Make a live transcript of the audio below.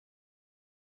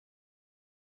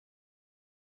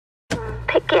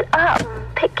up,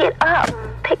 pick it up,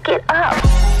 pick it up.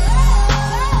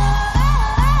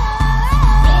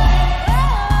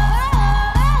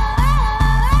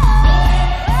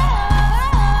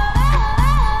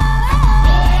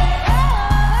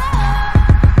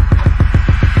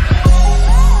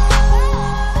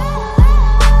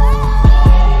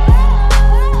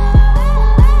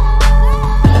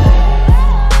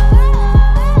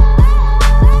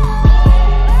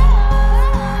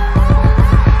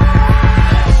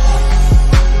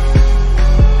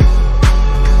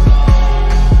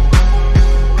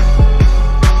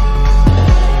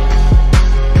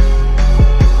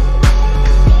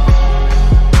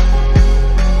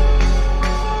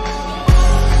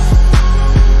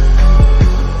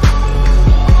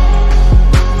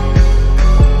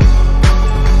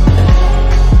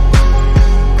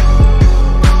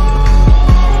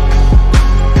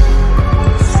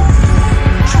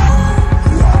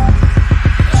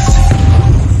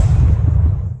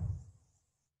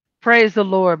 Praise the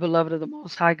Lord, beloved of the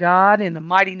Most High God, in the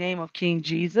mighty name of King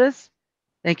Jesus.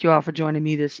 Thank you all for joining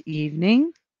me this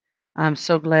evening. I'm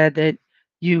so glad that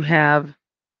you have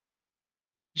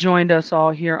joined us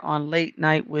all here on Late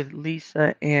Night with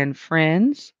Lisa and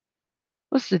Friends.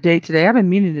 What's the date today? I've been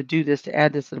meaning to do this, to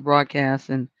add this to the broadcast,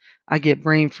 and I get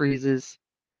brain freezes.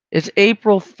 It's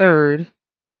April 3rd,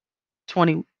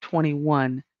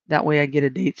 2021. That way I get a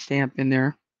date stamp in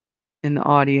there in the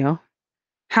audio.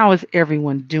 How is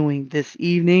everyone doing this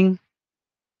evening?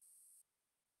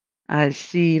 I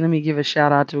see. Let me give a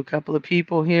shout out to a couple of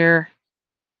people here.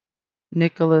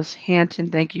 Nicholas Hanton,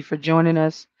 thank you for joining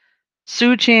us.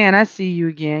 Sue Chan, I see you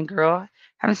again, girl.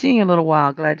 Haven't seen you in a little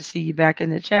while. Glad to see you back in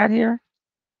the chat here.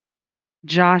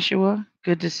 Joshua,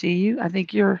 good to see you. I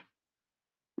think you're a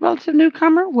relative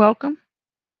newcomer. Welcome.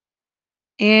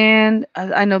 And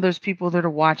I know there's people that are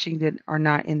watching that are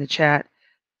not in the chat.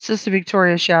 Sister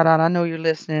Victoria, shout out. I know you're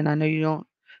listening. I know you don't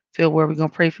feel where we're going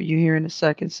to pray for you here in a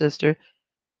second, sister.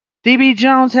 DB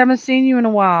Jones, haven't seen you in a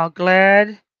while.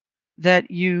 Glad that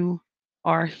you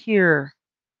are here.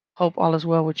 Hope all is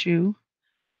well with you,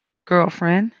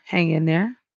 girlfriend. Hang in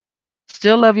there.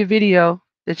 Still love your video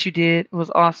that you did. It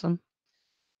was awesome.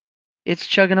 It's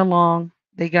chugging along.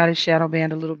 They got his shadow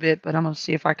banned a little bit, but I'm gonna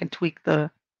see if I can tweak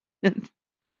the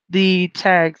the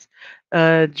tags.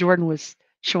 Jordan was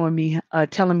showing me,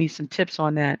 telling me some tips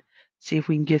on that. See if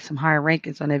we can get some higher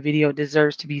rankings on that video. It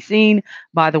deserves to be seen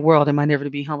by the world, in my never to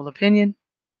be humble opinion.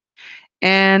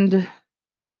 And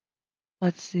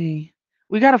let's see.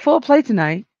 We got a full plate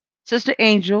tonight. Sister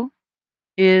Angel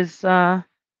is going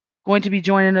to be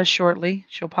joining us shortly.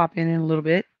 She'll pop in a little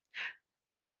bit.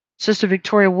 Sister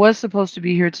Victoria was supposed to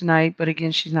be here tonight, but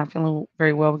again, she's not feeling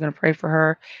very well. We're going to pray for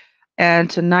her.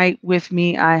 And tonight with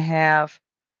me, I have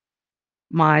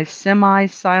my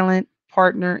semi-silent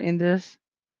partner in this.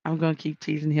 I'm going to keep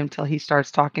teasing him till he starts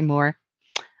talking more.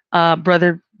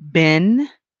 Brother Ben,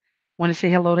 want to say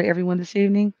hello to everyone this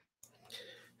evening?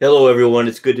 Hello, everyone.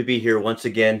 It's good to be here once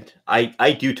again.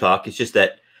 I do talk. It's just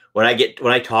that when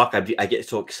I talk, I get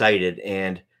so excited,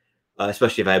 and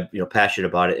especially if I'm passionate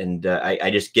about it, and I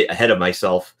just get ahead of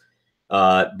myself,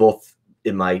 both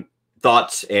in my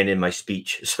thoughts and in my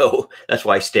speech. So that's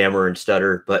why I stammer and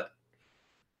stutter. But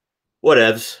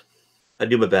whatevs, I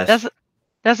do my best.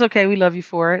 That's okay. We love you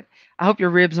for it. I hope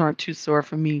your ribs aren't too sore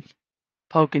from me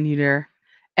poking you there,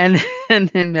 and and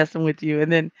then messing with you.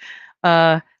 And then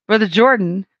Brother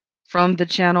Jordan from the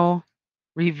channel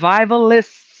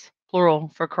Revivalists,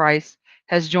 plural for Christ,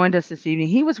 has joined us this evening.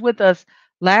 He was with us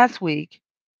last week.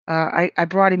 I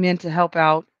brought him in to help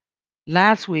out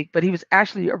last week, but he was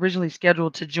actually originally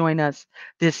scheduled to join us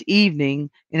this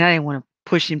evening, and I didn't want to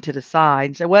push him to the side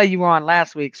and say, "Well, you were on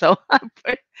last week," so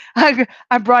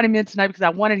I brought him in tonight because I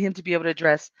wanted him to be able to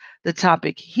address the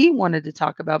topic he wanted to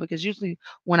talk about. Because usually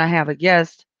when I have a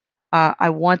guest,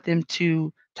 I want them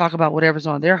to talk about whatever's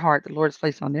on their heart, the Lord's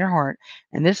placed on their heart.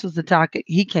 And this was the topic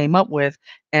he came up with,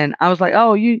 and I was like,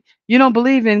 "Oh, you don't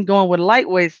believe in going with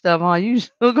lightweight stuff, huh?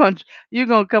 You're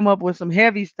gonna come up with some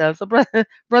heavy stuff." So,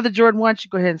 brother Jordan, why don't you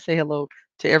go ahead and say hello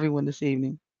to everyone this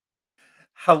evening?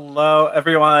 Hello,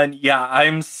 everyone. Yeah,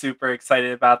 I'm super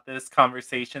excited about this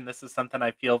conversation. This is something I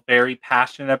feel very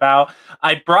passionate about.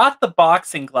 I brought the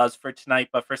boxing gloves for tonight,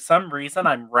 but for some reason,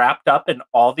 I'm wrapped up in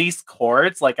all these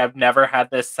cords. Like, I've never had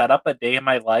this set up a day in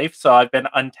my life. So I've been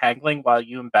untangling while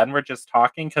you and Ben were just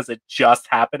talking because it just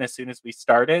happened as soon as we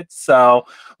started. So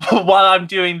while I'm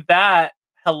doing that,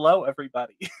 hello,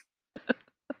 everybody.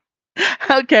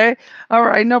 Okay. All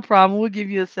right, no problem. We'll give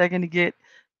you a second to get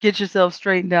yourself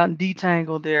straightened out and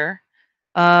detangled there.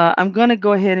 I'm going to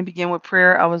go ahead and begin with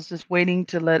prayer. I was just waiting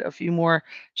to let a few more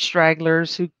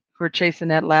stragglers who who are chasing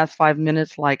that last 5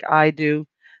 minutes like I do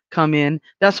come in.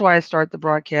 That's why I start the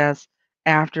broadcast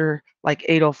after like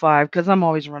 8:05 because I'm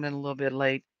always running a little bit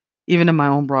late, even in my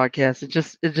own broadcast. It's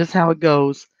just how it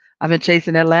goes. I've been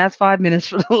chasing that last 5 minutes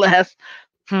for the last.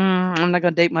 I'm not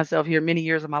gonna date myself here. Many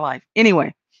years of my life.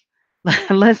 Anyway,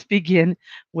 let's begin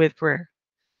with prayer.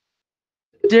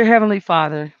 Dear Heavenly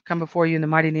Father, come before you in the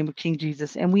mighty name of King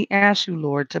Jesus, and we ask you,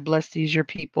 Lord, to bless these your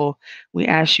people. We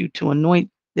ask you to anoint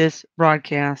this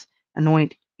broadcast,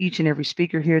 anoint each and every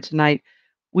speaker here tonight.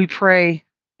 We pray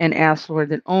and ask, Lord,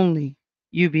 that only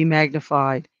you be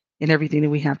magnified in everything that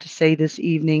we have to say this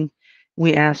evening.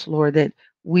 We ask, Lord, that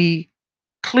we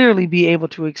clearly be able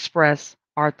to express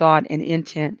our thought and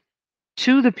intent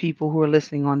to the people who are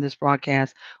listening on this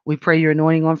broadcast. We pray your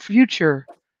anointing on future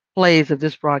plays of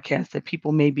this broadcast that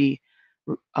people may be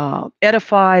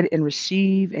edified and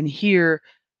receive and hear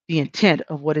the intent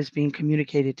of what is being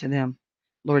communicated to them,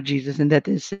 Lord Jesus, and that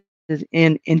this is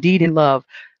indeed in love,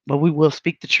 but we will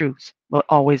speak the truth, but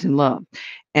always in love.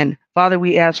 And Father,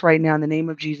 we ask right now in the name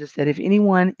of Jesus that if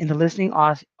anyone in the listening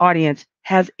audience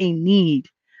has a need,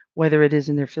 whether it is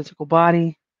in their physical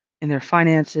body, in their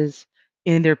finances,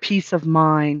 in their peace of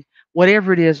mind,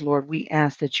 whatever it is, Lord, we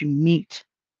ask that you meet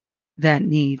that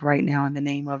need right now in the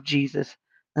name of Jesus.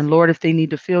 And Lord, if they need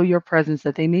to feel your presence,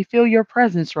 that they may feel your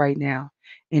presence right now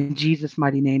in Jesus'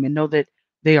 mighty name and know that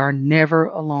they are never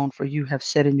alone, for you have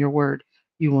said in your word,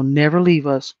 you will never leave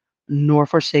us nor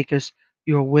forsake us.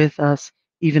 You're with us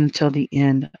even until the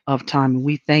end of time. And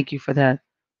we thank you for that,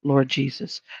 Lord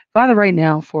Jesus. Father, right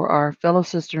now, for our fellow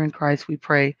sister in Christ, we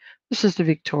pray for Sister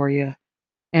Victoria.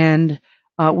 And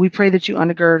we pray that you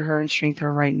undergird her and strengthen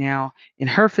her right now in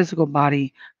her physical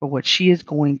body for what she is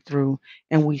going through.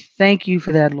 And we thank you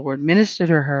for that, Lord. Minister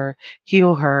to her,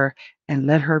 heal her, and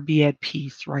let her be at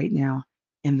peace right now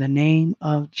in the name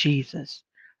of Jesus.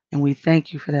 And we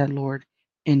thank you for that, Lord.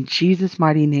 In Jesus'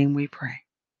 mighty name we pray.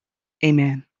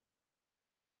 Amen.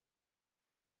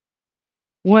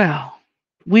 Well,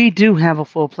 we do have a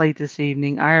full plate this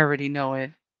evening. I already know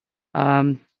it.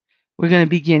 Um, We're going to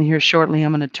begin here shortly.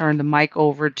 I'm going to turn the mic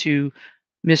over to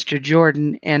Mr.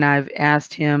 Jordan, and I've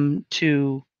asked him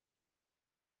to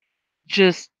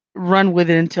just run with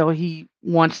it until he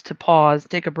wants to pause,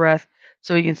 take a breath,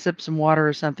 so he can sip some water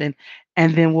or something,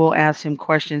 and then we'll ask him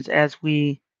questions as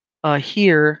we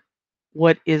hear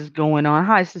what is going on.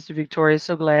 Hi, Sister Victoria.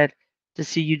 So glad to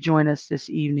see you join us this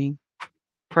evening.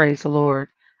 Praise the Lord.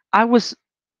 I was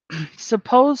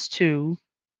supposed to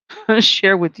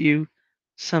share with you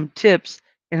some tips,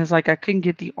 and it's like I couldn't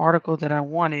get the article that I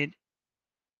wanted.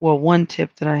 Well, one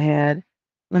tip that I had.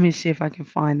 Let me see if I can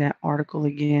find that article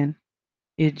again.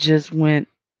 It just went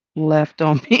left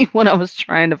on me when I was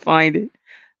trying to find it.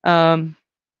 Um,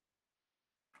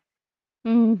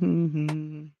 I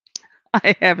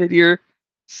have it here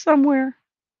somewhere.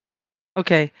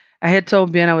 Okay, I had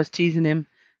told Ben I was teasing him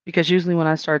because usually when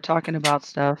I start talking about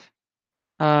stuff,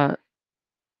 uh,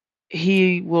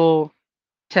 he will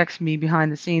text me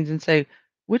behind the scenes and say,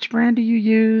 "Which brand do you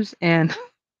use?" And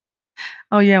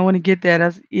oh yeah, I want to get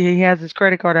that. He has his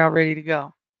credit card out ready to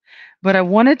go. But I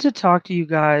wanted to talk to you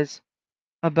guys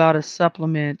about a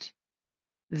supplement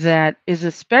that is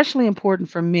especially important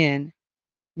for men,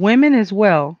 women as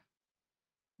well,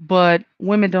 but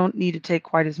women don't need to take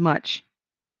quite as much.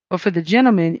 But for the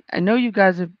gentlemen, I know you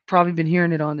guys have probably been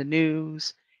hearing it on the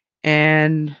news,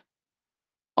 and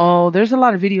oh, there's a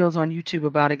lot of videos on YouTube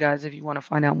about it, guys, if you want to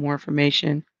find out more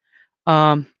information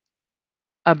um,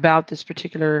 about this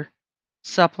particular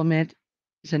supplement.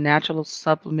 It's a natural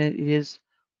supplement. It is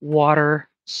water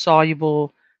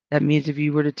soluble. That means if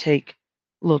you were to take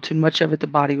a little too much of it, the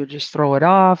body would just throw it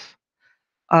off.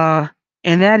 Uh,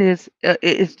 and that is,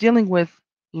 it's dealing with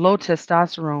low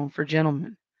testosterone for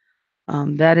gentlemen.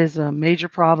 That is a major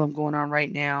problem going on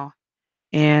right now.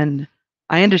 And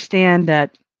I understand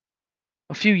that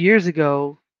a few years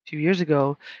ago,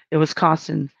 it was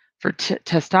costing for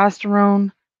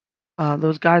testosterone.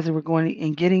 Those guys that were going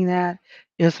and getting that,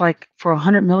 it's like for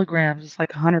 100 milligrams, it's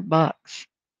like $100.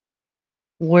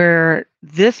 Where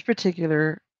this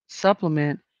particular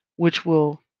supplement, which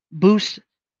will boost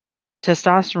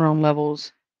testosterone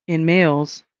levels in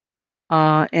males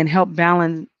and help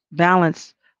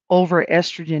balance over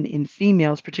estrogen in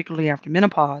females, particularly after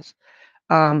menopause,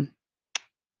 um,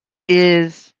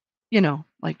 is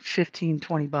like 15,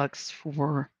 $20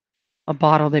 for a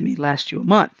bottle that may last you a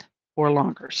month or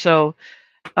longer. So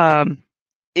um,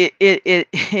 it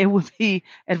it would be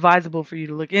advisable for you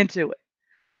to look into it,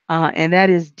 and that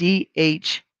is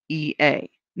DHEA.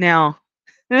 Now,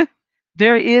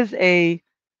 there is a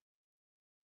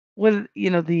with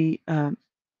the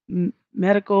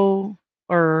medical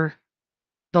or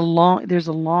there's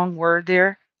a long word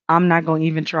there. I'm not going to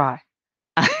even try.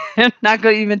 I'm not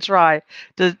going to even try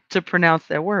to pronounce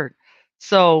that word.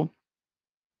 So,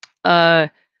 uh,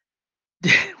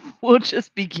 we'll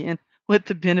just begin with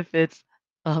the benefits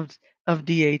of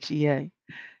DHEA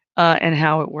and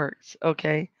how it works.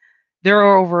 Okay, there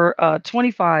are over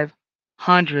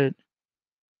 2,500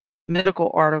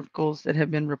 medical articles that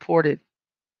have been reported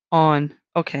on.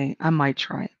 Okay, I might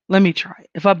try it. Let me try it.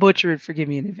 If I butcher it, forgive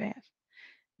me in advance.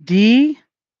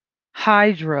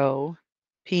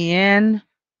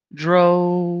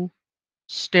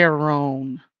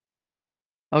 Dehydropiandrosterone.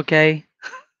 Okay,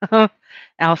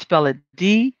 I'll spell it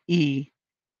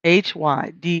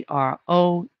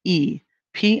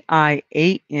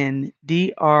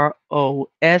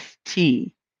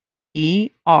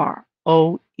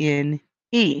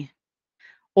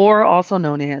or also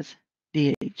known as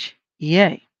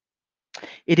DHEA.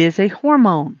 It is a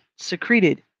hormone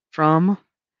secreted from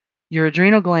your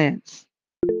adrenal glands.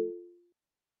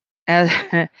 As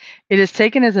it is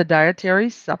taken as a dietary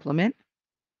supplement,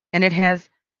 and it has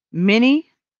many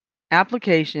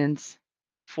applications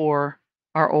for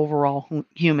our overall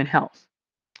human health.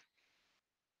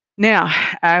 Now,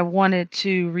 I wanted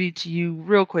to read to you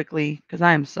real quickly because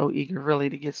I am so eager really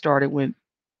to get started with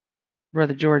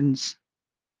Brother Jordan's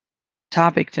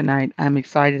topic tonight. I'm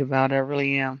excited about it. I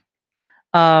really am.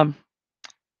 Um,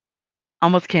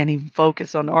 almost can't even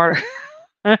focus on the order.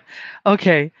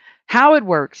 Okay, how it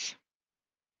works.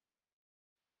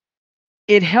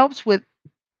 It helps with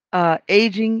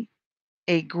aging,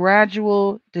 a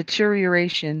gradual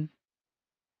deterioration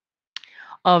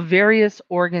of various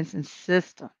organs and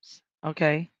systems.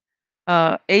 Okay,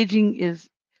 aging is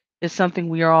something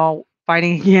we are all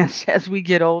fighting against as we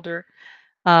get older.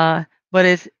 But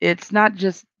it's not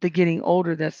just the getting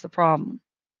older that's the problem.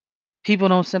 People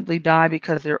don't simply die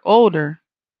because they're older.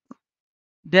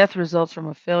 Death results from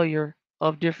a failure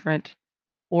of different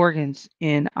organs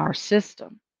in our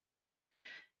system.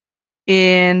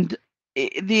 And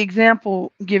the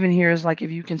example given here is like if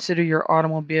you consider your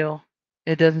automobile,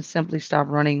 it doesn't simply stop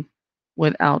running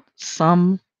without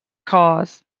some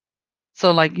cause.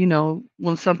 So, like,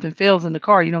 when something fails in the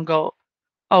car, you don't go,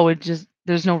 oh,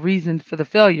 there's no reason for the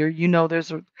failure.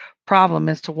 There's a problem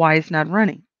as to why it's not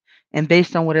running. And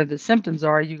based on whatever the symptoms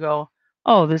are, you go,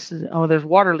 there's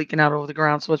water leaking out over the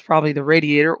ground. So it's probably the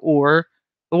radiator or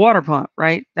the water pump,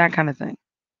 right? That kind of thing.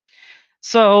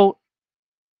 So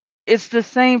it's the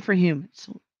same for humans.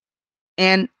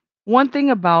 And one thing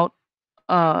about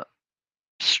uh,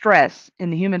 stress in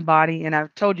the human body, and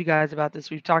I've told you guys about this,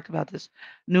 we've talked about this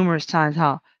numerous times,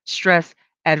 how stress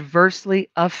adversely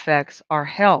affects our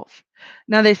health.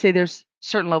 Now they say there's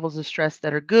certain levels of stress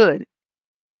that are good,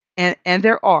 and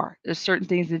there's certain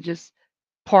things that just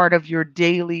part of your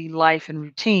daily life and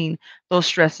routine, those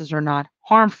stresses are not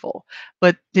harmful.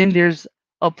 But then there's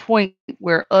a point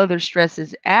where other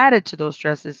stresses added to those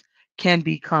stresses can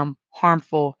become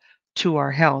harmful to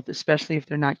our health, especially if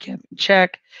they're not kept in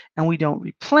check and we don't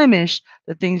replenish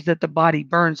the things that the body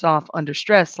burns off under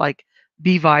stress, like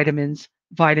B vitamins,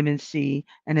 vitamin C,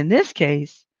 and in this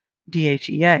case,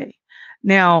 DHEA.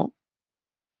 Now,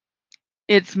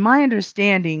 it's my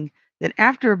understanding that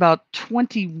after about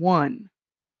 21,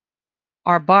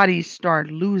 our bodies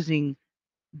start losing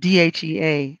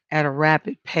DHEA at a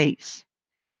rapid pace.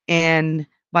 And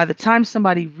by the time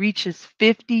somebody reaches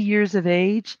 50 years of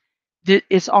age,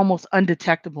 it's almost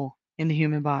undetectable in the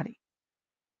human body.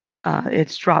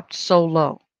 It's dropped so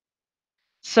low.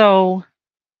 So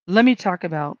let me talk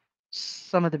about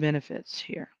some of the benefits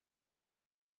here.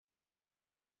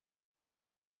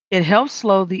 It helps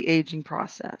slow the aging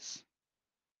process.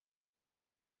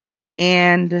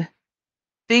 And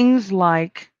things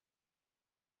like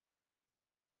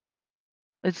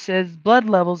it says blood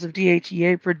levels of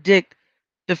DHEA predict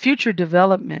the future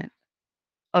development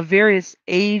of various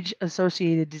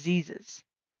age-associated diseases.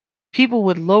 People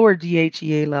with lower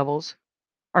DHEA levels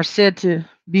are said to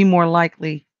be more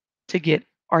likely to get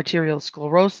arterial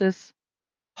sclerosis,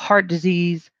 heart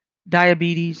disease,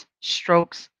 diabetes,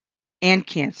 strokes, and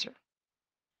cancer.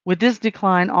 With this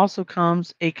decline also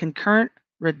comes a concurrent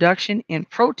reduction in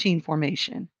protein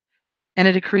formation and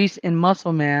a decrease in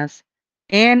muscle mass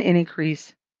and an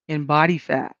increase in body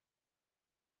fat.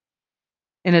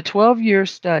 In a 12-year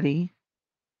study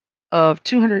of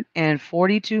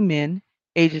 242 men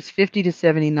ages 50 to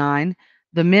 79,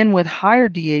 the men with higher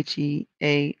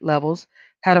DHEA levels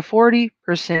had a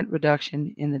 40%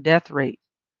 reduction in the death rate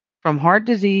from heart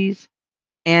disease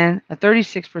and a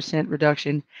 36%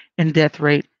 reduction in death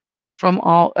rate from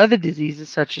all other diseases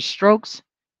such as strokes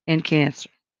and cancer.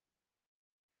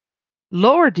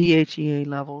 Lower DHEA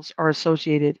levels are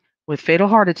associated with fatal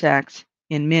heart attacks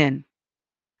in men.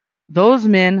 Those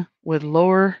men with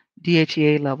lower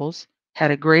DHEA levels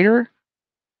had a greater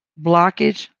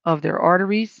blockage of their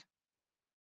arteries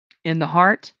in the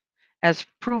heart, as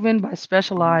proven by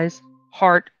specialized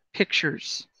heart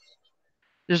pictures.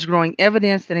 There's growing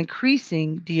evidence that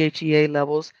increasing DHEA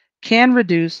levels can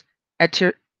reduce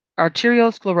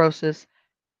arteriosclerosis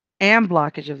and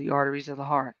blockage of the arteries of the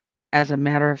heart. As a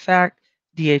matter of fact,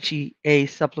 DHEA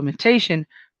supplementation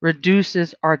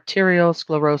reduces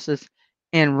arteriosclerosis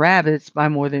in rabbits by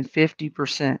more than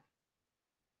 50%.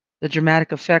 The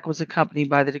dramatic effect was accompanied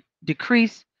by the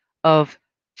decrease of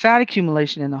fat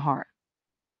accumulation in the heart.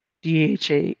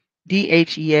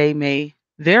 DHEA may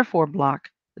therefore block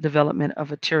the development of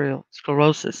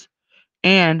arteriosclerosis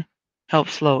and help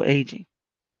slow aging.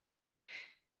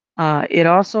 It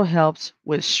also helps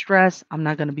with stress. I'm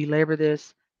not going to belabor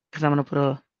this because I'm going to put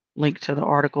a link to the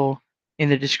article in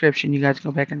the description. You guys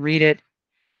go back and read it.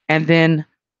 And then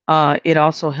it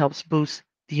also helps boost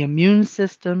the immune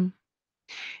system.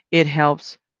 It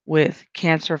helps with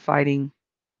cancer fighting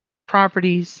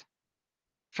properties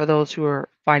for those who are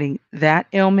fighting that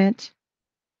ailment,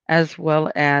 as well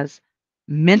as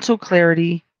mental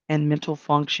clarity and mental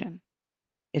function.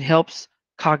 It helps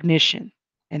cognition.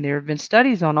 And there have been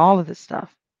studies on all of this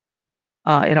stuff.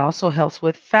 It also helps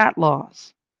with fat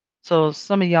loss. So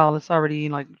some of y'all it's already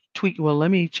like tweaking, well, let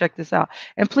me check this out.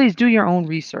 And please do your own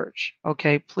research.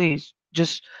 Okay, please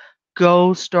just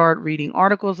go start reading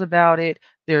articles about it.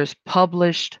 There's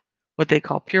published what they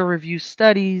call peer review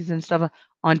studies and stuff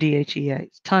on DHEA.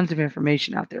 Tons of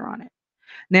information out there on it.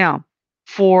 Now,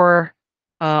 for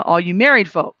all you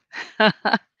married folk,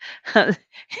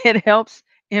 it helps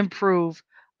improve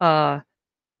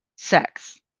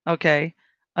sex. Okay.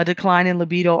 A decline in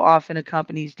libido often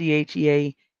accompanies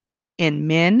DHEA in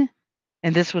men,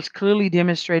 and this was clearly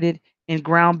demonstrated in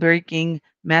groundbreaking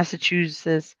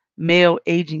Massachusetts male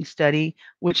aging study,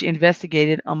 which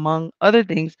investigated, among other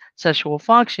things, sexual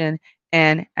function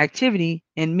and activity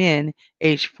in men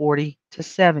aged 40 to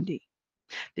 70.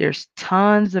 There's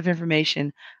tons of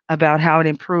information about how it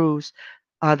improves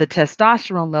the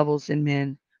testosterone levels in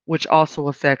men, which also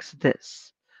affects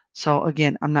this. So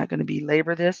again, I'm not going to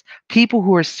belabor this. People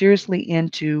who are seriously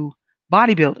into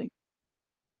bodybuilding,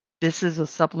 this is a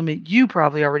supplement you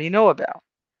probably already know about,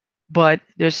 but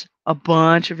there's a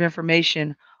bunch of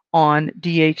information on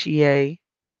DHEA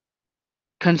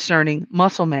concerning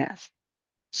muscle mass.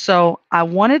 So I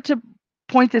wanted to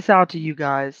point this out to you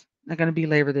guys. I'm not going to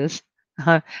belabor this.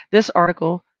 This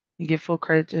article, and give full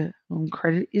credit to whom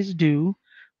credit is due,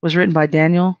 was written by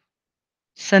Daniel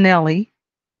Sanelli,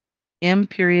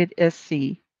 M.SC,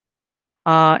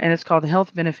 and it's called The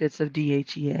Health Benefits of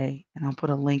DHEA. And I'll put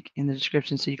a link in the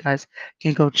description so you guys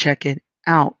can go check it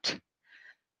out.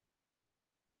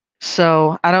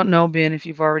 So I don't know, Ben, if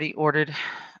you've already ordered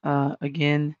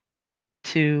again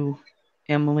to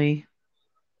Emily.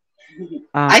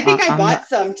 I think I bought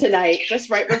some tonight, just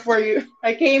right before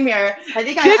I came here. I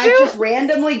think I just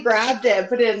randomly grabbed it and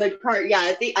put it in the cart. Yeah,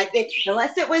 I think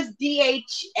unless it was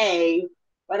DHA,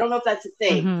 I don't know if that's a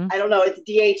thing. Mhm. I don't know if it's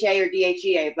DHA or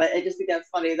DHEA, but I just think that's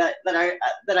funny that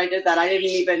I did that. I didn't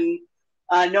even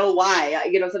know why.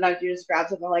 Sometimes you just grab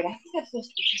something like, I think that's supposed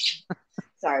to be.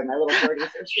 Sorry, my little birdies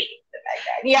are shooting in the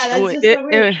background. Yeah, that's just so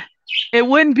weird. It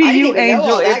wouldn't be I didn't you, even Angel.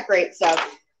 know all that great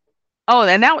stuff. Oh,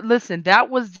 and that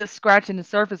was just scratching the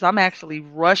surface. I'm actually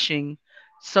rushing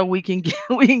so we can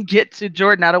get to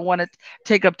Jordan. I don't want to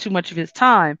take up too much of his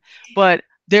time, but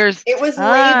it was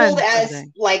labeled as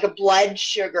like a blood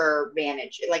sugar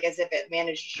like as if it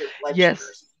manages your blood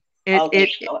sugars.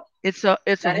 It's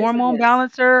a hormone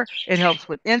balancer. It helps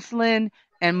with insulin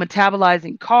and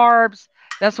metabolizing carbs.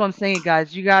 That's what I'm saying,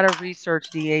 guys. You got to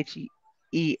research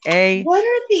DHEA. What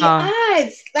are the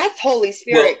odds? That's Holy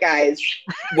Spirit, guys.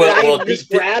 I just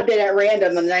grabbed it at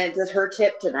random, and then it's her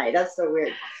tip tonight. That's so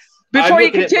weird. Before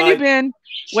you continue, Ben,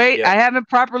 wait. I haven't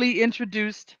properly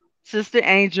introduced Sister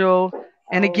Angel.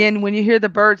 And again, when you hear the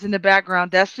birds in the background,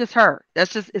 that's just her.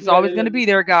 It's always going to be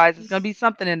there, guys. It's going to be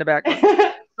something in the background.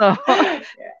 So,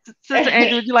 Sister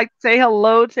Angel, would you like to say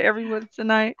hello to everyone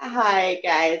tonight? Hi,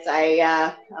 guys.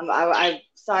 I'm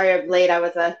sorry I'm late. I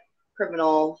was a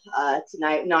criminal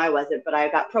tonight. No, I wasn't, but I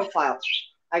got profiled.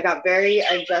 I got very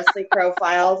unjustly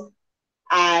profiled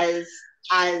as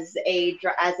a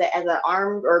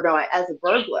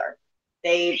burglar.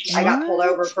 I got pulled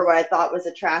over for what I thought was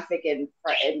a traffic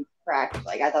infraction.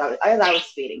 Like I thought I was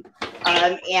speeding,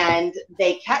 and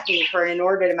they kept me for an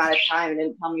inordinate amount of time and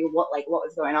didn't tell me what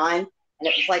was going on. And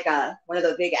it was like one of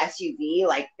those big SUV,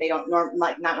 like they don't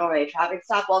not normally a traffic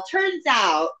stop. Well, it turns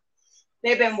out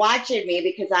they've been watching me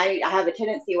because I have a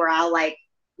tendency where I'll like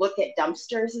look at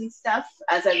dumpsters and stuff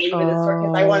as I'm leaving the store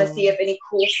because I want to see if any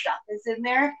cool stuff is in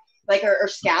there, like or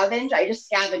scavenge. I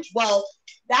just scavenge. Well,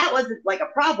 that wasn't like a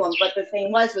problem, but the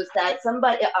thing was that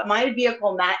somebody, my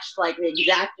vehicle matched like the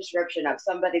exact description of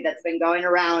somebody that's been going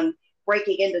around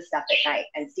breaking into stuff at night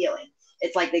and stealing.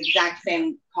 It's like the exact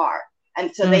same car.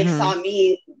 And so they saw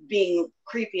me being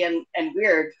creepy and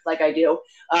weird, like I do,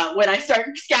 when I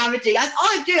start scavenging. That's all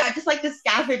I do. I just like to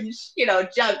scavenge,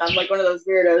 junk. I'm like one of those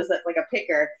weirdos that's like a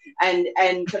picker. And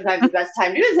sometimes the best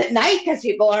time to do it is at night because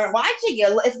people aren't watching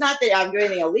you. It's not that I'm doing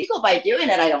anything illegal by doing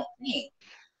it. I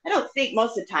don't think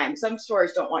most of the time. Some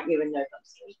stores don't want you in their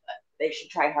dumpsters, but they should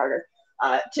try harder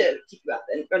to keep you up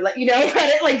or let you know.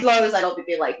 Like Lowe's, I don't think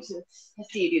they like to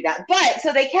see you do that. But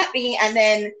so they kept me, and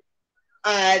then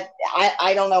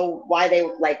I don't know why they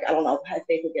like. I don't know if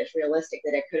they think it's realistic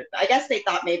that it could. I guess they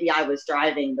thought maybe I was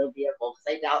driving the vehicle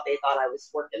because I doubt they thought I was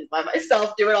working by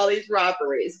myself doing all these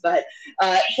robberies. But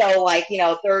so like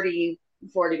 30,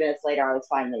 40 minutes later, I was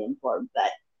finally informed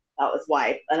that was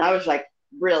why, and I was like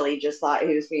really just thought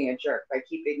he was being a jerk by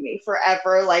keeping me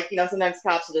forever. Like sometimes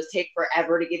cops will just take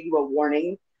forever to give you a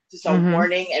warning, just a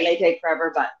warning, and they take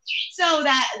forever. But so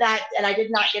that and I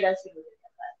did not get a significant.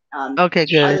 Okay,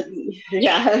 good.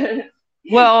 Yeah.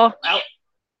 Well,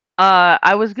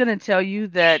 I was gonna tell you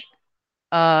that.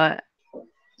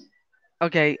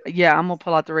 Okay, yeah, I'm gonna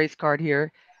pull out the race card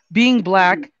here. Being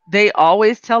black, they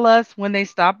always tell us when they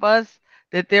stop us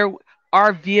that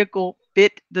our vehicle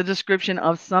fit the description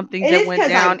of something It that is went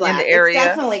because I'm down in black. the It's area.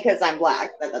 definitely because I'm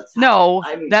black. That's No,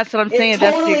 I mean, that's what I'm saying. it's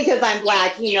totally because I'm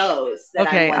black. He knows that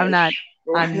Okay, I'm like.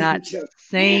 I'm not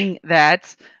saying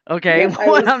that. Okay, Yep, I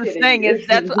what was I'm kidding saying is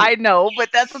that's you. I know, but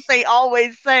that's what they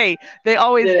always say. They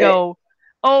always go,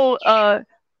 "Oh,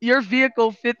 your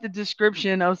vehicle fit the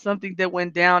description of something that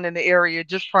went down in the area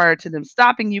just prior to them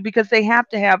stopping you," because they have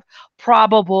to have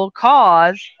probable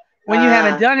cause when you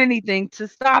haven't done anything to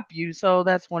stop you. So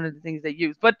that's one of the things they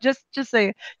use. But just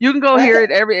say you can go hear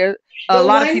it every. A The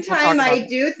lot of one people talk time about I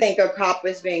do think a cop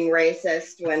was being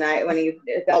racist when he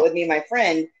dealt with me and my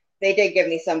friend, they did give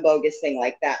me some bogus thing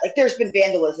like that. Like there's been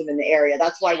vandalism in the area.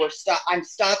 That's why I'm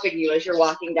stopping you as you're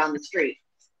walking down the street.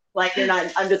 Like you're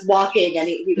not. I'm just walking, and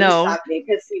he stopped me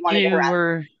because he wanted to You harass me.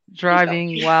 were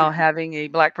driving while having a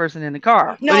black person in the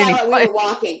car. No, But anyway. we were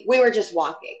walking. We were just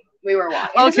walking. We were walking.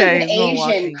 And Okay, this was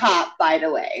an Asian cop, by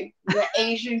the way. The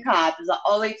Asian cop is the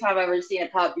only time I've ever seen a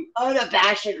cop be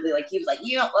unabashedly like he was like,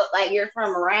 "You don't look like you're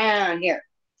from around here."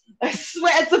 I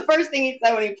swear, it's the first thing he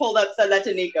said when he pulled up. Said that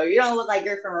to Nico. "You don't look like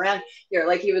you're from around here."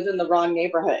 Like he was in the wrong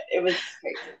neighborhood. It was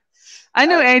crazy. I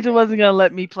knew Angel wasn't gonna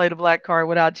let me play the black card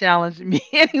without challenging me.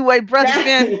 Anyway, Brother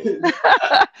Ben,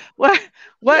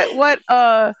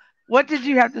 what did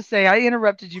you have to say? I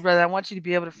interrupted you, brother. I want you to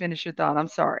be able to finish your thought. I'm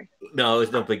sorry. No,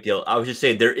 it's no big deal. I was just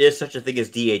saying there is such a thing as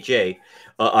DHA.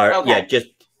 Okay. Just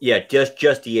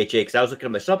DHA. Because I was looking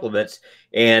at my supplements,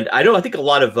 and I think a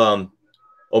lot of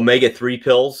omega-3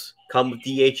 pills come with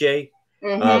DHA.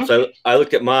 So I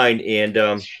looked at mine, and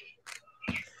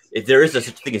there is such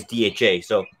a thing as DHA.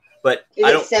 So, but is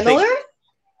it similar?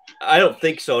 I don't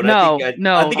think so. And No,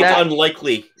 I think it's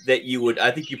unlikely that you would.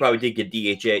 I think you probably did get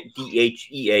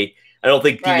DHEA. I don't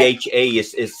think DHA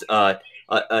is a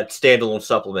standalone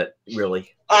supplement, really.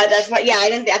 That's why. Yeah, I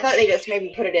didn't. I thought they just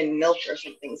maybe put it in milk or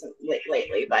something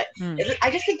lately. But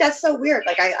I just think that's so weird.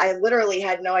 Like I literally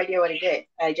had no idea what he did.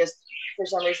 I just for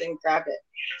some reason grabbed it.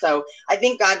 So I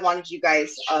think God wanted you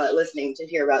guys listening to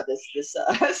hear about this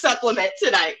supplement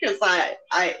tonight because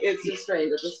it's just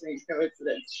strange. It's a strange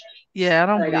coincidence. Yeah, I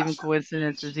don't believe in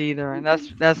coincidences either, and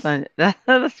that's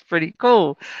pretty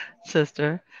cool,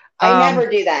 sister. I never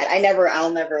do that.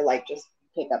 I'll never like just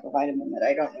pick up a vitamin that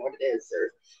I don't know what it is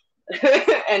or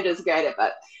and just get it.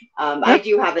 But I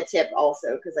do have a tip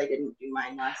also because I didn't do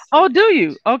mine last week. Oh, do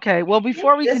you? Okay. Well,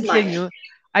 before we continue,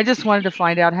 I just wanted to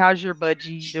find out how's your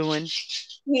budgie doing.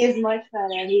 He is much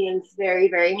better. He is very,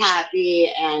 very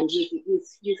happy, and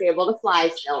he's able to fly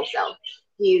still. So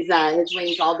he's his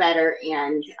wings all better,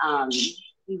 and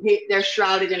they're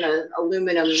shrouded in an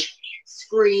aluminum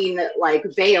screen like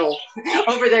veil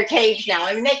over their cage now.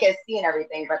 I mean, they can see and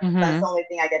everything, but that's the only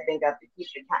thing I could think of to keep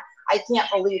the cat. I can't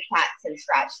believe cats can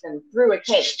scratch them through a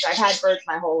cage. I've had birds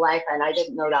my whole life, and I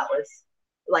didn't know that was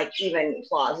like even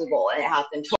plausible, and it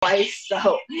happened twice.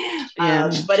 So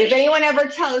but if anyone ever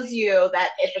tells you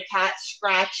that if a cat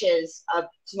scratches a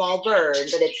small bird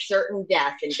that it's certain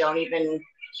death, and don't even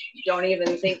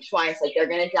think twice, like they're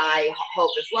gonna die,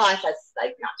 hope is lost, that's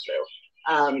like not true.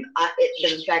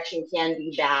 The infection can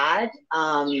be bad,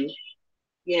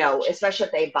 especially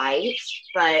if they bite,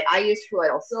 but I use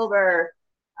colloidal silver.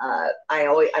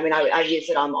 I've used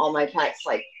it on all my pets,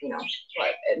 like,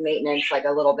 like maintenance, like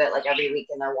a little bit, like every week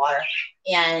in their water.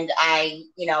 And I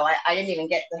didn't even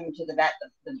get them to the vet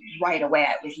right away.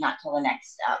 It was not till the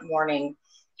next morning.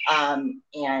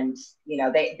 And,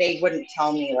 they wouldn't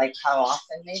tell me like how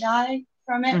often they die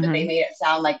from it, but they made it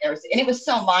sound like and it was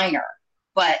so minor,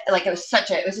 but like it was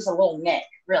just a little nick,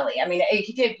 really. I mean,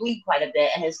 he did bleed quite a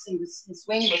bit, and his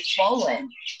wing was swollen,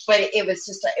 but it was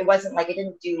just, it wasn't like, it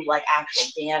didn't do like actual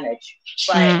damage,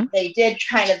 but they did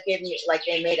kind of give me, like,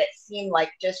 they made it seem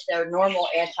like just their normal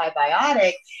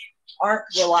antibiotics aren't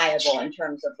reliable in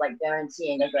terms of like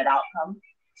guaranteeing a good outcome.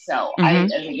 So I,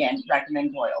 again,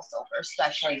 recommend boil silver,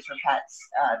 especially for pets,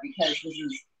 because this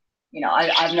is,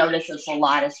 I've noticed this a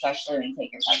lot, especially when you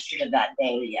take your pets to the vet.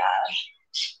 They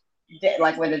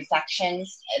like with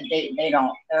infections,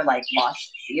 they're like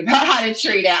lost about how to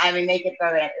treat it. I mean, they could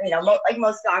throw it, like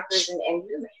most doctors and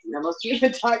humans, most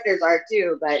human doctors are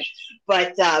too, but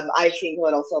I've seen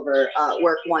boil silver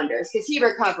work wonders, because he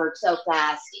recovered so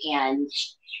fast, and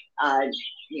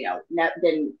he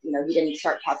didn't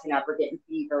start puffing up or getting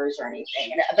fevers or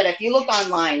anything. But if you look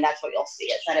online, that's what you'll see.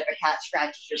 It's that if a cat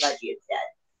scratches your budgie, it's dead.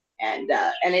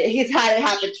 And he's had it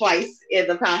happen twice in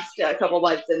the past couple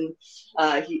months, and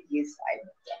he's fine.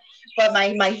 But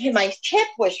my tip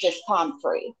was just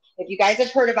comfrey. If you guys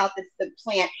have heard about the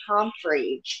plant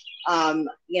comfrey,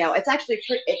 it's actually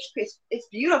it's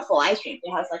beautiful. I think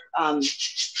it has like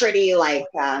pretty like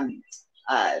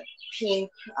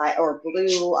pink or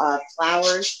blue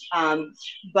flowers,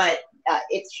 but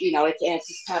it's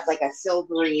just kind of like a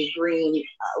silvery green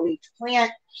leaf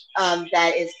plant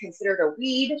that is considered a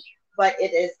weed, but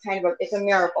it is it's a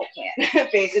miracle plant.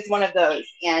 It's one of those.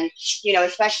 And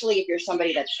especially if you're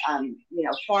somebody that's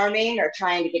farming or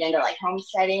trying to get into like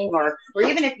homesteading, or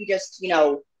even if you just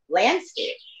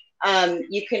landscape,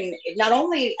 you can not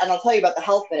only, and I'll tell you about the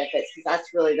health benefits, because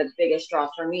that's really the biggest draw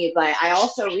for me, but I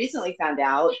also recently found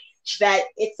out that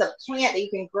it's a plant that you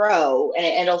can grow,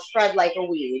 and it'll spread like a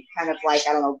weed, kind of like,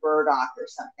 I don't know, burdock or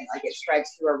something, like it spreads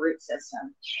through a root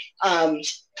system.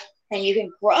 And you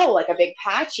can grow like a big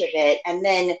patch of it, and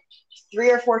then 3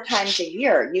 or 4 times a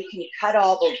year, you can cut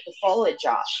all the foliage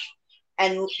off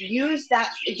and use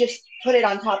that, just put it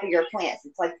on top of your plants.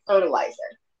 It's like fertilizer.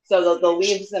 So the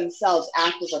leaves themselves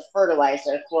act as a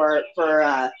fertilizer for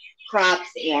crops,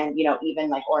 and even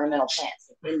like ornamental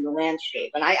plants in the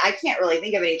landscape. And I can't really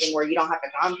think of anything where you don't have to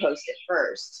compost it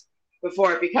first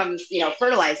before it becomes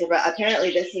fertilizer. But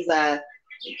apparently this is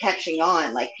catching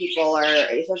on. Like, people are,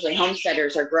 especially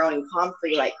homesteaders, are growing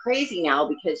comfrey like crazy now,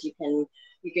 because you can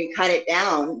cut it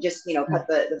down, just cut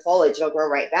the foliage, it'll grow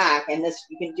right back. And this,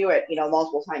 you can do it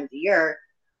multiple times a year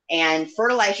and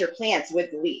fertilize your plants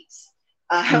with the leaves.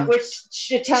 Which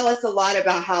should tell us a lot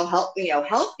about how healthy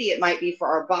it might be for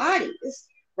our bodies,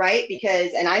 right?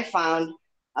 Because, and I found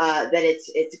that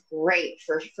it's great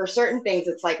for certain things.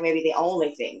 It's like maybe the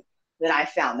only thing that I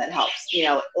found that helps,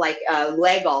 like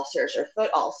leg ulcers or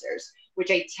foot ulcers,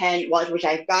 which I've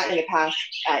gotten in the past.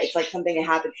 It's like something that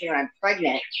happens when I'm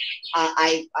pregnant.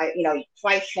 I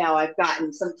twice now I've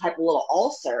gotten some type of little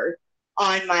ulcer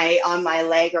on my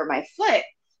leg or my foot,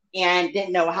 and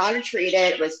didn't know how to treat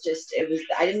it.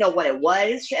 I didn't know what it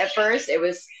was at first. It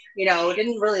was, it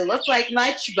didn't really look like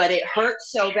much, but it hurt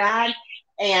so bad.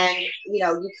 And,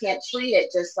 you can't treat it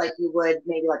just like you would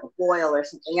maybe like a boil or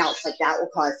something else. Like, that will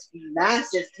cause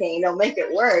massive pain. It'll make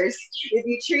it worse if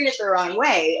you treat it the wrong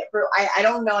way. I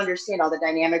don't understand all the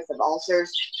dynamics of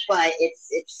ulcers, but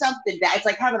it's something that, it's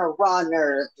like having a raw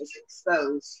nerve just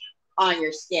exposed on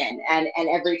your skin. And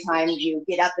every time you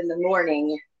get up in the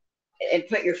morning and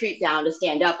put your feet down to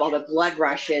stand up, all the blood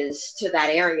rushes to that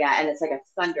area, and it's like a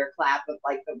thunderclap of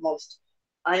like the most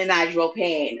unimaginable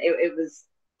pain.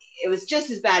 It was just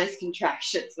as bad as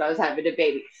contractions when I was having a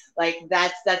baby. Like,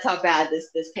 that's how bad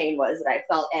this pain was that I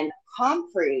felt. And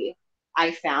comfrey,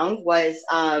 I found, was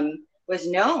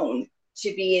known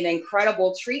to be an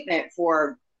incredible treatment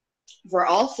for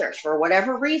ulcers for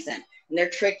whatever reason. And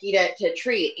they're tricky to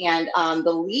treat. And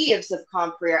the leaves of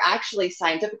comfrey are actually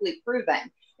scientifically proven.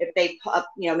 If they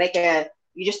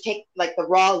you just take like the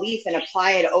raw leaf and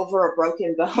apply it over a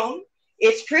broken bone,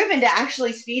 it's proven to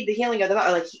actually speed the healing of the bone.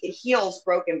 Or like, it heals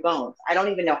broken bones. I don't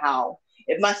even know how.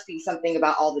 It must be something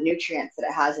about all the nutrients that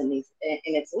it has in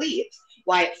its leaves.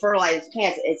 Why it fertilizes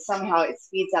plants, it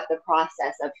speeds up the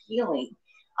process of healing,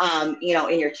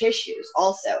 in your tissues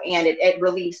also, and it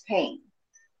relieves pain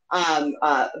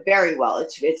very well.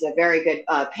 It's a very good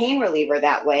pain reliever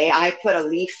that way. I put a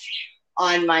leaf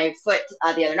on my foot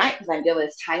the other night because I'm dealing with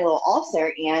this tiny little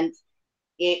ulcer, and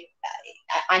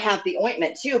I have the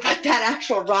ointment too, but that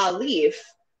actual raw leaf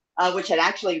which had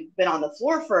actually been on the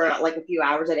floor for like a few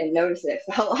hours. I didn't notice it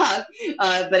fell off,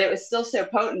 but it was still so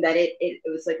potent that it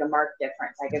was like a marked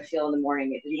difference. I could feel in the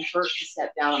morning it didn't hurt to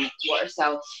step down on the floor.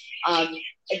 So um,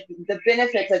 the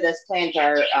benefits of this plant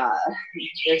are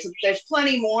there's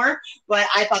plenty more, but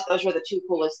I thought those were the two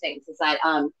coolest things. Is that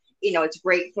it's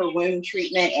great for wound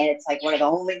treatment, and it's like one of the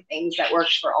only things that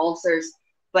works for ulcers.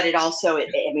 But it also, I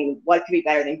mean, what could be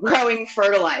better than growing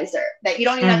fertilizer that you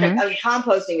don't even have to? I mean,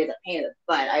 composting is a pain in the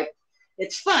butt.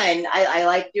 It's fun. I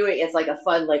like doing it. It's like a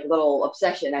fun, like little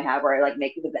obsession I have where I like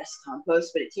making the best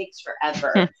compost, but it takes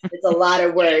forever. It's a lot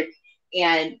of work.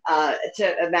 And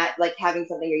like having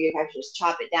something where you can actually just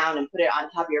chop it down and put it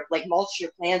on top of your, like mulch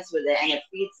your plants with it and it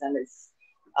feeds them is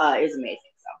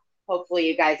amazing. So hopefully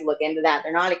you guys look into that.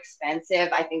 They're not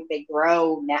expensive. I think they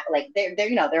grow like they're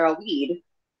they're a weed,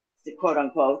 quote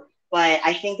unquote, but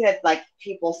I think that like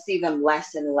people see them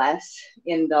less and less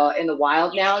in the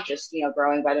wild now, just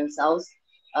growing by themselves.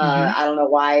 I don't know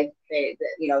why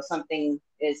something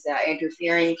is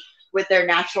interfering with their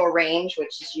natural range,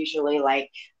 which is usually like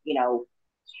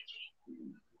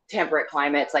temperate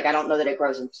climates. Like I don't know that it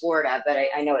grows in Florida, but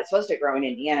I know it's supposed to grow in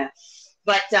Indiana.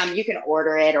 But you can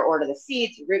order it or order the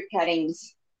seeds, root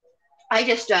cuttings. I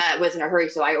just was in a hurry,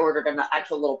 so I ordered an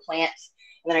actual little plant,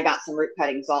 and then I got some root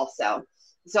cuttings also.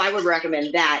 So I would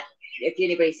recommend that if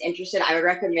anybody's interested. I would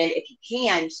recommend, if you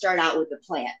can, start out with the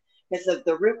plant, because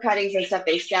the root cuttings and stuff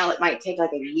they sell, it might take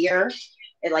like a year.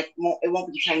 It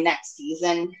won't be until next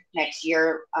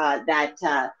year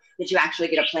that you actually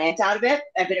get a plant out of it.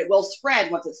 But it will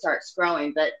spread once it starts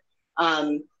growing. But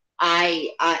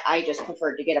I just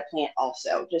prefer to get a plant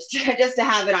also, just to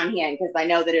have it on hand, because I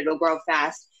know that it'll grow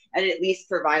fast and at least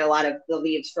provide a lot of the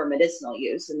leaves for medicinal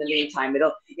use. In the meantime,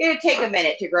 it'll take a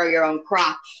minute to grow your own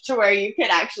crop to where you can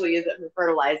actually use it for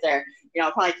fertilizer.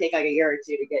 It'll probably take like a year or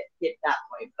two to get to that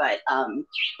point, but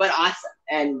awesome.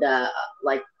 And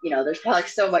there's probably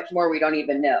so much more we don't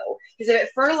even know, because if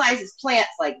it fertilizes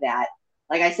plants like that,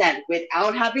 like I said,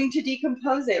 without having to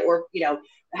decompose it or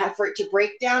have for it to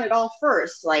break down at all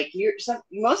first, like most of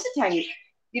the time you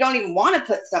don't even want to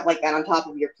put stuff like that on top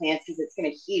of your plants, because it's going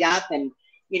to heat up and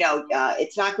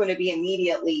it's not going to be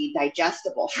immediately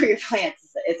digestible for your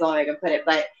plants. Is the only way I can put it.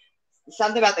 But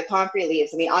something about the comfrey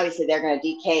leaves, I mean, obviously they're going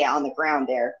to decay on the ground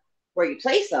there where you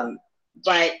place them,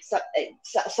 but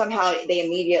somehow they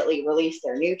immediately release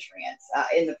their nutrients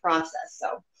in the process.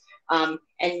 So,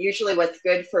 and usually what's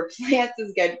good for plants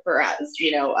is good for us.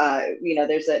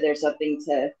 There's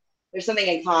something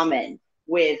in common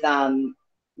with things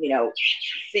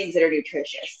that are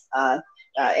nutritious.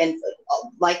 And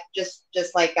like just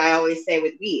like I always say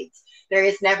with weeds, there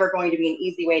is never going to be an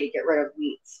easy way to get rid of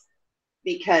weeds,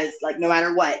 because like no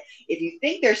matter what, if you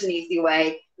think there's an easy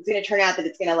way, it's going to turn out that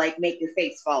it's going to like make your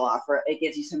face fall off, or it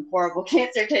gives you some horrible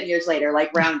cancer 10 years later,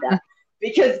 like Roundup,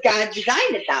 because God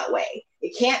designed it that way.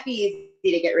 It can't be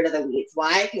easy to get rid of the weeds.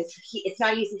 Why? Because it's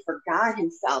not easy for God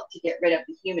himself to get rid of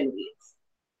the human weeds.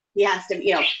 He has to,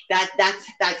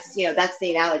 that's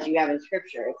the analogy you have in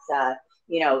scripture. It's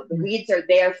the weeds are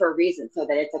there for a reason, so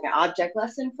that it's like an object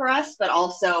lesson for us, but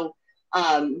also,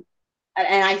 and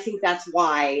I think that's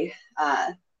why,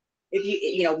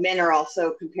 if men are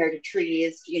also compared to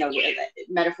trees,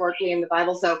 metaphorically in the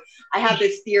Bible. So I have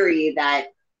this theory that,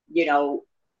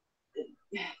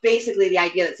 basically the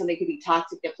idea that something could be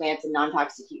toxic to plants and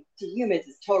non-toxic to humans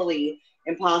is totally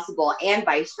impossible, and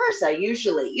vice versa.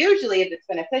 Usually if it's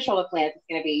beneficial to plants, it's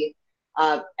going to be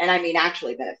and I mean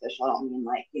actually beneficial. I don't mean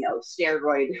like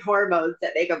steroid hormones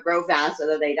that make them grow fast so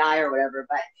that they die or whatever.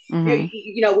 But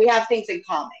we have things in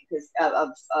common because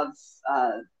of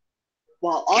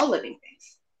all living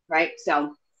things, right?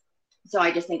 So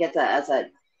I just think it's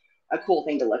a cool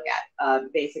thing to look at.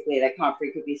 Basically, that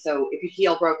comfrey could be it could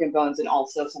heal broken bones and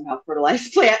also somehow fertilize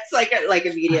plants like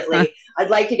immediately. I'd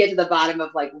like to get to the bottom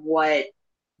of like what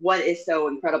is so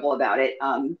incredible about it,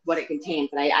 what it contains,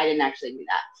 and I didn't actually do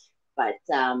that. But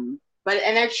and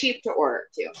they're cheap to order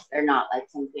too. They're not like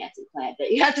some fancy plant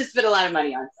that you have to spend a lot of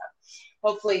money on. So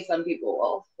hopefully some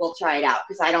people will try it out,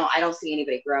 because I don't see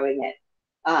anybody growing it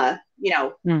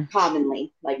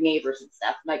commonly, like neighbors and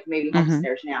stuff, like maybe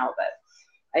homesteaders now, but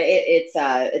it's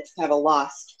kind of a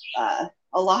lost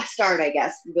art, I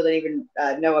guess. People didn't even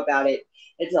know about it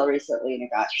until recently, and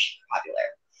it got popular.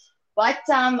 But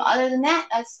other than that,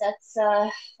 that's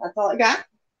all I got.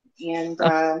 And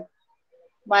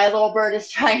my little bird is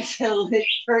trying to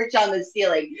perch on the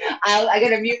ceiling. I got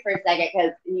to mute for a second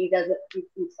because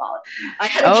he's falling. I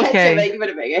gotta catch him. Give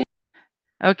it a minute.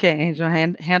 Okay, Angel,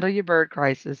 handle your bird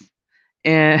crisis.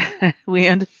 And we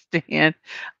understand.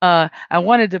 I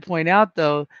wanted to point out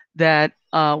though that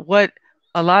what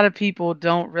a lot of people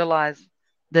don't realize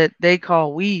that they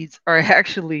call weeds are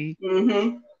actually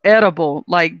Mm-hmm. edible,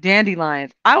 like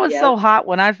dandelions. I was so Yep. hot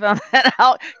when I found that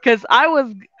out because I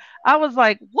was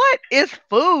like, what is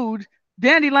food?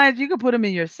 Dandelions, you can put them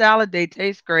in your salad. They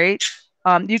taste great.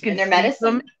 You can And their steep them.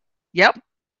 medicine. Yep,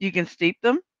 you can steep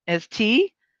them as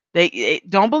tea.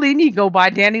 Don't believe me, go buy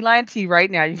dandelion tea right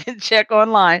now. You can check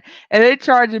online, and they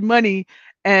charging money,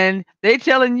 and they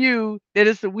telling you that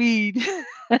it's a weed,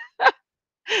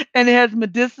 and it has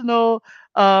medicinal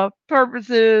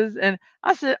purposes. And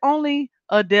I said, only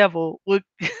a devil would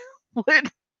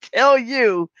would tell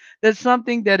you that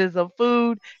something that is a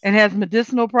food and has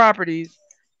medicinal properties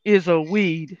is a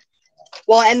weed.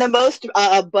 Well, and the most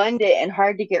abundant and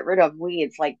hard to get rid of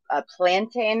weeds like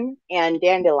plantain and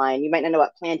dandelion. You might not know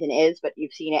what plantain is, but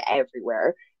you've seen it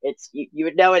everywhere. It's you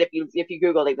would know it if you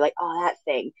Google. They'd be like, oh, that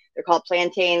thing. They're called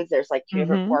plantains. There's like two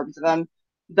different Mhm. forms of them.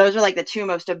 Those are like the two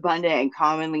most abundant and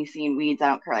commonly seen weeds. I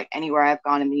don't care like anywhere I've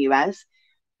gone in the U.S.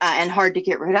 And hard to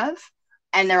get rid of.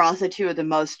 And they're also two of the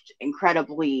most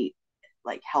incredibly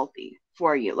like healthy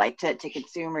for you, like to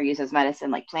consume or use as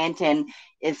medicine. Like plantain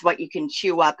is what you can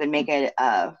chew up and make a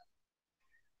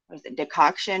what is it,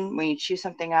 decoction when you chew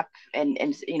something up and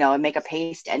and make a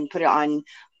paste and put it on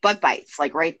bug bites,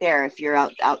 like right there. If you're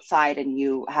outside and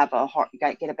you have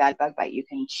get a bad bug bite, you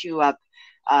can chew up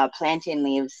plantain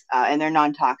leaves, and they're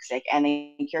non-toxic and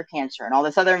they cure cancer and all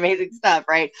this other amazing stuff,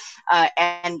 right?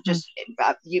 And Mm. just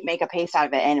you make a paste out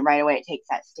of it, and right away it takes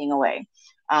that sting away.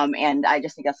 And I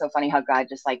just think that's so funny how God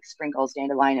just like sprinkles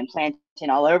dandelion and plantain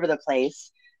all over the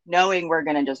place, knowing we're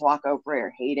gonna just walk over it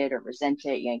or hate it or resent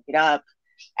it, yank it up,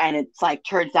 and it's like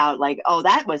turns out like, oh,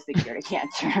 that was the cure to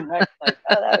cancer. And I'm like,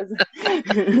 oh, that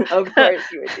was of course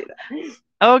you would do that.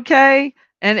 Okay.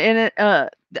 And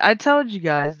I told you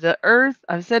guys, the earth,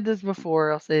 I've said this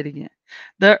before, I'll say it again.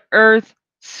 The earth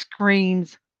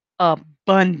screams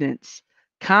abundance.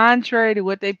 Contrary to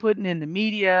what they putting in the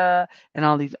media and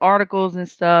all these articles and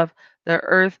stuff, the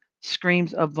earth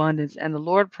screams abundance. And the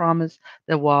Lord promised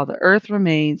that while the earth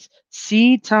remains,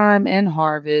 seed time and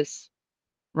harvest,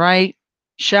 right,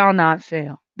 shall not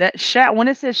fail. That shall, when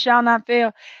it says shall not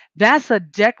fail, that's a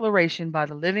declaration by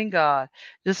the living God.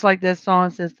 Just like that song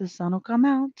says, the sun will come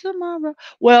out tomorrow.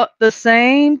 Well, the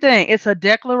same thing. It's a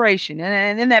declaration.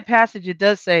 And in that passage, it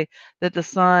does say that the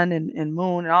sun and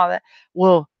moon and all that,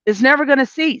 well, it's never going to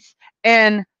cease.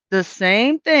 And the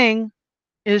same thing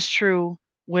is true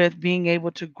with being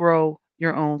able to grow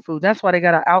your own food. That's why they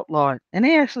got to outlaw it. And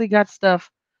they actually got stuff.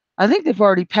 I think they've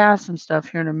already passed some stuff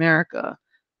here in America.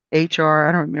 HR,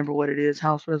 I don't remember what it is,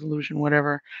 House resolution,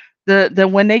 whatever. The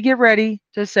when they get ready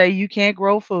to say you can't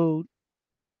grow food,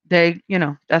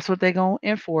 that's what they're gonna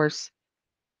enforce.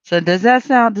 So does that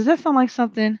sound like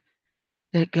something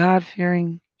that God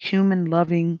fearing, human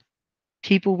loving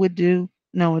people would do?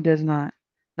 No, it does not.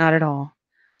 Not at all.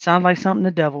 Sounds like something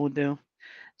the devil would do.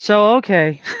 So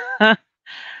okay.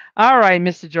 All right,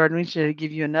 Mr. Jordan, we should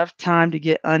give you enough time to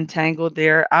get untangled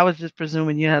there. I was just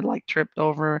presuming you had like tripped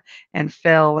over and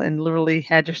fell and literally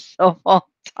had yourself all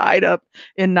tied up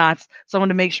in knots. So I want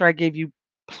to make sure I gave you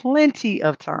plenty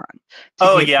of time to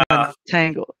Oh get yeah.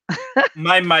 untangled.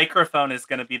 My microphone is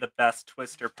going to be the best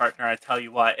twister partner, I tell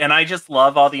you what. And I just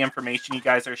love all the information you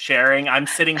guys are sharing. I'm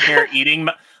sitting here eating.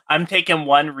 I'm taking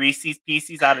one Reese's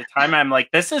Pieces at a time. I'm like,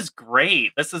 this is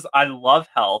great. I love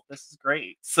health. This is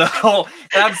great. So,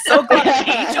 and I'm so glad that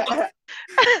each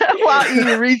of While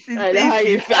eating Reese's I know how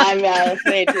you Pieces. feel. I'm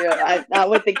me too. Not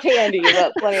with the candy,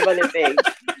 but plenty of other things.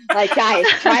 Like, guys,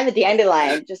 try the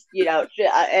dandelion. Just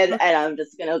and I'm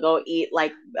just gonna go eat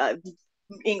like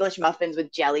English muffins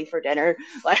with jelly for dinner.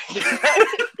 Like,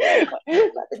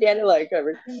 let the dandelion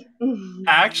covered. Yeah.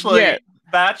 actually,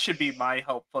 that should be my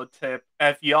helpful tip.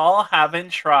 If y'all haven't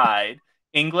tried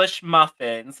English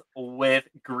muffins with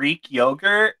Greek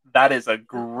yogurt, that is a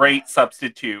great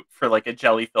substitute for like a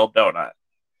jelly filled donut.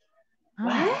 Oh.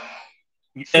 What?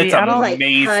 It's See, I With don't. like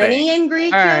honey amazing. and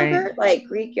Greek All right. yogurt? Like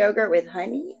Greek yogurt with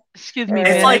honey? Excuse me, It's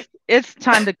Or man. like It's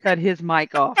time to cut his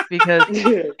mic off because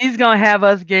he's gonna have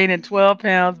us gaining 12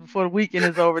 pounds before the weekend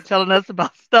is over, telling us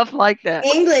about stuff like that.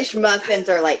 English muffins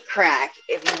are like crack.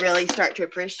 If you really start to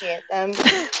appreciate them,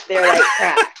 they're like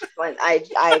crack. When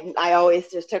I always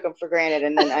just took them for granted,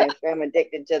 and then I'm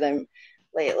addicted to them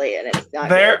lately, and it's not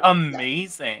they're good.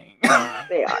 amazing.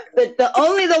 They are, but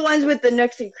only the ones with the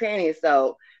nooks and crannies,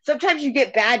 though. Sometimes you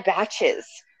get bad batches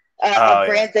Oh, of yeah.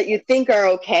 brands that you think are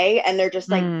okay, and they're just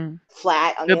like Mm,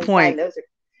 flat on the good inside. point. And those are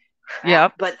crap.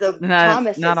 Yep. But the Not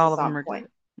Thomas's all is of them on are point.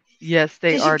 good. Yes,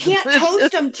 they Because you are can't delicious.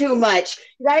 toast them too much.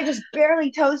 You gotta just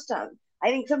barely toast them. I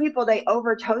think some people they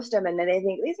over toast them and then they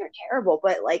think these are terrible,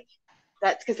 but like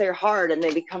that's because they're hard and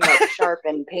they become like sharp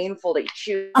and painful to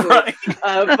chew. Right.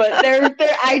 But they're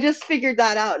I just figured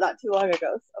that out not too long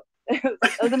ago. So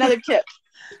that was another tip.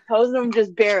 Toast them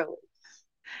just barely,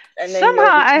 and then Somehow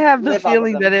you'll I have the live off of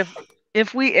feeling that them.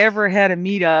 if we ever had a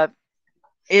meetup,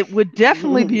 it would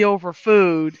definitely be over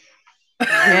food.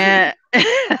 And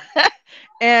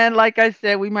and like I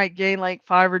said, we might gain like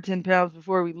 5 or 10 pounds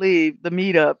before we leave the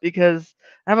meetup because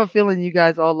I have a feeling you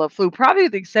guys all love food. Probably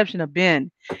with the exception of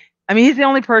Ben. I mean, he's the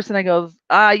only person that goes,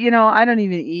 I don't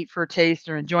even eat for taste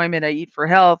or enjoyment. I eat for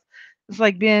health. It's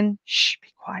like, Ben, shh, be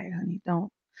quiet, honey,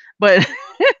 don't. But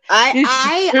you're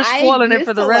I spoiling it for used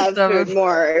the to rest love of food us.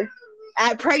 more.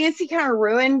 Pregnancy kind of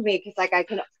ruined me because like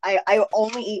I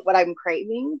only eat what I'm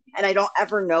craving, and I don't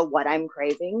ever know what I'm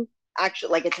craving.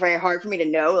 Actually, like it's very hard for me to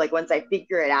know. Like once I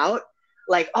figure it out,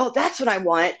 like oh that's what I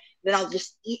want, then I'll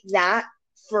just eat that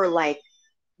for like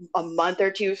a month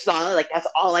or two solid. Like that's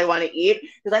all I want to eat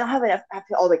because I don't have enough.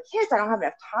 After all the kids, I don't have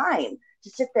enough time to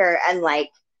sit there and like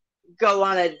go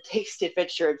on a taste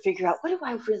adventure and figure out what do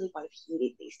I really want to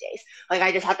eat these days. Like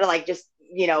I just have to like just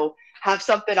have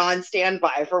something on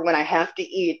standby for when I have to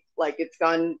eat. Like it's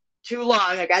gone too long,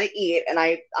 I gotta eat, and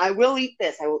I will eat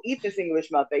this. I will eat this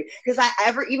English muffin because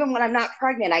even when I'm not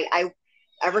pregnant, I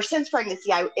ever since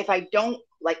pregnancy, if I don't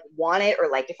like want it or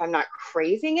like if I'm not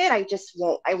craving it,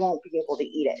 I won't be able to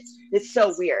eat it. It's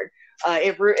so weird.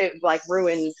 It like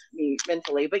ruins me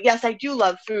mentally. But yes, I do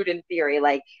love food in theory.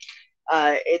 Like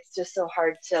it's just so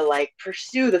hard to like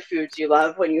pursue the foods you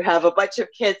love when you have a bunch of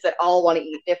kids that all want to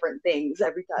eat different things.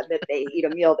 Every time that they eat a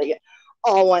meal, they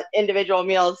all want individual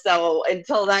meals. So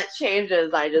until that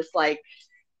changes, I just like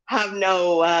have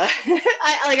no I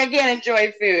can't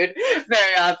enjoy food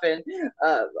very often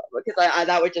because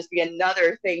that would just be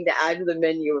another thing to add to the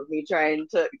menu of me trying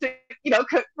to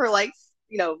cook for like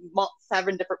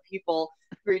 7 different people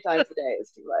 3 times a day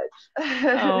is too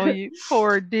Oh, much. you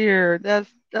poor dear.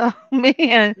 That's oh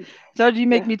man. Told you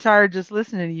make Yeah. me tired just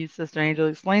listening to you, Sister Angel.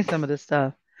 Explain some of this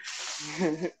stuff.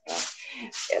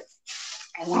 Yes.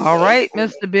 All right,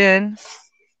 Mr. Ben.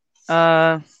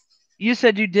 Uh, you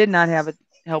said you did not have a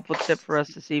helpful tip for us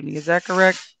this evening. Is that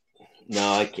correct?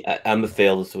 No, I'm a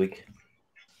fail this week.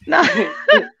 No.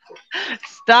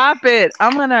 Stop it.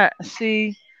 I'm gonna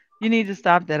see. You need to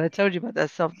stop that. I told you about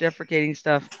that self-deprecating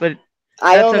stuff, but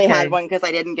I that's only had okay. one because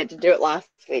I didn't get to do it last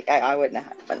week. I wouldn't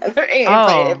have had another. Oh,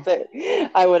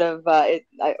 I would have I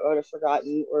would have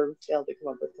forgotten or failed to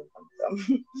come up with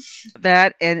something.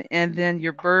 that and then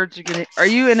your birds are gonna. Are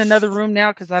you in another room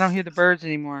now? Because I don't hear the birds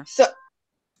anymore. So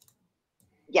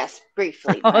yes,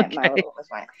 briefly, my Okay. little was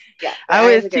fine. Yeah, but I that is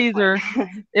always a good tease point.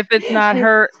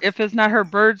 her. If it's not her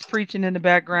birds preaching in the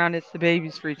background, it's the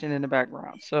babies preaching in the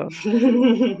background. So,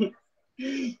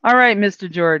 all right, Mr.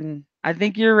 Jordan, I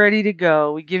think you're ready to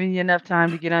go. We're giving you enough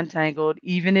time to get untangled,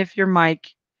 even if your mic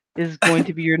is going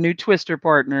to be your new twister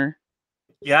partner.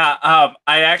 Yeah,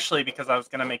 I actually, because I was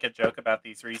gonna make a joke about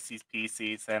these Reese's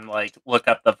Pieces and like look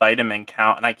up the vitamin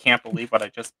count, and I can't believe what I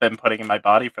just been putting in my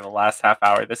body for the last half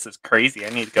hour. This is crazy. I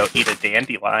need to go eat a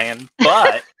dandelion,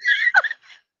 but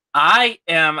I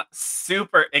am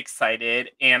super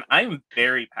excited and I'm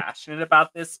very passionate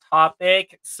about this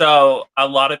topic. So, a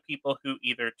lot of people who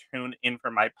either tune in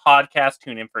for my podcast,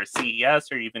 tune in for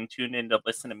CES, or even tune in to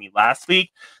listen to me last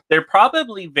week, they're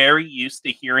probably very used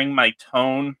to hearing my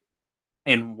tone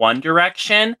in one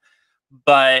direction,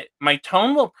 but my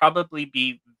tone will probably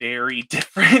be very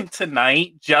different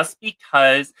tonight just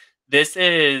because this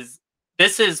is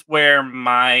this is where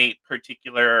my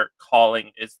particular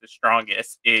calling is the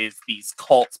strongest, is these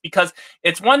cults. Because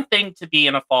it's one thing to be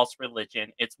in a false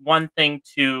religion, it's one thing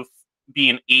to be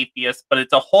an atheist, but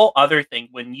it's a whole other thing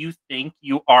when you think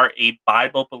you are a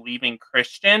Bible believing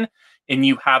Christian and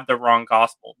you have the wrong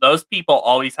gospel. Those people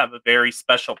always have a very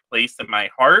special place in my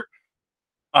heart.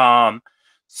 um,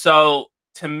 so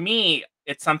to me,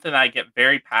 it's something I get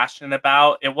very passionate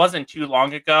about. It wasn't too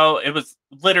long ago. It was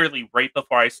literally right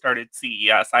before I started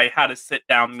CES. I had a sit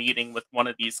down meeting with one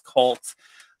of these cults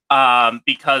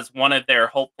because one of their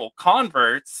hopeful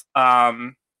converts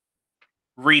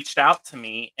reached out to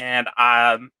me and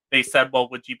they said, well,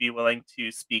 would you be willing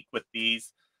to speak with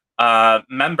these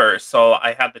members? So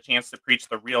I had the chance to preach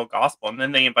the real gospel. And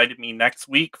then they invited me next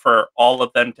week for all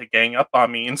of them to gang up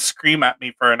on me and scream at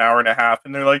me for an hour and a half.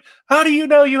 And they're like, how do you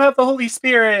know you have the Holy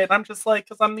Spirit? And I'm just like,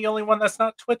 because I'm the only one that's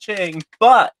not twitching.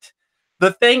 But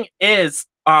the thing is,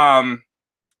 I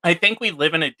think we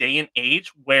live in a day and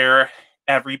age where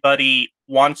everybody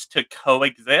wants to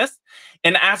coexist.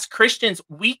 And as Christians,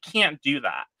 we can't do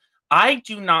that. I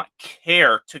do not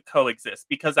care to coexist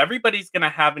because everybody's going to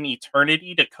have an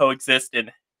eternity to coexist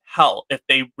in hell if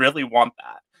they really want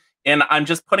that. And I'm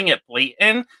just putting it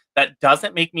blatant. That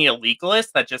doesn't make me a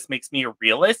legalist. That just makes me a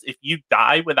realist. If you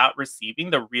die without receiving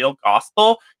the real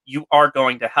gospel, you are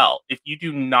going to hell. If you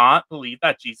do not believe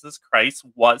that Jesus Christ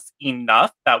was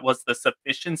enough, that was the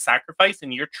sufficient sacrifice,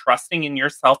 and you're trusting in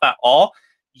yourself at all,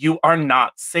 you are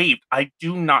not saved. I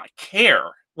do not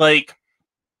care. Like,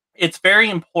 it's very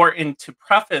important to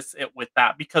preface it with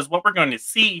that, because what we're going to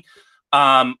see,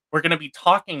 we're going to be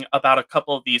talking about a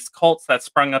couple of these cults that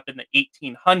sprung up in the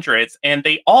 1800s, and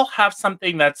they all have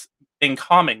something that's in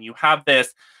common. You have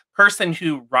this person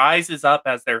who rises up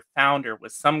as their founder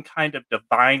with some kind of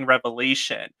divine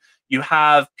revelation. You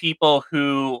have people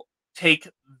who take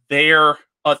their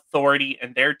authority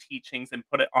and their teachings and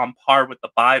put it on par with the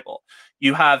Bible.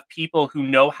 You have people who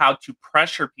know how to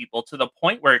pressure people to the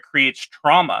point where it creates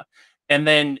trauma. And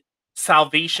then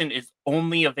salvation is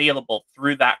only available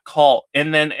through that cult.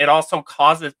 And then it also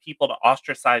causes people to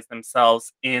ostracize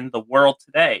themselves in the world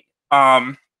today.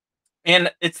 And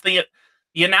it's the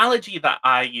analogy that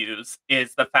I use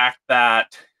is the fact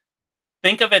that,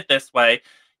 think of it this way.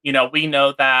 You know, we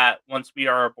know that once we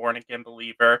are a born again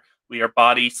believer, we are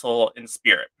body, soul, and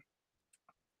spirit.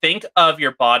 Think of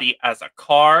your body as a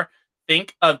car.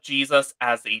 Think of Jesus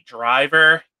as a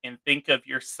driver, and think of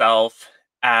yourself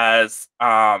as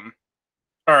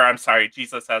or I'm sorry,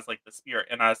 Jesus as like the spirit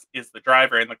in us is the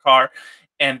driver in the car,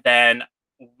 and then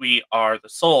we are the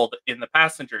soul in the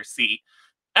passenger seat.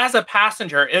 As a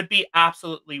passenger, it would be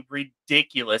absolutely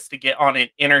ridiculous to get on an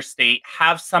interstate,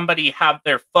 have somebody have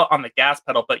their foot on the gas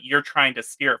pedal, but you're trying to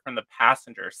steer it from the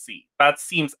passenger seat. That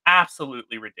seems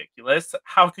absolutely ridiculous.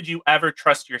 How could you ever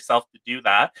trust yourself to do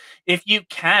that? If you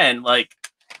can, like,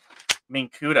 I mean,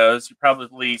 kudos, you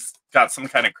probably got some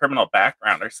kind of criminal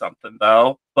background or something,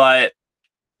 though. But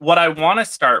what I want to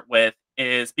start with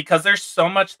is, because there's so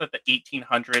much that the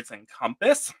 1800s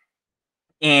encompass,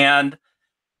 and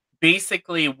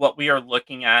basically what we are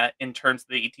looking at in terms of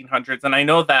the 1800s, and I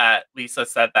know that Lisa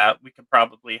said that we could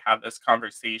probably have this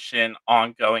conversation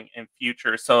ongoing in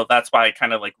future, so that's why I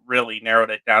kind of like really narrowed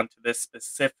it down to this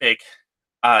specific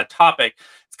topic.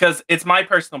 It's because it's my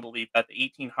personal belief that the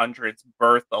 1800s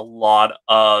birthed a lot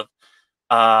of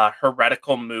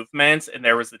heretical movements, and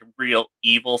there was a real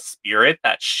evil spirit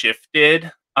that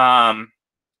shifted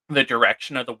the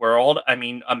direction of the world. I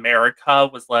mean, America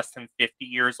was less than 50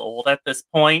 years old at this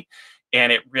point,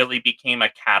 and it really became a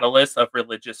catalyst of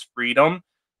religious freedom.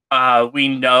 We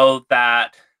know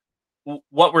that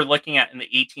what we're looking at in the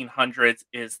 1800s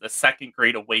is the Second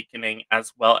Great Awakening,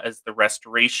 as well as the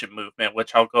Restoration Movement,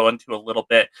 which I'll go into a little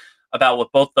bit about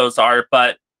what both those are.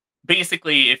 But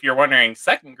basically, if you're wondering,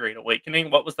 Second Great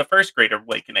Awakening, what was the First Great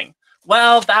Awakening?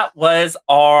 Well, that was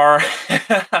our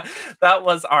that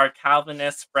was our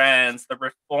Calvinist friends, the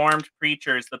Reformed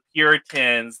preachers, the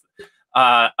Puritans.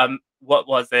 What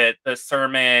was it? The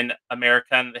sermon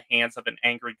 "America in the Hands of an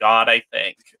Angry God," I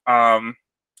think.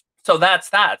 So that's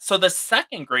that. So the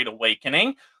Second Great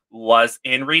Awakening was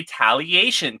in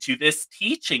retaliation to this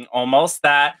teaching, almost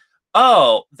that,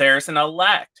 oh, there's an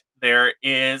elect, there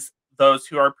is those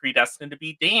who are predestined to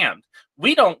be damned.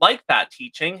 We don't like that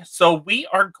teaching, so we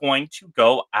are going to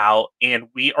go out and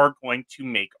we are going to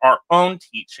make our own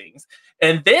teachings.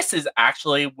 And this is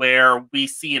actually where we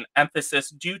see an emphasis,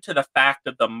 due to the fact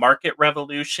of the market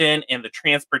revolution and the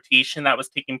transportation that was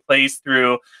taking place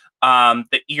through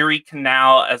the Erie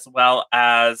Canal, as well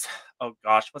as, oh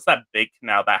gosh, what's that big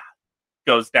canal that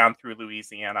goes down through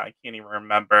Louisiana? I can't even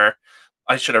remember.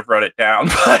 I should have wrote it down.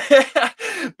 But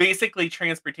basically,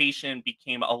 transportation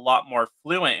became a lot more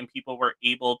fluent, and people were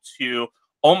able to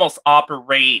almost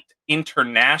operate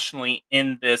internationally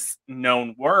in this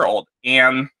known world.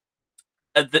 And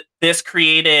this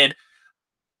created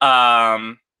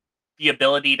the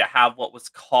ability to have what was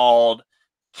called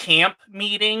camp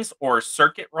meetings or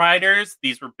circuit riders.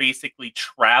 These were basically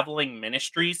traveling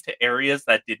ministries to areas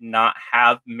that did not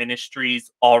have ministries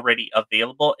already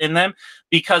available in them,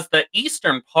 because the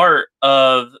eastern part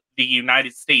of the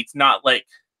United States, not like,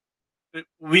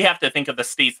 we have to think of the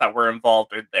states that were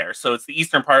involved in there. So it's the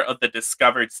eastern part of the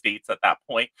discovered states at that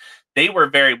point. They were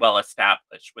very well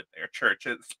established with their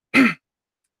churches,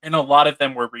 and a lot of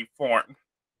them were reformed.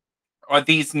 Or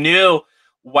these new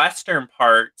western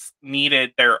parts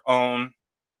needed their own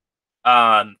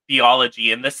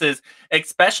theology, and this is,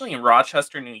 especially in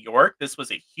Rochester, New York, this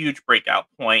was a huge breakout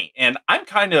point. And I'm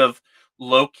kind of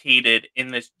located in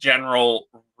this general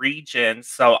region,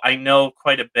 so I know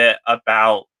quite a bit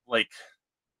about like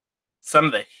some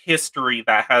of the history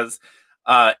that has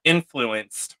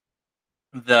influenced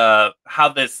the how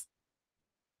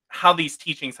these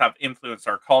teachings have influenced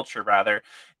our culture, rather.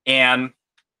 And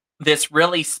this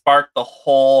really sparked the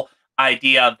whole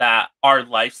idea that our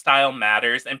lifestyle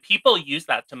matters, and people use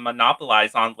that to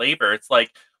monopolize on labor. It's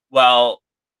like, well,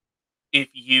 if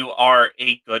you are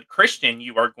a good Christian,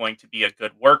 you are going to be a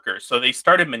good worker. So they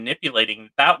started manipulating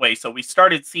it that way. So we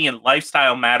started seeing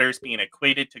lifestyle matters being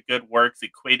equated to good works,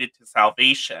 equated to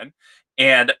salvation,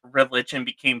 and religion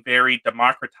became very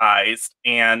democratized.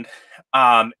 And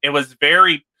it was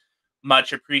very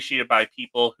much appreciated by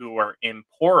people who were in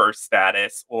poorer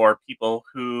status, or people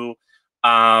who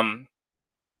um,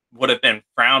 would have been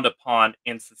frowned upon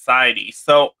in society.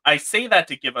 So I say that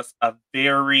to give us a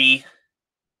very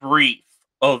brief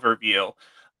overview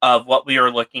of what we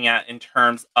are looking at in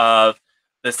terms of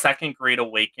the Second Great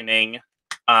Awakening,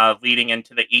 leading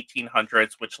into the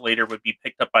 1800s, which later would be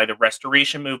picked up by the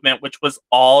Restoration Movement, which was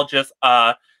all just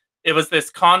it was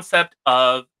this concept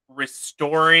of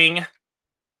restoring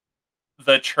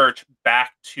the church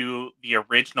back to the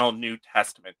original New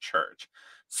Testament church.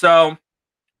 So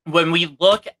when we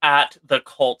look at the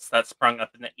cults that sprung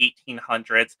up in the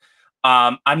 1800s,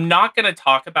 I'm not going to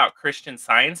talk about Christian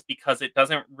Science because it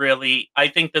doesn't really. I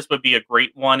think this would be a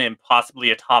great one and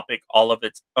possibly a topic all of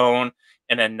its own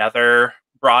in another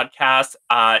broadcast.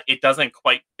 It doesn't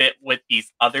quite fit with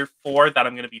these other four that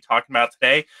I'm going to be talking about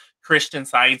today. Christian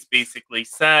Science basically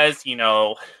says,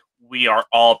 we are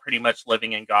all pretty much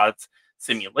living in God's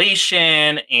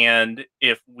simulation, and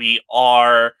if we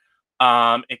are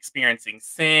experiencing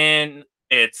sin,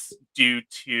 it's due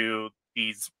to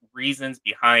these reasons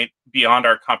beyond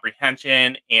our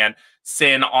comprehension, and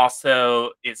sin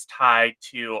also is tied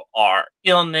to our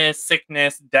illness,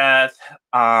 sickness, death.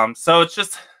 So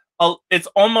it's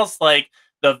almost like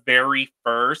the very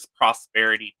first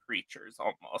prosperity preachers,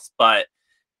 almost, but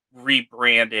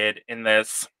rebranded in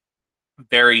this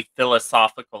very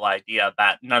philosophical idea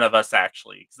that none of us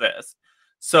actually exist.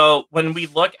 So when we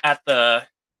look at the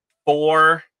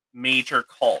four major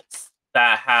cults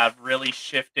that have really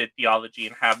shifted theology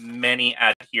and have many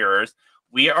adherers,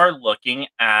 we are looking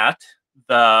at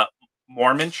the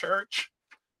Mormon Church,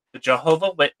 the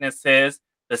Jehovah Witnesses,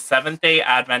 the Seventh-day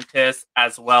Adventists,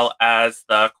 as well as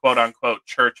the quote-unquote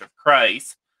Church of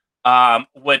Christ,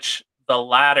 which the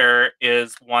latter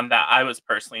is one that I was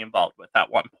personally involved with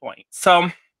at one point. So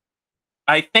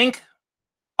I think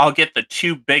I'll get the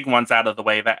two big ones out of the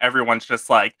way that everyone's just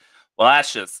like, well,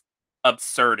 that's just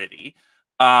absurdity.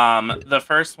 The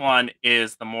first one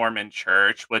is the Mormon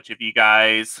Church, which if you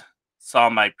guys saw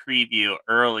my preview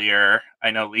earlier,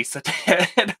 I know Lisa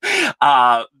did.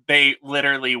 They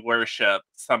literally worship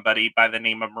somebody by the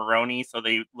name of Moroni, so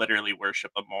they literally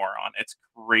worship a moron. It's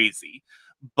crazy.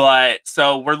 But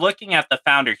so we're looking at the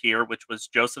founder here, which was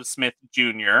Joseph Smith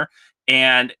Jr.,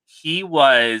 and he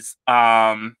was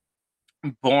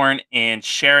born in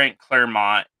Sharon,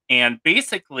 Claremont, and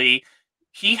basically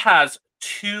he has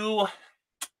two,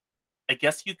 I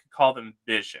guess you could call them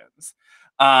visions.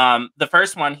 The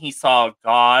first one, he saw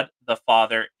God, the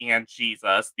Father, and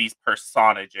Jesus, these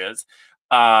personages,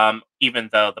 even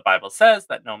though the Bible says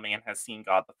that no man has seen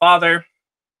God the Father.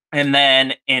 And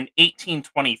then in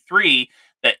 1823,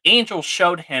 the angel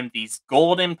showed him these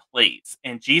golden plates,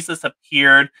 and Jesus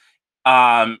appeared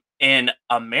in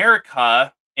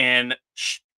America, and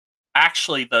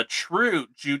actually the true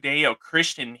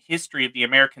Judeo-Christian history of the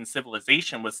American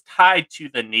civilization was tied to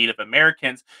the Native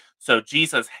Americans. So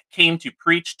Jesus came to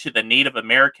preach to the Native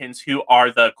Americans, who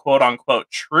are the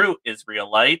quote-unquote true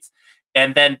Israelites.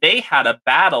 And then they had a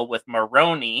battle with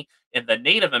Moroni, and the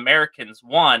Native Americans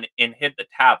won and hid the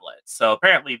tablets. So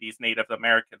apparently these Native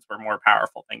Americans were more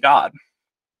powerful than God.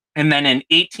 And then in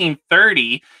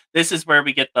 1830, this is where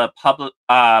we get the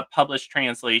published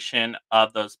translation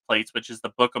of those plates, which is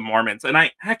the Book of Mormons. And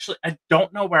I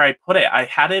don't know where I put it. I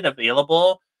had it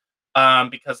available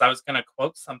because I was going to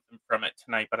quote something from it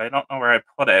tonight, but I don't know where I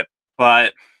put it.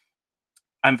 But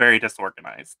I'm very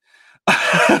disorganized.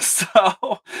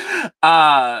 So,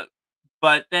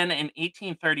 but then in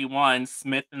 1831,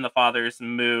 Smith and the Fathers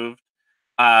moved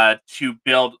to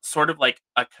build sort of like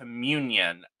a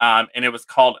communion, and it was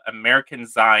called American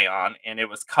Zion, and it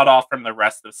was cut off from the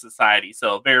rest of society.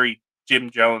 So a very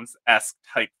Jim Jones-esque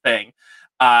type thing.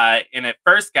 And it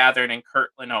first gathered in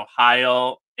Kirtland,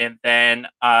 Ohio, and then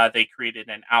they created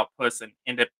an outpost in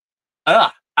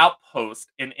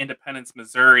Independence,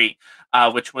 Missouri,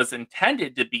 which was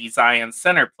intended to be Zion's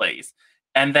center place.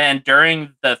 And then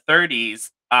during the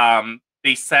 30s,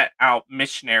 they sent out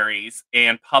missionaries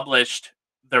and published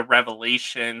the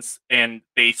revelations, and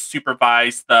they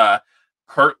supervised the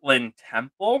Kirtland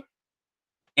Temple.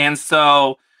 And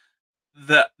so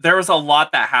there was a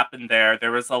lot that happened there.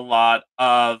 There was a lot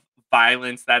of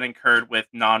violence that occurred with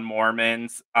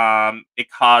non-Mormons. It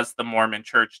caused the Mormon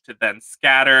church to then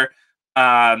scatter.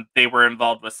 They were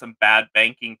involved with some bad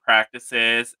banking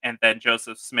practices, and then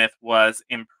Joseph Smith was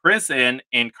imprisoned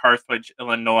in Carthage,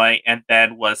 Illinois, and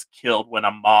then was killed when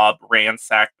a mob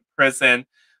ransacked the prison,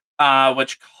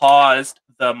 which caused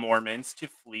the Mormons to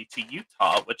flee to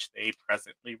Utah, which they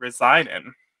presently reside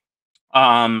in.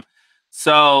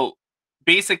 So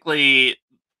basically,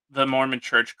 the Mormon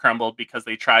church crumbled because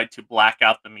they tried to black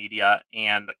out the media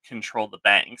and control the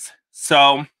banks.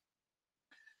 So,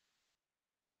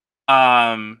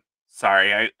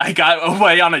 sorry, I got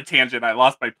away on a tangent. I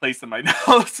lost my place in my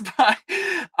notes. But,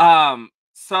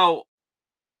 so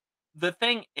the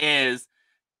thing is,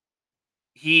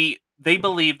 they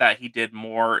believe that he did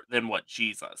more than what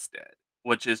Jesus did,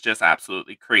 which is just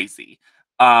absolutely crazy.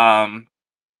 Um,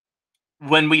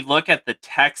 when we look at the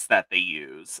text that they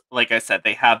use, like I said,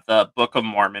 they have the Book of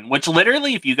Mormon, which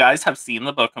literally, if you guys have seen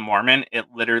the Book of Mormon, it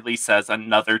literally says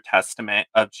another testament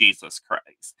of Jesus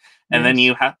Christ. And then Yes.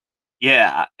 you have,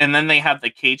 yeah, and then they have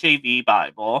the KJV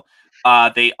Bible.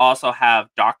 They also have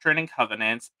Doctrine and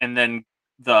Covenants, and then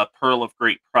the Pearl of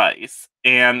Great Price.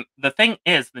 And the thing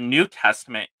is, the New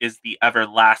Testament is the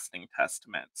everlasting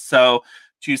testament. So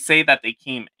to say that they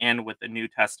came in with the New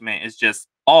Testament is just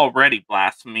already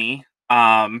blasphemy.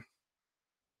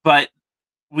 But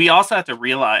we also have to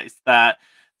realize that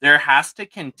there has to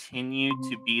continue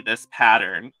to be this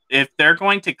pattern. If they're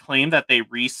going to claim that they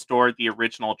restored the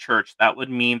original church, that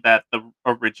would mean that the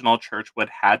original church would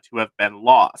had to have been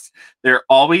lost. There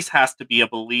always has to be a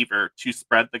believer to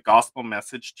spread the gospel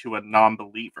message to a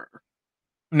non-believer.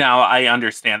 Now, I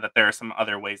understand that there are some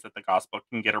other ways that the gospel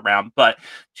can get around, but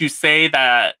to say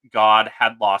that God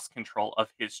had lost control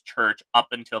of his church up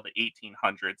until the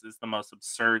 1800s is the most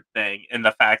absurd thing. And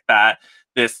the fact that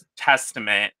this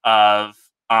testament of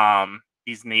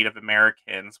these Native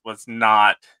Americans was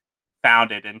not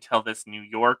founded until this New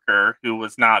Yorker, who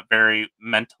was not very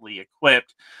mentally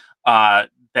equipped,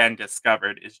 then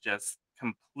discovered, is just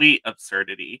complete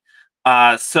absurdity.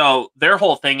 So their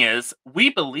whole thing is, we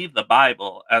believe the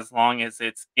Bible as long as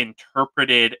it's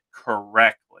interpreted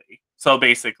correctly. So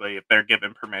basically, if they're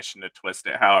given permission to twist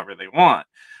it however they want.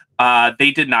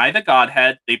 They deny the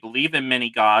Godhead. They believe in many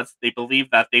gods. They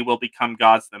believe that they will become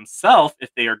gods themselves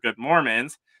if they are good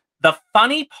Mormons. The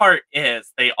funny part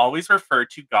is they always refer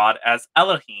to God as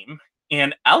Elohim,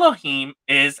 and Elohim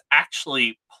is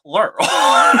actually plural.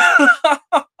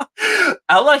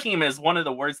 Elohim is one of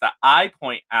the words that I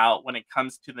point out when it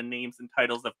comes to the names and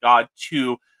titles of God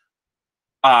to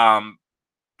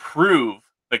prove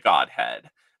the Godhead,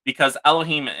 because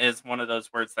Elohim is one of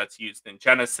those words that's used in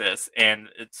Genesis, and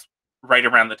it's right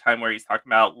around the time where he's talking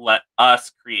about let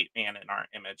us create man in our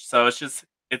image. So it's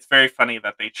very funny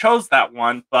that they chose that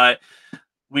one, but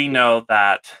we know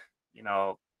that, you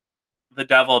know, the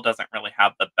devil doesn't really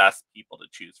have the best people to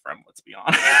choose from, let's be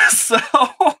honest.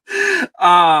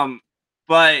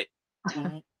 But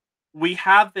we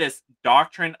have this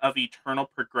doctrine of eternal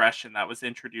progression that was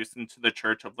introduced into the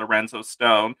church of Lorenzo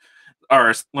Snow.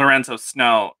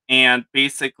 And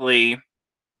basically,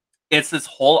 it's this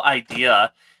whole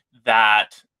idea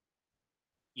that,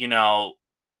 you know,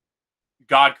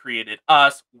 God created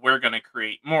us, we're going to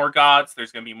create more gods,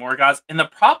 there's going to be more gods. And the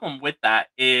problem with that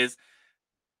is,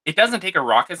 it doesn't take a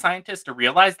rocket scientist to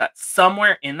realize that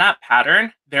somewhere in that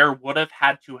pattern, there would have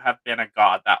had to have been a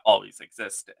God that always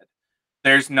existed.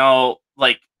 There's no,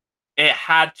 like, it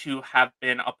had to have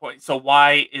been a point. So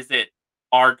why is it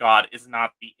our God is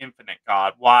not the infinite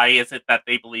God? Why is it that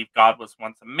they believe God was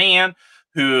once a man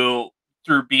who,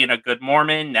 through being a good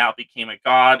Mormon, now became a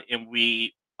God, and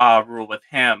we rule with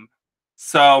him?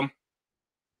 So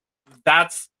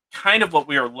that's kind of what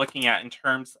we are looking at in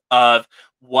terms of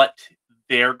what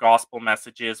their gospel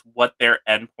message is, what their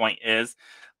endpoint is.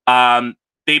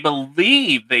 They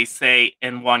believe they say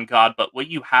in one God, but what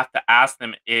you have to ask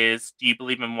them is, do you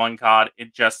believe in one God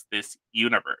in just this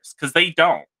universe? Because they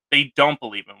don't. They don't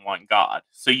believe in one God.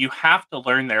 So you have to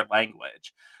learn their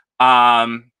language.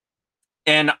 And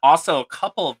also a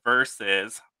couple of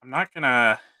verses. I'm not going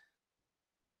to,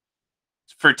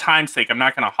 for time's sake, I'm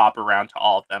not going to hop around to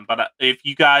all of them, but if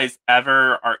you guys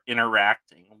ever are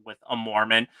interacting with a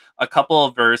Mormon, a couple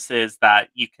of verses that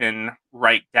you can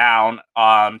write down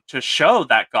to show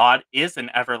that God is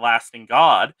an everlasting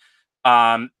God,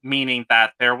 meaning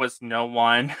that there was no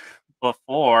one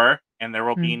before and there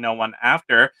will be no one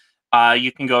after.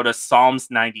 You can go to Psalms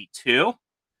 92.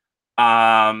 You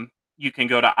can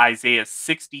go to Isaiah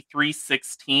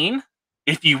 63:16.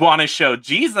 If you want to show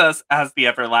Jesus as the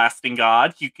everlasting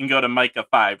God, you can go to Micah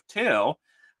 5:2.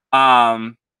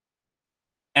 And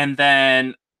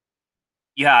then,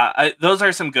 yeah, those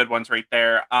are some good ones right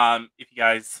there. If you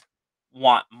guys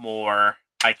want more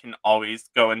I can always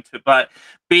go into. But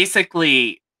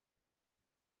basically,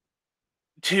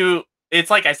 it's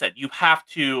like I said, you have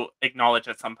to acknowledge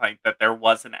at some point that there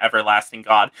was an everlasting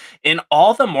God. And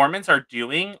all the Mormons are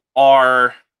doing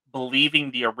are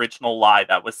believing the original lie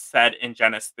that was said in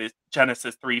Genesis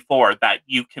 3:4, that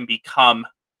you can become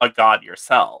a god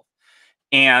yourself.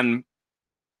 And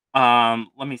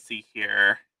let me see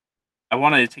here. I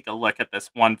wanted to take a look at this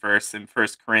one verse in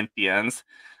First Corinthians.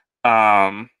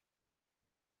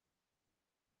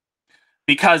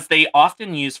 Because they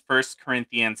often use First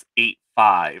Corinthians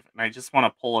 8:5, and I just want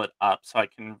to pull it up so I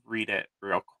can read it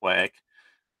real quick.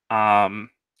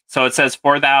 So it says,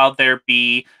 "For thou there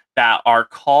be that are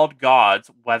called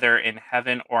gods, whether in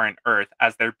heaven or in earth,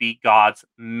 as there be gods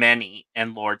many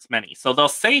and lords many." So they'll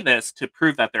say this to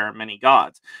prove that there are many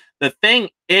gods. The thing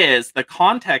is, the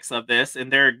context of this,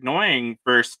 and they're ignoring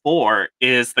verse 4,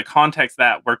 is the context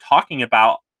that we're talking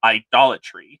about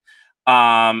idolatry.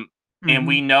 And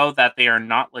we know that they are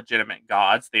not legitimate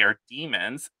gods, they are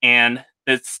demons. And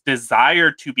this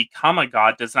desire to become a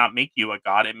god does not make you a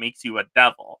god, it makes you a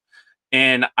devil.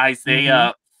 In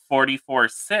Isaiah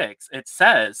 44:6, it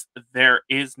says, "There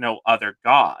is no other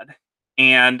God."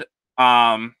 And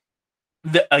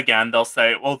again, they'll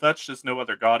say, "Well, that's just no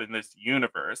other God in this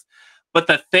universe." But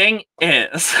the thing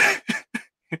is,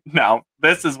 no,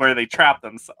 this is where they trap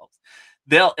themselves.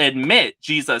 They'll admit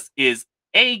Jesus is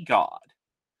a God.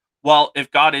 Well,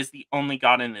 if God is the only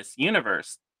God in this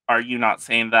universe, are you not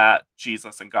saying that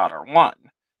Jesus and God are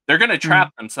one? They're going to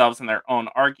trap themselves in their own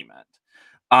argument.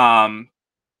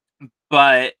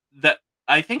 But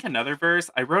I think another verse,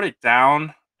 I wrote it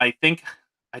down. I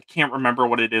can't remember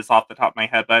what it is off the top of my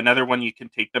head, but another one you can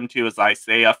take them to is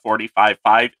Isaiah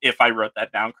 45:5. If I wrote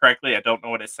that down correctly, I don't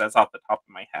know what it says off the top of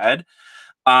my head.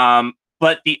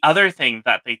 But the other thing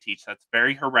that they teach that's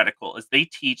very heretical is they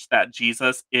teach that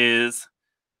Jesus is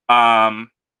the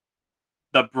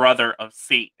brother of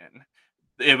Satan.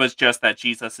 It was just that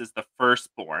Jesus is the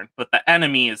firstborn, but the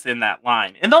enemy is in that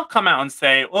line. And they'll come out and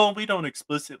say, "Well, we don't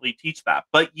explicitly teach that,"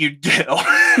 but you do.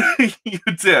 You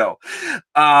do.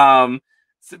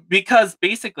 Because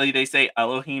basically they say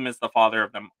Elohim is the father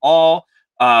of them all.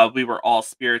 We were all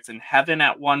spirits in heaven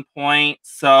at one point.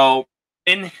 So,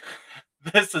 in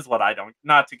this is what I don't,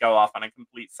 not to go off on a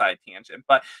complete side tangent,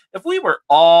 but if we were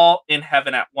all in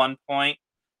heaven at one point,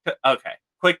 okay,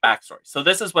 quick backstory. So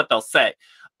this is what they'll say.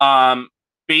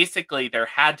 Basically, there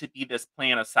had to be this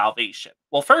plan of salvation.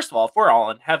 Well, first of all, if we're all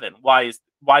in heaven, why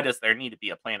does there need to be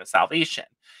a plan of salvation?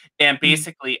 And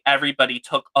basically, everybody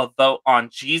took a vote on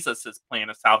Jesus's plan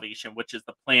of salvation, which is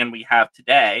the plan we have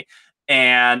today,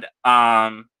 and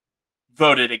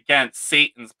voted against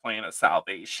Satan's plan of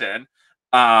salvation.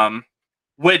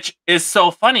 Which is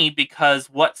so funny because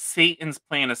what Satan's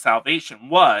plan of salvation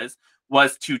was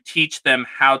to teach them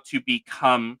how to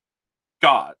become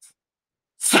gods.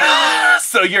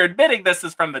 So you're admitting this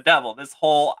is from the devil, this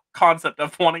whole concept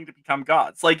of wanting to become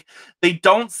gods. Like, they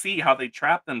don't see how they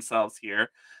trap themselves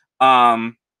here.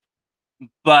 But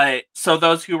so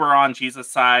those who were on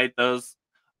Jesus' side, those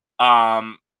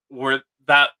were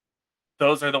that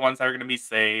those are the ones that are going to be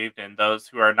saved, and those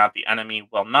who are not the enemy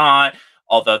will not,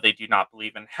 although they do not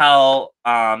believe in hell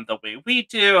the way we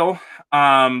do.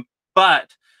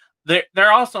 But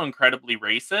they're also incredibly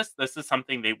racist. This is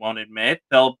something they won't admit.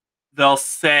 They'll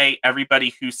say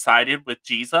everybody who sided with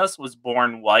Jesus was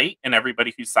born white, and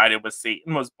everybody who sided with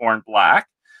Satan was born black.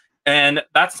 And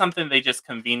that's something they just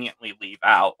conveniently leave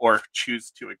out or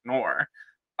choose to ignore.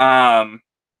 And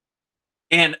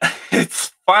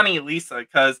it's funny, Lisa,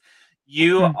 because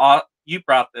you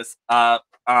brought this up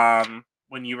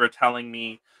when you were telling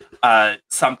me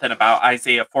something about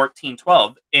Isaiah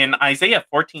 14:12. In Isaiah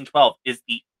 14:12 is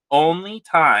the only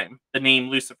time the name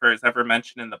Lucifer is ever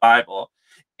mentioned in the Bible.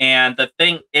 And the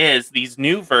thing is, these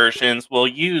new versions will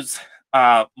use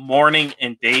morning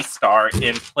and day star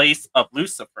in place of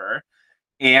Lucifer.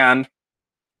 And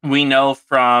we know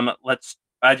from,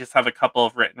 I just have a couple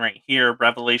of written right here,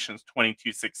 Revelations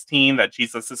 22:16, that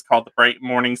Jesus is called the bright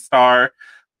morning star.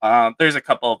 There's a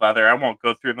couple of other, I won't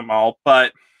go through them all,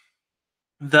 but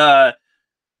the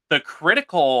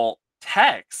critical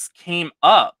text came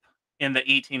up in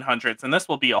the 1800s, and this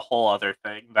will be a whole other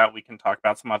thing that we can talk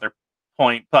about some other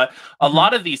point, but a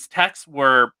lot of these texts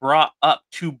were brought up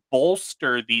to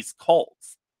bolster these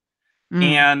cults.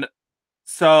 And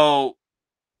so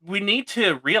we need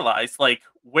to realize, like,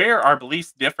 where our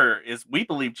beliefs differ is we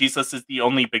believe Jesus is the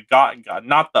only begotten God,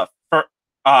 not the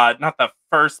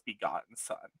first begotten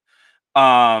Son.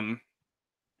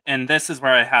 and this is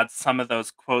where I had some of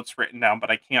those quotes written down, but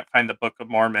I can't find the Book of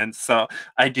Mormon. So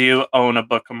I do own a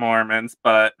Book of Mormons,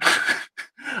 but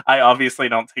I obviously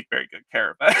don't take very good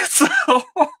care of it.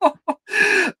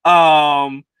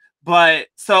 But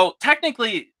so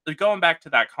technically, going back to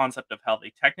that concept of hell,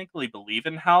 they technically believe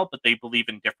in hell, but they believe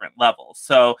in different levels.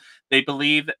 So they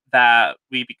believe that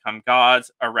we become gods,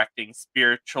 erecting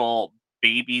spiritual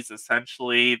babies,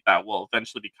 essentially, that will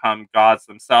eventually become gods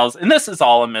themselves. And this is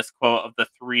all a misquote of the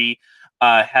three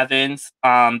heavens.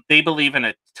 They believe in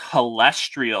a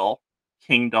telestial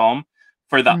kingdom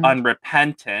for the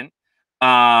unrepentant,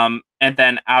 and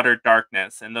then outer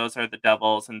darkness, and those are the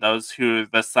devils and those who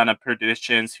the son of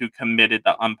perditions who committed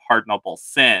the unpardonable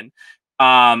sin.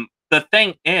 The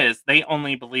thing is, they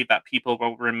only believe that people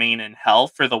will remain in hell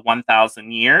for the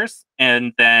 1,000 years,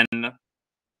 and then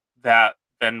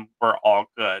we're all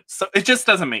good. So it just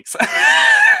doesn't make sense.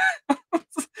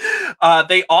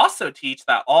 They also teach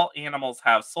that all animals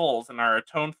have souls and are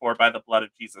atoned for by the blood of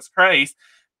Jesus Christ.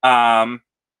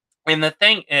 And the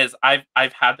thing is, I've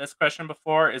had this question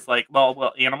before, is like, well,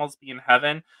 will animals be in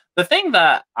heaven? The thing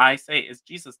that I say is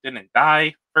Jesus didn't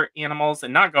die for animals,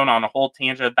 and not going on a whole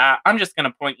tangent of that, I'm just going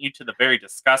to point you to the very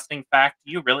disgusting fact.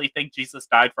 Do you really think Jesus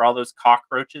died for all those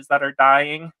cockroaches that are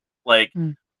dying? Like,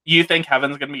 you think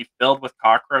heaven's going to be filled with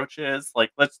cockroaches?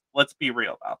 Like, let's be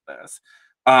real about this.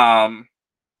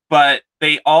 But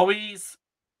they always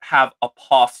have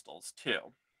apostles too.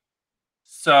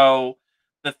 So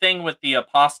the thing with the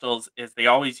apostles is they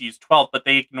always use 12, but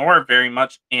they ignore very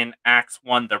much in Acts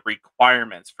 1 the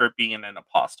requirements for being an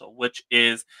apostle, which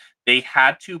is they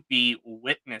had to be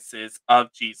witnesses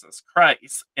of Jesus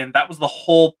Christ. And that was the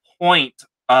whole point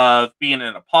of being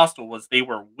an apostle, was they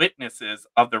were witnesses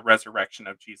of the resurrection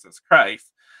of Jesus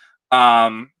Christ.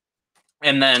 And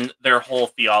then their whole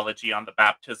theology on the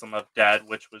baptism of dead,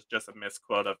 which was just a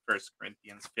misquote of 1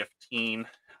 Corinthians 15.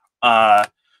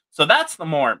 So that's the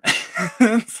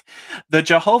Mormons. The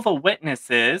Jehovah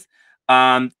Witnesses.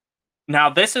 Now,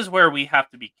 this is where we have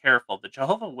to be careful. The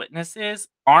Jehovah Witnesses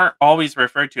aren't always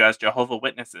referred to as Jehovah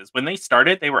Witnesses. When they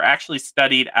started, they were actually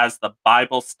studied as the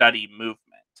Bible study movement.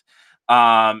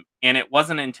 And it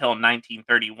wasn't until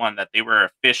 1931 that they were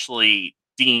officially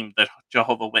deemed the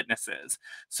Jehovah Witnesses.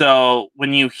 So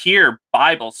when you hear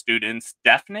Bible students,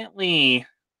 definitely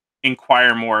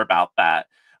inquire more about that.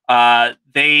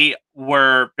 They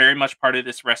were very much part of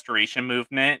this restoration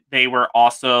movement. They were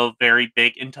also very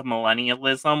big into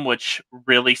millennialism, which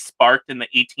really sparked in the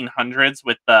 1800s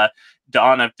with the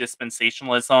dawn of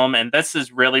dispensationalism. And this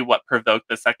is really what provoked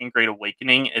the Second Great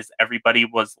Awakening, is everybody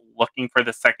was looking for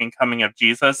the second coming of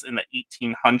Jesus in the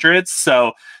 1800s.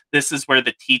 So this is where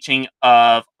the teaching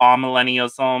of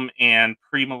amillennialism and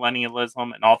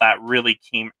premillennialism and all that really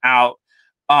came out.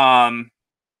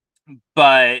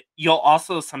 But you'll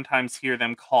also sometimes hear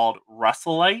them called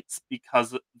Russellites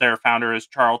because their founder is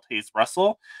Charles Taze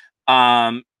Russell.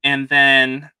 And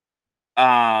then,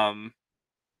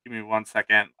 give me 1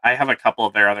 second. I have a couple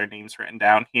of their other names written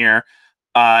down here.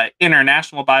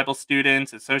 International Bible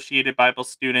students, Associated Bible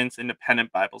students,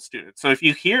 Independent Bible students. So if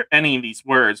you hear any of these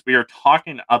words, we are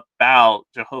talking about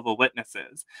Jehovah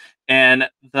Witnesses. And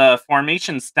the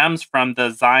formation stems from the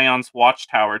Zion's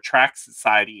Watchtower Tract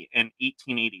Society in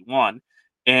 1881.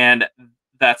 And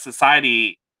that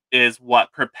society is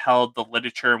what propelled the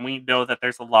literature. And we know that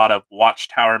there's a lot of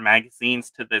Watchtower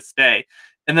magazines to this day.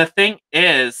 And the thing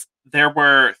is, there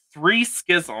were 3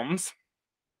 schisms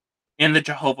in the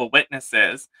Jehovah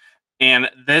Witnesses.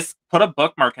 And this, put a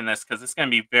bookmark in this because it's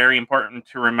going to be very important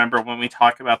to remember when we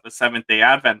talk about the Seventh-day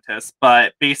Adventists.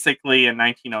 But basically, in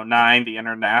 1909, the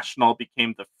International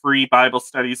became the Free Bible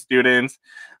Study Students.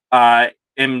 From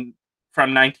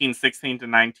 1916 to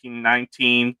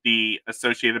 1919, the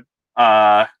Associated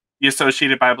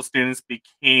Bible Students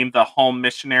became the Home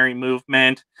Missionary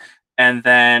Movement. And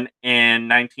then in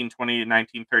 1920 to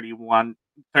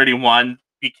 1931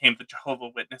 became the Jehovah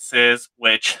Witnesses,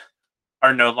 which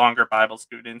are no longer Bible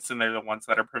students, and they're the ones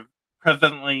that are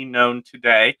prevalently known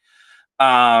today.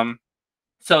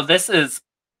 So this is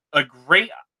a great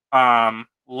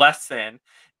lesson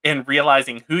in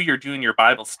realizing who you're doing your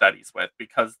Bible studies with,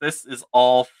 because this is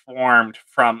all formed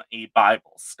from a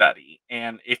Bible study.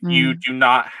 And if you do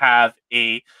not have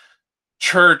a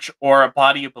church or a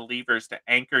body of believers to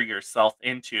anchor yourself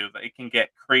into, it can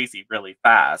get crazy really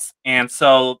fast. And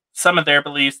so some of their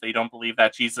beliefs, they don't believe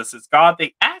that Jesus is God.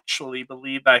 They actually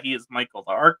believe that he is Michael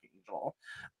the Archangel.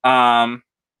 And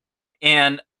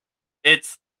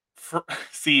it's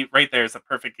see, right there is a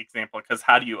perfect example, because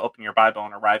how do you open your Bible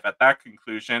and arrive at that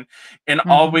conclusion? And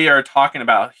all we are talking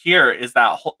about here is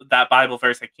that Bible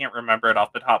verse. I can't remember it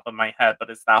off the top of my head, but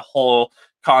it's that whole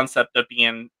concept of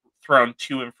being thrown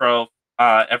to and fro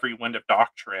every wind of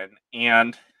doctrine.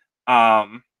 And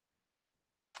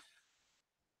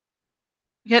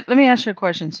Yeah, let me ask you a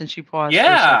question since you paused for a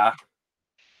second. yeah,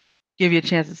 Give you a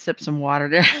chance to sip some water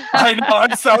there. I know,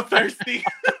 I'm so thirsty.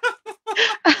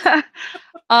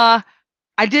 I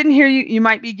didn't hear you. You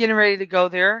might be getting ready to go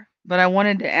there, but I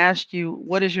wanted to ask you,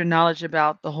 what is your knowledge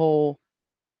about the whole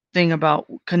thing about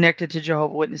connected to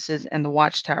Jehovah's Witnesses and the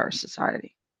Watchtower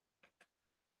Society?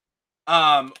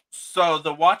 So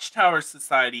the Watchtower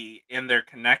Society and their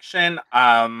connection,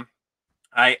 I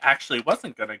actually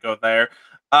wasn't gonna go there.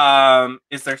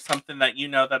 Is there something that you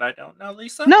know that I don't know,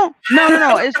 Lisa? No.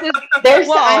 It's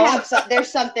just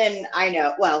there's something I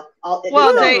know. Well,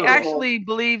 they actually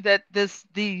believe that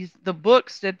the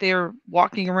books that they're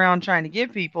walking around trying to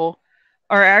give people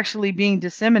are actually being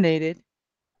disseminated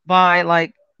by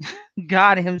like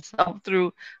God Himself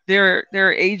through their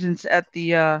agents at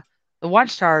the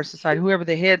Watchtower Society, whoever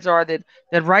the heads are that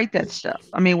write that stuff.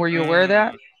 I mean, were you aware of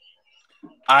that?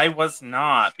 I was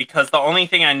not, because the only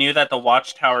thing I knew that the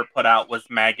Watchtower put out was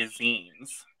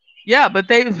magazines. Yeah, but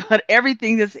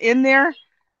everything that's in there,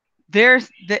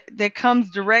 that comes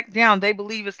direct down. They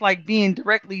believe it's like being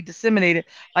directly disseminated.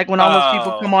 Like when all those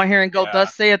people come on here and go,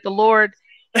 "Thus saith the Lord,"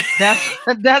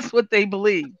 that's what they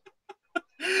believe.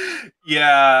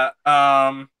 Yeah.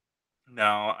 No,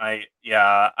 I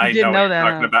know what you're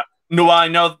talking about. No, I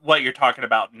know what you're talking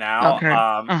about now. Okay.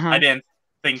 I didn't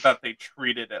think that they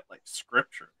treated it like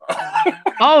scripture, though.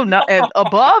 Oh no,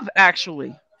 above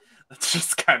actually. That's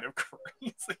just kind of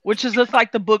crazy. Which is just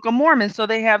like the Book of Mormon, so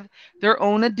they have their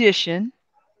own edition.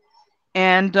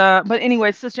 And but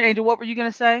anyway, Sister Angel, what were you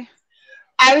gonna say?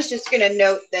 I was just gonna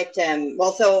note that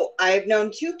so I've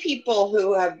known two people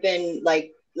who have been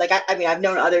I mean I've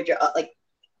known other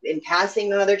in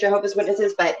passing other Jehovah's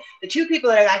Witnesses, but the two people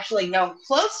that I've actually known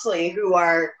closely who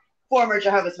are former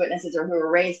Jehovah's Witnesses or who were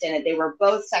raised in it, they were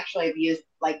both sexually abused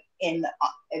like in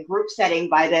a group setting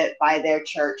by their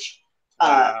church.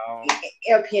 Wow.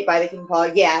 By the King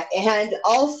Paul, yeah, and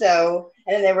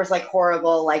then there was like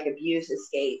horrible like abuse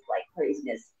escape, like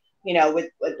craziness, with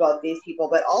both these people.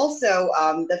 But also,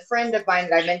 the friend of mine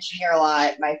that I mention here a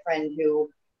lot, my friend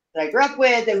that I grew up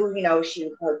with, and who she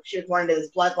was born into this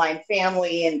bloodline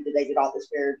family, and they did all this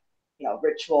weird,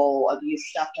 ritual abuse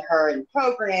stuff to her and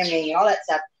programming and all that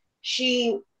stuff.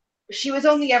 She was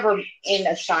only ever in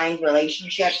assigned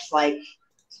relationships, like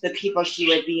the people she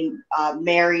would be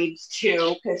married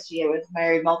to, because she was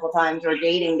married multiple times, or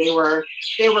dating. They were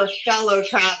fellow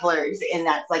travelers, and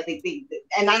that's like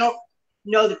and I don't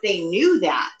know that they knew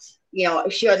that.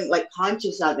 She wasn't like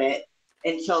conscious of it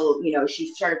until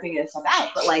she started figuring this stuff out.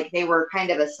 But like they were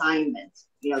kind of assignments,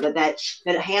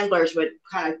 that handlers would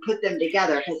kind of put them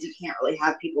together, because you can't really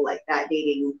have people like that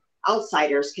dating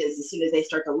outsiders, because as soon as they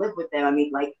stare to live with them, I mean,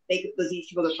 like these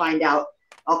people to find out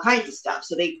all kinds of stuff.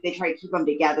 So they try to keep them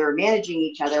together, managing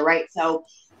each other, right? So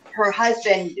her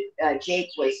husband, Jake,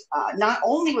 was not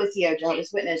only was he a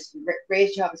Jehovah's Witness,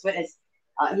 raised Jehovah's Witness,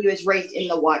 he was raised in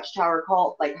the Watchtower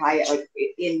cult, like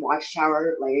in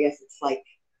Watchtower. Like I guess it's like,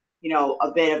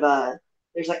 a bit of a,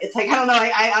 there's like, it's like, I don't know,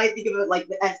 I think of it like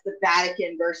as the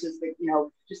Vatican versus the,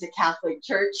 just a Catholic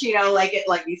church,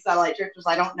 like these satellite churches.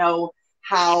 I don't know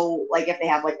how, like if they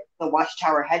have like the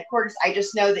Watchtower headquarters. I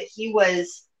just know that he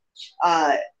was,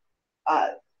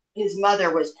 his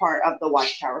mother was part of the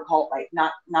Watchtower cult, like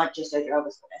not just a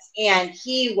Jehovah's Witness, and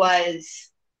he was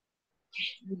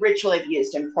ritually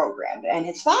abused and programmed. And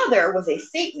his father was a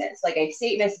Satanist, like a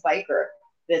Satanist biker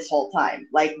this whole time,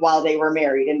 like while they were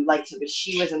married, and like so, but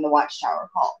she was in the Watchtower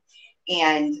cult.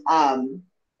 And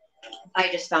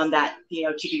I just found that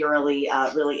to be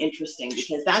really interesting,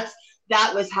 because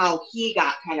that was how he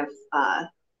got kind of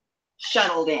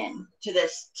shuttled in to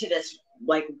this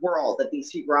like world that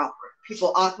these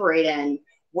people operate in,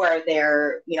 where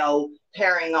they're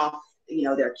pairing off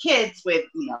their kids with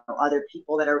other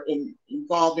people that are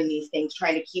involved in these things,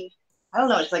 trying to keep, I don't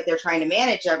know, it's like they're trying to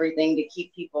manage everything to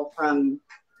keep people from,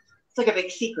 it's like a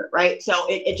big secret, right? So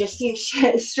it just seems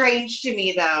strange to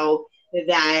me, though,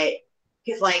 that,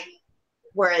 because like,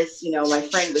 whereas my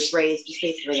friend was raised just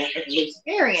basically as a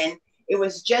Luciferian, it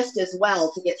was just as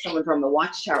well to get someone from the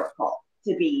Watchtower cult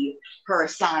to be her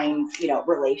assigned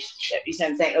relationship. You see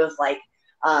what I'm saying? It was like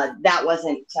that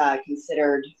wasn't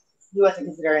considered. He wasn't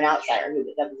considered an outsider.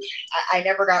 I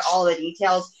never got all the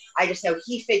details. I just know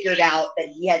he figured out that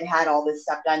he had all this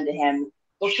stuff done to him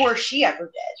before she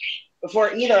ever did.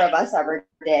 before either of us ever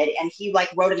did. And he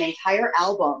like wrote an entire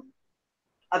album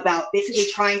about basically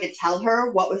trying to tell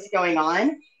her what was going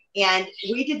on. And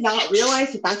we did not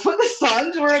realize that that's what the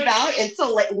songs were about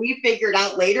until like we figured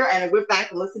out later. And I went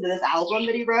back and listened to this album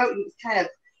that he wrote. He was kind of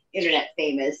internet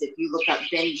famous. If you look up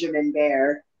Benjamin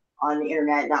Bear on the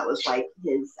internet, that was like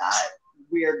his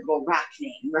weird little rap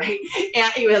name, right?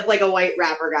 And he was like a white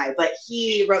rapper guy. But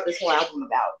he wrote this whole album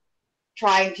about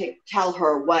trying to tell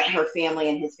her what her family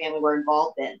and his family were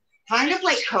involved in. Kind of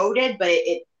like coded, but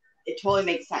it totally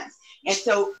makes sense. And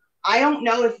so I don't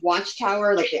know if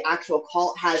Watchtower, like the actual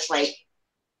cult, has like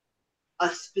a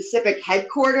specific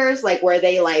headquarters, like where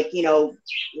they like, you know,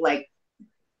 like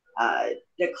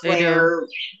declare.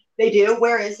 They do?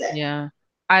 Where is it? Yeah.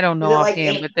 I don't know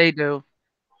offhand, but they do.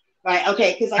 Right.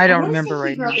 Okay. Because I don't remember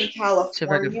right now. He grew up in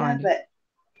California,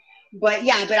 but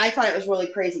yeah, but I thought it was really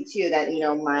crazy too that, you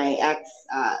know, my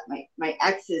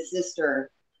ex's sister,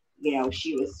 you know,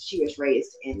 she was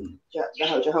raised in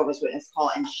Jehovah's Witness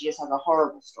cult, and she just has a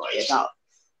horrible story about,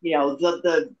 you know,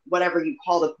 the whatever you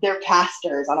call their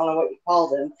pastors, I don't know what you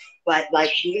call them, but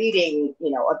like leading,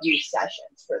 you know, abuse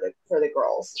sessions for the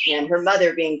girls, and her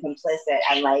mother being complicit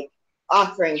and like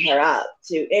offering her up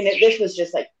to, and this was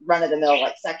just like run of the mill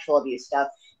like sexual abuse stuff,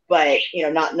 but you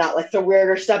know, not like the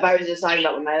weirder stuff I was just talking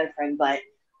about with my other friend, but.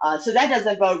 So that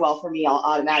doesn't bode well for me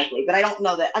automatically, but I don't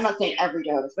know that, I'm not saying every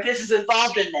Jehovah's Witness is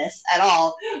involved in this at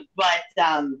all, but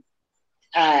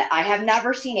I have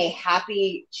never seen a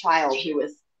happy child who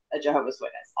was a Jehovah's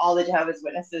Witness. All the Jehovah's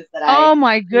Witnesses that oh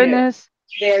my goodness,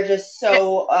 they're just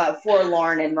so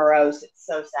forlorn and morose. It's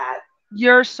so sad.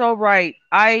 You're so right.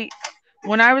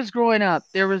 When I was growing up,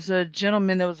 there was a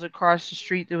gentleman that was across the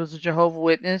street that was a Jehovah's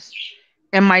Witness,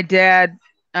 and my dad,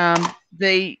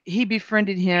 he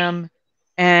befriended him.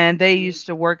 And they used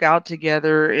to work out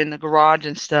together in the garage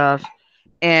and stuff.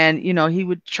 And, you know, he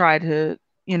would try to,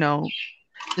 you know,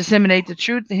 disseminate the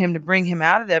truth to him to bring him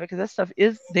out of that, because that stuff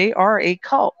they are a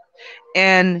cult.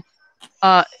 And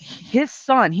his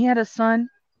son, he had a son.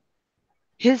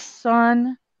 His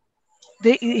son,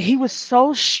 he was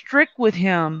so strict with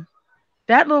him.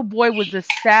 That little boy was the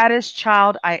saddest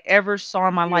child I ever saw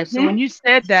in my life. So when you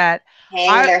said that,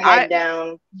 hang their head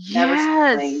down,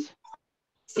 yes.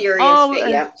 Serious,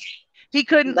 yeah. He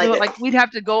couldn't like we'd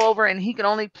have to go over, and he could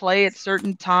only play at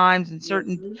certain times and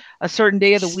a certain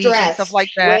day of the week and stuff like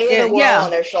that. Weight of the world on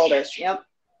their shoulders. Yep.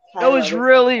 It was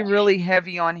really, really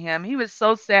heavy on him. He was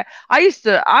so sad. I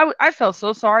felt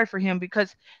so sorry for him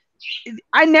because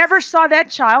I never saw that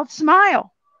child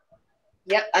smile.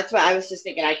 Yep, that's what I was just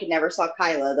thinking. I could never saw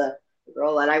Kyla, the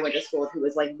girl that I went to school with, who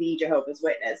was like the Jehovah's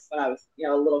Witness when I was, you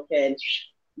know, a little kid.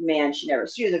 Man, she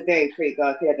was a very pretty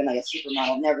girl. Could have been like a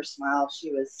supermodel. Never smiled.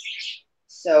 She was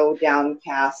so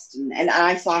downcast. And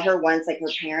I saw her once, like her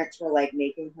parents were like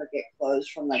making her get clothes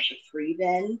from like the free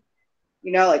bin,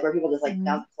 you know, like where people just like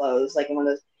dump clothes, like in one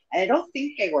of those. And I don't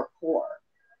think they were poor,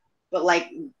 but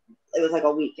like it was like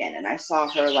a weekend, and I saw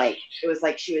her like it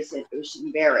was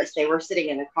embarrassed. They were sitting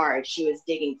in the car, and she was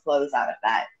digging clothes out of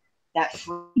that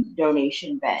free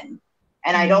donation bin.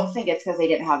 And I don't think it's because they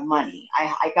didn't have money.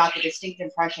 I got the distinct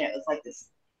impression it was like this.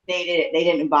 They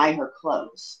didn't buy her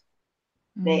clothes.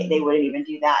 They wouldn't even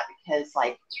do that because,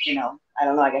 like, you know, I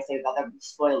don't know. I guess they thought they were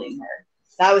spoiling her.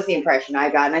 That was the impression I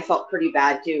got, and I felt pretty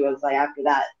bad too. It was like after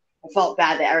that, I felt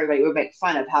bad that everybody would make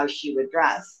fun of how she would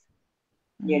dress,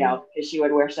 you know, because she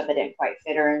would wear stuff that didn't quite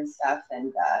fit her and stuff.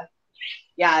 And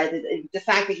yeah, the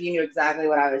fact that you knew exactly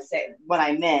what I was saying, what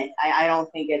I meant, I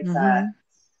don't think it's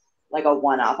like a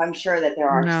one-off. I'm sure that there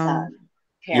are some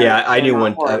parents. Yeah, I knew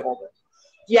one.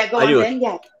 Yeah, go on then.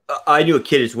 Yeah. I knew a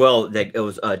kid as well that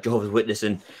was Jehovah's Witness,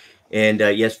 and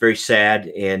yes, very sad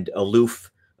and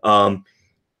aloof. And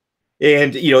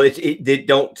you know, they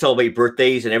don't celebrate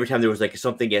birthdays, and every time there was like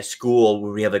something at school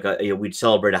where we have like we'd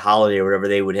celebrate a holiday or whatever,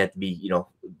 they would have to be, you know,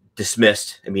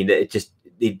 dismissed. I mean, it just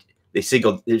they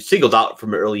singled out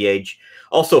from an early age.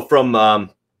 Also from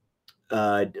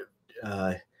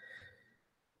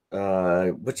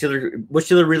what's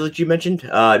the other religion you mentioned?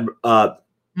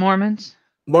 Mormons.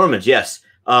 Mormons, yes.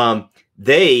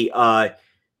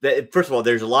 First of all,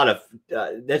 there's a lot of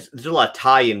there's a lot of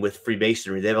tie-in with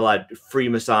Freemasonry. They have a lot of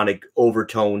Freemasonic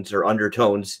overtones or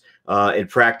undertones in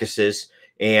practices,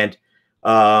 and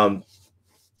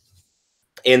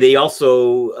they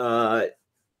also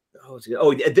the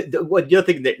other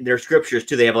thing that in their scriptures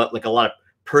too, they have like a lot of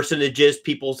personages,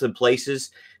 peoples, and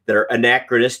places that are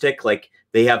anachronistic. Like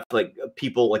they have like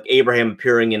people like Abraham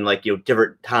appearing in like, you know,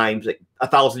 different times, like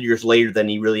 1,000 years later than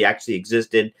he really actually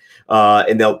existed,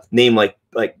 and they'll name like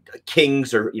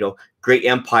kings or, you know, great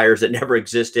empires that never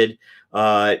existed.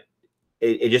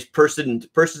 it just persons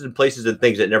and places and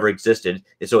things that never existed,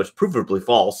 and so it's provably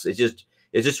false. It's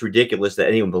just ridiculous that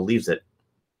anyone believes it.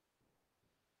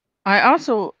 I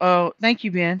also, thank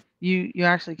you, Ben. You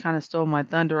actually kind of stole my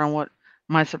thunder on what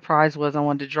my surprise was. I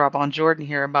wanted to drop on Jordan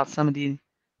here about some of the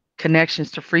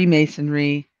connections to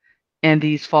Freemasonry and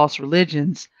these false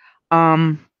religions,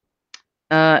 um,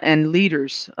 and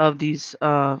leaders of these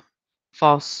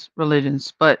false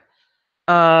religions. But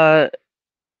uh,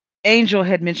 Angel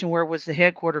had mentioned where was the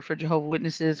headquarters for Jehovah's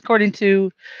Witnesses. According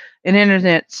to an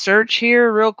internet search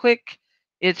here, real quick,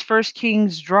 it's First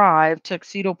Kings Drive,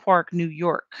 Tuxedo Park, New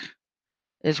York,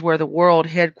 is where the world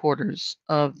headquarters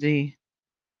of the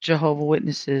Jehovah's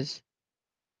Witnesses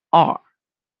are.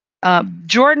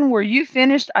 Jordan, were you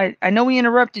finished? I know we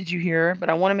interrupted you here,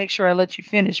 but I want to make sure I let you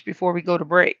finish before we go to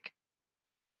break.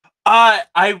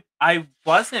 I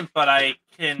wasn't, but I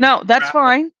can. No, that's wrap up.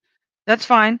 fine. That's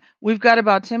fine. We've got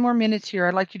about 10 more minutes here.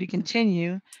 I'd like you to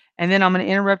continue, and then I'm going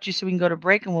to interrupt you so we can go to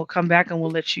break, and we'll come back and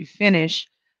we'll let you finish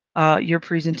your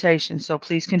presentation. So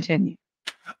please continue.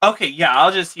 Okay, yeah,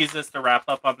 I'll just use this to wrap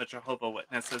up on the Jehovah's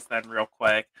Witnesses then real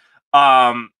quick.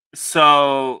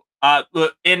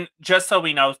 Look, and just so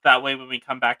we know, that way when we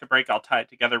come back to break, I'll tie it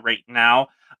together right now.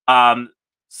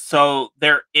 So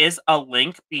there is a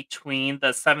link between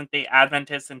the Seventh-day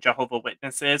Adventists and Jehovah's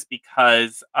Witnesses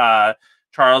because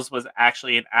Charles was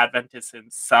actually an Adventist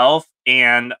himself,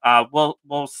 and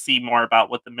we'll see more about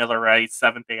what the Millerites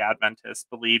Seventh-day Adventists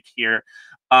believed here.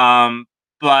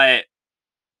 But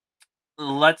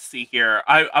let's see here.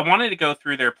 I wanted to go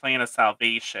through their plan of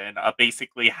salvation.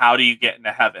 Basically, how do you get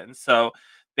into heaven? So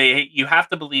you have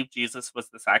to believe Jesus was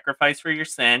the sacrifice for your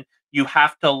sin. You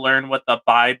have to learn what the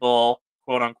Bible,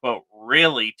 quote unquote,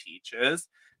 really teaches.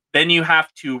 Then you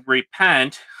have to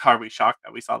repent. Are we shocked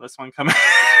that we saw this one coming?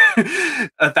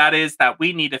 That is that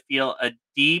we need to feel a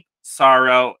deep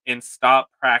sorrow and stop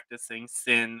practicing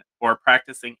sin or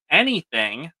practicing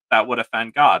anything that would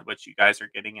offend God, which you guys are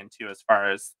getting into as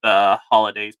far as the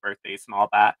holidays, birthdays, and all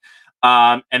that.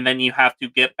 And then you have to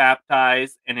get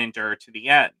baptized and endure to the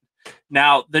end.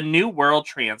 Now, the New World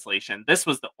Translation, this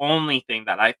was the only thing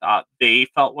that I thought they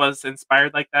felt was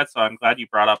inspired like that. So I'm glad you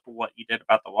brought up what you did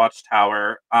about the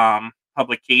Watchtower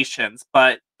publications.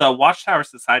 But the Watchtower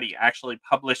Society actually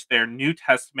published their New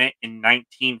Testament in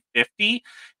 1950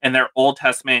 and their Old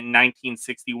Testament in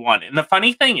 1961. And the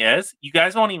funny thing is, you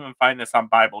guys won't even find this on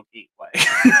Bible Gateway.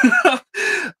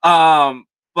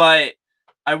 But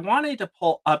I wanted to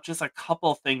pull up just a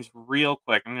couple things real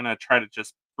quick. I'm going to try to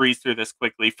just breeze through this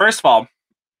quickly. First of all,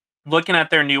 looking at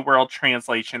their New World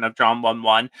Translation of John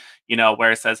 1:1,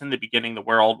 where it says, in the beginning, the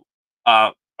world,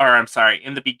 in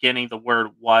the beginning, the Word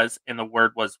was, and the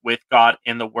Word was with God,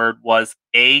 and the Word was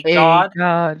a God.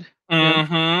 God.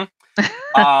 Mm-hmm.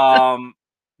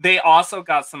 They also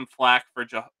got some flack for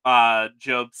Job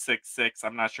 6:6.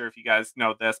 I'm not sure if you guys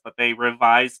know this, but they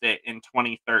revised it in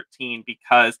 2013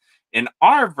 because in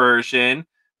our version,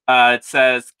 it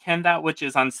says, can that which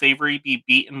is unsavory be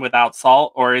beaten without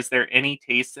salt, or is there any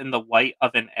taste in the white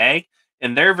of an egg?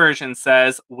 And their version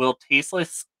says, will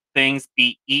tasteless things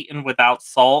be eaten without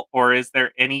salt, or is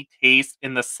there any taste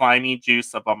in the slimy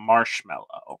juice of a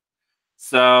marshmallow?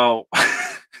 So,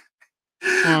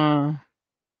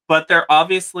 but they're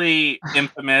obviously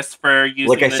infamous for using,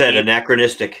 like I said,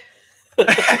 anachronistic.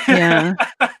 Yeah.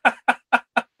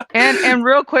 And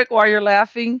real quick, while you're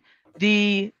laughing,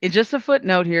 just a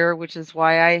footnote here, which is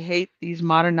why I hate these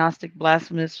modern Gnostic,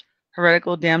 blasphemous,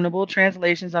 heretical, damnable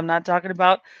translations. I'm not talking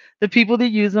about the people that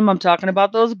use them. I'm talking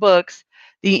about those books.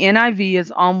 The NIV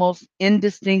is almost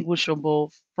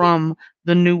indistinguishable from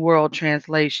the New World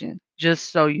Translation,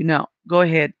 just so you know. Go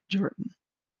ahead, Jordan.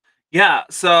 Yeah,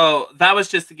 so that was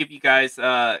just to give you guys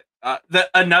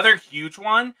another huge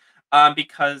one,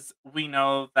 because we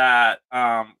know that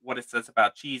what it says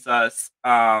about Jesus.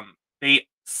 They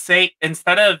say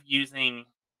instead of using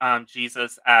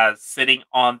Jesus as sitting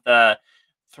on the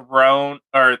throne,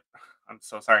 or I'm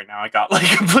so sorry, now I got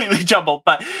like completely jumbled,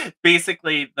 but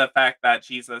basically the fact that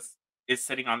Jesus is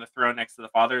sitting on the throne next to the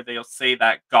Father, they'll say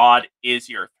that God is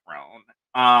your throne.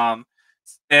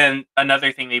 And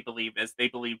another thing they believe is they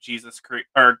believe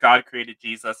God created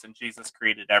Jesus and Jesus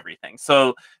created everything.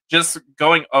 So just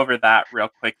going over that real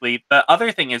quickly. The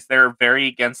other thing is they're very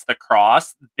against the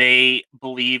cross. They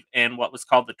believe in what was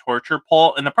called the torture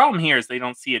pole. And the problem here is they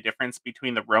don't see a difference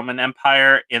between the Roman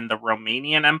Empire and the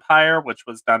Romanian Empire, which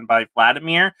was done by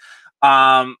Vladimir.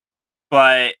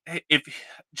 But if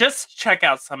just check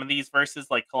out some of these verses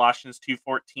like Colossians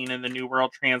 2:14 in the New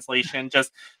World Translation,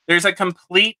 just there's a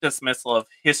complete dismissal of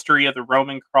history of the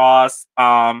Roman cross.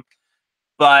 But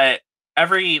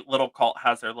every little cult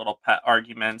has their little pet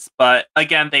arguments, but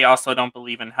again, they also don't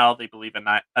believe in hell. They believe in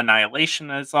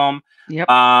annihilationism. Yep.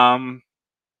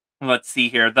 Let's see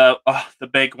here. The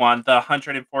big one, the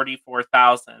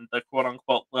 144,000, the quote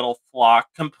unquote little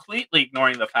flock, completely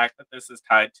ignoring the fact that this is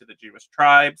tied to the Jewish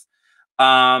tribes.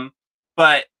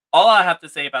 But all I have to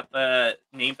say about the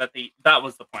name that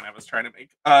was the point I was trying to make.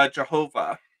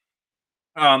 Jehovah.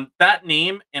 That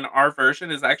name in our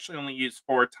version is actually only used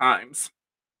 4 times.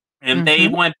 And they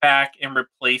Mhm. went back and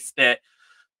replaced it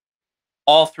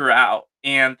all throughout.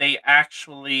 And they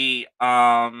actually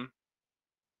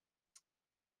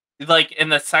like in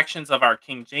the sections of our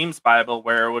King James Bible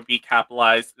where it would be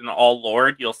capitalized in all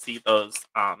Lord, you'll see those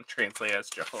translated as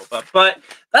Jehovah. But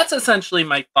that's essentially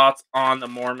my thoughts on the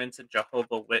Mormons and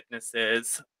Jehovah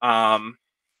Witnesses.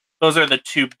 Those are the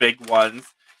 2 big ones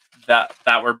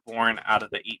that were born out of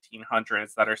the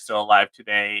 1800s that are still alive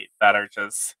today that are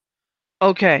just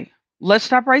Okay. Let's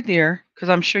stop right there because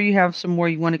I'm sure you have some more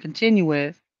you want to continue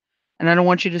with, and I don't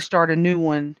want you to start a new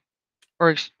one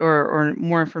or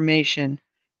more information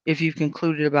if you've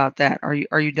concluded about that. Are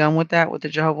you done with that with the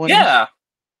Jehovah Witness? yeah.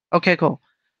 Okay, cool.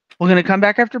 We're gonna come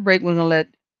back after break. We're gonna let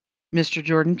Mr.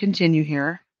 Jordan continue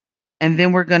here, and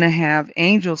then we're gonna have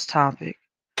Angel's topic,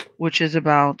 which is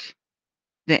about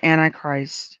the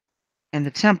Antichrist and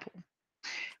the temple.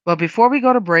 But before we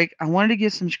go to break, I wanted to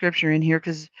get some scripture in here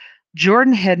because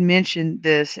Jordan had mentioned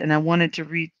this, and I wanted to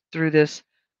read through this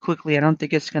quickly. I don't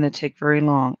think it's going to take very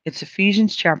long. It's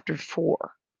Ephesians chapter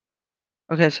 4.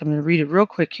 Okay, so I'm going to read it real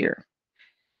quick here.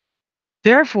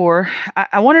 Therefore,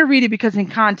 I want to read it because in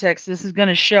context, this is going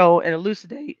to show and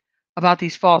elucidate about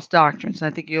these false doctrines, and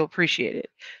I think you'll appreciate it.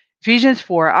 Ephesians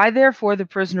 4, I therefore, the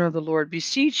prisoner of the Lord,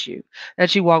 beseech you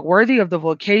that ye walk worthy of the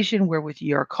vocation wherewith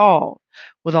ye are called,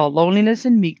 with all lowliness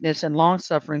and meekness and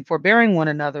longsuffering, forbearing one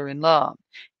another in love,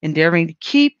 endeavoring to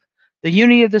keep the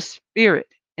unity of the Spirit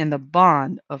in the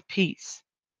bond of peace.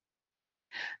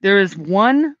 There is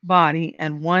one body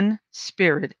and one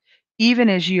Spirit, even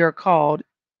as ye are called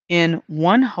in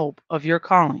one hope of your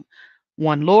calling,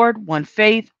 one Lord, one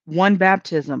faith, one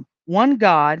baptism, one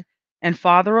God and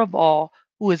Father of all,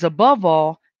 who is above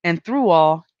all and through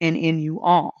all and in you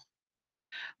all.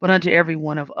 But unto every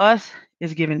one of us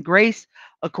is given grace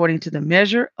according to the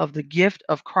measure of the gift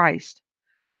of Christ.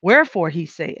 Wherefore he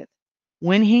saith,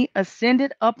 when he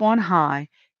ascended up on high,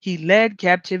 he led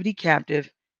captivity captive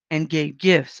and gave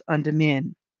gifts unto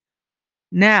men.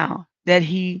 Now that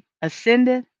he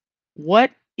ascended,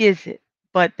 what is it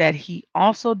but that he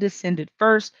also descended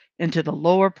first into the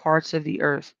lower parts of the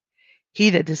earth?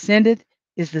 He that descended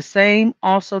is the same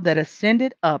also that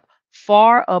ascended up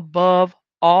far above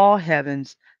all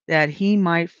heavens, that he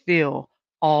might fill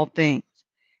all things.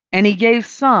 And he gave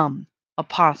some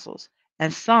apostles,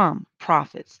 and some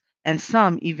prophets, and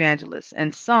some evangelists,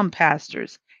 and some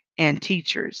pastors and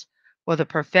teachers, for the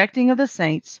perfecting of the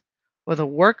saints, for the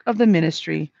work of the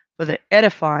ministry, for the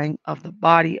edifying of the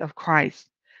body of Christ,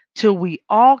 till we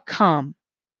all come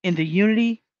in the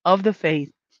unity of the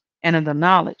faith and in the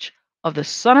knowledge of the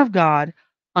Son of God,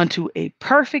 unto a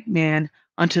perfect man,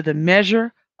 unto the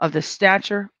measure of the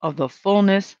stature of the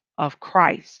fullness of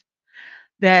Christ,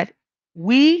 that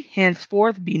we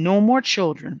henceforth be no more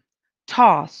children,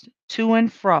 tossed to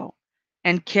and fro,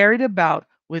 and carried about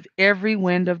with every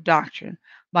wind of doctrine,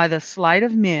 by the sleight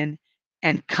of men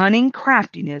and cunning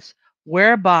craftiness,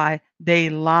 whereby they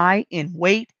lie in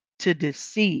wait to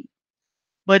deceive.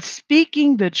 But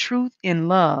speaking the truth in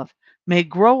love may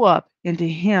grow up into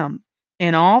him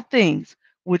in all things,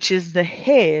 which is the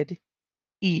head,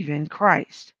 even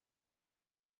Christ,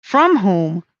 from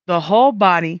whom the whole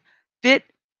body fit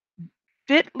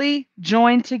fitly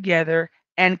joined together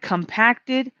and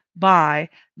compacted by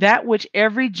that which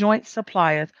every joint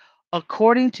supplieth,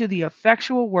 according to the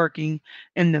effectual working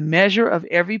in the measure of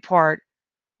every part,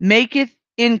 maketh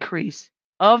increase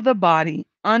of the body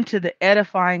unto the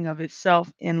edifying of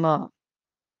itself in love.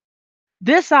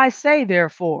 This I say,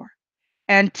 therefore,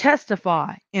 and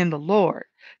testify in the Lord,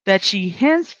 that ye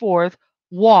henceforth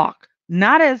walk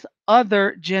not as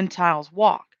other Gentiles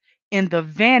walk, in the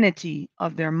vanity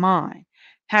of their mind,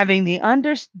 having the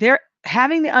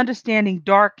understanding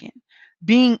darkened,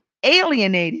 being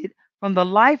alienated from the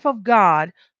life of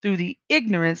God through the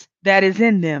ignorance that is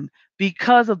in them,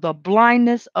 because of the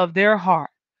blindness of their heart,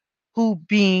 who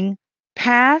being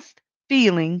past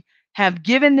feeling have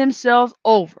given themselves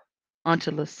over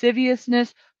unto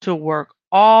lasciviousness, to work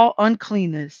all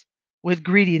uncleanness with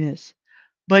greediness.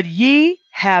 But ye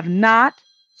have not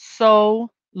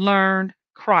so learned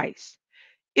Christ.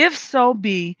 If so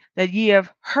be that ye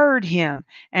have heard him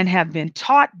and have been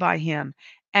taught by him,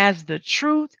 as the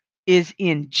truth is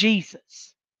in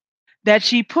Jesus,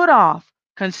 that ye put off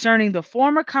concerning the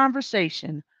former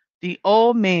conversation the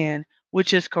old man,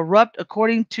 which is corrupt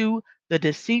according to the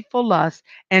deceitful lust,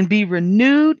 and be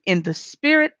renewed in the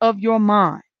spirit of your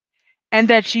mind, and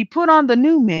that ye put on the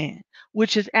new man,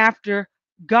 which is after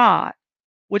God,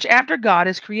 which after God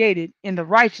is created in the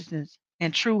righteousness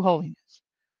and true holiness.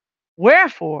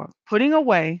 Wherefore, putting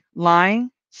away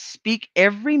lying, speak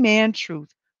every man truth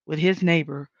with his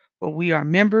neighbor, for we are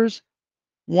members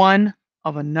one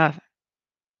of another.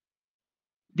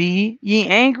 Be ye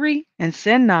angry and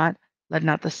sin not. Let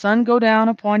not the sun go down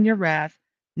upon your wrath,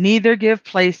 neither give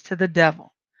place to the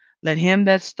devil. Let him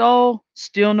that stole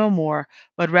steal no more,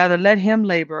 but rather let him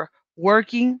labor,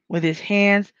 working with his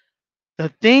hands the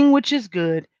thing which is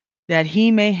good, that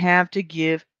he may have to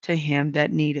give to him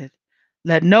that needeth.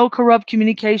 Let no corrupt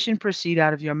communication proceed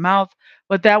out of your mouth,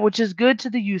 but that which is good to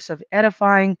the use of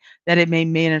edifying, that it may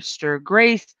minister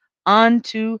grace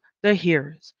unto the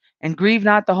hearers. And grieve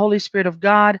not the Holy Spirit of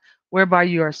God, whereby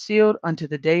you are sealed unto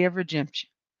the day of redemption.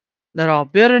 Let all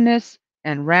bitterness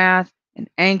and wrath and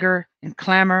anger and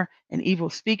clamor and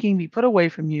evil speaking be put away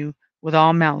from you with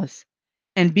all malice.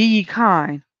 And be ye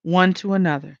kind one to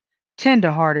another,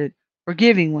 tender-hearted,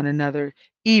 forgiving one another,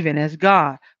 even as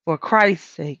God, for Christ's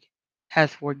sake,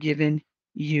 has forgiven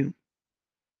you.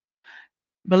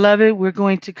 Beloved, we're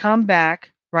going to come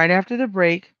back right after the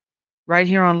break, right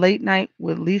here on Late Night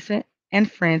with Lisa and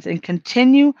Friends, and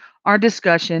continue our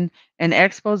discussion and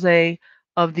expose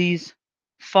of these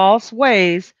false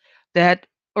ways that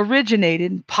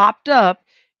originated and popped up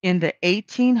in the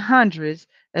 1800s,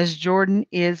 as Jordan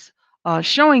is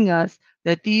showing us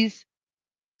that these,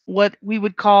 what we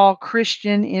would call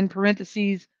Christian in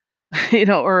parentheses,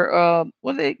 or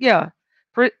what are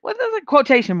the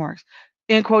quotation marks?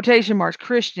 In quotation marks,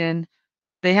 Christian,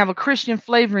 they have a Christian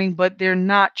flavoring, but they're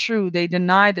not true. They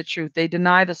deny the truth. They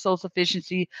deny the sole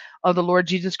sufficiency of the Lord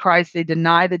Jesus Christ. They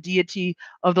deny the deity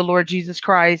of the Lord Jesus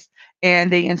Christ,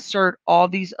 and they insert all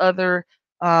these other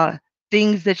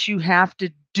things that you have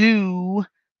to do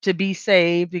to be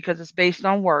saved because it's based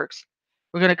on works.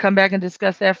 We're going to come back and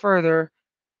discuss that further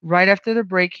right after the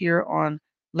break here on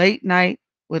Late Night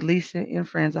with Lisa and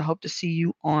Friends. I hope to see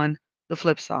you on the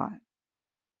flip side.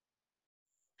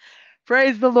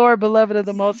 Praise the Lord, beloved of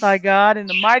the Most High God, in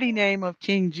the mighty name of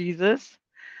King Jesus.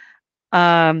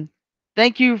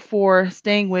 Thank you for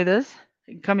staying with us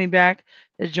and coming back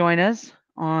to join us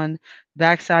on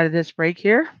backside of this break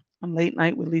here on Late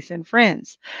Night with Lisa and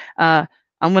Friends. I'm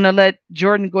going to let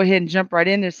Jordan go ahead and jump right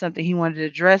in. There's something he wanted to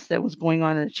address that was going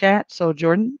on in the chat. So,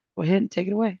 Jordan, go ahead and take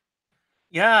it away.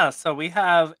 Yeah, so we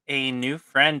have a new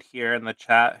friend here in the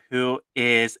chat who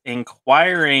is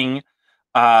inquiring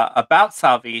about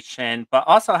salvation, but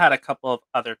also had a couple of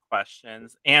other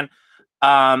questions. And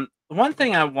one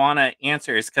thing I want to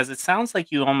answer is because it sounds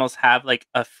like you almost have like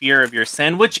a fear of your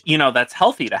sin, which, that's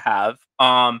healthy to have.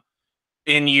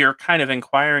 And you're kind of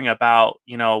inquiring about,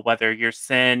 whether your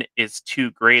sin is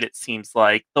too great, it seems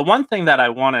like. The one thing that I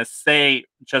want to say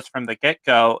just from the get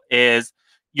go is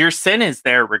your sin is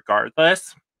there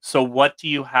regardless. So, what do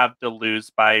you have to lose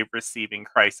by receiving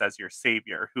Christ as your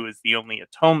Savior, who is the only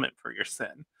atonement for your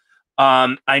sin?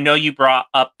 I know you brought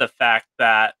up the fact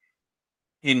that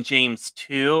in James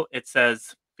 2, it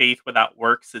says faith without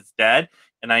works is dead.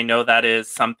 And I know that is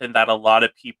something that a lot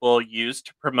of people use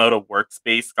to promote a works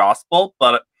based gospel.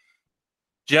 But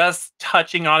just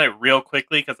touching on it real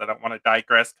quickly, because I don't want to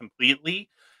digress completely.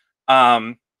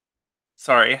 Um,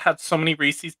 Sorry, I had so many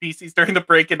Reese's Pieces during the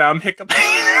break and now I'm hiccuping.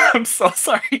 I'm so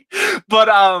sorry.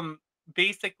 But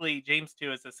basically James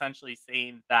 2 is essentially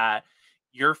saying that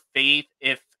your faith,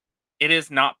 if it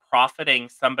is not profiting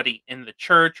somebody in the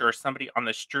church or somebody on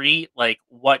the street, like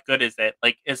what good is it?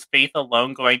 Like, is faith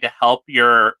alone going to help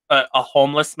your a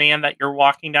homeless man that you're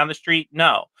walking down the street?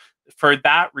 No. For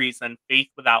that reason, faith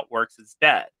without works is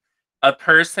dead. A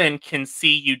person can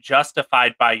see you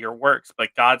justified by your works, but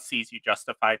God sees you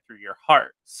justified through your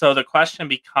heart. So the question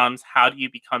becomes, how do you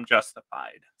become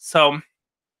justified? So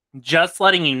just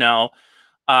letting you know,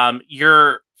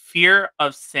 your fear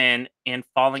of sin and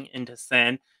falling into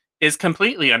sin is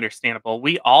completely understandable.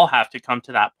 We all have to come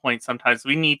to that point. Sometimes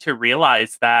we need to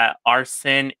realize that our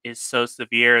sin is so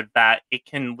severe that it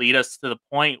can lead us to the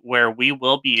point where we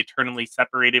will be eternally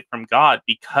separated from God,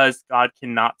 because God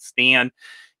cannot stand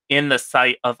in the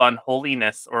sight of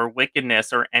unholiness or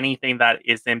wickedness or anything that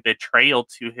is in betrayal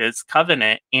to his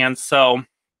covenant. And so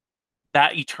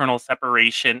that eternal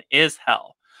separation is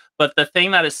hell. But the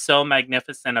thing that is so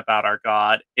magnificent about our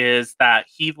God is that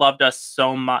he loved us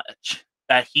so much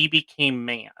that he became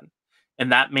man.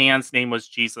 And that man's name was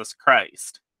Jesus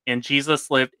Christ. And Jesus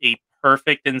lived a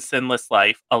perfect and sinless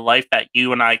life, a life that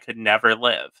you and I could never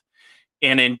live.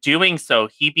 And in doing so,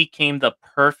 he became the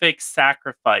perfect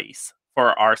sacrifice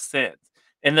for our sins.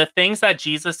 And the things that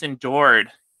Jesus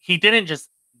endured, he didn't just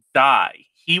die,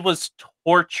 he was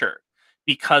tortured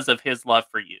because of his love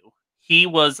for you. He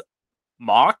was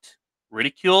mocked,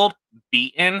 ridiculed,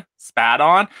 beaten, spat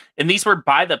on. And these were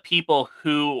by the people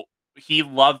who he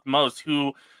loved most,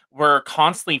 who were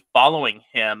constantly following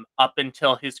him up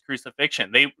until his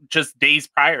crucifixion. They just days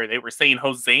prior, they were saying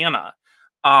Hosanna.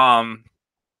 Um,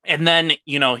 and then,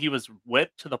 he was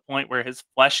whipped to the point where his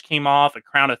flesh came off, a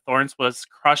crown of thorns was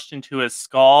crushed into his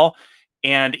skull,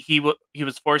 and he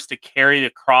was forced to carry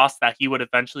the cross that he would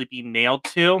eventually be nailed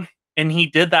to. And he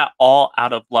did that all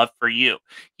out of love for you.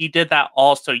 He did that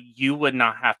all so you would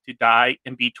not have to die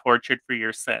and be tortured for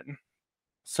your sin.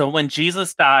 So when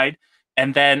Jesus died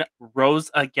and then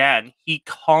rose again, he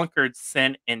conquered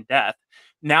sin and death.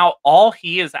 Now, all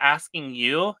he is asking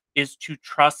you is to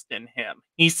trust in him.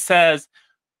 He says,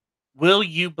 will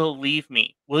you believe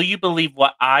me? Will you believe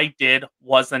what I did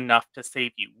was enough to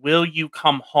save you? Will you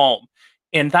come home?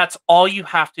 And that's all you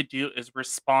have to do is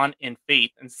respond in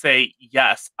faith and say,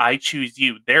 yes, I choose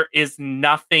you. There is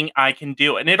nothing I can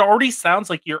do. And it already sounds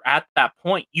like you're at that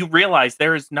point. You realize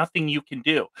there is nothing you can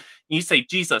do. And you say,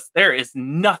 Jesus, there is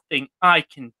nothing I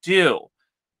can do.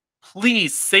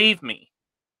 Please save me.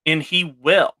 And he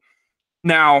will.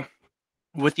 Now,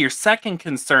 with your second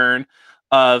concern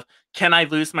of, can I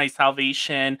lose my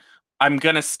salvation? I'm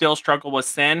going to still struggle with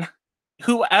sin.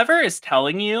 Whoever is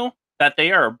telling you that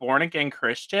they are a born again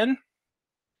Christian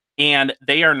and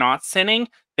they are not sinning,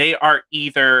 they are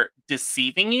either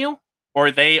deceiving you or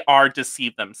they are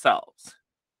deceived themselves.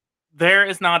 There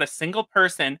is not a single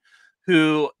person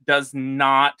who does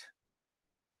not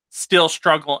still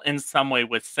struggle in some way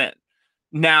with sin.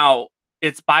 Now,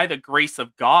 it's by the grace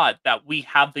of God that we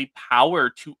have the power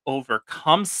to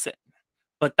overcome sin.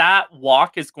 But that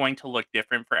walk is going to look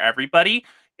different for everybody.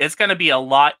 It's going to be a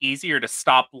lot easier to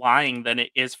stop lying than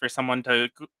it is for someone to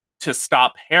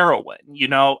stop heroin.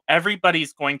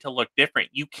 Everybody's going to look different.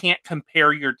 You can't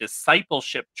compare your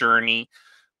discipleship journey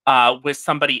with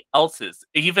somebody else's.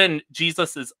 Even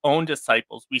Jesus's own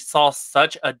disciples, we saw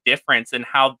such a difference in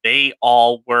how they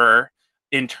all were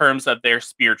in terms of their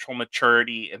spiritual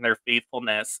maturity and their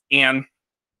faithfulness. And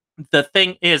the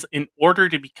thing is, in order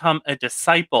to become a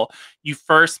disciple, you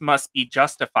first must be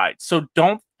justified. So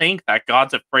don't think that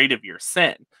God's afraid of your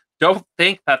sin. Don't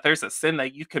think that there's a sin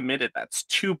that you committed that's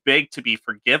too big to be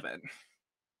forgiven.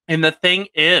 And the thing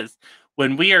is,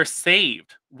 when we are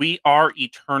saved, we are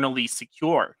eternally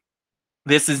secure.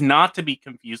 This is not to be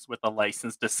confused with a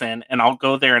license to sin, and I'll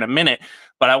go there in a minute,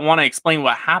 but I want to explain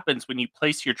what happens when you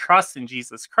place your trust in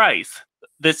Jesus Christ.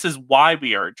 This is why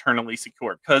we are eternally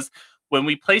secure, because when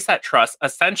we place that trust,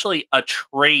 essentially a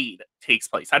trade takes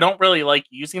place. I don't really like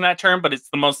using that term, but it's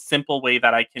the most simple way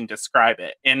that I can describe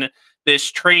it. In this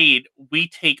trade, we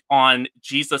take on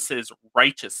Jesus's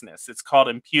righteousness. It's called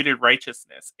imputed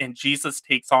righteousness, and Jesus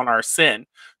takes on our sin.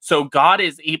 So God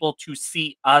is able to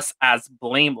see us as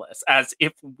blameless, as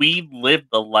if we lived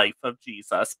the life of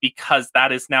Jesus, because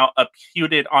that is now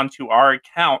imputed onto our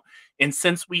account. And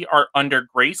since we are under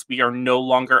grace, we are no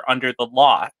longer under the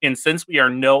law. And since we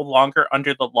are no longer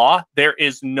under the law, there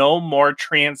is no more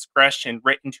transgression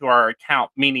written to our account,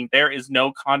 meaning there is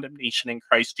no condemnation in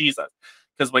Christ Jesus.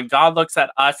 Because when God looks at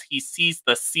us, he sees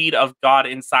the seed of God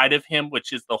inside of him,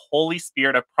 which is the Holy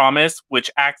Spirit of promise,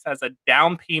 which acts as a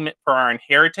down payment for our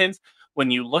inheritance. When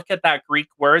you look at that Greek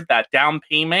word, that down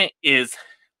payment is,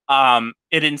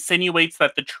 it insinuates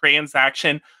that the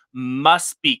transaction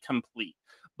must be complete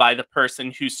by the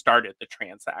person who started the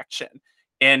transaction.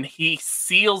 And he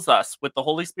seals us with the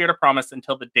Holy Spirit of promise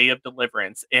until the day of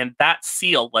deliverance. And that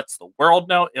seal lets the world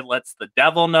know, it lets the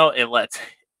devil know, it lets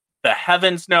the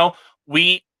heavens know.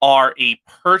 We are a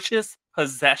purchased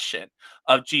possession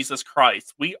of Jesus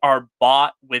Christ. We are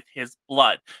bought with his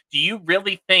blood. Do you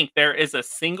really think there is a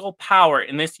single power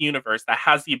in this universe that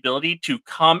has the ability to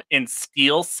come and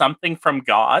steal something from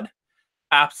God?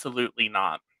 Absolutely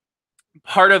not.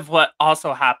 Part of what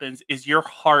also happens is your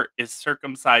heart is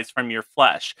circumcised from your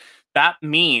flesh. That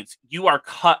means you are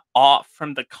cut off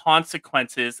from the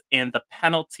consequences and the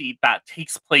penalty that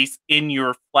takes place in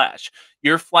your flesh.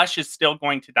 Your flesh is still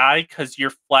going to die because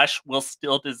your flesh will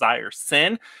still desire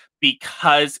sin,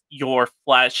 because your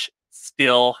flesh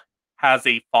still has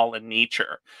a fallen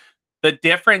nature. The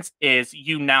difference is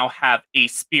you now have a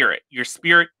spirit. Your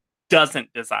spirit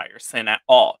doesn't desire sin at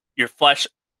all. Your flesh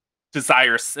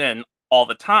desires sin all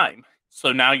the time.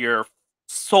 So now your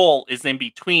soul is in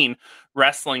between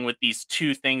wrestling with these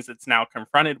two things it's now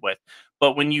confronted with.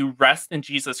 But when you rest in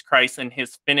Jesus Christ and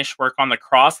his finished work on the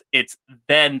cross, it's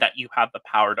then that you have the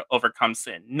power to overcome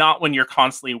sin, not when you're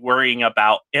constantly worrying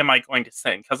about, am I going to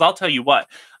sin? Because I'll tell you what,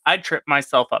 I tripped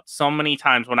myself up so many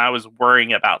times when I was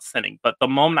worrying about sinning. But the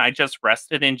moment I just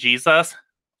rested in Jesus,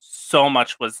 so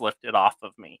much was lifted off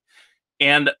of me.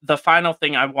 And the final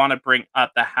thing I want to bring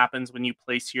up that happens when you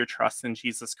place your trust in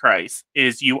Jesus Christ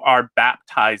is you are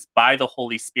baptized by the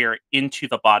Holy Spirit into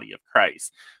the body of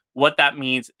Christ. What that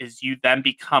means is you then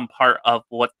become part of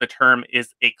what the term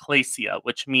is ecclesia,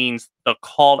 which means the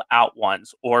called out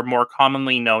ones, or more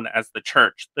commonly known as the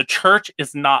church. The church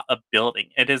is not a building,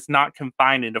 it is not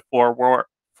confined into four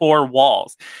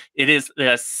walls. It is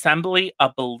the assembly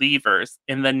of believers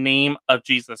in the name of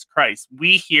Jesus Christ.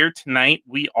 We here tonight,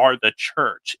 we are the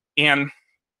church. And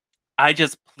I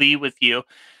just plead with you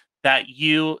that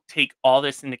you take all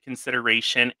this into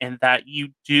consideration and that you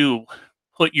do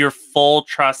put your full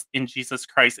trust in Jesus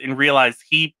Christ and realize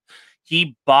he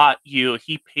bought you,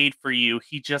 he paid for you.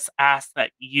 He just asks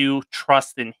that you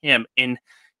trust in him and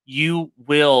you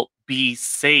will be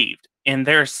saved. And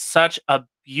there's such a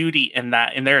beauty in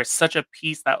that, and there is such a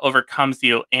peace that overcomes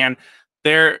you. And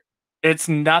there there's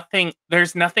nothing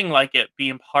like it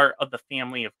being part of the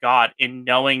family of God and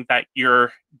knowing that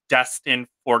you're destined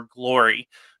for glory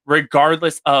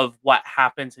regardless of what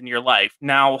happens in your life.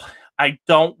 Now, I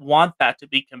don't want that to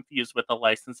be confused with a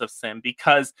license of sin,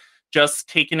 because just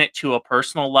taking it to a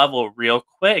personal level real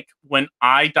quick, when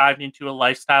I dived into a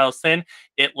lifestyle of sin,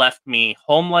 it left me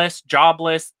homeless,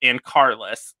 jobless, and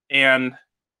carless. And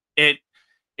it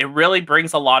it really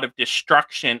brings a lot of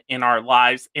destruction in our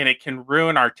lives, and it can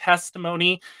ruin our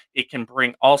testimony. It can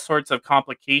bring all sorts of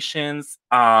complications.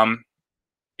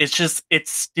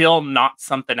 It's still not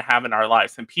something to have in our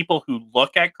lives. And people who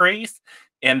look at grace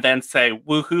and then say,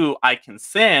 woohoo, I can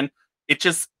sin,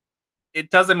 it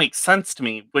doesn't make sense to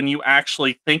me when you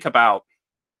actually think about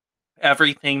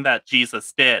everything that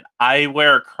Jesus did. I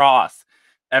wear a cross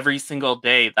every single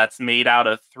day that's made out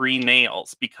of 3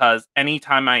 nails, because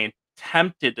anytime I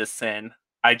tempted to sin,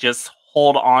 I just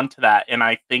hold on to that and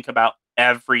I think about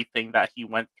everything that he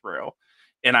went through.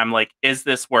 And I'm like, is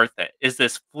this worth it? Is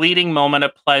this fleeting moment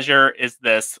of pleasure? Is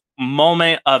this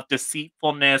moment of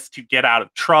deceitfulness to get out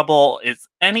of trouble? Is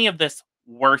any of this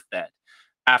worth it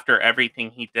after everything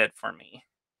he did for me?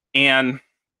 And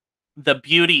the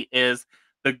beauty is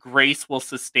the grace will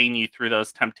sustain you through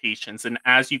those temptations. And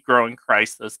as you grow in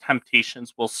Christ, those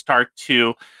temptations will start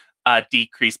to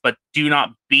decrease. But do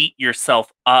not beat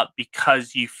yourself up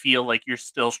because you feel like you're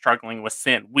still struggling with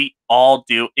sin. We all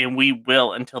do, and we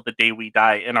will until the day we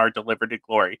die and are delivered to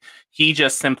glory. He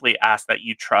just simply asks that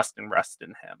you trust and rest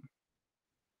in him.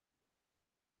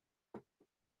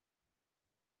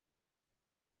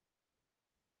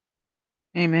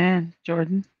 Amen,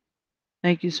 Jordan.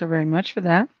 Thank you so very much for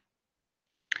that.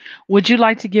 Would you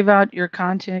like to give out your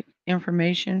contact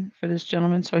information for this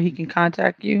gentleman so he can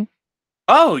contact you?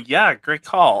 Oh, yeah, great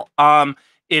call.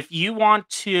 If you want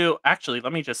to, actually,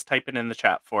 let me just type it in the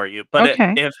chat for you. But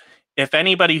Okay. if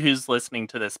anybody who's listening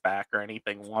to this back or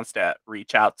anything wants to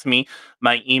reach out to me,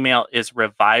 my email is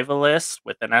revivalist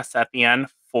with an S at the end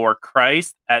for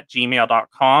Christ at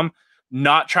gmail.com.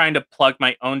 Not trying to plug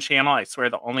my own channel. I swear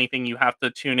the only thing you have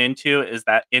to tune into is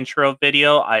that intro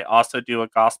video. I also do a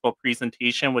gospel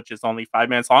presentation, which is only 5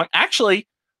 minutes long. Actually,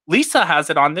 Lisa has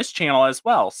it on this channel as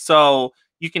well. So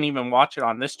you can even watch it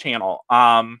on this channel.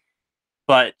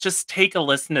 But just take a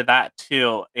listen to that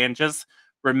too. And just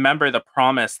remember the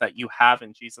promise that you have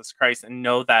in Jesus Christ and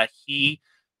know that he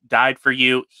died for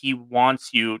you. He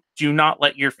wants you. Do not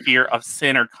let your fear of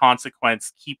sin or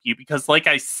consequence keep you. Because like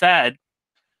I said,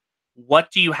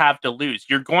 what do you have to lose?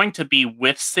 You're going to be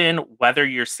with sin whether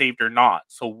you're saved or not.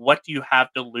 So what do you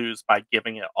have to lose by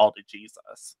giving it all to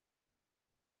Jesus?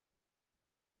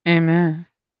 Amen.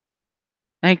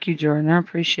 Thank you, Jordan. I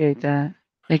appreciate that.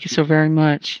 Thank you so very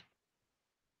much.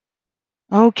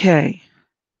 Okay.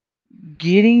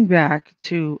 Getting back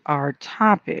to our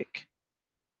topic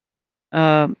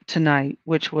tonight,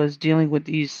 which was dealing with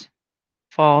these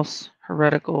false,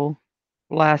 heretical,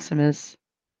 blasphemous,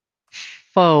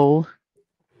 faux,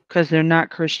 because they're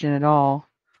not Christian at all,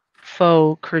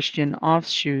 faux Christian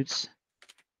offshoots.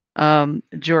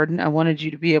 Jordan, I wanted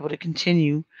you to be able to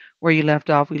continue where you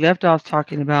left off. We left off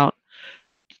talking about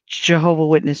Jehovah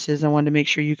Witnesses. I wanted to make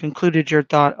sure you concluded your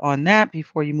thought on that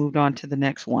before you moved on to the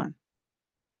next one.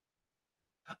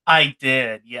 I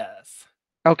did, yes.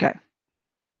 Okay.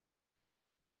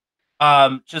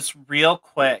 Just real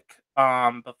quick,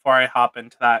 before I hop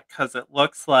into that, because it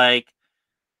looks like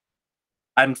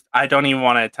I don't even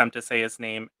want to attempt to say his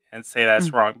name and say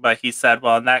that's wrong, but he said,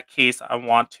 well, in that case, I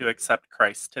want to accept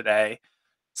Christ today.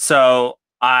 So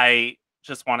I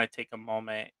just want to take a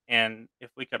moment, and if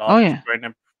we could all Oh just yeah. join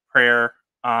in prayer.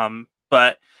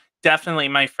 But definitely,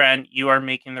 my friend, you are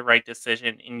making the right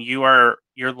decision, and your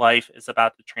life is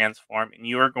about to transform, and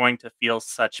you are going to feel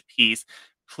such peace.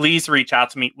 Please reach out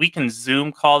to me. We can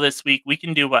Zoom call this week. We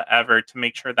can do whatever to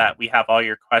make sure that we have all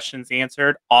your questions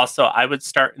answered. Also, I would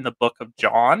start in the book of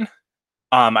John.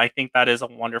 I think that is a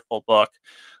wonderful book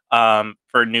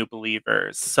for new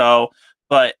believers. So,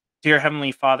 but dear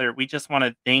Heavenly Father, we just want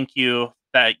to thank you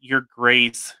that your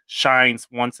grace shines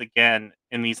once again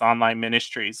in these online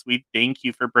ministries. We thank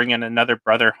you for bringing another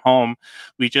brother home.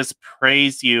 We just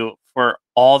praise you for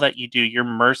all that you do, your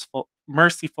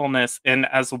mercifulness, and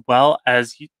as well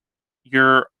as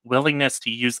your willingness to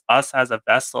use us as a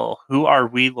vessel. Who are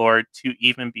we, Lord, to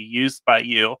even be used by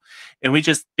you? And we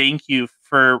just thank you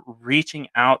for reaching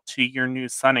out to your new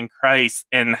son in Christ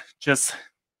and just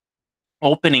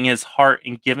opening his heart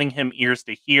and giving him ears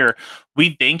to hear.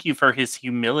 We thank you for his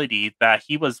humility, that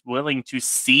he was willing to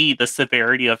see the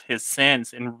severity of his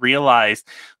sins and realize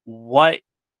what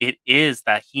it is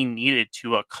that he needed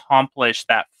to accomplish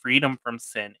that freedom from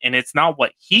sin. And it's not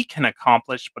what he can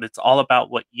accomplish, but it's all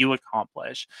about what you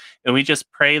accomplish. And we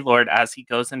just pray, Lord, as he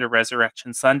goes into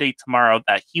Resurrection Sunday tomorrow,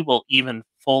 that he will even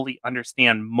fully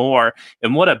understand more.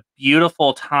 And what a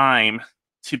beautiful time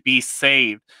to be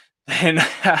saved. And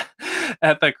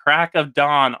at the crack of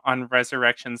dawn on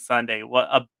Resurrection Sunday. What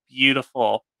a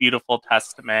beautiful, beautiful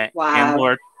testament. And Wow.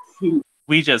 Lord,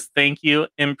 we just thank you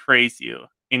and praise you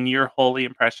in your holy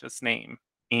and precious name.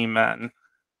 Amen.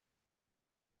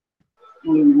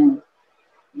 Amen.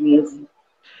 Amazing.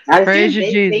 I was Praise doing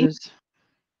you, big things. Jesus.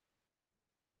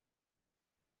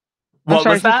 I'm What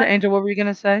sorry, was Sister that? Angel, what were you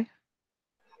gonna say?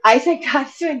 I said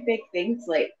God's doing big things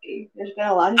lately. There's been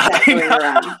a lot of that I going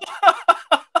around.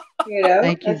 You know,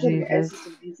 Thank you, that's it's Jesus. just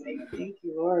amazing. Thank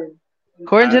you, Lord.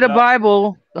 According to the know.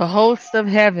 Bible, the host of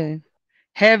heaven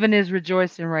is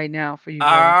rejoicing right now for you,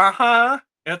 brother. Uh-huh.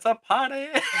 It's a party.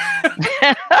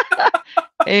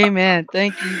 Amen.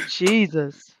 Thank you,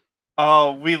 Jesus.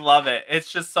 Oh, we love it.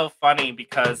 It's just so funny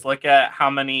because look at how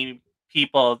many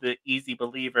people the easy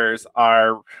believers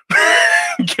are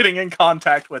getting in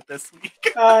contact with this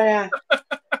week. Oh yeah,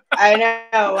 I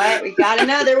know. What we got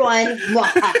another one.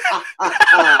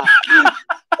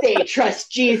 They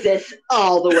trust Jesus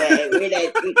all the way.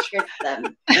 We tricked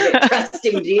them into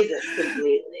trusting Jesus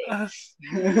completely.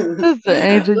 Sister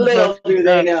Angel, you Little busted do it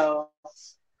they up. know.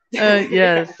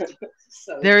 Yes.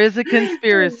 So There is a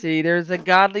conspiracy. There's a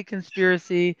godly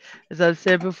conspiracy. As I've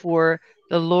said before,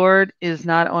 the Lord is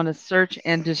not on a search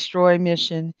and destroy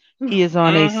mission. He is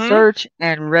on a Mm-hmm. search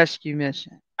and rescue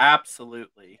mission.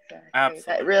 Absolutely.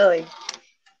 Absolutely. really.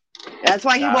 That's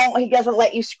why Yeah. he doesn't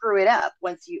let you screw it up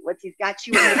once he's got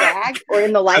you in the bag or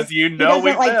in the life. Because you He know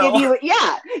we doesn't like give will. you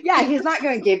he's not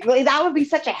going to give you that would be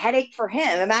such a headache for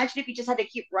him. Imagine if he just had to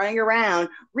keep running around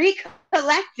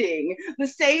recollecting the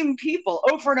same people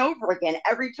over and over again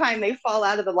every time they fall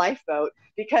out of the lifeboat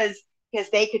because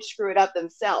they could screw it up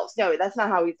themselves. No, that's not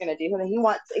how he's going to do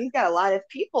it. He's got a lot of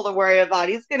people to worry about.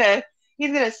 He's gonna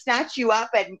snatch you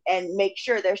up and make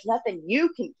sure there's nothing you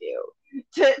can do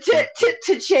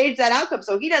to change that outcome.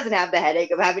 So he doesn't have the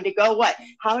headache of having to go,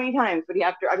 how many times would he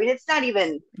have to? I mean, it's not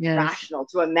even rational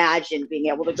to imagine being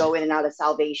able to go in and out of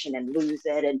salvation and lose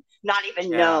it and not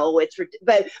even know it's,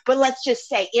 but let's just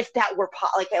say if that were,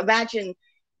 imagine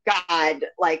God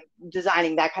like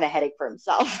designing that kind of headache for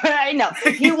himself. I know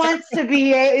he wants to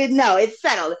be, no, it's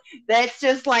settled. That's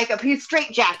just like he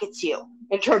straight jackets you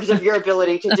in terms of your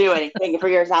ability to do anything for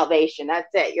your salvation. That's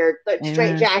it. You're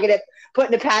straight jacketed, put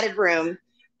in a padded room,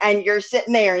 and you're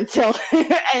sitting there until,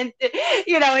 and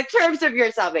in terms of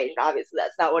your salvation, obviously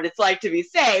that's not what it's like to be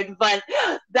saved, but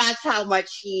that's how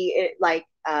much he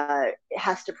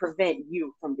has to prevent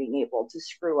you from being able to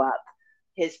screw up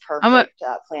his perfect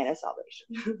plan of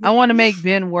salvation. I want to make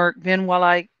Ben work. Ben, while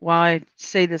I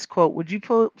say this quote, would you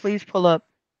please pull up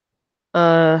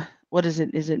what is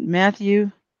it? Is it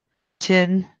Matthew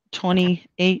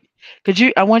 10:28?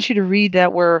 I want you to read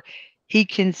that where he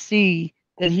can see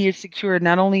that he is secure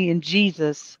not only in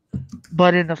Jesus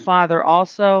but in the Father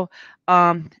also.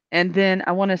 And then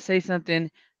I want to say something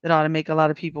that ought to make a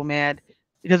lot of people mad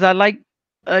because I like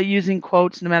using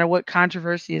quotes no matter what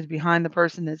controversy is behind the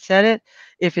person that said it,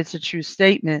 if it's a true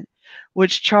statement,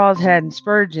 which Charles Haddon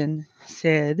Spurgeon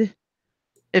said,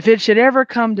 if it should ever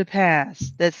come to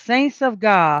pass that saints of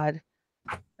God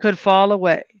could fall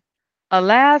away,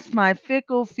 alas, my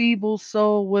fickle, feeble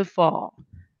soul would fall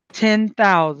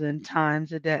 10,000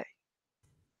 times a day.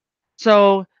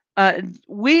 So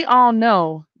we all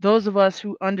know, those of us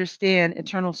who understand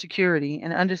eternal security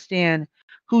and understand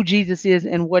who Jesus is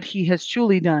and what he has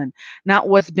truly done, not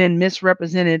what's been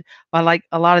misrepresented by like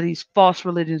a lot of these false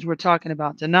religions we're talking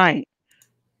about tonight.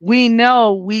 We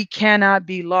know we cannot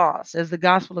be lost. As the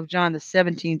Gospel of John, the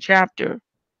 17th chapter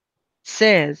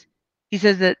says, he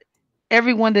says that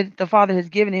everyone that the Father has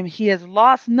given him, he has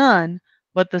lost none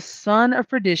but the son of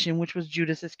perdition, which was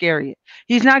Judas Iscariot.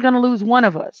 He's not going to lose one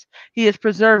of us. He is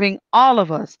preserving all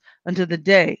of us until the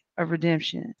day of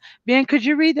redemption. Ben, could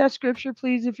you read that scripture,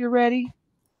 please, if you're ready?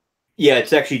 Yeah,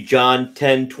 it's actually John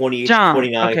 10:28 to John.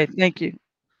 29. Okay, thank you.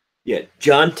 Yeah,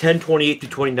 John 10:28 to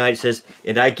 29 says,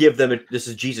 and I give them, this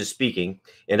is Jesus speaking,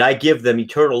 and I give them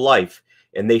eternal life,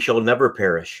 and they shall never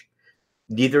perish.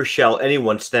 Neither shall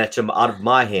anyone snatch them out of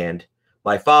my hand.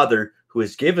 My Father, who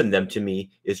has given them to me,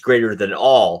 is greater than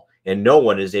all, and no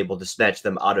one is able to snatch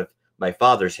them out of my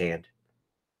Father's hand.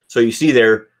 So you see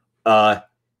there,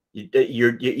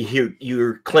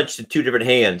 you're clenched in two different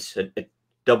hands,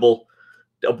 double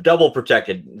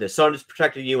protected. The Son is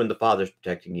protecting you, and the Father's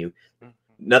protecting you.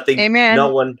 Nothing, Amen.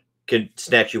 no one can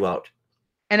snatch you out.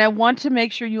 And I want to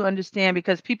make sure you understand,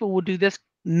 because people will do this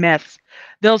mess.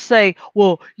 They'll say,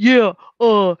 "Well, yeah,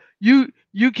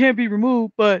 you can't be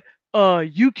removed, but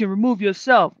you can remove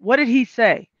yourself." What did he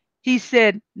say? He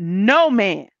said, "No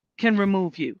man can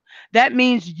remove you." That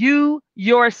means you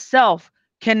yourself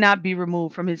cannot be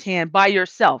removed from his hand by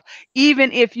yourself.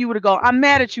 Even if you were to go, "I'm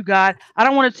mad at you, God. I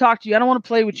don't want to talk to you. I don't want to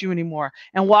play with you anymore,"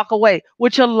 and walk away,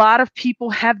 which a lot of people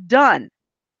have done.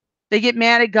 They get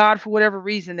mad at God for whatever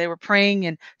reason. They were praying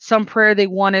and some prayer they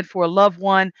wanted for a loved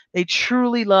one they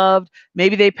truly loved.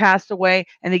 Maybe they passed away,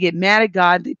 and they get mad at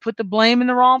God. They put the blame in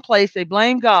the wrong place. They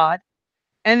blame God.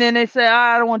 And then they say,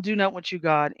 "I don't want to do nothing with you,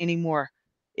 God, anymore."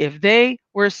 If they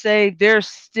were saved, they're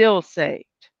still saved.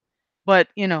 But,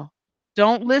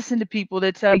 don't listen to people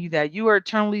that tell you that. You are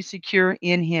eternally secure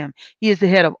in him. He is the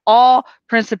head of all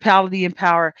principality and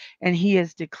power, and he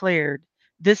has declared.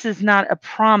 This is not a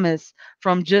promise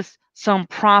from just some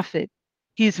prophet.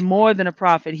 He's more than a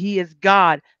prophet. He is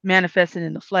God manifested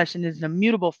in the flesh, and it is an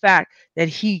immutable fact that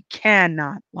he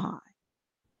cannot lie.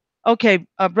 Okay,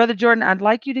 Brother Jordan, I'd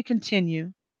like you to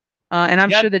continue. And I'm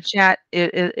Yeah, sure the chat,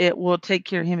 it will take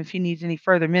care of him if he needs any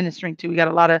further ministering too. We got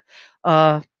a lot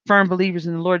of firm believers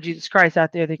in the Lord Jesus Christ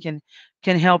out there that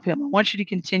can help him. I want you to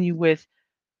continue with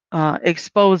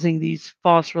exposing these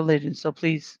false religions. So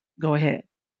please go ahead.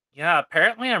 yeah,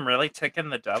 apparently I'm really ticking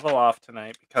the devil off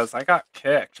tonight because I got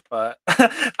kicked, but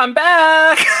I'm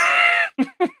back.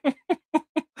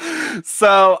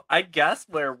 So I guess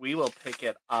where we will pick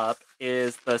it up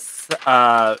is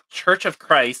the Church of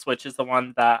Christ, which is the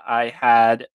one that I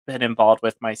had been involved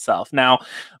with myself. Now,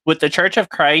 with the Church of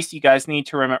Christ, you guys need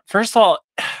to remember, first of all,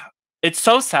 it's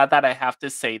so sad that I have to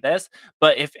say this,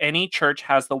 but if any church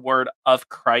has the word of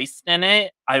Christ in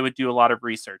it, I would do a lot of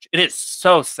research. It is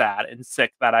so sad and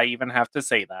sick that I even have to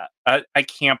say that. I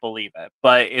can't believe it,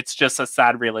 but it's just a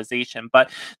sad realization. But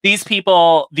these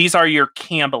people, these are your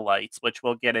Campbellites, which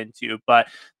we'll get into, but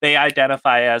they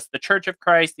identify as the Church of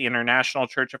Christ, the International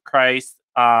Church of Christ,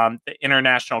 the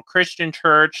International Christian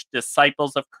Church,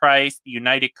 Disciples of Christ, the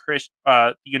United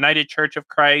Church of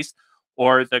Christ,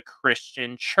 or the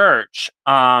Christian Church,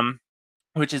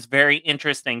 which is very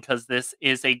interesting because this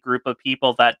is a group of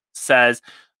people that says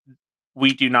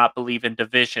we do not believe in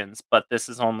divisions, but this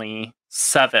is only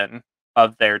 7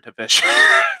 of their divisions.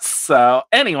 So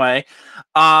anyway,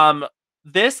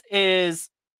 this is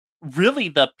really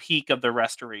the peak of the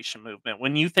Restoration movement.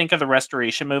 When you think of the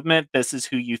Restoration movement, this is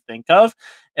who you think of,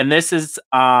 and this is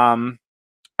a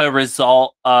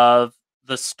result of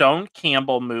the Stone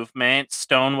Campbell movement.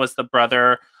 Stone was the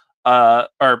brother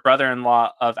or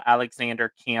brother-in-law of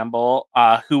Alexander Campbell,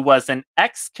 who was an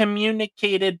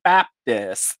excommunicated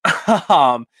Baptist.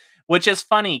 Which is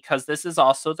funny because this is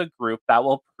also the group that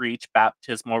will preach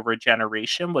baptismal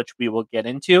regeneration, which we will get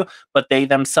into, but they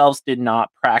themselves did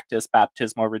not practice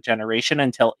baptismal regeneration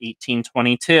until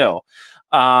 1822.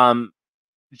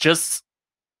 Just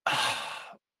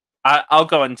I'll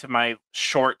go into my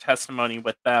short testimony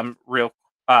with them real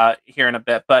here in a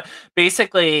bit, but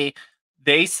basically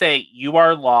they say you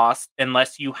are lost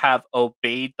unless you have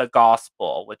obeyed the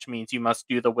gospel, which means you must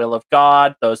do the will of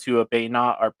God. Those who obey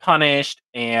not are punished,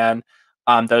 and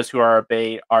those who are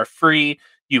obeyed are free.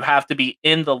 You have to be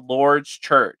in the Lord's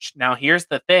church. Now, here's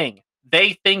the thing.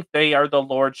 They think they are the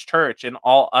Lord's church, and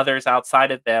all others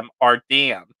outside of them are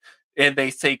damned. And they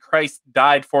say Christ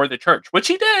died for the church, which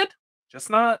he did, just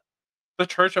not the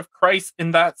Church of Christ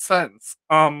in that sense.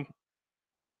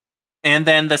 And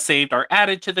then the saved are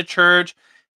added to the church,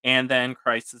 and then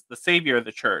Christ is the Savior of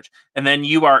the church, and then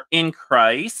you are in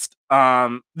Christ.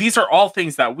 These are all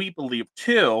things that we believe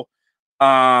too.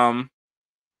 But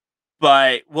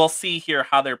we'll see here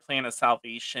how their plan of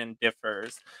salvation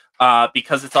differs,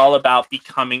 because it's all about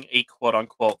becoming a quote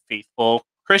unquote faithful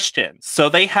Christian. So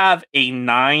they have a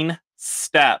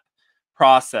 9-step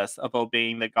process of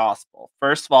obeying the gospel.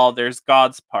 First of all, there's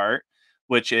God's part,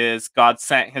 which is God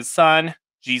sent his son,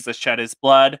 Jesus shed his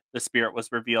blood, the Spirit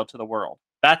was revealed to the world.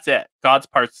 That's it. God's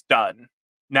part's done.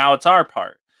 Now it's our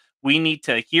part. We need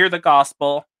to hear the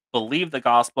gospel, believe the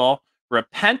gospel,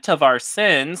 repent of our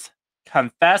sins,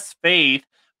 confess faith.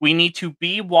 We need to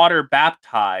be water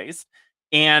baptized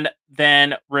and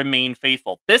then remain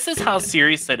faithful. This is how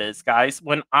serious it is, guys.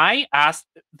 When I asked,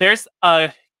 there's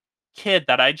a kid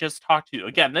that I just talked to.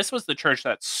 Again, this was the church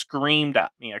that screamed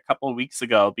at me a couple of weeks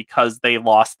ago because they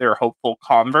lost their hopeful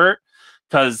convert.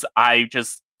 Because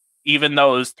even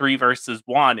though it was 3 verses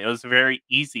 1, it was very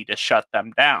easy to shut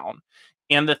them down.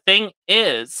 And the thing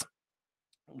is,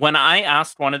 when I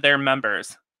asked one of their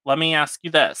members, let me ask you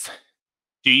this,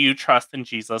 do you trust in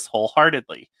Jesus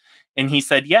wholeheartedly? And he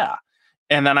said, yeah.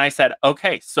 And then I said,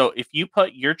 okay, so if you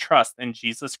put your trust in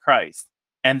Jesus Christ,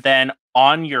 and then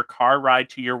on your car ride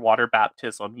to your water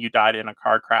baptism, you died in a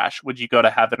car crash, would you go to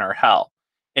heaven or hell?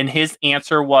 And his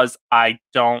answer was, I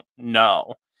don't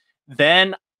know.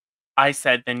 Then I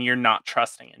said, then you're not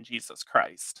trusting in Jesus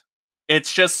Christ.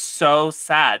 It's just so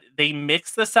sad. They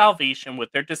mix the salvation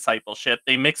with their discipleship.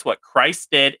 They mix what Christ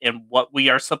did and what we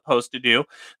are supposed to do.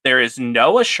 There is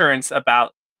no assurance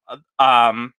about,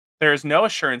 there is no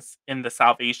assurance in the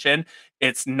salvation.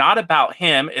 It's not about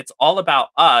him. It's all about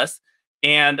us.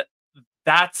 And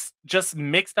that's just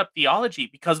mixed up theology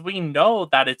because we know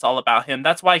that it's all about him.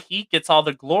 That's why he gets all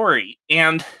the glory.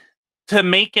 And to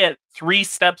make it 3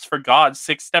 steps for God,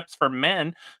 6 steps for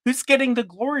men, who's getting the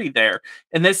glory there?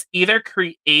 And this either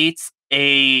creates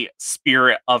a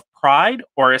spirit of pride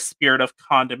or a spirit of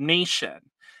condemnation.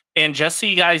 And just so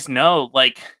you guys know,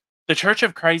 like, the Church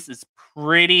of Christ is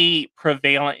pretty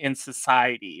prevalent in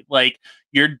society. Like,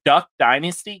 your Duck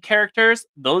Dynasty characters,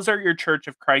 those are your Church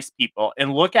of Christ people.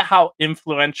 And look at how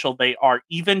influential they are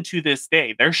even to this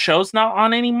day. Their show's not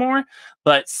on anymore,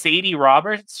 but Sadie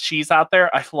Roberts, she's out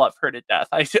there. I love her to death.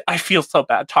 I feel so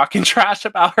bad talking trash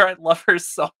about her. I love her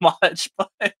so much,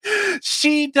 but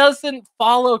she doesn't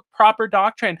follow proper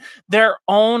doctrine. Their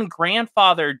own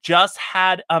grandfather just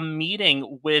had a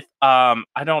meeting with, I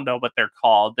don't know what they're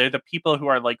called. They're the people who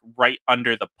are like right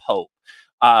under the Pope.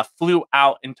 Flew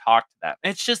out and talked to them.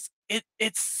 It's just,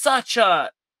 it's such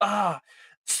a,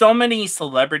 so many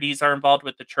celebrities are involved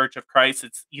with the Church of Christ.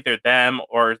 It's either them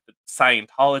or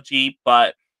Scientology,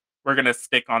 but we're going to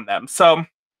stick on them. So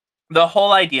the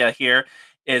whole idea here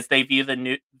is they view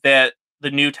that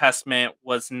the New Testament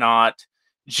was not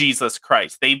Jesus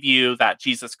Christ. They view that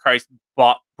Jesus Christ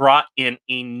brought in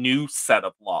a new set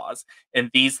of laws.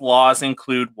 And these laws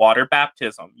include water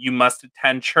baptism. You must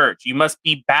attend church. You must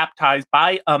be baptized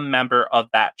by a member of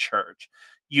that church.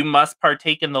 You must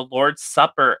partake in the Lord's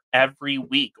Supper every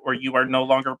week, or you are no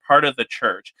longer part of the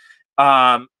church.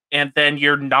 And then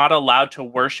you're not allowed to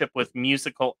worship with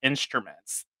musical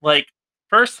instruments. Like,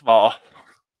 first of all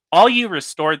you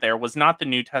restored there was not the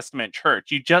New Testament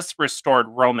church. You just restored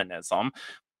Romanism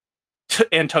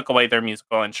and took away their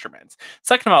musical instruments.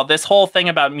 Second of all, this whole thing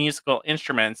about musical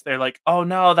instruments, they're like, oh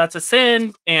no, that's a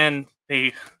sin. And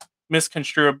they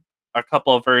misconstrue a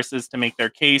couple of verses to make their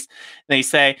case. They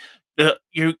say,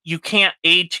 you can't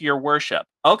aid to your worship.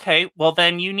 Okay, well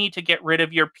then you need to get rid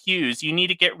of your pews. You need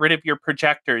to get rid of your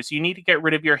projectors. You need to get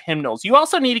rid of your hymnals. You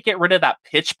also need to get rid of that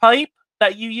pitch pipe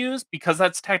that you use because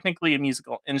that's technically a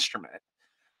musical instrument.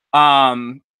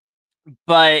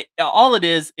 But all it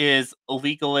is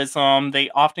legalism. They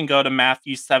often go to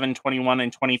Matthew 7:21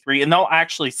 and 23, and they'll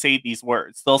actually say these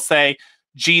words. They'll say,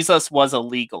 Jesus was a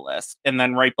legalist. And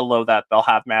then right below that, they'll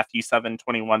have Matthew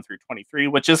 7:21 through 23,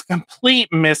 which is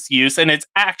complete misuse. And it's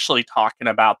actually talking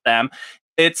about them.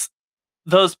 It's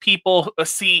those people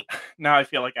see. Now I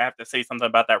feel like I have to say something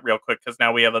about that real quick because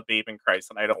now we have a babe in Christ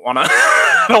and I don't want to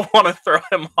I don't want to throw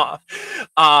him off.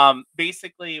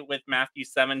 Basically with Matthew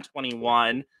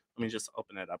 7:21, let me just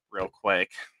open it up real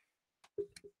quick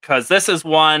because this is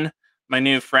one, my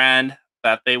new friend,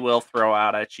 that they will throw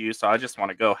out at you. So I just want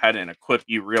to go ahead and equip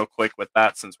you real quick with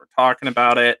that since we're talking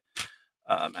about it.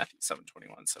 Matthew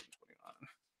 7:21,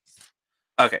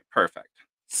 7:21. Okay, perfect.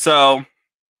 So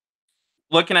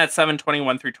looking at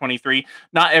 7:21 through 23,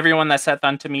 not everyone that saith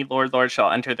unto me, Lord, Lord,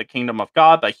 shall enter the kingdom of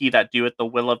God, but he that doeth the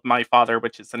will of my Father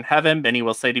which is in heaven. Many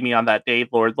will say to me on that day,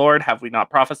 Lord, Lord, have we not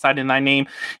prophesied in thy name?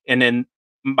 And in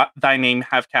thy name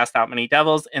have cast out many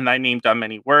devils, in thy name done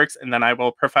many works, and then I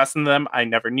will profess in them, I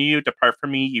never knew you, depart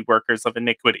from me, ye workers of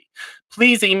iniquity.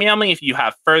 Please email me if you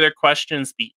have further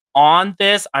questions beyond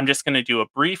this. I'm just going to do a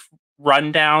brief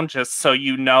rundown just so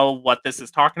you know what this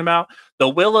is talking about. The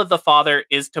will of the Father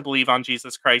is to believe on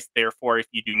Jesus Christ. Therefore, if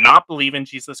you do not believe in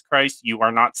Jesus Christ, you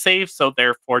are not saved. So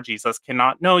therefore, Jesus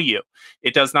cannot know you.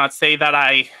 It does not say that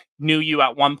I knew you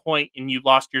at one point and you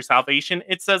lost your salvation.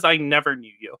 It says I never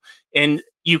knew you. And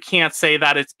you can't say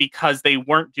that it's because they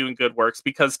weren't doing good works,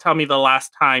 because tell me the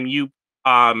last time you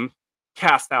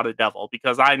cast out a devil,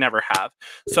 because I never have.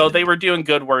 So they were doing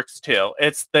good works too.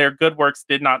 It's their good works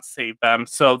did not save them.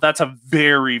 So that's a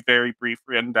very, very brief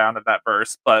rundown of that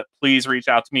verse, but please reach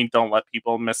out to me. Don't let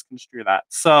people misconstrue that.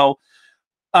 So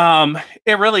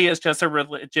it really is just a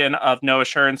religion of no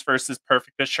assurance versus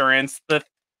perfect assurance.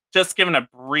 Just giving a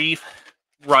brief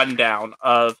rundown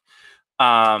of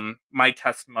my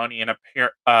testimony and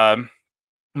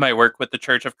my work with the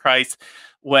Church of Christ.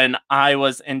 When I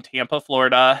was in Tampa,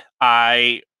 Florida,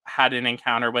 I had an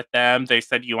encounter with them. They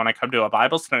said, "You want to come to a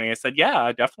Bible study?" I said, "Yeah,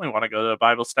 I definitely want to go to a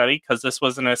Bible study," because this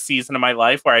was in a season of my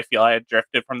life where I feel I had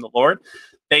drifted from the Lord.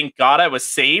 Thank God I was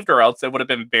saved, or else it would have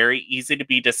been very easy to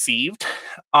be deceived.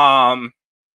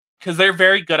 Because they're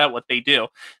very good at what they do.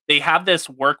 They have this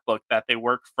workbook that they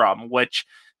work from, which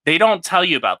they don't tell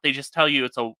you about. They just tell you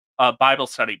it's a Bible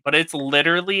study, but it's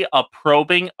literally a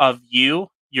probing of you,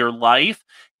 your life,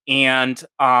 and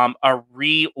a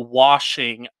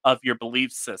re-washing of your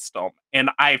belief system.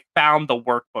 And I found the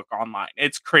workbook online.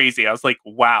 It's crazy. I was like,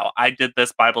 wow, I did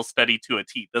this Bible study to a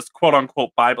T, this quote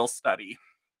unquote Bible study.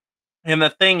 And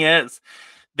the thing is,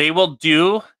 they will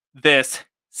do this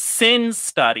sin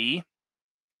study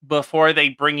before they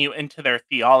bring you into their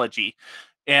theology.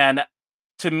 And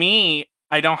to me,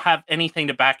 I don't have anything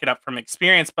to back it up from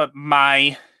experience, but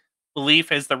my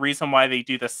belief is the reason why they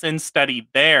do the sin study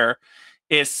there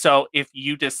is so if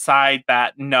you decide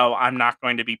that, no, I'm not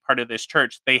going to be part of this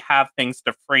church, they have things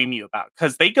to frame you about,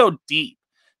 because they go deep.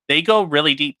 They go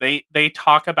really deep. They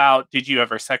talk about, did you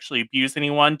ever sexually abuse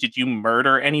anyone? Did you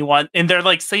murder anyone? And they're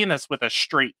like saying this with a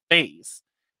straight face.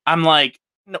 I'm like,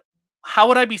 no, how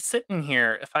would I be sitting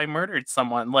here if I murdered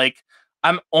someone? Like,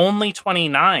 I'm only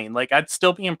 29. Like, I'd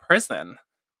still be in prison.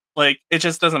 Like, it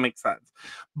just doesn't make sense.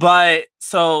 But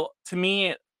so to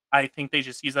me, I think they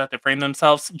just use that to frame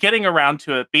themselves. Getting around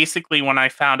to it, basically, when I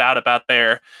found out about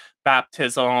their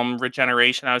baptism,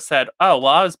 regeneration, I said, oh,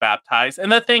 well, I was baptized.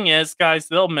 And the thing is, guys,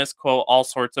 they'll misquote all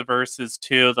sorts of verses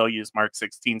too. They'll use Mark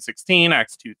 16:16,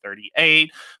 Acts 2:38,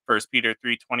 1 Peter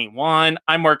 3:21.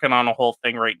 I'm working on a whole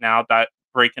thing right now that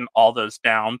breaking all those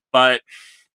down. But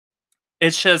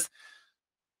it's just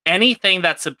anything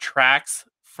that subtracts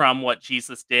from what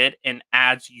Jesus did and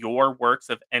adds your works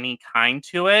of any kind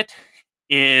to it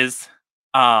is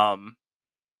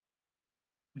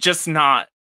just not,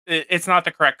 it's not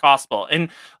the correct gospel. And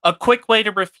a quick way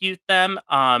to refute them,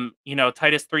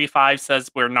 Titus 3:5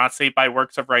 says we're not saved by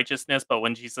works of righteousness, but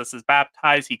when Jesus is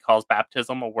baptized, he calls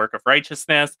baptism a work of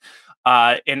righteousness.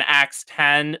 In Acts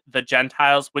 10, the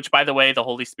Gentiles, which by the way, the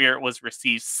Holy Spirit was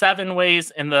received 7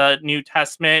 ways in the New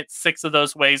Testament. 6 of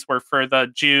those ways were for the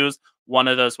Jews. 1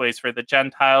 of those ways for the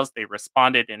Gentiles. They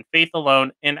responded in faith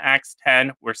alone in Acts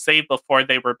 10, were saved before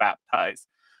they were baptized.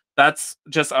 That's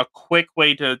just a quick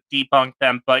way to debunk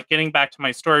them. But getting back to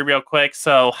my story real quick.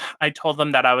 So I told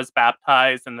them that I was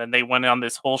baptized, and then they went on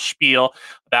this whole spiel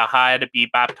about how I had to be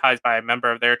baptized by a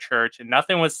member of their church, and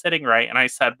nothing was sitting right. And I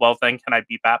said, well, then can I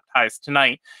be baptized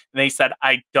tonight? And they said,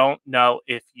 I don't know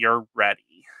if you're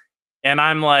ready. And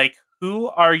I'm like, who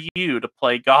are you to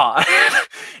play God?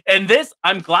 And this,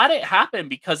 I'm glad it happened,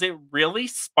 because it really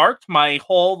sparked my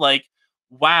whole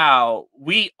wow,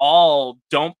 we all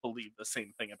don't believe the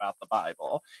same thing about the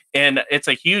Bible. And it's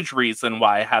a huge reason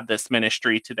why I have this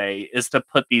ministry today, is to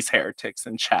put these heretics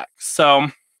in check. So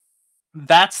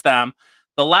that's them.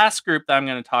 The last group that I'm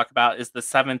going to talk about is the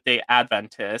Seventh-day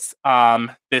Adventists.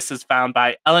 This is found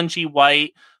by Ellen G.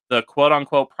 White, the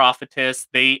quote-unquote prophetess.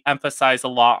 They emphasize a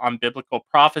lot on biblical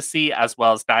prophecy as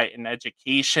well as diet and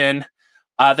education.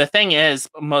 The thing is,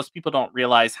 most people don't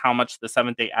realize how much the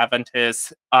Seventh-day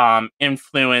Adventists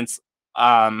influence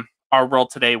our world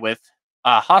today with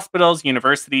hospitals,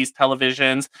 universities,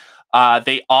 televisions.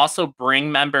 They also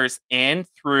bring members in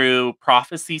through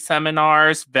prophecy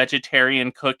seminars,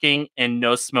 vegetarian cooking, and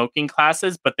no smoking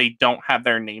classes, but they don't have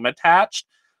their name attached.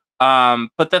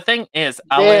 But the thing is,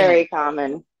 very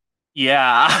common.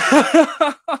 Yeah.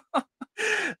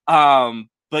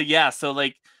 But yeah, so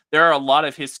there are a lot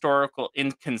of historical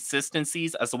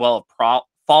inconsistencies as well as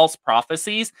false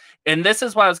prophecies. And this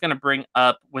is what I was going to bring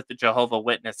up with the Jehovah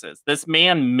Witnesses. This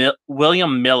man,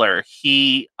 William Miller,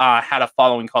 he had a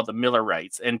following called the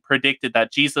Millerites and predicted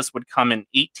that Jesus would come in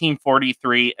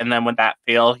 1843. And then when that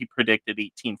failed, he predicted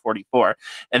 1844.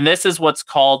 And this is what's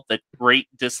called the Great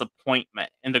Disappointment.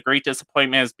 And the Great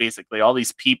Disappointment is basically all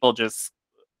these people just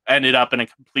ended up in a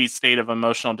complete state of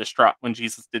emotional distraught when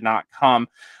Jesus did not come.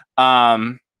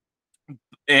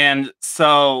 And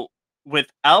so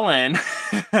with Ellen,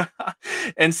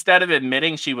 instead of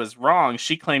admitting she was wrong,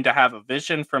 she claimed to have a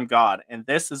vision from God. And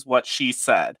this is what she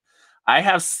said. I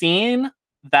have seen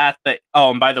that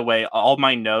and by the way, all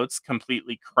my notes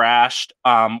completely crashed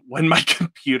when my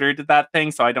computer did that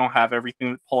thing. So I don't have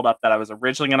everything pulled up that I was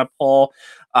originally going to pull.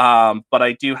 But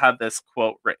I do have this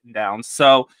quote written down.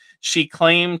 So she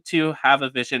claimed to have a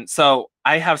vision. So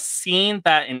I have seen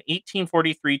that an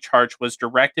 1843 charge was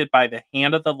directed by the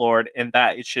hand of the Lord and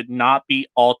that it should not be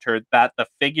altered, that the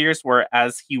figures were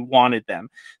as he wanted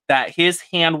them, that his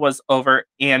hand was over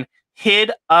and hid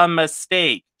a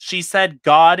mistake. She said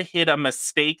God hid a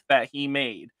mistake that he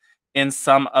made in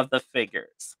some of the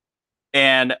figures.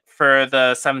 And for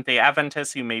the Seventh-day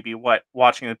Adventists who may be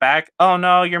watching the back, oh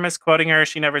no, you're misquoting her.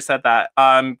 She never said that.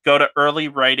 Go to Early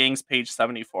Writings, page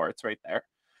 74. It's right there.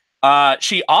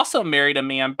 She also married a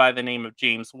man by the name of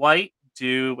James White.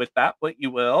 Do with that what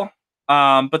you will.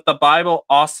 But the Bible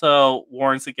also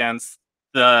warns against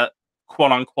the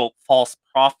quote unquote false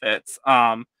prophets.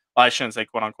 Well, I shouldn't say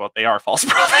quote unquote. They are false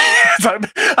prophets.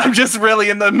 I'm just really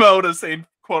in the mode of saying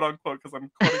quote unquote because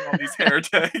I'm quoting all these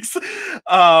heretics.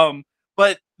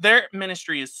 But their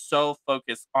ministry is so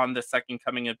focused on the second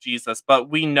coming of Jesus. But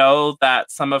we know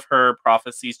that some of her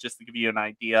prophecies, just to give you an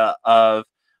idea of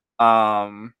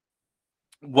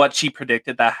what she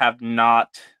predicted that have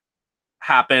not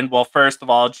happened. Well, first of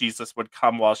all, Jesus would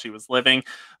come while she was living.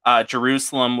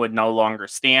 Jerusalem would no longer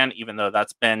stand, even though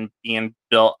that's been being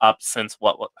built up since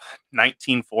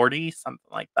 1940,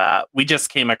 something like that. We just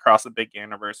came across a big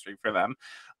anniversary for them.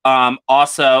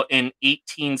 Also in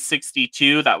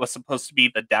 1862, that was supposed to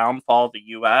be the downfall of the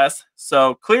US.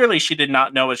 So clearly she did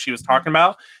not know what she was talking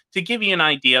about. To give you an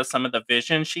idea of some of the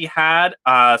vision she had,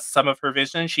 some of her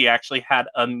vision, she actually had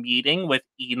a meeting with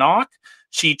Enoch.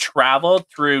 She traveled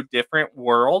through different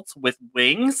worlds with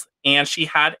wings, and she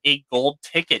had a gold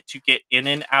ticket to get in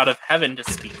and out of heaven to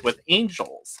speak with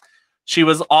angels. She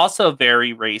was also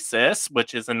very racist,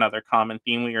 which is another common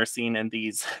theme we are seeing in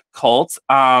these cults.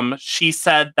 She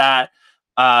said that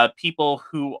people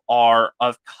who are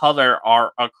of color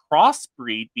are a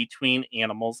crossbreed between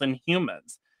animals and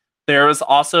humans. There was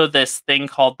also this thing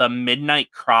called the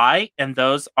Midnight Cry, and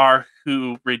those are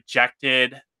who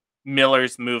rejected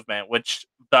Miller's movement, which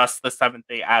thus the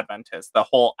Seventh-day Adventists, the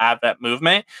whole Advent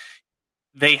movement.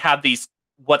 They had these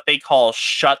what they call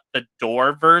shut the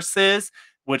door verses,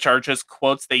 which are just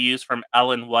quotes they use from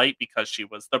Ellen White because she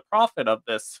was the prophet of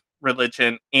this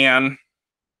religion. And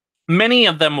many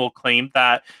of them will claim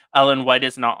that Ellen White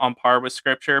is not on par with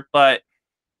scripture, but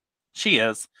she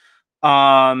is.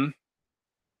 But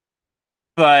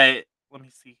let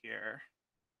me see here.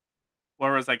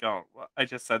 Where was I going? I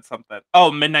just said something. Oh,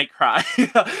 Midnight Cry.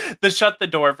 The shut the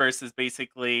door verses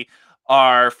basically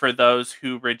are for those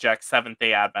who reject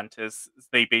Seventh-day Adventists.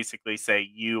 They basically say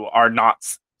you are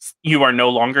no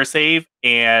longer saved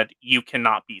and you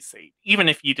cannot be saved. Even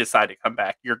if you decide to come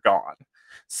back, you're gone.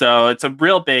 So it's a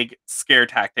real big scare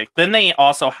tactic. Then they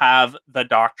also have the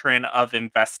doctrine of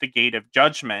investigative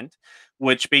judgment,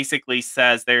 which basically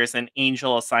says there's an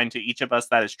angel assigned to each of us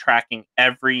that is tracking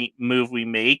every move we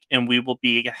make, and we will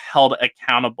be held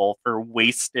accountable for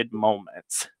wasted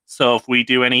moments. So if we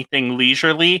do anything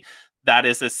leisurely, that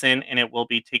is a sin and it will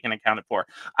be taken accounted for.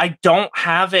 I don't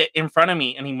have it in front of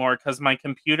me anymore because my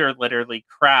computer literally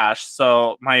crashed.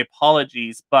 So my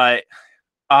apologies, but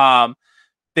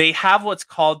they have what's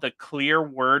called the Clear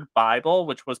Word Bible,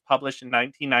 which was published in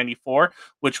 1994,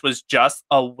 which was just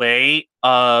a way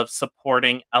of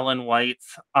supporting Ellen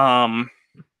White's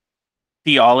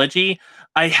theology.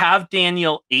 I have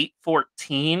Daniel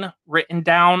 8:14 written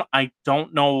down. I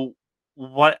don't know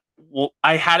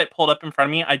I had it pulled up in front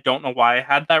of me. I don't know why I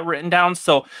had that written down.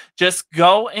 So just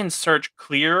go and search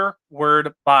Clear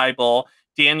Word Bible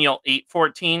Daniel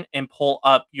 8:14 and pull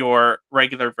up your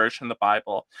regular version of the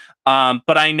Bible.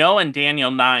 But I know in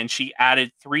Daniel 9, she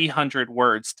added 300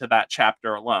 words to that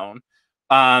chapter alone.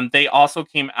 They also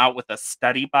came out with a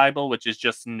study Bible, which is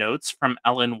just notes from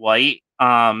Ellen White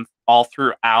all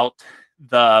throughout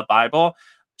the Bible.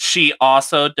 She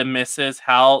also dismisses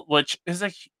hell, which is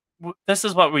this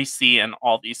is what we see in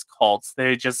all these cults.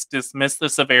 They just dismiss the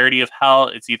severity of hell.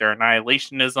 It's either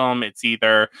annihilationism, it's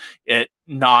either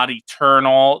not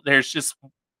eternal. There's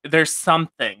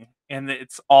something, and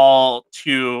it's all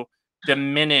to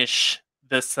diminish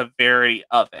the severity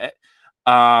of it.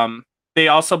 They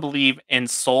also believe in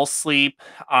soul sleep.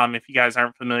 If you guys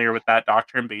aren't familiar with that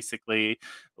doctrine, basically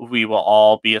we will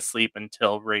all be asleep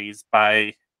until raised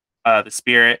by the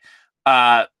spirit.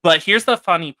 But here's the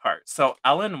funny part. So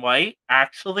Ellen White,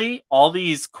 actually, all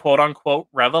these quote unquote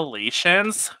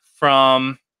revelations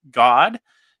from God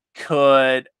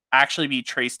could actually be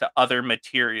traced to other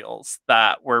materials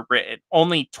that were written.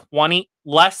 Only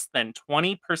less than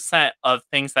 20% of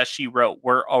things that she wrote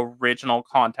were original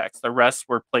context. The rest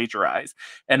were plagiarized.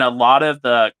 And a lot of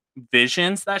the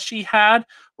visions that she had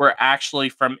were actually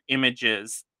from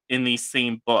images in these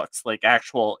same books, like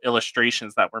actual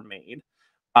illustrations that were made.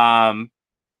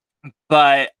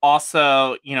 But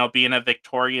also, being a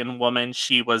Victorian woman,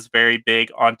 she was very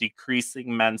big on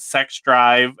decreasing men's sex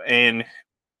drive, and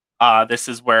this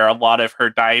is where a lot of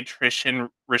her dietitian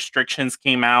restrictions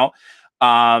came out.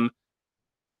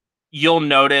 You'll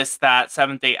notice that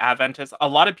Seventh-day Adventists, a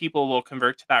lot of people will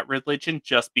convert to that religion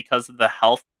just because of the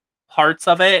health parts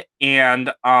of it.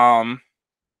 And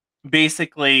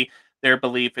basically, their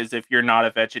belief is if you're not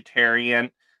a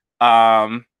vegetarian,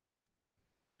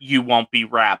 you won't be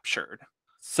raptured.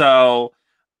 So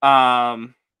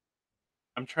I'm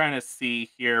trying to see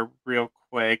here real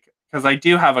quick, because I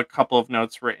do have a couple of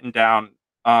notes written down,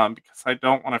 because I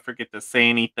don't want to forget to say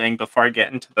anything before I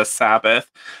get into the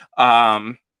Sabbath.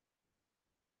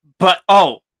 But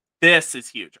this is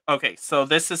huge. Okay, so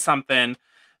this is something.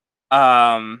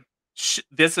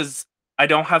 This is, I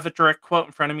don't have a direct quote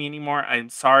in front of me anymore. I'm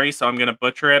sorry, so I'm going to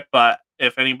butcher it. But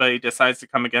if anybody decides to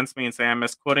come against me and say I'm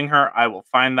misquoting her, I will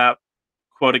find that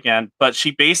quote again. But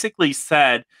she basically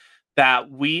said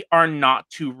that we are not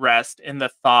to rest in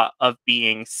the thought of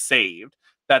being saved.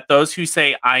 That those who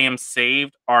say I am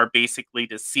saved are basically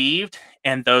deceived,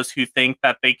 and those who think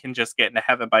that they can just get into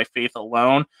heaven by faith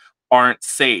alone aren't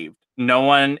saved. No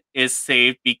one is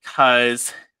saved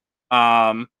because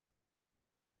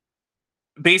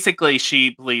basically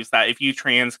she believes that if you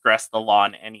transgress the law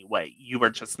in any way, you are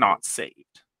just not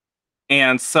saved.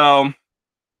 And so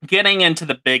getting into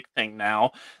the big thing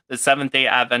now, the Seventh-day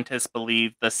Adventists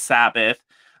believe the Sabbath,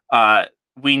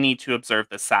 we need to observe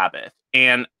the Sabbath.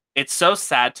 And it's so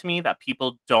sad to me that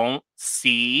people don't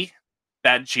see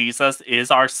that Jesus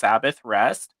is our Sabbath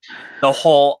rest. The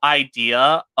whole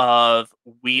idea of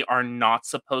we are not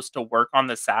supposed to work on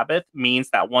the Sabbath means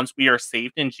that once we are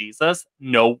saved in Jesus,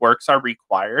 no works are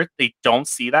required. They don't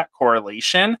see that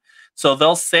correlation. So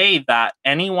they'll say that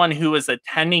anyone who is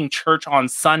attending church on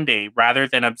Sunday rather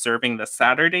than observing the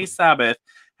Saturday Sabbath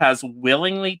has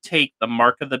willingly taken the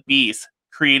mark of the beast,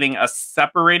 creating a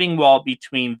separating wall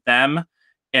between them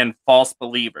and false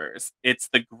believers. It's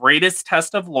the greatest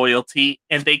test of loyalty,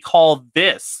 and they call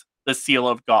this the seal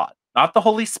of God, not the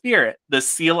Holy Spirit. The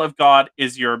seal of God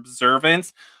is your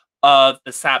observance of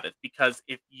the Sabbath, because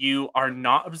if you are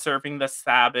not observing the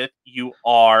Sabbath, you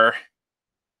are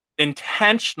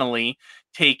intentionally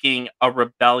taking a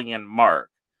rebellion mark.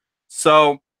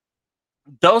 So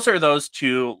those are those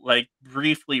two, like,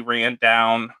 briefly ran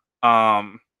down.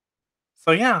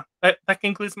 So yeah, that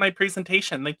concludes my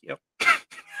presentation. Thank you.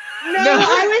 No,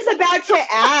 I was about to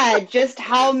add just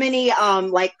how many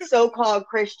like so-called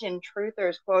Christian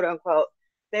truthers, quote unquote,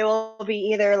 they will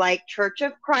be either like Church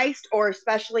of Christ or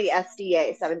especially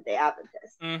SDA, Seventh Day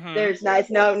Adventist. Mm-hmm. There's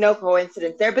no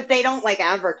coincidence there, but they don't like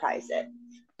advertise it.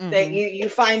 That you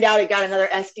find out it got another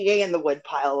SDA in the wood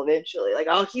pile eventually. Like,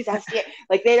 oh, he's SDA.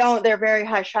 Like they're very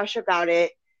hush hush about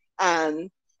it.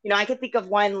 I could think of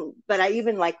one, but I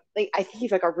think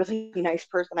he's like a really nice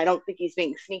person. I don't think he's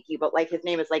being sneaky, but like his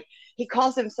name is like, he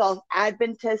calls himself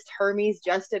Adventist Hermes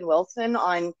Justin Wilson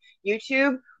on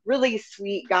YouTube. Really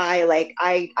sweet guy. Like,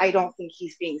 I don't think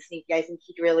he's being sneaky. I think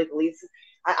he really believes.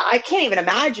 I can't even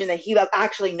imagine that he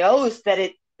actually knows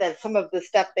that some of the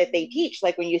stuff that they teach,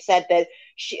 like when you said that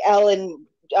Ellen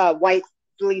White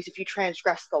believes if you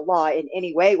transgress the law in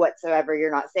any way whatsoever,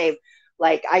 you're not saved.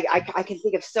 Like, I can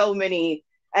think of so many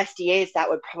SDAs that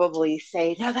would probably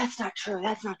say, no, that's not true.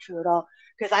 That's not true at all.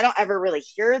 Because I don't ever really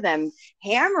hear them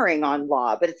hammering on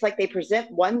law, but it's like they present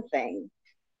one thing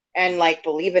and like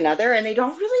believe another, and they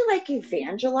don't really like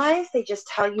evangelize. They just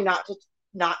tell you not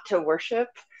to worship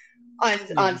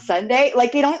on Sunday.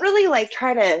 Like, they don't really like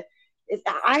try to.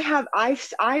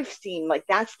 I've seen like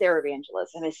that's their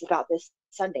evangelism. It's about this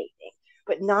Sunday thing,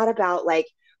 but not about like,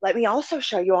 let me also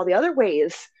show you all the other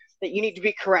ways that you need to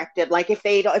be corrected. Like if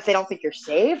they don't think you're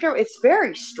saved, or it's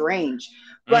very strange.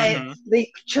 But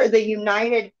the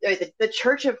United, the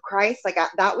Church of Christ, like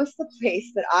that was the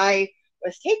place that I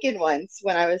was taken once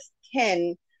when I was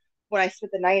 10 when I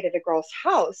spent the night at a girl's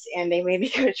house, and they made me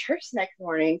go to church next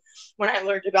morning when I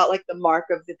learned about like the mark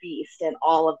of the beast and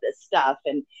all of this stuff,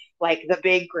 and like the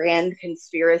big grand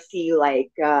conspiracy,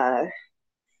 like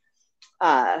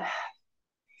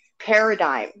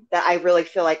paradigm that I really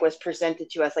feel like was presented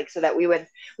to us, like so that we would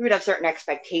have certain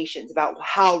expectations about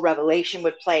how Revelation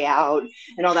would play out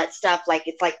and all that stuff. Like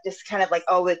it's like just kind of like,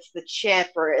 oh, it's the chip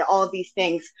or all of these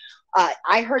things.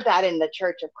 I heard that in the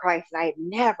Church of Christ, and I had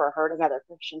never heard another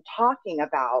Christian talking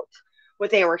about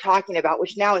what they were talking about,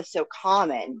 which now is so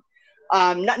common.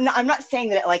 I'm not saying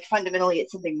that like fundamentally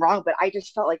it's something wrong, but I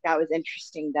just felt like that was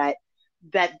interesting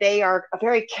that they are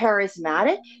very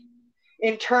charismatic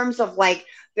in terms of like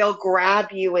they'll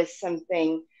grab you as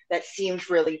something that seems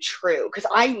really true. Because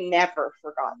I never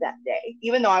forgot that day,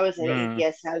 even though I was an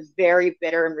atheist and I was very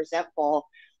bitter and resentful.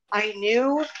 I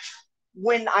knew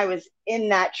when I was in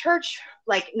that church,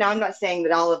 like, now I'm not saying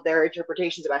that all of their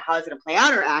interpretations about how it's going to play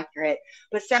out are accurate,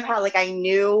 but somehow like I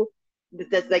knew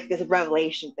that like this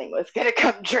revelation thing was going to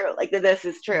come true, like that this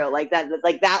is true, like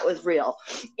that was real,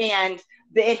 and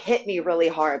it hit me really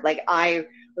hard. Like I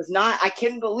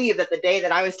couldn't believe that the day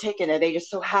that I was taking it, they just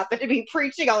so happened to be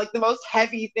preaching on like the most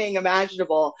heavy thing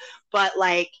imaginable, but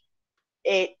like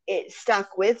it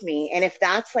stuck with me. And if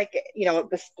that's like, you know,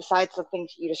 besides the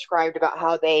things you described about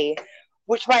how they,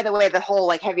 which by the way, the whole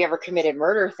like, have you ever committed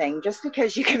murder thing, just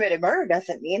because you committed murder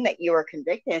doesn't mean that you were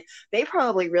convicted. They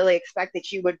probably really expect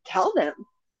that you would tell them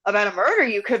about a murder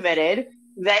you committed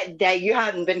that you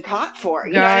hadn't been caught for.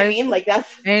 You know what I mean? Like that's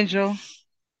Angel.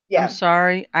 Yeah. I'm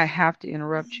sorry, I have to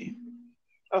interrupt you.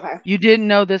 Okay. You didn't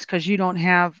know this because you don't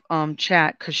have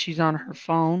chat because she's on her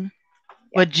phone.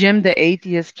 But Jim the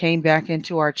atheist came back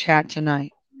into our chat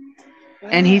tonight.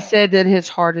 And he said that his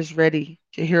heart is ready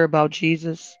to hear about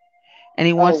Jesus. And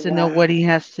he wants to know what he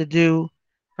has to do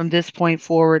from this point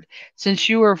forward. Since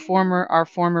you are our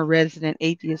former resident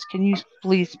atheist, can you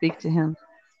please speak to him?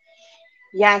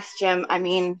 Yes, Jim. I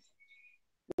mean,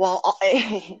 well,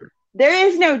 there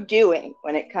is no doing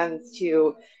when it comes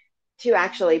to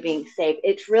actually being saved.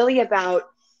 It's really about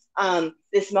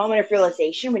this moment of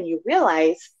realization when you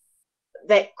realize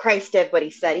that Christ did what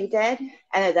he said he did,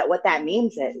 and that what that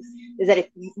means is that if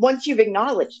once you've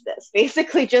acknowledged this,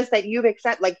 basically just that you've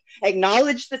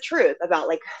acknowledged the truth about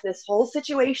like this whole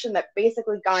situation, that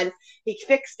basically God, he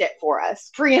fixed it for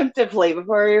us preemptively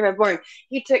before we were born.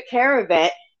 He took care of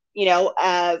it, you know,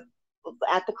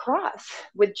 at the cross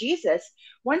with Jesus.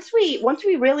 Once we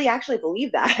really actually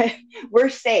believe that, we're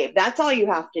saved. That's all you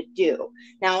have to do.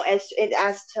 Now, as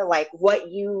to like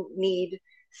what you need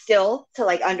still to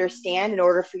like understand in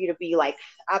order for you to be like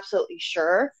absolutely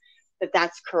sure that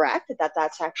that's correct, that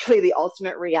that's actually the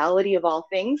ultimate reality of all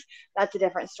things, that's a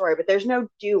different story. But there's no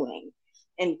doing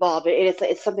involved.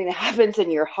 It's something that happens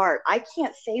in your heart. I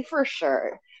can't say for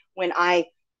sure when I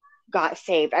got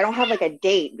saved. I don't have like a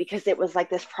date, because it was like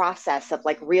this process of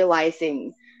like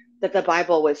realizing that the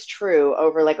Bible was true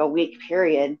over like a week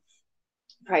period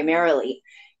primarily.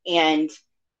 And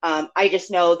I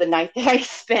just know the night that I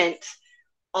spent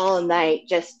all night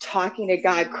just talking to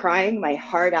God, crying my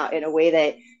heart out in a way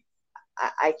that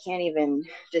I can't even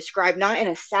describe, not in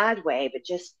a sad way, but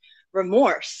just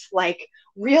remorse, like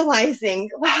realizing,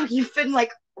 wow, you've been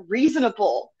like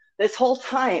reasonable this whole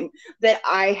time, that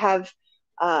I have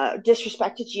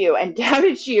disrespected you and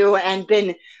doubted you and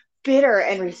been bitter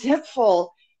and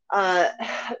resentful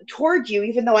toward you,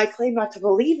 even though I claim not to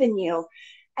believe in you.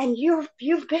 And you've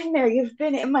been there, you've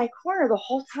been in my corner the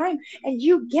whole time, and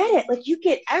you get it. Like you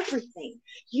get everything.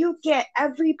 You get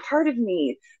every part of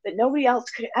me that nobody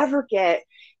else could ever get.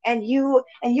 And you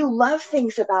love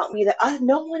things about me that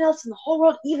no one else in the whole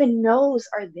world even knows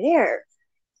are there.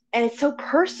 And it's so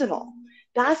personal.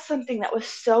 That's something that was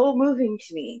so moving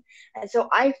to me. And so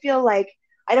I feel like,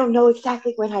 I don't know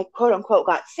exactly when I quote unquote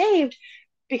got saved,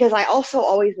 because I also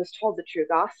always was told the true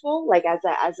gospel, like as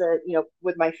a you know,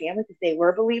 with my family, because they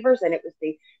were believers and it was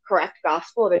the correct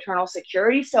gospel of eternal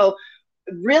security. So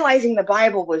realizing the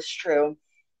Bible was true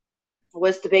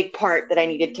was the big part that I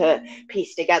needed to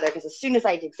piece together, because as soon as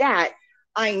I did that,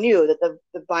 I knew that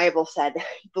the Bible said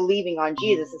believing on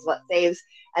Jesus is what saves,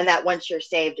 and that once you're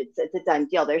saved, it's a done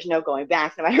deal. There's no going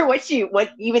back, no matter what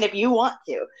even if you want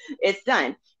to, it's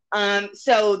done.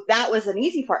 So that was an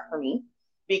easy part for me,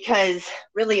 because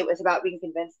really it was about being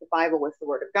convinced the Bible was the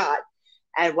word of God.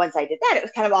 And once I did that, it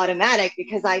was kind of automatic,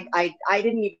 because I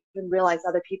didn't even realize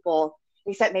other people,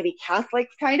 except maybe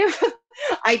Catholics, kind of,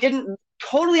 I didn't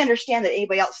totally understand that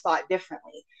anybody else thought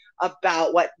differently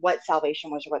about what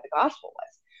salvation was or what the gospel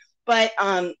was. But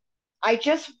I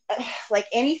just, like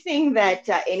anything that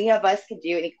any of us can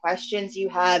do, any questions you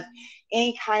have,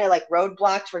 any kind of like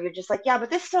roadblocks where you're just like, yeah, but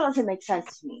this still doesn't make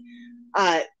sense to me,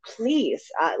 please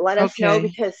let us know, Okay.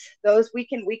 because those we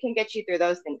can get you through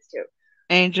those things too.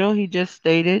 Angel, he just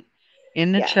stated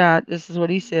in the Yeah. chat, this is what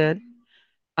he said.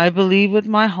 I believe with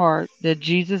my heart that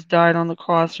Jesus died on the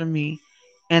cross for me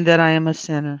and that I am a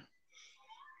sinner.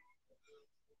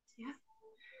 Yeah.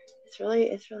 It's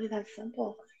really that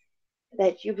simple.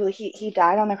 That you believe he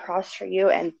died on the cross for you,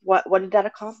 and what did that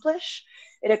accomplish?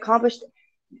 It accomplished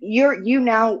you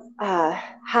now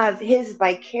have his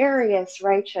vicarious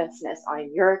righteousness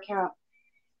on your account.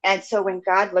 And so when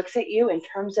God looks at you in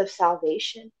terms of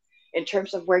salvation, in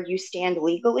terms of where you stand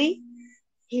legally,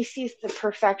 he sees the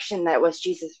perfection that was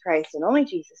Jesus Christ and only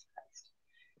Jesus Christ.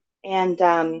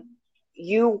 And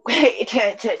you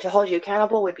to hold you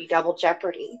accountable would be double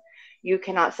jeopardy. You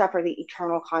cannot suffer the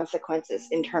eternal consequences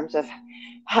in terms of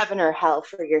heaven or hell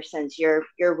for your sins. You're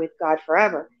with God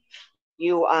forever.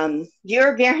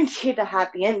 You're guaranteed a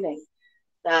happy ending.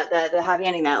 The happy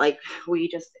ending that like we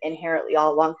just inherently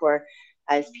all long for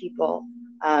as people,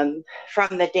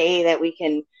 from the day that we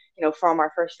can, form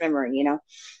our first memory.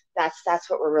 That's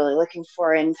what we're really looking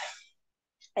for. And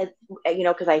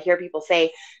because I hear people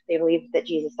say they believe that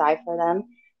Jesus died for them.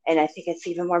 And I think it's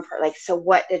even more important. Like, so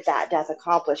what did that death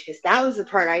accomplish? Because that was the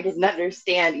part I didn't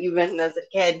understand, even as a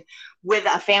kid with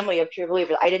a family of true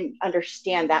believers. I didn't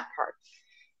understand that part.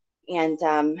 And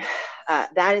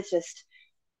that is just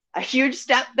a huge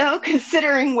step, though,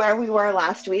 considering where we were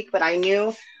last week. But I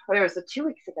knew, it was 2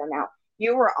 weeks ago now.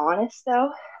 You were honest,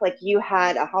 though. Like, you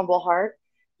had a humble heart.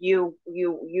 You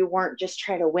weren't just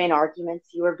trying to win arguments.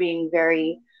 You were being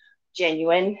very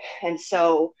genuine. And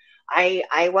so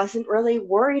I wasn't really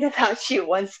worried about you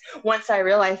once I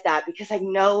realized that, because I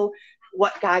know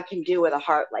what God can do with a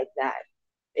heart like that.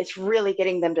 It's really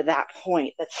getting them to that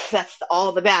point. That's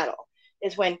all the battle,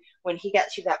 is when he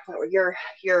gets you to that point where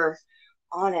you're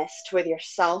honest with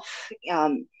yourself,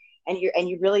 and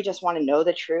you really just want to know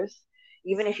the truth,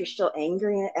 even if you're still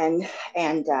angry and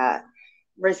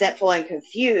resentful and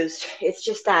confused. It's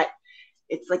just that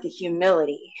it's like a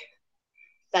humility.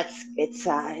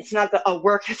 It's not a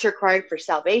work that's required for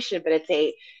salvation, but it's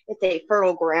a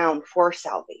fertile ground for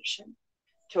salvation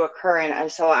to occur. And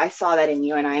so I saw that in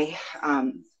you, and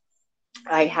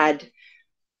I had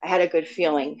a good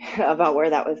feeling about where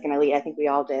that was going to lead. I think we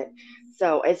all did.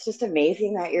 So it's just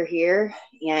amazing that you're here,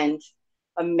 and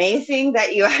amazing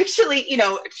that you actually,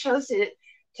 chose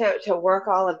to work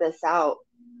all of this out,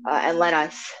 and let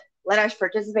us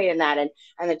participate in that, and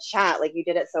the chat, like you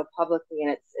did it so publicly,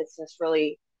 and it's just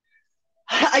really,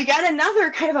 I got another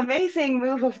kind of amazing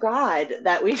move of God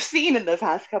that we've seen in the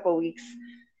past couple weeks.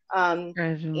 And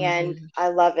I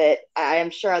love it. I am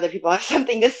sure other people have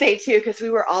something to say too, because we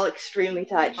were all extremely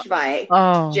touched by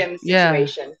Jim's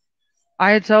situation. Yeah.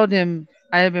 I had told him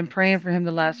I had been praying for him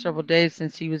the last several days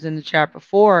since he was in the chat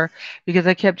before, because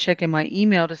I kept checking my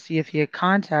email to see if he had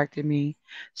contacted me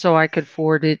so I could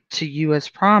forward it to you as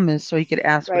promised, so he could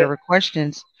ask whatever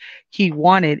questions he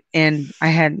wanted, and I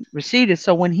hadn't received it.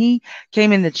 So when he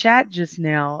came in the chat just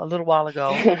now, a little while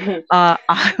ago, my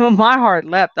heart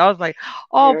leapt. I was like,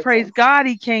 oh, praise God,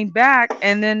 he came back.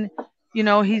 And then,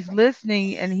 he's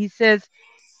listening, and he says,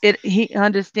 he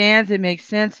understands, it makes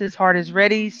sense, his heart is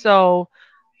ready. So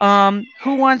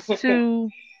who wants to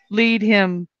lead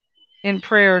him in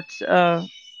prayer to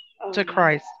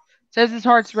Christ? Says his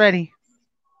heart's ready.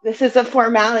 This is a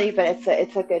formality, but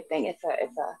it's a good thing.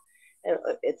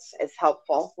 It's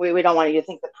helpful. We don't want you to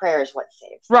think the prayer is what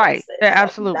saves. Right.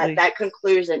 Absolutely. That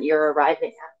conclusion you're arriving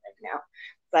at right now.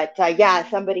 But yeah,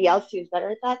 somebody else who's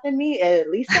better at that than me,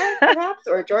 Lisa, perhaps,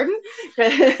 or Jordan.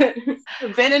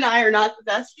 Ben and I are not the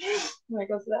best when it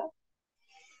goes to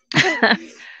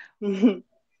that.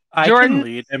 I Jordan, can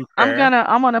lead in prayer.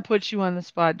 I'm gonna put you on the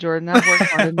spot, Jordan. I've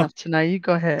worked hard enough tonight. You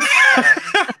go ahead.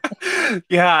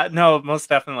 Yeah, no, most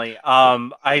definitely.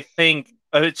 I think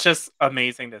it's just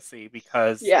amazing to see,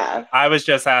 because I was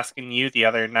just asking you the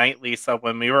other night, Lisa,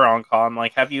 when we were on call, I'm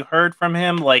like, have you heard from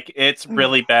him? Like, it's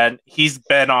really he's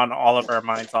been on all of our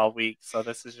minds all week. So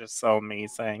this is just so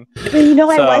amazing. But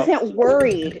I wasn't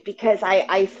worried, because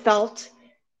I felt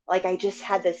like I just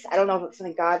had this, I don't know if it was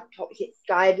something God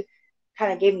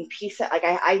kind of gave me peace. Like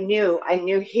I knew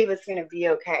he was going to be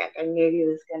okay. I knew he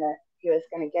was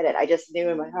going to get it. I just knew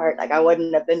in my heart, like I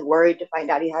wouldn't have been worried to find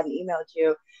out he hadn't emailed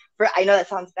you. I know that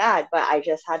sounds bad, but I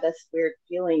just had this weird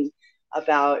feeling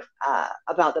about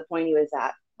the point he was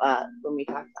at when we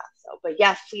talked last. So, but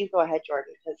yes, please go ahead,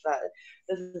 Jordan, because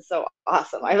this is so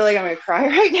awesome. I feel like I'm going to cry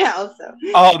right now. So.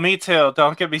 Oh, me too.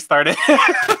 Don't get me started.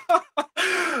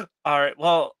 All right.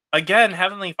 Well, again,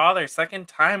 Heavenly Father, second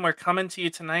time we're coming to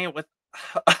you tonight with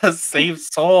a saved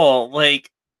soul. Like,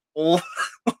 why?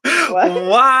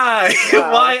 Wow.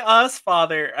 Why us,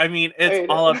 Father? I mean, it's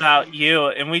I all know. about you,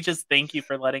 and we just thank you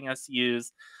for letting us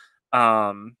use,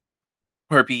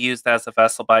 or be used as a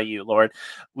vessel by you, Lord.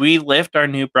 We lift our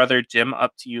new brother Jim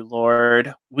up to you,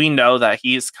 Lord. We know that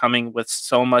he is coming with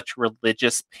so much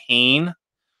religious pain,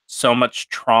 so much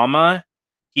trauma.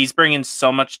 He's bringing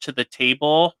so much to the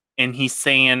table, and he's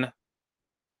saying,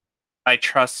 I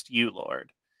trust you, Lord.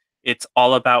 It's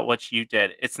all about what you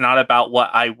did. It's not about what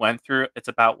I went through. It's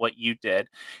about what you did.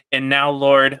 And now,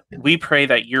 Lord, we pray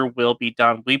that your will be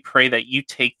done. We pray that you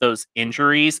take those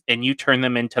injuries and you turn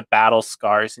them into battle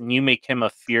scars and you make him a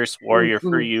fierce warrior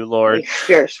for you, Lord. A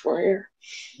fierce warrior.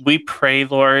 We pray,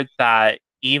 Lord, that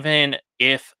even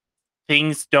if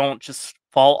things don't just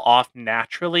fall off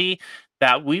naturally,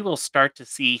 that we will start to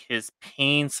see his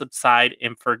pain subside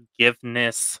and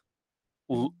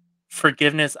l-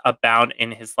 forgiveness abound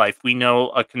in his life. We know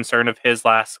a concern of his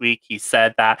last week. He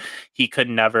said that he could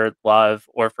never love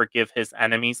or forgive his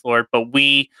enemies, Lord. But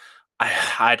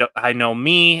I know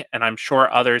me, and I'm sure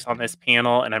others on this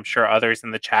panel, and I'm sure others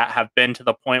in the chat have been to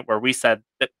the point where we said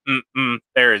that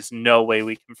there is no way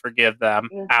we can forgive them.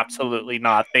 Absolutely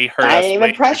not. They hurt I us didn't way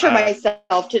even too pressure bad.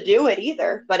 myself to do it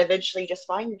either, but eventually just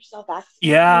find yourself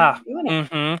Yeah. accidentally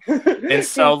doing And it.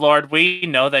 so, Lord, we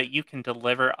know that you can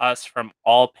deliver us from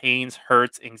all pains,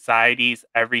 hurts, anxieties,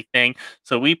 everything.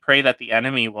 So we pray that the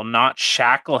enemy will not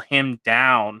shackle him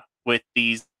down with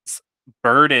these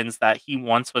burdens that he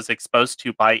once was exposed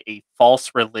to by a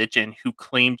false religion who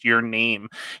claimed your name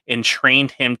and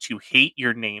trained him to hate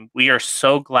your name. We are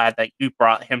so glad that you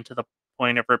brought him to the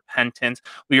point of repentance.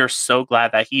 We are so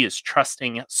glad that he is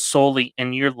trusting solely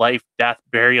in your life, death,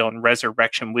 burial, and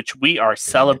resurrection, which we are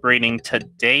celebrating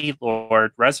today,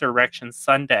 Lord. Resurrection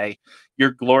Sunday.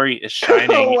 Your glory is Oh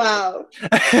shining. wow.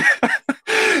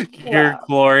 Your Wow.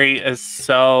 glory is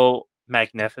so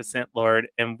magnificent, Lord.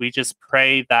 And we just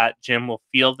pray that Jim will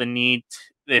feel the need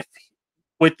if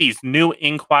with these new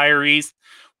inquiries,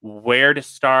 where to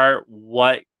start,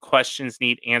 what questions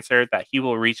need answered, that he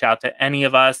will reach out to any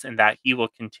of us and that he will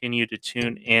continue to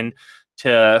tune in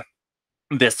to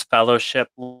this fellowship,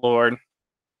 Lord.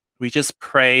 We just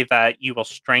pray that you will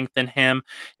strengthen him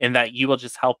and that you will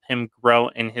just help him grow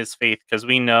in his faith because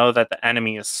we know that the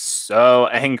enemy is so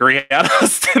angry at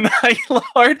us tonight,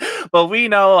 Lord. But we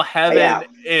know heaven Yeah.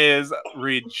 is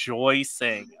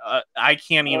rejoicing. I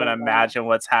can't even Oh wow. imagine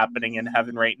what's happening in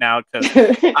heaven right now because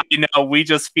I know we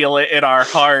just feel it in our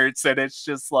hearts and it's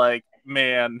just like,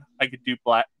 man, I could do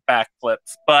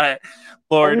backflips. But I'm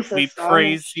Lord, so we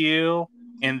praise astonished. you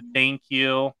and thank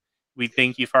you. We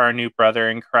thank you for our new brother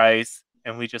in Christ,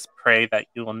 and we just pray that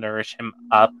you will nourish him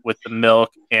up with the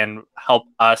milk and help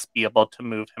us be able to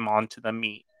move him on to the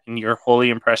meat. In your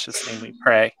holy and precious name we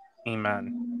pray.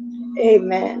 Amen.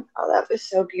 Amen. Oh, that was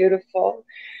so beautiful.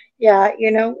 Yeah,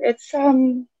 it's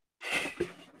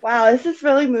wow, this is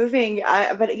really moving.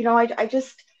 But I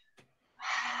just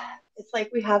it's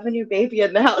like we have a new baby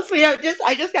in the house.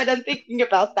 I just got done thinking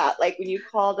about that. Like when you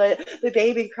call the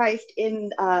baby Christ in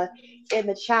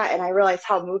the chat, and I realized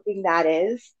how moving that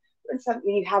is.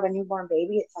 When you have a newborn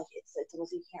baby, it's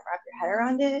almost you can't wrap your head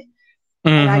around it.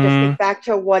 And I just Mm-hmm. think back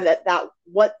to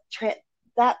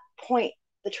that point,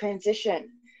 the transition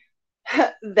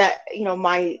that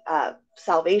my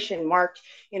salvation marked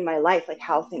in my life, like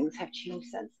how things have changed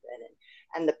since then,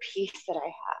 and the peace that I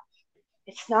have.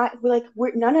 It's not like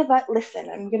we're none of us. Listen,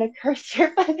 I'm gonna curse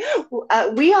here,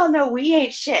 but we all know we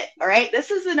ain't shit. All right, this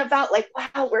isn't about like,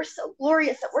 wow, we're so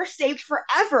glorious that we're saved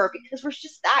forever because we're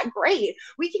just that great.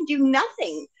 We can do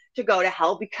nothing to go to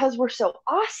hell because we're so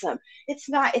awesome. It's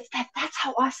not. It's that's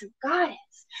how awesome God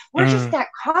is. We're just that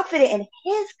confident in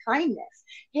His kindness,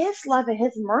 His love, and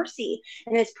His mercy,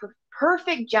 and His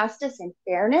perfect justice and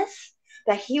fairness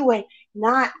that He would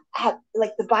not have,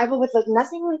 like the Bible would look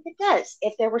nothing like it does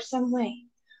if there were some way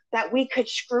that we could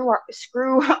screw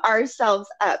ourselves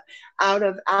up out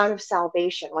of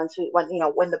salvation. When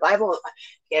the Bible,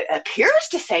 it appears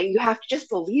to say you have to just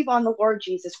believe on the Lord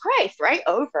Jesus Christ, right,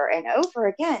 over and over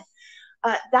again.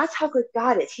 That's how good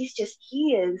God is.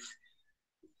 He is.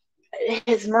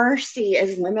 His mercy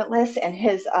is limitless, and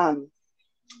his and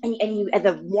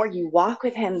the more you walk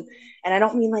with him, and I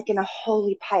don't mean like in a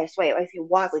holy pious way, if you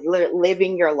walk like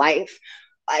living your life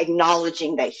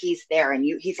acknowledging that he's there and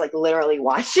he's like literally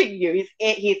watching you,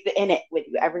 he's in it with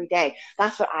you every day.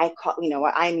 That's what I call,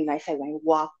 what I mean. I say when I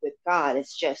walk with God,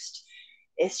 it's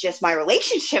just my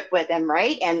relationship with him,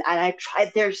 right? And I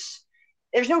tried, there's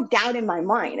no doubt in my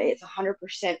mind, it's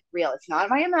 100% real. It's not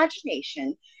my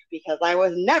imagination. because I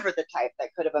was never the type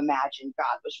that could have imagined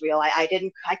God was real. I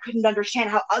couldn't understand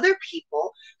how other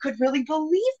people could really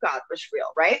believe God was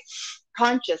real, right?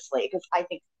 Consciously, because I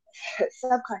think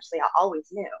subconsciously I always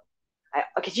knew.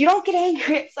 Because you don't get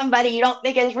angry at somebody you don't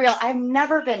think is real. I've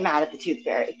never been mad at the tooth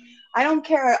fairy. I don't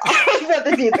care about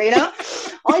the tooth fairy, you know?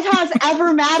 Only time I was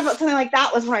ever mad about something like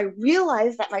that was when I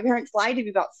realized that my parents lied to me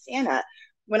about Santa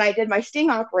when I did my sting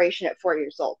operation at 4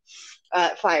 years old. I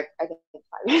think 5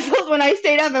 years old, when I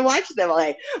stayed up and watched them all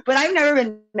night. But I've never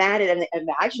been mad at an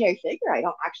imaginary figure I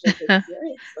don't actually take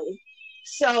seriously.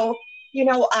 So,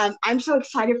 I'm so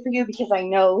excited for you because I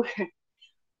know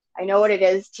what it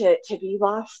is to be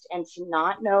lost and to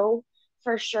not know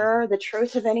for sure the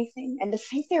truth of anything, and to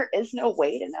think there is no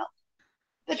way to know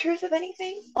the truth of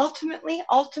anything.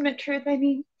 Ultimate truth, I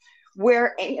mean,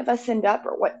 where any of us end up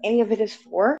or what any of it is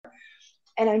for.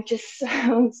 And I'm just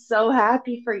so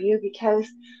happy for you because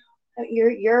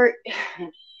your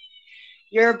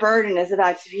burden is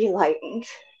about to be lightened,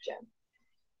 Jim.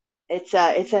 It's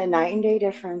a night and day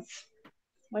difference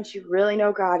once you really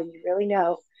know God and you really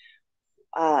know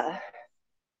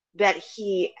that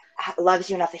He loves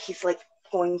you enough that He's like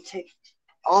going to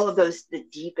all of those, the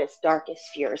deepest, darkest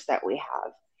fears that we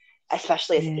have,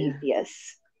 especially as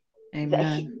atheists.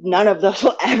 Amen. None of those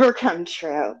will ever come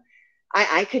true.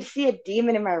 I could see a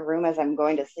demon in my room as I'm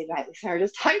going to sleep nightly. So we're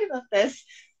just talking about this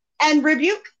and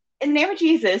rebuke in the name of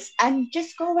Jesus and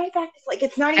just go right back to like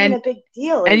it's not even a big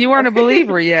deal. And you weren't a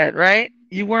believer yet, right?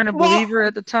 You weren't a believer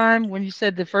at the time when you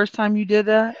said the first time you did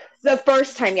that? The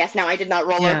first time, yes. Now I did not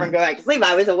roll over and go back to sleep.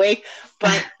 I was awake.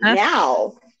 But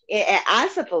now,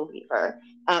 as a believer,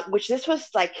 which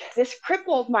this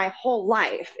crippled my whole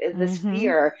life, is this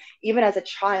fear, even as a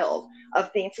child,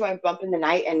 of things going bump in the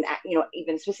night and,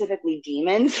 even specifically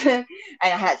demons. And I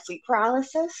had sleep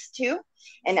paralysis too.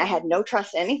 And I had no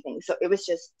trust in anything. So it was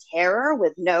just terror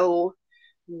with no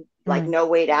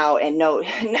way out and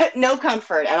no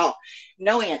comfort at all,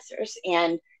 no answers.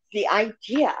 And the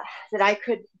idea that I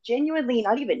could genuinely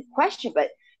not even question, but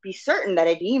be certain that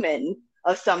a demon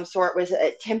of some sort was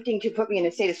attempting to put me in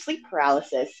a state of sleep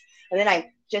paralysis. And then I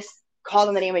just called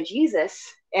on the name of Jesus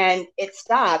and it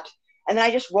stopped. And then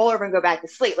I just roll over and go back to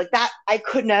sleep. Like that, I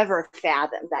could never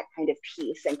fathom that kind of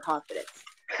peace and confidence.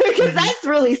 Because that's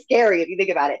really scary if you think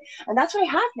about it. And that's what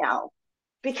I have now.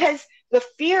 Because the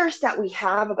fears that we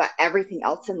have about everything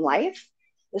else in life,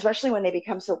 especially when they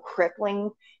become so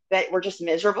crippling that we're just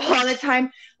miserable all the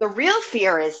time, the real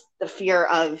fear is the fear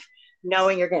of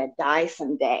knowing you're going to die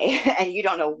someday and you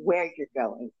don't know where you're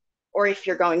going or if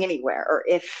you're going anywhere or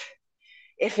if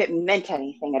it meant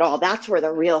anything at all. That's where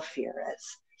the real fear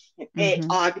is. It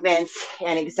augments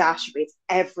and exacerbates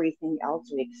everything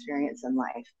else we experience in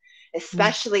life,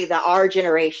 especially our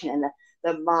generation and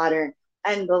the modern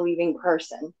unbelieving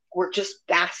person. We're just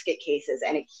basket cases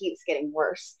and it keeps getting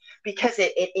worse because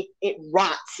it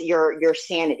rots your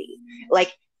sanity.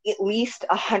 Like at least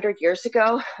 100 years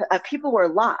ago, people were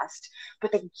lost,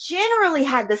 but they generally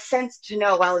had the sense to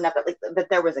know well enough that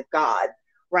there was a God,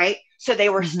 right? So they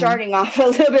were starting off a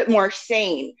little bit more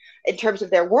sane in terms of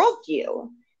their worldview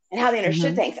and how they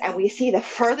understood things. And we see the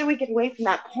further we get away from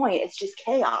that point, it's just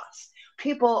chaos.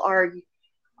 People are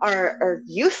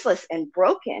useless and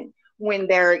broken when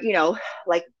they're,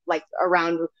 like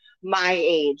around my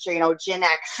age, or, Gen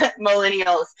X,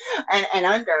 millennials and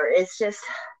under. It's just,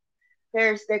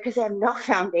 because they have no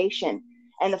foundation.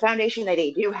 And the foundation that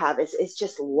they do have is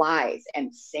just lies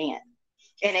and sand.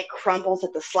 And it crumbles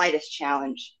at the slightest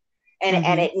challenge.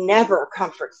 And it never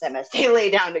comforts them as they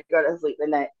lay down to go to sleep.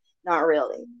 And that, not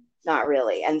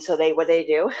really. And so what they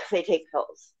do, they take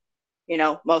pills.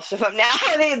 Most of them now,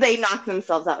 they knock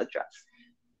themselves out with drugs.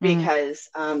 Because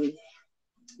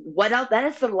what else? That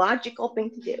is the logical thing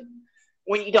to do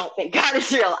when you don't think God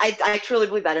is real. I truly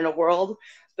believe that in a world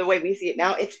the way we see it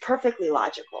now, it's perfectly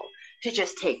logical to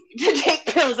just take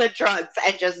pills and drugs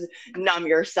and just numb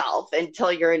yourself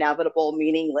until your inevitable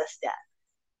meaningless death.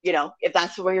 If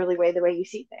that's the way you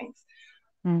see things.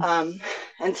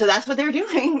 And so that's what they're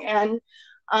doing. And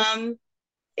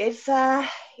it's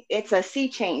a sea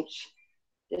change,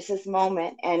 just this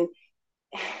moment. And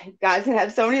God's gonna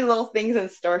have so many little things in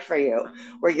store for you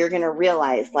where you're gonna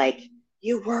realize like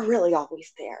you were really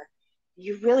always there.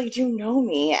 You really do know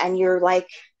me, and you're like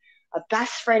a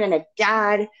best friend and a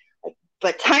dad, like,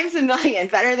 but times a million,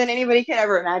 better than anybody could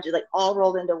ever imagine, like all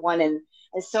rolled into one, and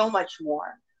so much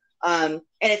more. And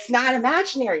it's not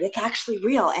imaginary; it's actually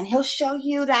real, and He'll show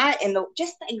you that in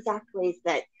just the exact ways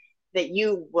that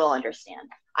you will understand.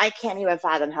 I can't even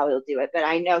fathom how He'll do it, but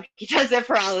I know He does it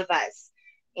for all of us.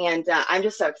 And I'm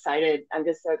just so excited. I'm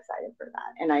just so excited for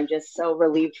that. And I'm just so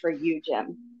relieved for you,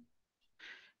 Jim.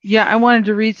 Yeah, I wanted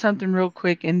to read something real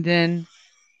quick, and then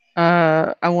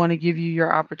I want to give you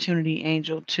your opportunity,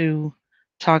 Angel, to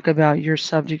talk about your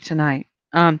subject tonight.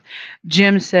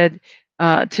 Jim said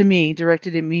to me,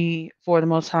 directed at me for the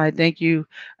Most High, thank you.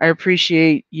 I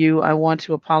appreciate you. I want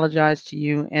to apologize to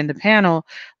you and the panel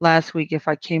last week if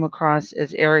I came across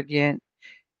as arrogant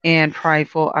and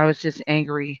prideful. I was just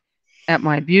angry at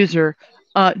my abuser.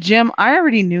 Jim, I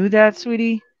already knew that,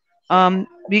 sweetie.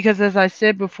 Because as I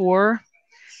said before,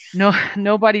 no,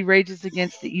 nobody rages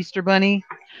against the Easter Bunny.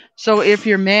 So if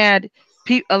you're mad,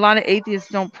 a lot of atheists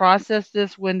don't process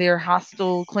this when they're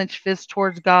hostile, clenched fists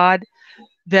towards God.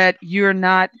 That you're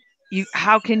not. You.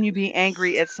 How can you be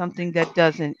angry at something that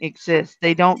doesn't exist?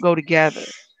 They don't go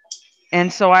together.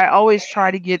 And so I always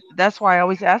try to get. That's why I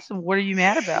always ask them, "What are you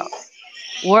mad about?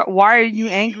 What? Why are you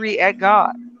angry at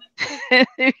God?"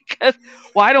 Because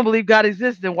well, I don't believe God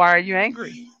exists. Then why are you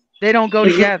angry? They don't go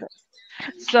together.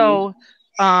 So,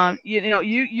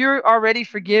 you're already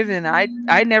forgiven.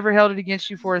 I never held it against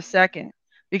you for a second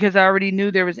because I already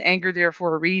knew there was anger there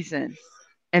for a reason.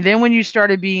 And then when you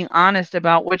started being honest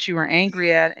about what you were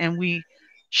angry at, and we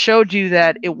showed you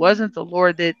that it wasn't the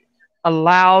Lord that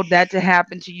allowed that to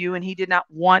happen to you, and He did not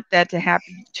want that to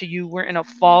happen to you. We're in a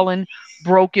fallen,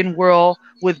 broken world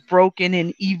with broken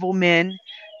and evil men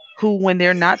who, when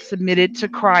they're not submitted to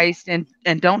Christ and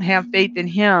don't have faith in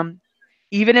Him,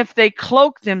 even if they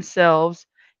cloak themselves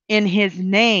in His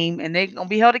name, and they're gonna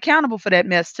be held accountable for that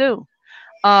mess too.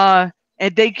 Uh,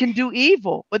 and they can do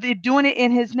evil, but they're doing it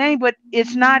in His name. But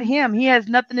it's not Him. He has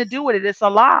nothing to do with it. It's a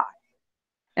lie.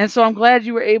 And so I'm glad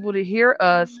you were able to hear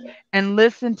us and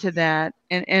listen to that,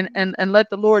 and let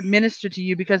the Lord minister to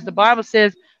you, because the Bible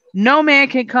says no man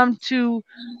can come to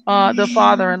the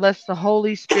Father unless the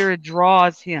Holy Spirit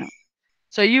draws him.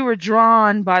 So you were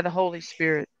drawn by the Holy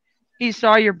Spirit. He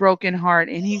saw your broken heart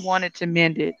and He wanted to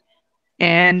mend it.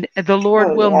 And the Lord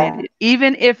Oh will yeah. mend it.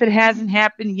 Even if it hasn't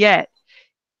happened yet,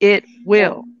 it Yeah.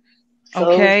 will. So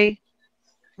Okay?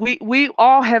 We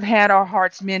all have had our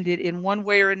hearts mended in one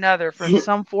way or another from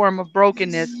some form of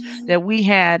brokenness that we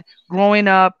had growing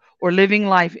up or living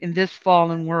life in this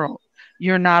fallen world.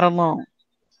 You're not alone.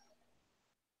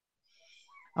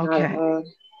 Okay. uh,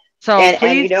 So and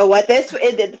you please, know what?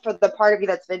 For the part of you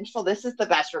that's vengeful, this is the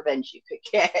best revenge you could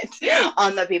get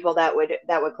on the people that would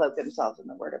cloak themselves in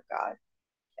the Word of God,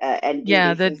 and do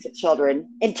yeah, these the things to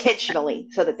children intentionally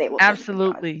so that they will turn from God.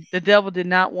 absolutely. The devil did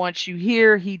not want you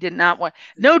here. He did not want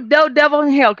no devil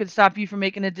in hell could stop you from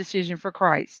making a decision for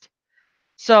Christ.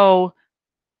 So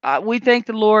we thank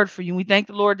the Lord for you. We thank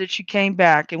the Lord that you came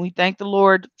back, and we thank the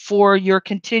Lord for your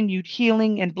continued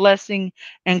healing and blessing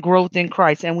and growth in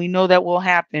Christ. And we know that will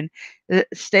happen.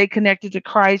 Stay connected to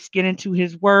Christ, get into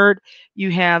His Word.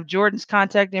 You have Jordan's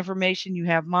contact information. You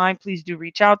have mine. Please do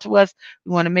reach out to us.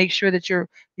 We want to make sure that you're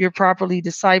properly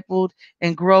discipled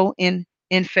and grow in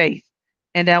faith,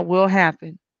 and that will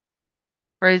happen.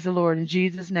 Praise the Lord in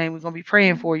Jesus' name. We're gonna be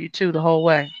praying for you too the whole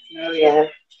way, Oh yeah.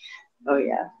 Oh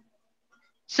yeah.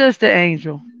 Sister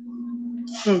Angel.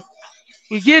 Hmm.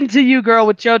 We're getting to you, girl,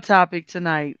 with your topic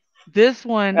tonight. This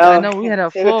one, I Oh, know we had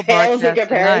a it full pales in broadcast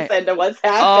tonight. comparison to what's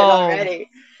happened Oh, already.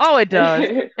 oh, it does.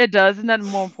 It does. It's nothing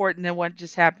more important than what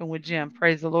just happened with Jim.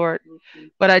 Praise the Lord.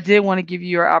 But I did want to give you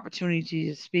your opportunity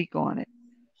to speak on it.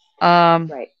 Um,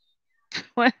 Right.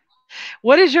 what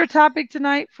what is your topic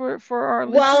tonight for our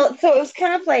listeners? Well, so it was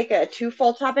kind of like a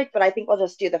twofold topic, but I think we'll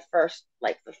just do the first.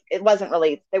 It wasn't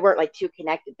really, they weren't like two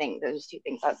connected things. There's just two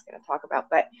things I was going to talk about.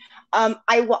 But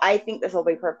I think this will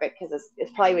be perfect because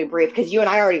it's probably be brief because you and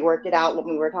I already worked it out when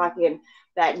we were talking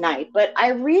that night. But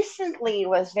I recently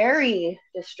was very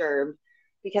disturbed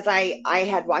because I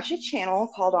had watched a channel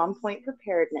called On Point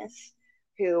Preparedness,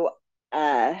 who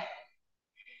uh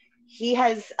he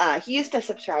used to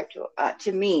subscribe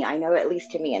to me. I know, at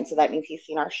least to me, and so that means he's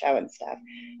seen our show and stuff,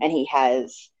 and he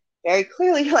has very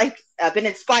clearly been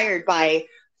inspired by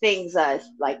things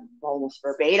like almost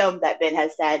verbatim that Ben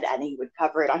has said, and he would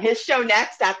cover it on his show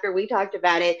next after we talked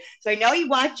about it. So I know he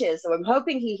watches, so I'm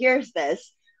hoping he hears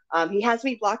this. He has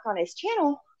me blocked on his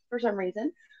channel for some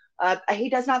reason. He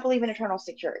does not believe in eternal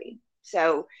security.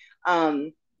 So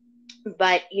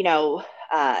but I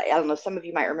don't know, some of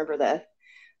you might remember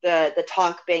the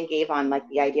talk Ben gave on like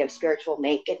the idea of spiritual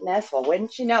nakedness. Well,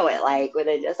 wouldn't you know it, like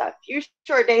within just a few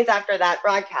short days after that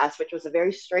broadcast, which was a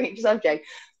very strange subject,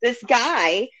 this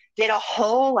guy did a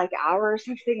whole like hour or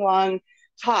something long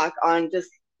talk on just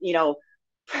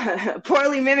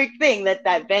poorly mimicked thing that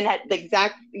Ben had, the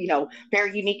exact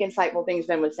very unique insightful things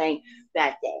Ben was saying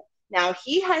that day. Now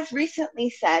he has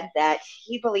recently said that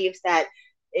he believes that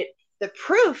the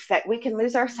proof that we can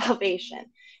lose our salvation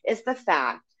is the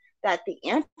fact that the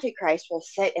Antichrist will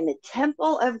sit in the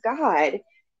temple of God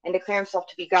and declare himself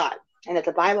to be God. And that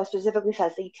the Bible specifically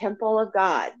says the temple of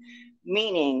God,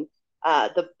 meaning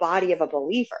the body of a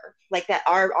believer. Like that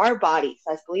our bodies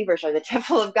as believers are the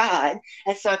temple of God.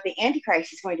 And so if the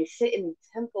Antichrist is going to sit in the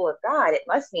temple of God, it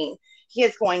must mean he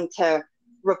is going to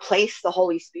replace the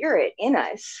Holy Spirit in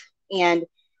us. And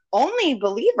only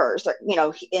believers,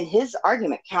 in his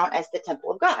argument, count as the temple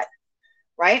of God.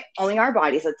 Right? Only our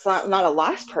bodies. It's not a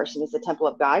lost person is the temple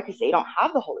of God because they don't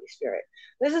have the Holy Spirit.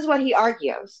 This is what he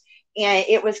argues. And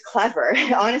it was clever.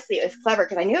 Honestly, it was clever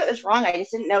because I knew it was wrong. I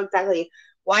just didn't know exactly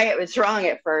why it was wrong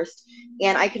at first.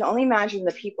 And I can only imagine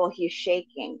the people he's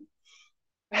shaking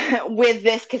with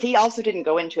this, because he also didn't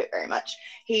go into it very much.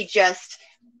 He just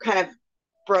kind of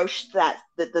broached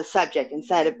the subject and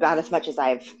said about as much as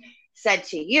I've said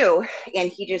to you.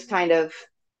 And he just kind of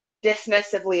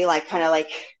dismissively,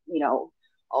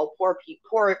 oh, poor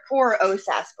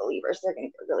OSAS believers, they're going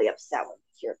to get really upset when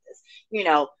they hear this.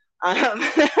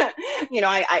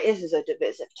 This is a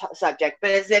divisive subject,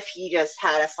 but as if he just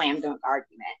had a slam dunk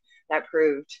argument that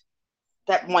proved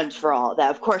that once for all, that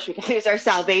of course we can lose our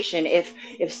salvation if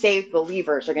saved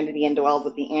believers are going to be indwelled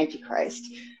with the Antichrist,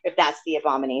 if that's the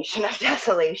abomination of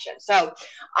desolation. So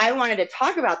I wanted to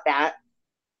talk about that.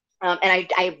 And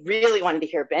I really wanted to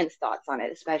hear Ben's thoughts on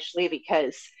it, especially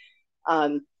because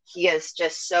he is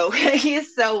just so he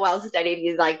is so well studied.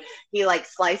 He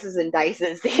slices and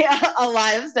dices a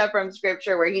lot of stuff from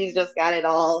scripture where he's just got it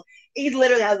all. He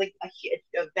literally has like a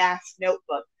vast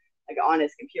notebook on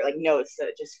his computer, like notes, so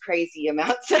just crazy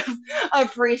amounts of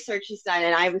research he's done.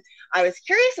 And I was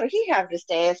curious what he'd have to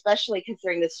say, especially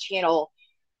considering this channel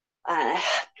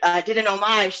did an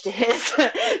homage to his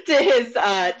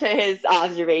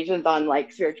observations on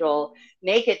like spiritual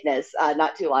nakedness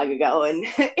not too long ago, and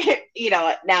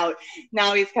now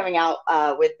he's coming out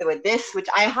with this, which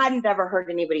I hadn't ever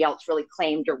heard anybody else really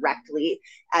claim directly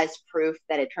as proof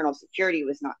that eternal security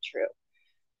was not true.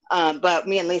 But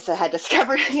me and Lisa had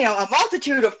discovered, a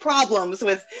multitude of problems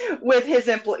with his,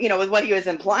 with what he was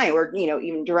implying, or,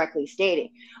 even directly stating,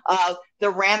 the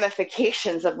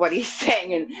ramifications of what he's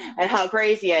saying and how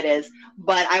crazy it is.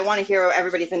 But I want to hear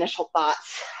everybody's initial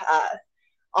thoughts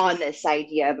on this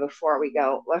idea before I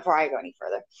go any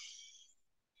further.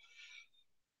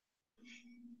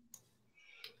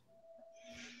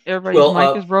 Everybody's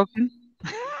mic is broken.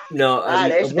 No,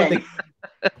 there's one thing.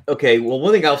 Okay, well,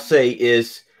 one thing I'll say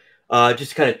is,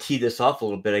 just kind of tee this off a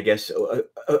little bit, I guess.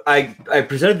 I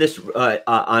presented this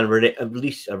on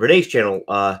Renee's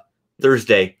channel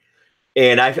Thursday,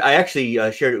 and I actually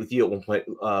shared it with you at one point,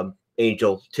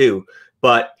 Angel, too.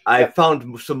 But I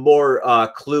found some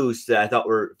more clues that I thought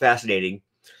were fascinating.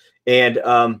 And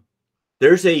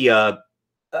there's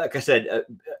like I said,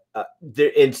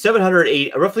 in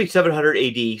 700 roughly 700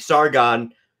 AD,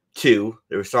 Sargon II.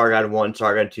 There was Sargon I.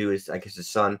 Sargon II is, I guess, his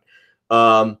son.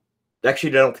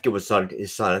 Actually, I don't think it was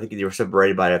his son. I think they were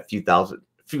separated by a few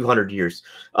hundred years.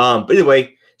 But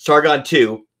anyway, Sargon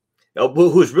II,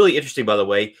 who was really interesting, by the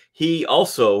way. He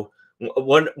also,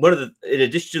 one of the, in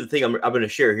addition to the thing I'm going to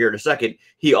share here in a second,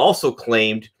 he also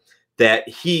claimed that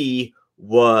he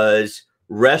was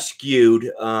rescued.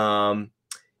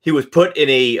 He was put in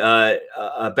a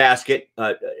basket,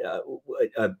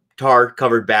 a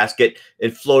tar-covered basket,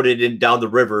 and floated down the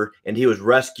river, and he was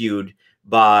rescued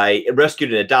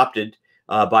and adopted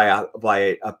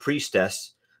by a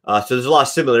priestess. So there's a lot of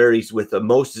similarities with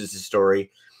Moses'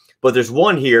 story, but there's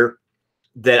one here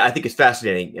that I think is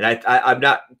fascinating, and I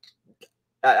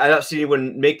don't see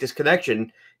anyone make this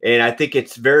connection, and I think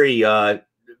it's very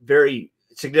very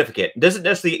significant. It doesn't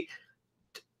necessarily,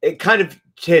 it kind of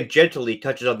tangentially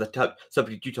touches on the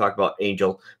subject you talked about,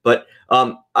 Angel, but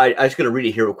I'm just going to read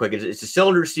it here real quick. It's a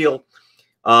cylinder seal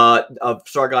of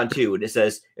Sargon II, and it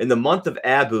says, in the month of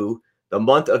Abu, the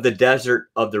month of the desert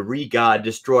of the re-god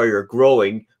destroyer,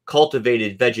 growing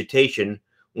cultivated vegetation,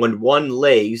 when one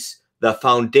lays the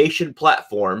foundation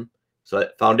platform, so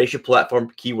that foundation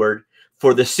platform, keyword,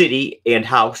 for the city and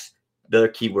house, the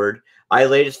keyword. I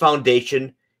laid its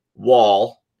foundation,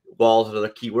 walls, another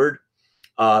keyword.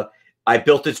 I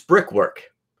built its brickwork.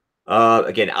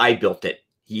 Again, I built it.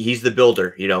 He's the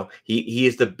builder, he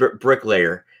is the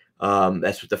bricklayer.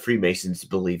 That's what the Freemasons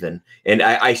believe in. And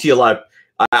I see a lot of,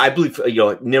 I believe,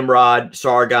 Nimrod,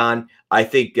 Sargon, I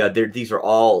think these are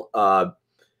all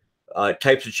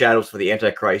types of shadows for the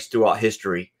Antichrist throughout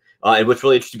history. And what's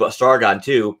really interesting about Sargon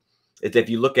too, is if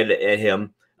you look at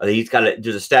him, there's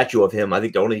a statue of him. I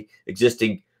think the only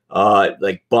existing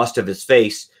like bust of his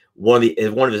face, one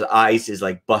of his eyes is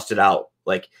like busted out.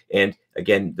 And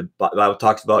again, the Bible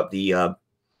talks about the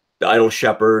idol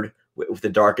shepherd with the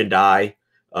darkened eye.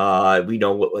 We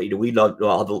know what we love.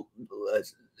 All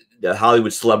the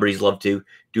Hollywood celebrities love to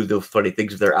do those funny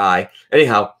things with their eye.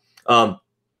 Anyhow,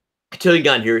 continuing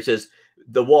on here, it says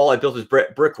the wall I built is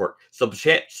brickwork,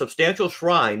 substantial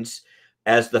shrines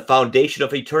as the foundation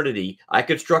of eternity. I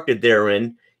constructed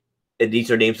therein, and these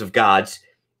are names of gods: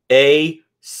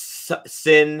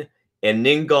 Sin and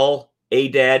Ningal,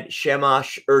 Adad,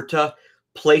 Shamash, Urta,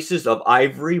 places of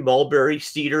ivory, mulberry,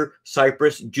 cedar,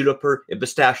 cypress, juniper, and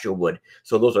pistachio wood.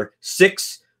 So those are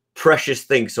 6 precious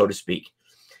things, so to speak.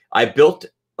 I built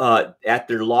at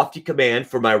their lofty command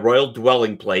for my royal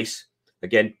dwelling place.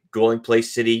 Again, dwelling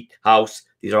place, city, house.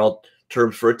 These are all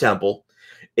terms for a temple.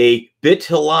 A Bit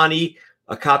Hilani,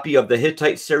 a copy of the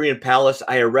Hittite Syrian palace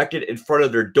I erected in front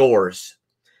of their doors.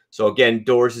 So again,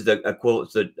 doors is the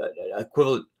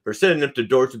equivalent for synonym to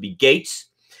doors would be gates.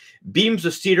 Beams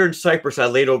of cedar and cypress I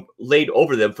laid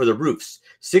over them for the roofs.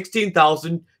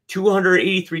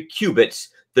 16,283 cubits,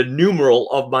 the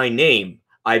numeral of my name.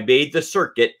 I made the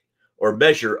circuit or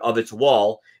measure of its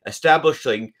wall,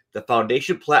 establishing the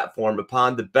foundation platform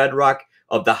upon the bedrock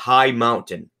of the high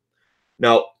mountain.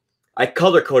 Now, I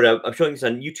color coded. I'm showing this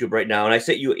on YouTube right now, and I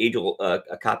sent you, Angel,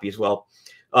 a copy as well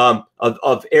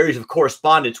of areas of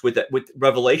correspondence with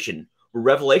Revelation, where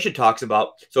Revelation talks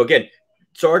about. So again,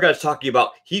 Sargon's talking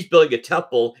about he's building a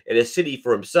temple and a city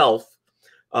for himself,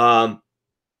 and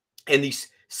these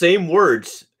same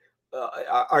words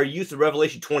are used in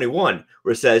Revelation 21,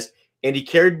 where it says, "And he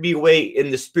carried me away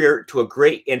in the spirit to a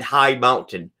great and high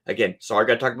mountain." Again,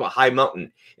 Sargon talking about high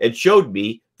mountain, and showed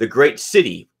me the great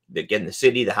city. Again, the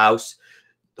city, the house,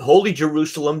 holy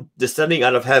Jerusalem, descending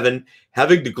out of heaven,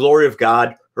 having the glory of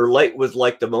God. Her light was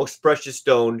like the most precious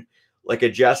stone, like a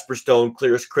jasper stone,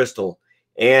 clear as crystal.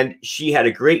 And she had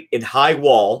a great and high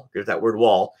wall, there's that word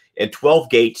wall, and 12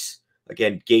 gates,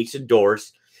 again, gates and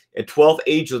doors, and 12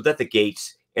 angels at the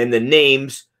gates, and the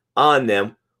names on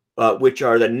them, which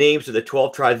are the names of the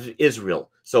 12 tribes of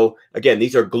Israel. So again,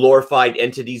 these are glorified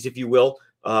entities, if you will,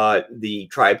 the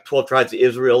 12 tribes of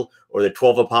Israel, or the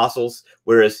 12 apostles,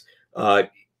 whereas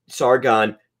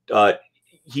Sargon,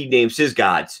 he names his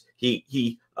gods.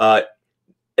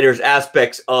 There's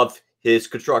aspects of his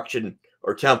construction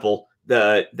or temple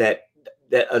that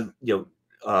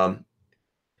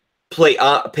pay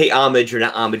homage, or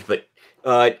not homage, but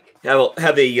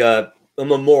have a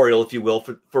memorial, if you will,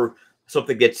 for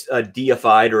something gets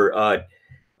deified or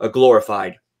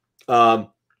glorified.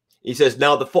 He says,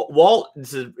 now the wall,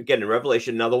 this is again in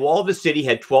Revelation, now the wall of the city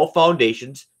had 12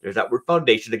 foundations. There's that word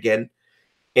foundation again.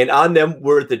 And on them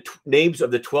were the names of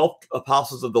the 12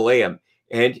 apostles of the Lamb.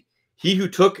 And he who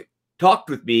talked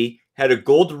with me had a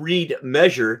gold reed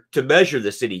measure to measure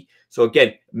the city. So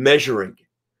again, measuring,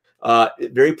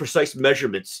 very precise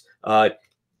measurements.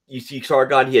 You see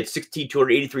Sargon, he had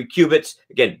 16,283 cubits.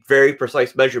 Again, very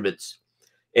precise measurements.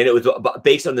 And it was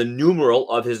based on the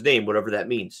numeral of his name, whatever that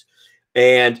means.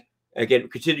 And again,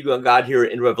 continuing on God here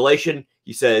in Revelation,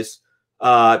 he says,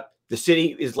 the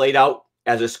city is laid out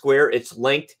as a square. Its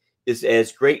length is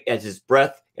as great as its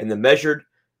breadth, and he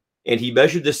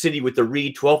measured the city with the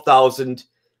reed 12,000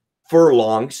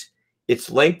 furlongs. Its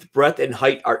length, breadth, and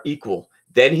height are equal.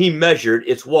 Then he measured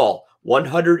its wall,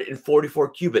 144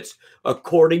 cubits,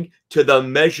 according to the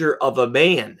measure of a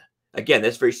man. Again,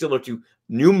 that's very similar to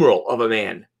numeral of a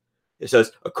man. It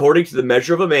says, according to the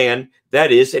measure of a man,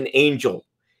 that is an angel.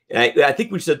 And I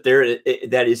think we said there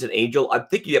that is an angel. I'm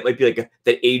thinking that might be like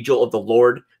the angel of the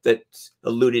Lord that's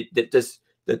alluded that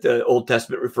the Old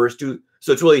Testament refers to.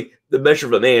 So it's really the measure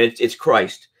of a man. It's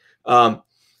Christ.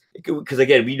 Because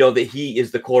again, we know that he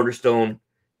is the cornerstone,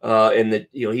 and that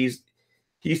he's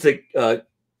the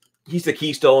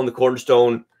keystone, the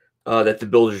cornerstone that the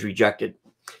builders rejected.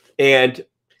 And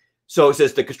so it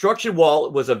says the construction wall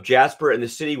was of jasper, and the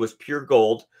city was pure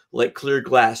gold, like clear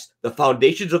glass. The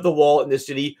foundations of the wall in the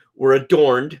city were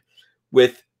adorned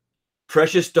with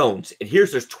precious stones. And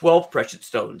there's 12 precious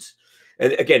stones.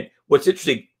 And again, what's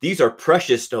interesting, these are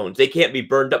precious stones. They can't be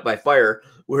burned up by fire.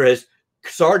 Whereas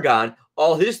Sargon,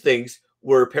 all his things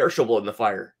were perishable in the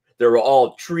fire. They were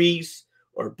all trees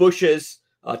or bushes,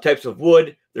 types of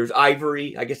wood. There's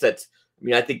ivory. I guess I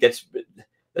think that's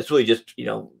really just,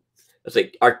 it's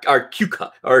like our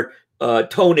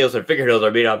toenails and fingernails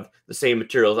are made out of the same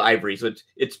material as ivory, so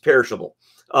it's perishable.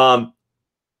 But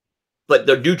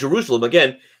the New Jerusalem,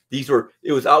 again,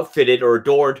 it was outfitted or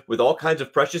adorned with all kinds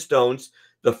of precious stones.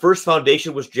 The first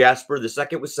foundation was jasper, the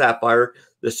second was sapphire,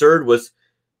 the third was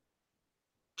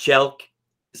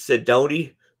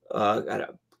chalcedony,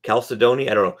 chalcedony,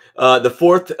 I don't know. The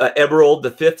fourth emerald,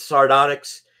 the fifth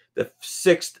sardonyx, the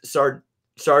sixth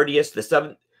sardius, the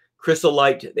seventh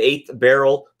chrysolite, the 8th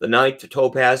beryl, the 9th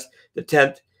topaz, the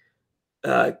 10th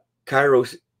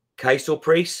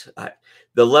chrysoprase,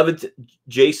 the 11th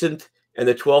jacinth, and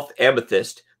the 12th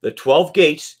amethyst. The 12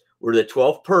 gates were the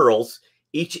 12 pearls.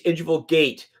 Each individual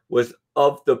gate was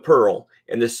of the pearl,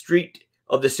 and the street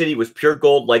of the city was pure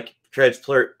gold, like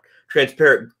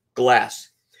transparent glass.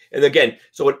 And again,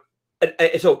 so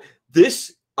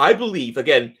this, I believe,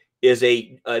 again, is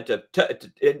in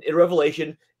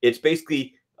Revelation. It's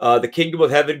basically the kingdom of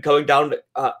heaven coming down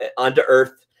onto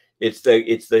earth. It's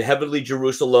the heavenly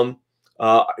Jerusalem,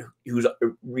 who's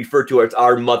referred to as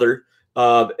our mother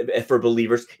for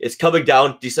believers. It's coming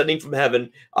down, descending from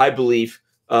heaven, I believe.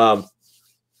 Again,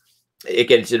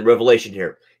 it's in Revelation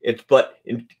here. But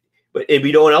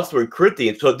we know elsewhere in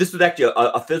Corinthians. So this was actually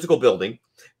a physical building.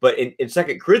 But in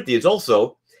 2 Corinthians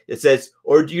also, it says,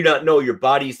 "Or do you not know your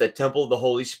body is the temple of the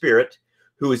Holy Spirit,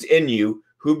 who is in you,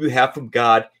 whom you have from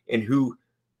God, and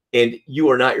you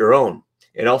are not your own."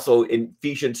 And also in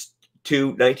Ephesians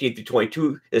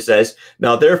 2:19-22, it says,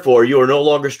 "Now therefore you are no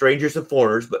longer strangers and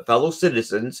foreigners, but fellow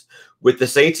citizens with the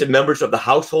saints and members of the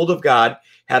household of God,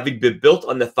 having been built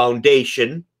on the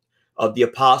foundation of the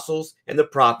apostles and the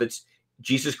prophets,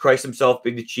 Jesus Christ himself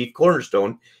being the chief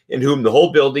cornerstone, in whom the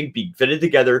whole building, being fitted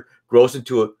together, grows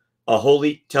into a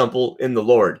holy temple in the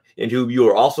Lord, in whom you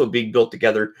are also being built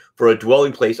together for a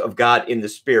dwelling place of God in the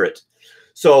Spirit."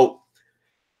 So,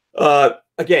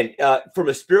 again, from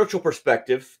a spiritual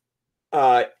perspective,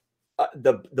 the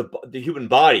human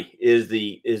body is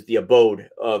the abode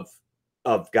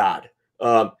of God.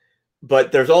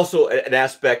 But there's also an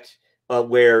aspect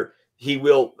where he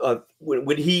will,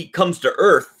 when he comes to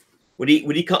earth,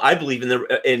 I believe in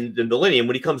the millennium,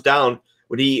 when he comes down,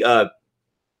 when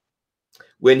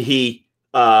he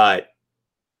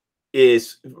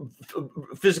is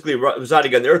physically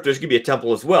residing on the earth, there's going to be a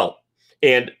temple as well,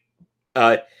 and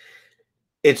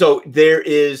so there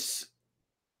is.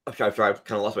 I'm sorry, I've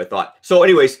kind of lost my thought. So,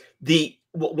 anyways, the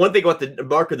one thing about the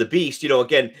mark of the beast,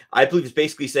 again, I believe it's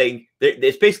basically saying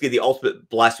it's basically the ultimate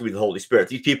blasphemy of the Holy Spirit.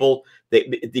 These people,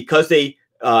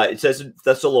 it says in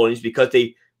Thessalonians, because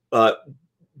they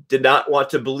did not want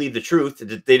to believe the truth,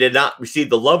 they did not receive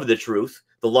the love of the truth,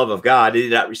 the love of God. They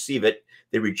did not receive it.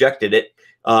 They rejected it.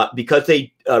 Because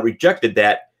they rejected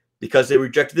that, because they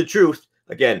rejected the truth,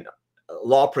 again,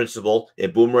 law principle,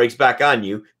 it boomerangs back on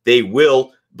you. They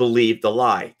will believe the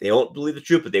lie. They won't believe the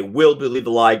truth, but they will believe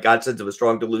the lie. God sends them a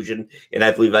strong delusion, and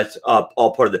I believe that's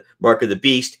all part of the mark of the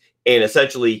beast. And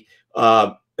essentially,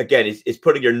 again, it's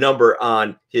putting your number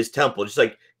on his temple, just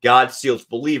like God seals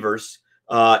believers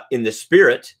in the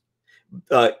spirit.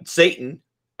 Satan,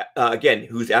 again,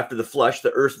 who's after the flesh,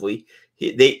 the earthly,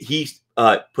 he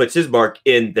puts his mark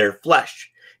in their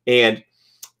flesh, and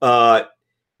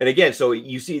again, so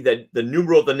you see that the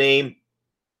numeral of the name.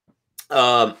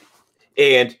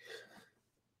 And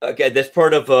again, that's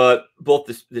part of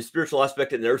both the spiritual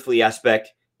aspect and the earthly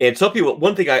aspect. And some people,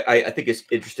 one thing I think is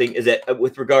interesting is that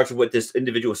with regards to what this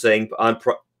individual is saying on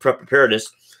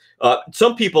preparedness,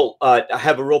 some people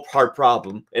have a real hard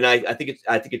problem, and I think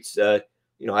it's I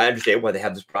understand why they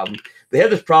have this problem. They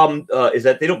have this problem is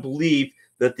that they don't believe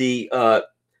that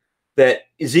that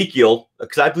Ezekiel,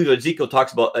 because I believe Ezekiel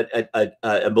talks about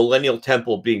a millennial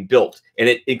temple being built, and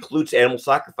it includes animal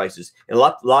sacrifices. And a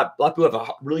lot of people have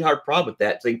a really hard problem with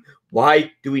that, saying,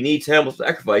 why do we need animal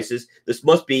sacrifices? This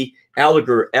must be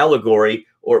allegory,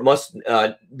 or it must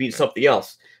be something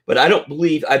else. But I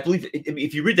believe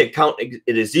if you read the account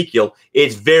in Ezekiel,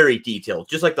 it's very detailed,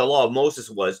 just like the law of Moses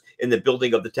was in the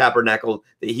building of the tabernacle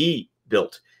that he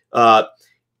built.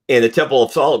 And the Temple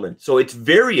of Solomon. So it's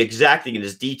very exacting in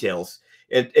its details.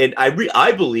 And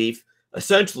I believe,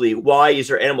 essentially, why is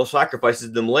there animal sacrifices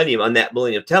in the millennium on that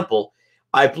millennium temple?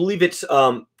 I believe it's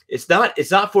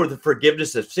not for the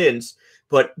forgiveness of sins,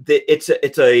 but it's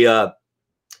an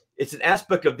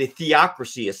aspect of the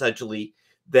theocracy, essentially,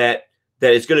 that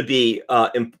is going to be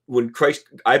when Christ,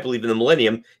 I believe in the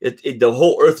millennium, the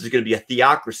whole earth is going to be a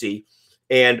theocracy,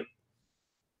 and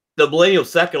the millennial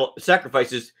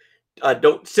sacrifices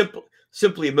don't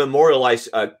simply memorialize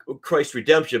Christ's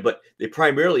redemption, but they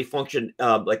primarily function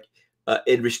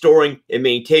in restoring and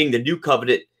maintaining the new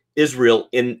covenant Israel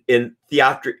in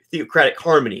theocratic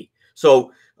harmony.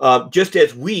 So just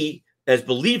as we, as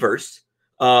believers,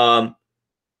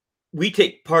 we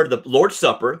take part of the Lord's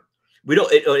Supper. We don't.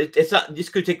 It's not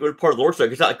just going to take part of the Lord's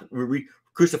Supper. It's not like we're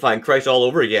crucifying Christ all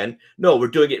over again. No, we're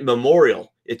doing it in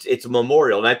memorial. It's a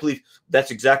memorial, and I believe that's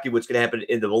exactly what's going to happen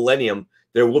in the millennium.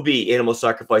 There will be animal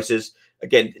sacrifices.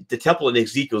 Again, the temple in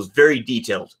Ezekiel is very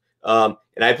detailed, and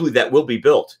I believe that will be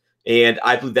built. And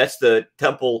I believe that's the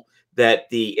temple that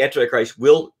the Antichrist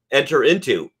will enter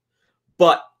into.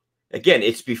 But again,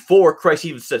 it's before Christ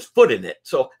even sets foot in it.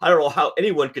 So I don't know how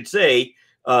anyone could say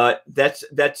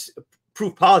that's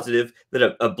proof positive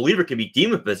that a believer can be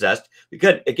demon possessed,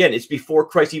 because again, it's before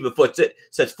Christ even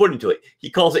sets foot into it.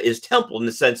 He calls it his temple in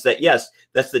the sense that yes,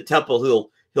 that's the temple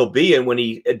he'll be in when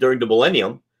during the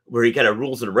millennium, where he kind of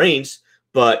rules and reigns.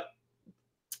 But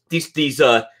if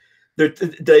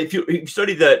you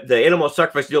study the animal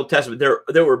sacrifice in the Old Testament,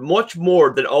 there were much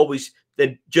more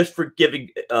than just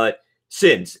forgiving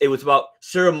sins. It was about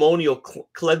ceremonial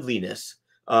cleanliness.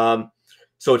 So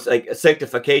it's like a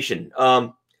sanctification.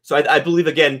 So I believe,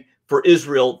 again, for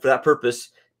Israel, for that purpose,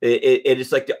 it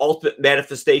is like the ultimate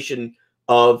manifestation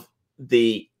of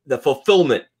the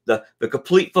fulfillment, the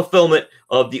complete fulfillment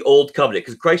of the old covenant.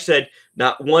 Because Christ said,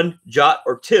 not one jot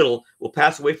or tittle will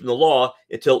pass away from the law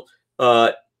until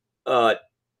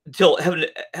heaven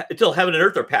and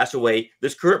earth are passed away.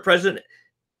 This current present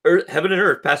heaven and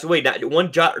earth pass away. Not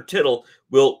one jot or tittle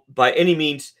will by any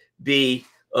means be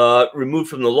removed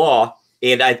from the law.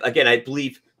 And I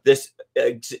believe this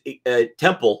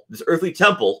temple, this earthly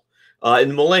temple in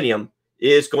the millennium,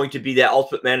 is going to be that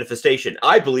ultimate manifestation.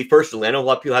 I believe personally, I know a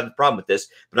lot of people have a problem with this,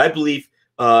 but I believe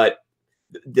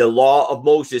the law of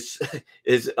Moses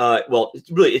is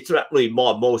it's not really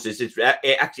law of Moses. It's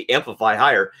actually amplified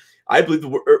higher. I believe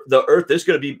the earth is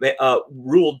going to be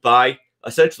ruled by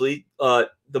essentially the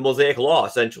Mosaic law.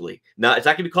 Essentially, now it's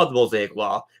not going to be called the Mosaic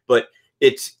law, but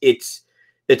it's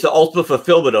the ultimate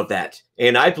fulfillment of that.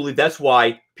 And I believe that's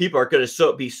why people are going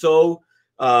to be so,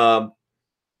 because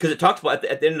it talks about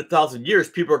at the end of 1,000 years,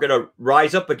 people are going to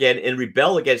rise up again and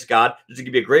rebel against God. There's going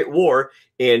to be a great war,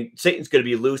 and Satan's going to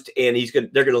be loosed, and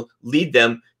they're going to lead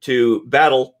them to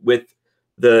battle with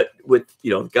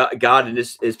God and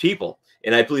his people.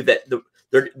 And I believe that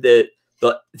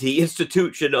the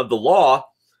institution of the law,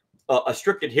 a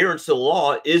strict adherence to the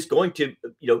law, is going to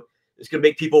it's going to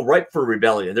make people ripe for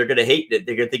rebellion. They're going to hate it.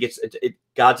 They're going to think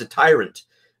God's a tyrant.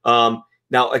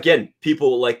 Now, again,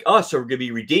 people like us are going to be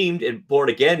redeemed and born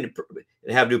again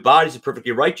and have new bodies and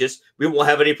perfectly righteous. We won't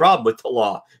have any problem with the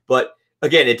law. But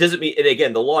again, it doesn't mean, and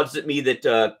again, the law doesn't mean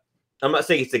that I'm not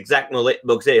saying it's the exact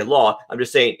Mosaic law. I'm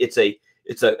just saying it's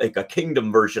like a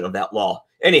kingdom version of that law.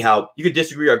 Anyhow, you could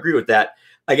disagree or agree with that.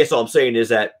 I guess all I'm saying is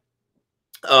that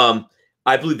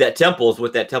I believe that temple is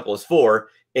what that temple is for.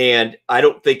 And I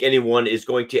don't think anyone is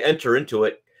going to enter into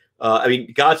it. I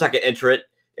mean, God's not going to enter it,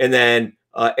 and then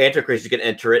Antichrist is going to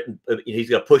enter it, and he's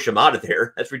going to push him out of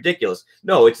there. That's ridiculous.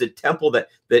 No, it's a temple that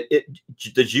the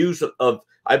Jews of,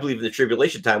 I believe, in the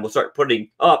tribulation time will start putting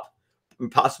up,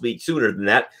 possibly sooner than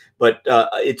that. But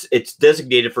it's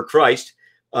designated for Christ,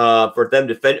 for them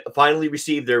to finally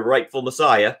receive their rightful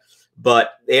Messiah.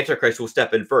 But the Antichrist will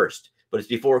step in first. But it's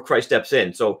before Christ steps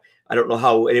in. So I don't know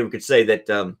how anyone could say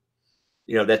that.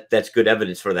 That's good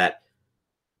evidence for that.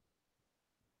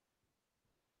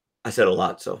 I said a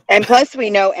lot, so. And plus we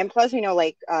know,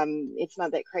 like, it's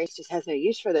not that Christ just has no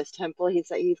use for this temple. He's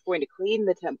going to clean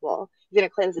the temple. He's going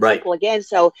to cleanse the temple again.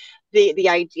 So the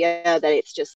idea that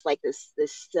it's just like this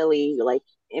silly, like,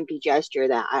 empty gesture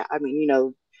that I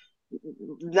mean,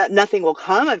 nothing will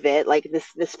come of it, like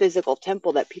this physical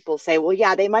temple that people say, well,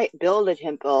 yeah, they might build a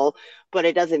temple, but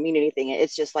it doesn't mean anything.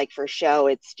 It's just like for show.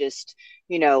 It's just,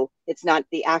 it's not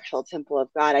the actual temple of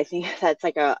God. I think that's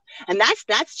like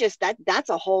that's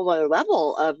a whole other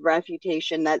level of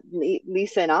refutation that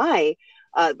Lisa and I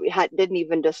didn't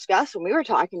even discuss when we were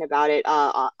talking about it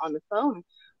on the phone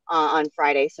on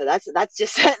Friday. So that's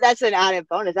an added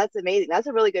bonus. That's amazing. That's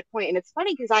a really good point. And it's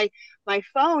funny because my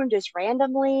phone just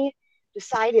randomly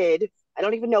decided, I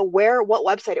don't even know what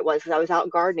website it was, because I was out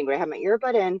gardening, but I had my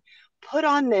earbud in, put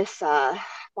on this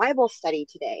Bible study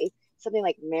today, something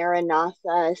like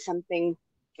Maranatha something.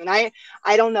 And I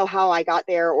don't know how I got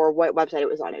there or what website it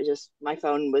was on. It was just, my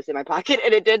phone was in my pocket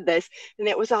and it did this. And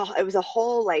it was a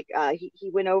whole, like,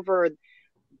 he went over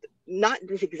not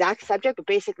this exact subject, but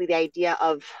basically the idea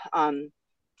of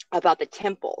about the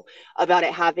temple, about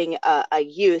it having a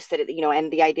use that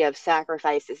and the idea of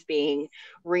sacrifices being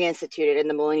reinstituted in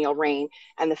the millennial reign,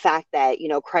 and the fact that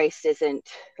Christ isn't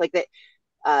like that.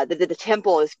 The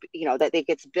temple is, that it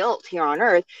gets built here on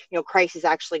earth. Christ is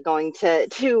actually going to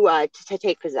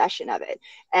take possession of it.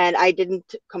 And I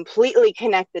didn't completely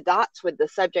connect the dots with the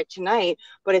subject tonight,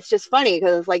 but it's just funny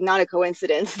because it's like not a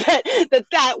coincidence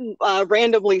that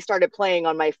randomly started playing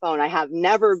on my phone. I've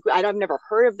never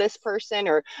heard of this person,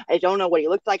 or I don't know what he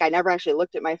looked like. I never actually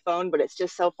looked at my phone, but it's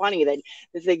just so funny that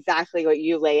this is exactly what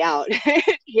you lay out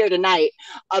here tonight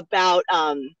about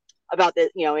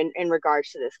this, in regards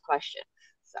to this question.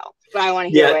 So, but I want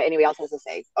to hear what anybody else has to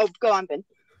say. Oh, go on, Ben.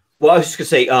 Well, I was just going to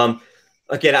say,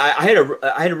 again, I had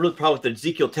a real problem with the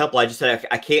Ezekiel temple. I just said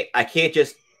I can't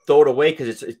just throw it away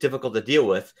because it's difficult to deal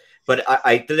with. But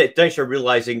then I started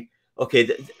realizing, okay,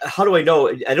 how do I know?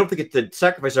 I don't think it's the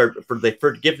sacrifice are for the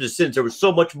forgiveness of sins. There was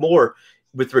so much more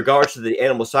with regards to the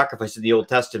animal sacrifice in the Old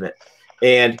Testament.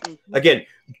 And again,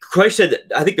 Christ said that,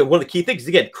 I think that one of the key things,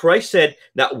 again, Christ said,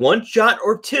 not one jot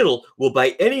or tittle will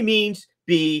by any means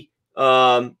be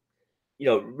lifted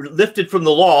from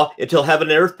the law until heaven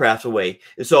and earth pass away.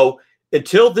 And so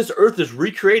until this earth is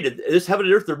recreated, this heaven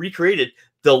and earth are recreated,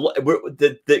 the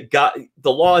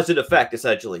law is in effect,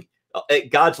 essentially.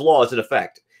 God's law is in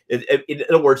effect. In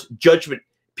other words, judgment.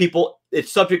 People,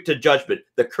 it's subject to judgment.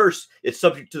 The curse, it's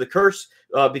subject to the curse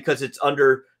because it's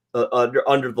under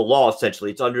the law.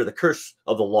 Essentially, it's under the curse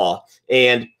of the law.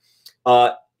 And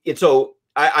so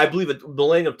I believe that the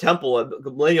millennial temple,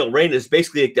 the millennial reign, is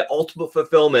basically like the ultimate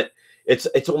fulfillment. It's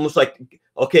almost like,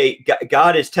 okay,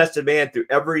 God has tested man through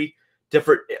every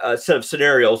different set of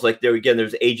scenarios. Like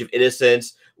there's age of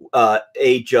innocence,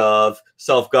 age of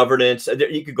self-governance.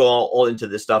 You could go all into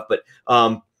this stuff, but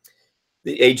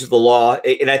the age of the law,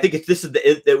 and I think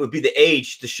it would be the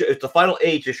age to show, it's the final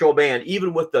age to show man,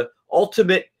 even with the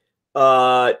ultimate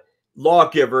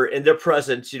lawgiver in their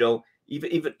presence. Even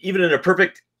in a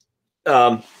perfect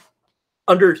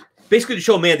basically to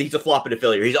show man that he's a flop and a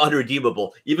failure. He's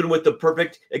unredeemable. Even with the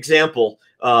perfect example,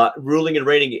 ruling and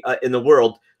reigning in the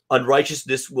world,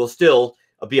 unrighteousness will still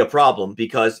be a problem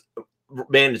because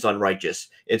man is unrighteous.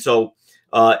 And so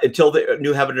until the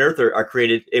new heaven and earth are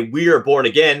created and we are born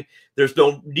again, there's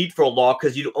no need for a law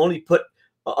because you only put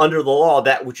under the law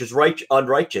that which is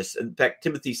unrighteous. In fact,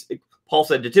 Paul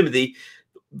said to Timothy,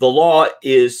 the law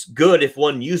is good if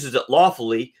one uses it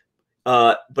lawfully,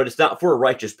 but it's not for a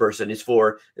righteous person. It's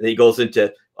for, and then he goes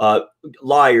into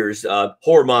liars,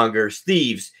 whoremongers,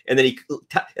 thieves. And then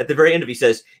at the very end of it, he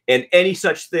says, and any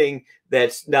such thing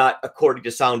that's not according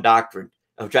to sound doctrine,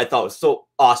 which I thought was so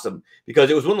awesome because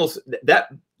it was one of those,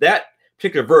 that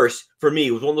particular verse for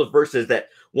me was one of those verses that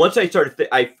once I started,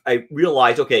 I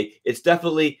realized, okay, it's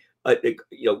definitely,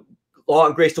 law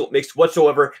and grace don't mix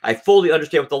whatsoever. I fully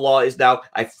understand what the law is now.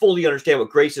 I fully understand what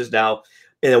grace is now.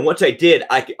 And then once I did,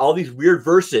 all these weird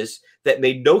verses that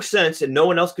made no sense and no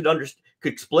one else could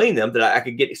explain them, that I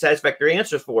could get satisfactory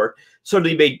answers for,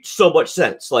 suddenly made so much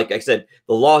sense. Like I said,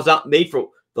 the law is not made for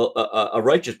a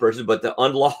righteous person, but the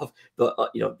unlawful, the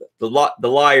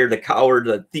liar, the coward,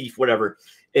 the thief, whatever.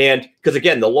 And because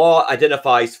again, the law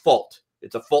identifies fault.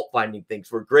 It's a fault finding thing.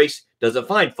 Where grace doesn't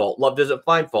find fault, love doesn't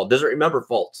find fault, doesn't remember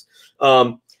faults.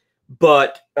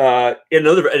 But in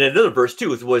another verse too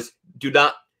was do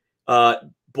not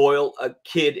boil a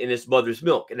kid in his mother's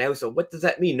milk. And I was like, what does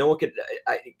that mean? No one could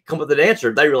come up with an answer.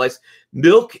 And I realized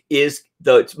milk is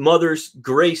its mother's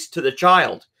grace to the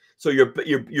child. So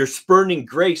you're spurning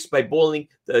grace by boiling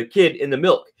the kid in the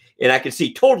milk. And I can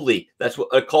see totally that's what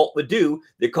a cult would do.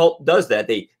 The cult does that.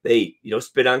 They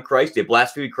spit on Christ. They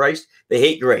blaspheme Christ. They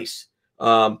hate grace.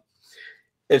 And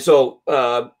so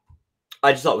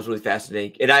I just thought it was really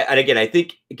fascinating. And I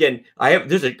think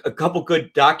there's a couple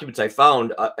good documents I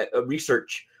found, a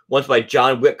research, one's by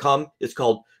John Whitcomb. It's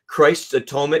called Christ's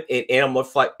Atonement and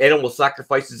Animal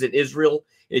Sacrifices in Israel.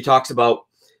 And he talks about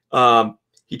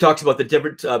the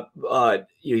different,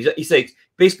 he says,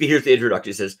 basically, here's the introduction.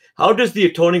 He says, how does the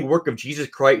atoning work of Jesus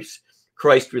Christ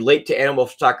relate to animal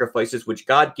sacrifices, which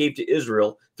God gave to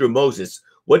Israel through Moses?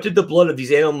 What did the blood of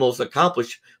these animals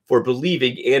accomplish for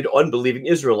believing and unbelieving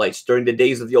Israelites during the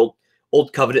days of the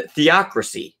Old Covenant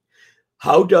theocracy?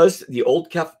 How does the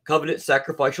Old Covenant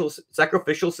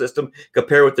sacrificial system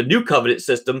compare with the New Covenant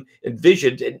system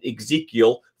envisioned in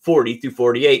Ezekiel 40 through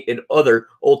 48 and other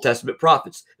Old Testament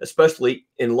prophets, especially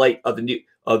in light of the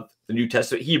New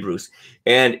Testament Hebrews?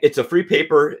 And it's a free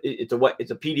paper. It's a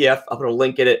PDF. I'm going to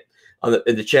link in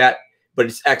the chat, but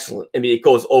it's excellent. I mean, it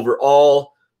goes over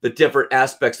all the different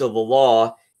aspects of the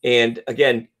law. And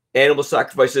again, animal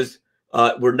sacrifices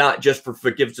were not just for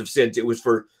forgiveness of sins. It was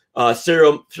for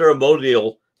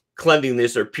ceremonial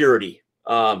cleanliness or purity.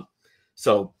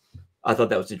 So I thought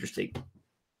that was interesting.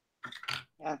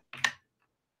 Yeah.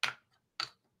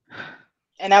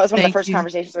 And that was one of the first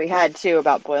conversations we had too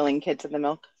about boiling kids in the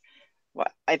milk.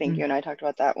 I think you and I talked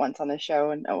about that once on the show,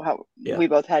 and how we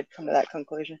both had come to that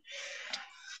conclusion.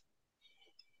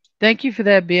 Thank you for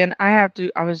that, Ben. I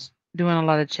was doing a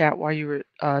lot of chat while you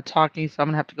were talking, so I'm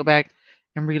going to have to go back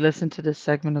and re-listen to this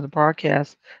segment of the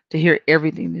broadcast to hear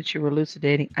everything that you were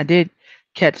elucidating. I did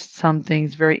catch some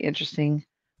things, very interesting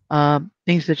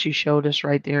things that you showed us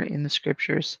right there in the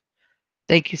scriptures.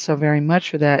 Thank you so very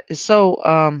much for that. It's so,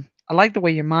 I like the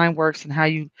way your mind works and how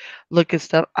you look at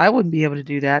stuff. I wouldn't be able to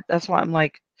do that. That's why I'm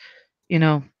like,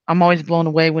 I'm always blown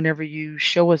away whenever you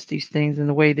show us these things and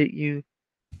the way that you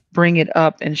bring it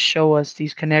up and show us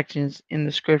these connections in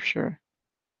the scripture.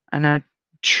 And I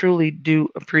truly do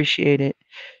appreciate it.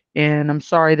 And I'm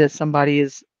sorry that somebody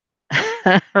is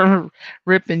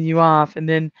ripping you off and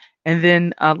then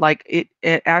like it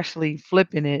actually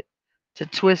flipping it to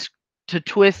twist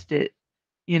it,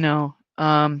 you know.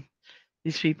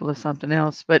 These people are something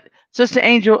else. But Sister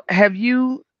Angel, have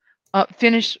you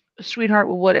finished, sweetheart,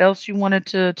 with what else you wanted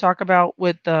to talk about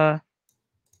with the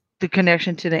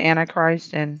connection to the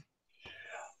Antichrist and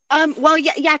Well,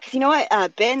 yeah, because you know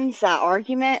what, Ben's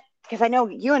argument, because I know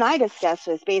you and I discussed,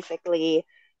 was basically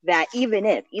that even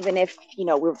if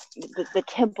the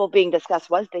temple being discussed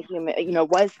was the human,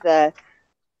 was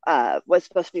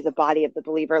supposed to be the body of the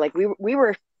believer. Like we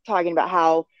were talking about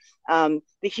how the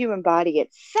human body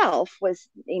itself was,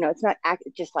 it's not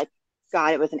just like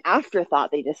God. It was an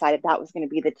afterthought that he decided that was going to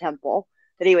be the temple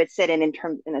that he would sit in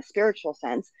a spiritual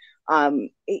sense.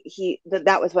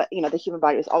 That was what, the human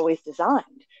body was always designed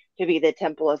to be the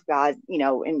temple of God,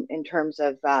 in terms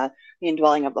of the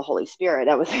indwelling of the Holy Spirit.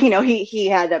 That was, he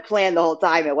had a plan the whole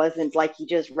time. It wasn't like he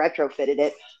just retrofitted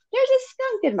it. There's a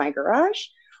skunk in my garage.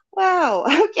 Wow.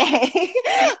 Okay.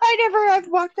 I've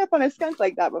walked up on a skunk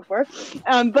like that before.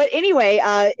 But anyway,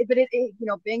 Ben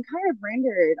kind of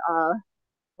rendered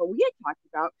what we had talked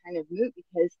about kind of moot,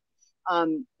 because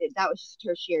that was just a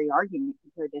tertiary argument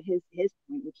compared to his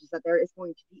point, which is that there is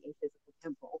going to be a physical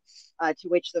temple to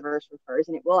which the verse refers,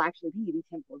 and it will actually be the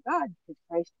temple of God, because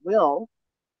Christ will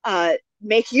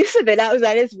make use of it.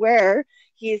 That is where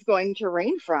he is going to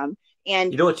reign from.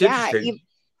 And You know what's interesting?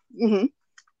 Mm-hmm.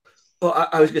 Well,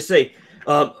 I was going to say,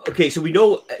 okay, so we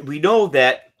know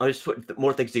that, I'll just put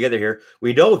more things together here.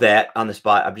 We know that on the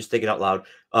spot, I'm just thinking out loud.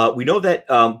 We know that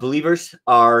believers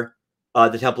are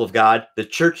the temple of God. The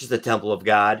church is the temple of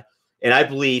God. And I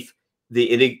believe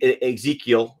in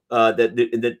Ezekiel,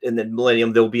 that in the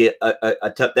millennium, there will be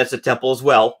that's a temple as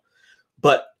well.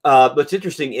 But what's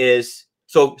interesting is,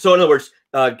 so in other words,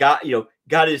 God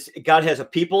has a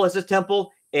people as a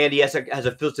temple, and he has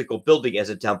a physical building as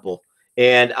a temple.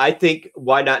 And I think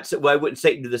why wouldn't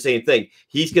Satan do the same thing?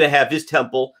 He's going to have his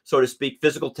temple, so to speak,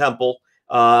 physical temple,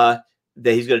 that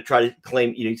he's going to try to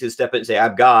claim, he's going to step in and say,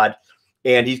 I'm God.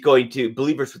 And he's going to,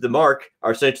 believers with the mark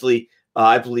are essentially,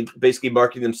 I believe, basically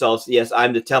marking themselves, yes,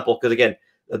 I'm the temple. Because again,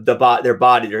 their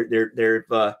body,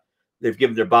 they've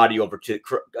given their body over to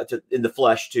in the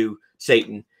flesh to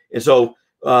Satan. And so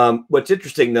what's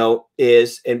interesting, though,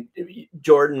 is, and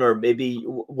Jordan, or maybe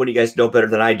one of you guys know better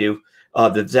than I do,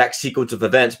 the exact sequence of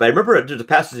events, but I remember there's a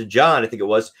passage in John, I think it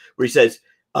was, where he says,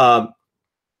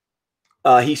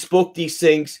 he spoke these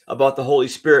things about the Holy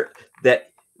Spirit that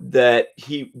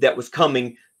was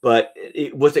coming, but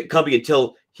it wasn't coming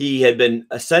until he had been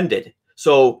ascended.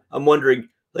 So I'm wondering,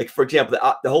 like, for example,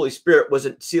 the Holy Spirit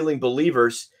wasn't sealing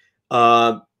believers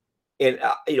and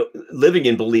living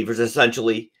in believers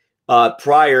essentially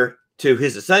prior to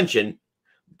his ascension,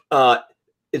 and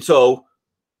so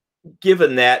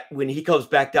given that when he comes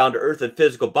back down to earth in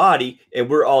physical body and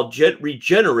we're all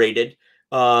regenerated,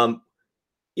 we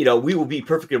will be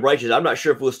perfectly righteous. I'm not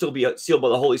sure if we'll still be sealed by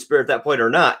the Holy Spirit at that point or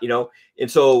not,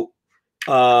 and so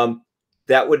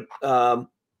that would I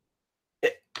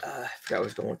forgot where I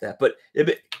was going with that, but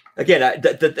again,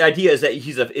 the idea is that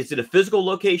it's in a physical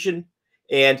location,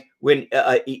 and when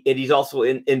and he's also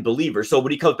in believers. So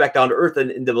when he comes back down to earth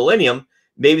in the millennium,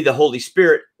 maybe the Holy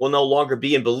Spirit will no longer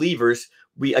be in believers.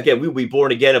 We will be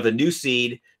born again of a new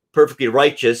seed, perfectly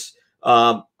righteous.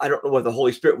 I don't know whether the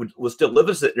Holy Spirit will still live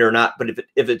us in it or not, but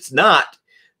if it's not,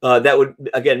 that would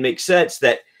again make sense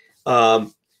that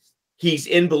he's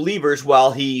in believers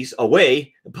while he's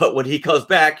away, but when he comes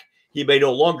back, he may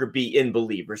no longer be in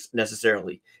believers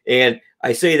necessarily. And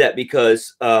I say that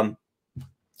because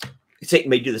Satan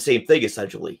may do the same thing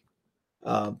essentially.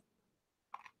 Again,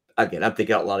 I'm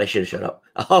thinking out loud. I should have shut up.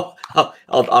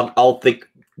 I'll think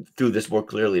through this more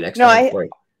clearly next time.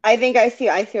 I think I see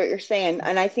what you're saying,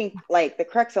 and I think like the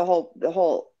crux of the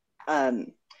whole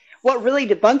what really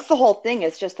debunks the whole thing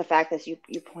is just the fact that you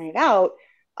pointed out,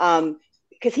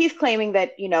 because he's claiming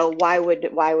that why would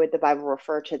the Bible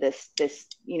refer to this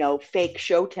fake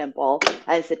show temple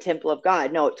as the temple of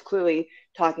God? No, it's clearly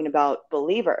talking about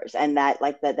believers, and that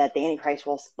the Antichrist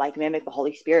will mimic the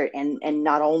Holy Spirit, and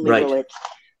not only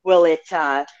will it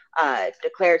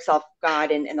declare itself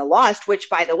God in the lost, which,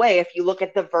 by the way, if you look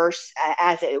at the verse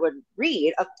as it would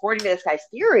read, according to this guy's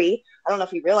theory, I don't know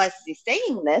if he realizes he's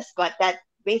saying this, but that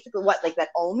basically that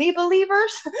only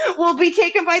believers will be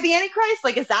taken by the Antichrist?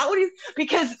 Is that what he's,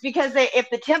 because if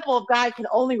the temple of God can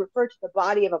only refer to the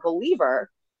body of a believer,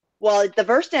 well, the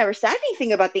verse never said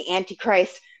anything about the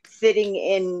Antichrist sitting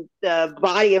in the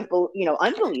body of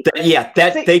unbelievers.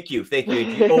 Thank you.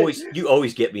 You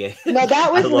always get me. No,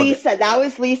 that was Lisa. It. That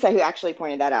was Lisa who actually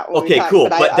pointed that out. Okay, cool.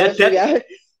 But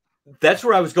that's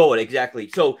where I was going exactly.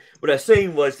 So what I was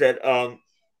saying was that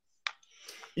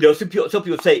some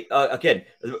people say again.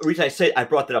 The reason I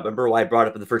brought that up. Remember why I brought it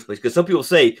up in the first place? Because some people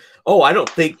say, "Oh, I don't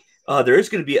think there is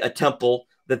going to be a temple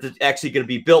that's actually going to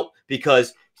be built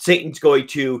because Satan's going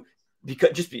to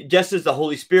just as the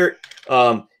Holy Spirit,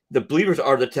 the believers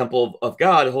are the temple of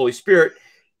God, the Holy Spirit.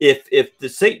 If the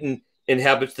Satan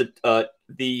inhabits the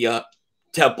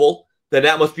temple, then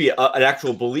that must be an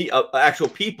actual actual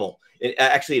people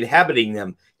actually inhabiting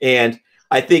them. And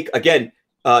I think again."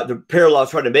 The parallel I was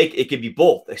trying to make, it could be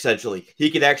both, essentially. He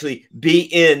could actually be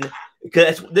in,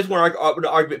 because that's one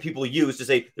argument people use to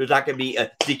say there's not going to be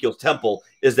Ezekiel's temple,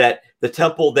 is that the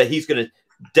temple that he's going to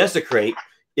desecrate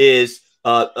is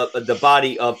the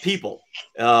body of people.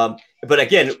 But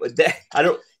again,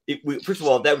 first of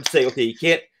all, that would say, okay, you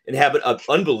can't inhabit an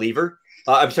unbeliever.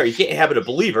 I'm sorry, you can't inhabit a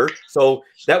believer, so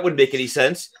that wouldn't make any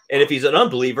sense. And if he's an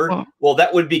unbeliever, well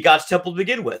that would be God's temple to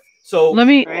begin with. So let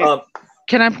me...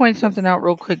 Can I point something out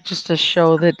real quick just to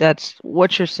show that that's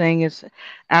what you're saying is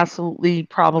absolutely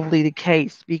probably the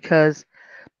case, because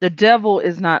the devil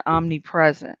is not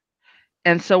omnipresent.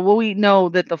 And so we know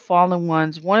that the fallen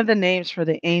ones, one of the names for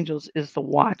the angels is the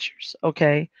watchers,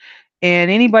 okay?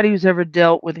 And anybody who's ever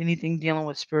dealt with anything dealing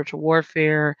with spiritual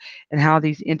warfare and how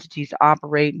these entities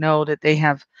operate know that they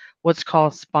have what's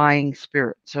called spying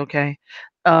spirits, okay?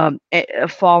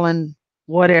 Fallen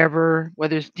whatever,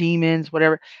 whether it's demons,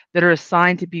 whatever, that are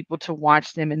assigned to people to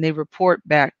watch them, and they report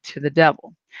back to the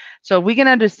devil. So we can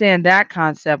understand that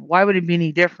concept. Why would it be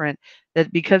any different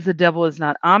that because the devil is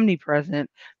not omnipresent,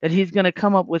 that he's going to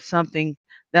come up with something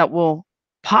that will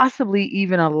possibly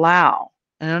even allow,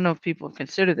 and I don't know if people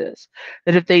consider this,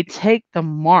 that if they take the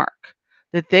mark,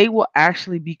 that they will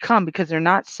actually become, because they're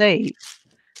not saved,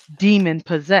 demon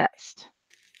possessed.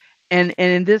 And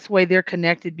in this way they're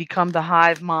connected, become the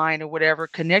hive mind or whatever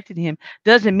connected to him.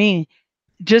 Doesn't mean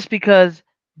just because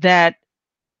that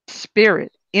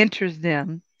spirit enters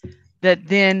them that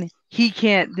then he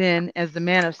can't then, as the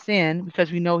man of sin,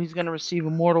 because we know he's going to receive a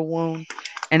mortal wound,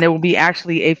 and there will be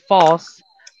actually a false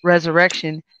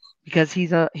resurrection because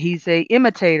he's a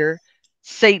imitator.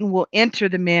 Satan will enter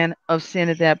the man of sin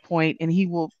at that point, and he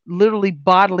will literally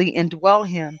bodily indwell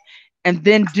him, and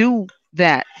then do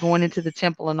that, going into the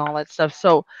temple and all that stuff.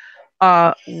 So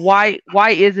why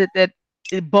is it that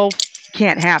it both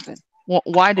can't happen?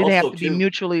 Why do they have to be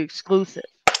mutually exclusive?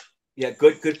 Yeah,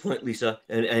 good point, Lisa.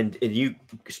 And you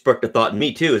sparked a thought in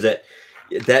me too, is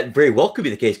that very well could be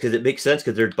the case, because it makes sense,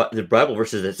 because the Bible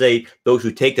verses that say those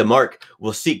who take the mark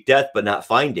will seek death but not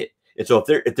find it. And so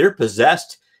if they're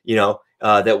possessed,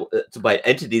 that by an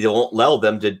entity that won't allow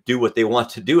them to do what they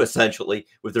want to do essentially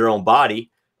with their own body,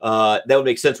 that would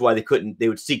make sense why they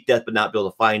would seek death but not be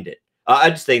able to find it. I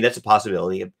just think that's a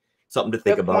possibility, something to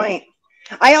think about. Point.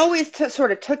 I always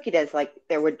sort of took it as like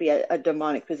there would be a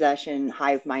demonic possession,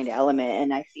 hive mind element,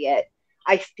 and I see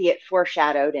it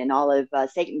foreshadowed in all of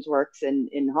Satan's works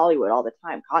in Hollywood all the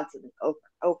time, constantly,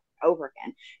 over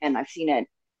again. And I've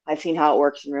seen how it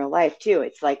works in real life too.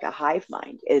 It's like a hive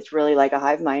mind. It's really like a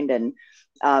hive mind, and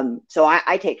so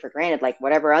I take for granted, like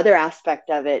whatever other aspect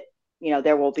of it,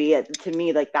 there will be. To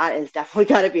me, like that is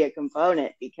definitely got to be a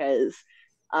component, because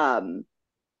I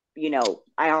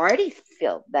already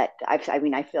feel that I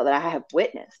feel that I have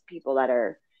witnessed people that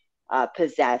are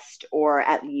possessed, or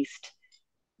at least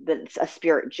the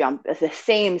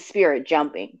same spirit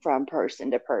jumping from person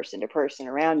to person to person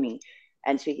around me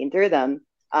and speaking through them.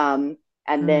 And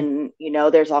then,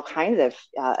 there's all kinds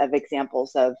of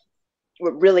examples of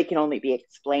what really can only be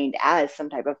explained as some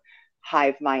type of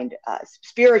hive mind,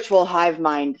 spiritual hive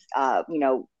mind,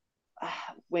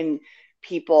 when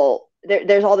people,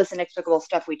 there's all this inexplicable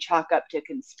stuff we chalk up to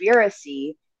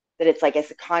conspiracy, that it's like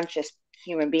as a conscious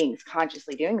human beings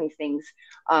consciously doing these things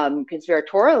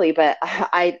conspiratorially, but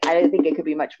I think it could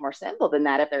be much more simple than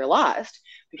that if they're lost,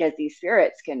 because these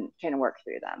spirits can work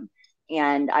through them.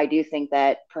 And I do think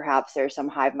that perhaps there's some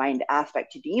hive mind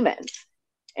aspect to demons,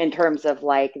 in terms of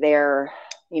like they're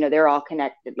all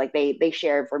connected, like they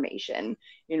share information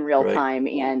in real time.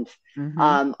 And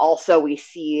also we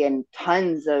see in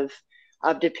tons of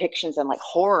depictions and like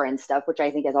horror and stuff, which I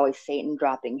think is always Satan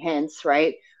dropping hints,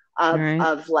 right?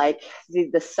 Of like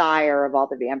the sire of all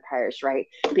the vampires, right?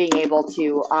 Being able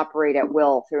to operate at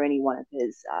will through any one of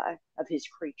his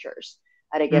creatures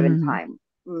at a given time.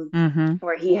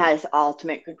 Where he has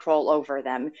ultimate control over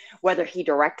them, whether he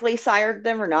directly sired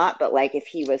them or not, but like if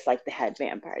he was like the head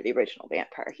vampire, the original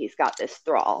vampire, he's got this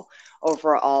thrall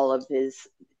over all of his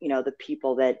the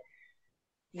people that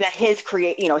his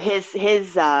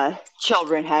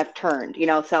children have turned,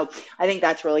 so I think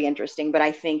that's really interesting. But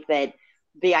I think that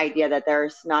the idea that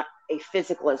there's not a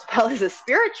physical as well as a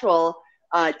spiritual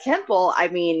temple, I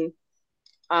mean,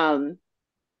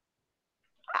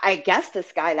 I guess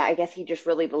he just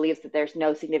really believes that there's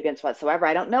no significance whatsoever.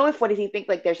 I don't know what does he think,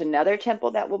 like there's another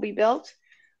temple that will be built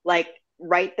like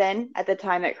right then at the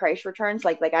time that Christ returns.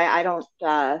 I don't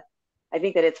I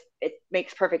think that it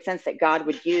makes perfect sense that God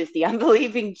would use the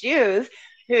unbelieving Jews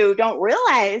who don't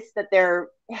realize that they're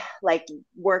like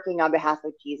working on behalf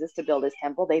of Jesus to build his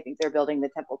temple. They think they're building the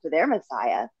temple to their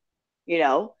Messiah,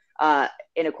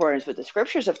 in accordance with the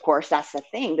scriptures. Of course, that's the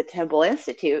thing. The Temple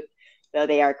Institute, though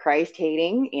they are Christ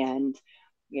hating and,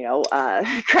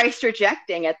 Christ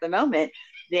rejecting at the moment,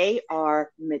 they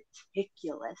are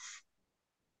meticulous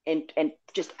and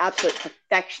just absolute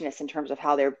perfectionists in terms of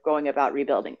how they're going about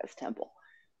rebuilding this temple.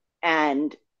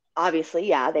 And obviously,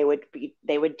 yeah, they would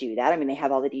do that. I mean, they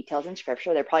have all the details in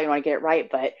scripture. They're probably going to get it right,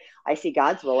 but I see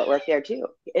God's will at work there too.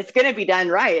 It's going to be done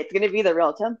right. It's going to be the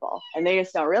real temple. And they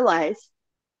just don't realize,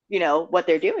 what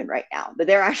they're doing right now. But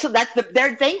they're actually,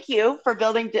 thank you for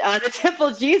building the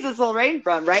temple Jesus will reign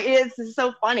from, right? It's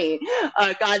so funny,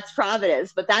 God's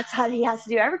providence. But that's how he has to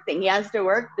do everything. He has to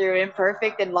work through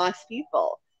imperfect and lost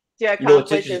people to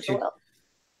accomplish his will.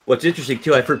 What's interesting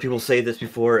too, I've heard people say this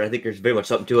before, and I think there's very much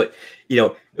something to it.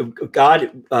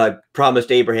 God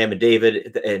promised Abraham and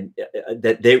David and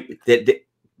that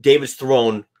David's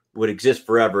throne would exist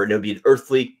forever, and it would be an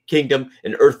earthly kingdom,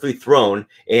 an earthly throne,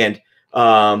 and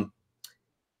so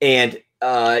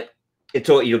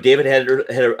David had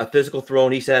a physical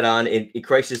throne he sat on, and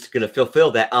Christ is going to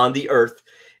fulfill that on the earth,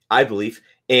 I believe.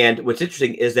 And what's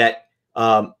interesting is that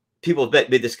people have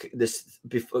made this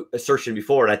assertion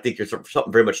before, and I think there's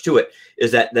something very much to it,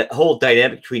 is that whole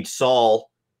dynamic between Saul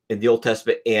in the Old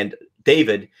Testament and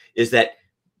David is that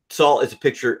Saul is a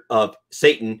picture of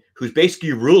Satan, who's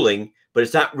basically ruling, but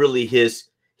it's not really his.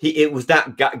 It was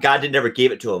not God. God never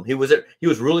gave it to him. He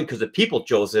was ruling because the people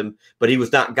chose him, but he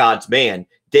was not God's man.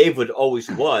 David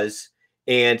always was,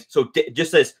 and so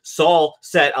just as Saul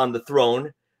sat on the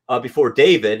throne before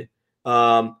David,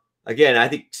 again, I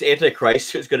think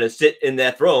Antichrist is going to sit in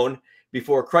that throne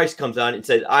before Christ comes on and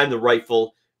says, "I'm the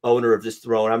rightful owner of this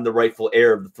throne. I'm the rightful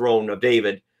heir of the throne of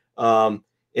David." And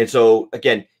so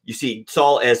again, you see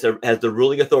Saul as the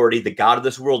ruling authority, the God of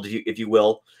this world, if you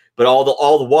will, but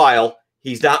all the while,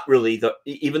 he's not really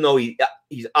even though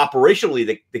he's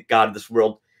operationally the God of this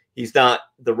world, he's not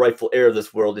the rightful heir of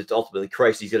this world. It's ultimately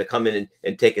Christ. He's going to come in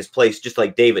and take his place, just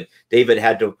like David. David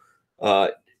had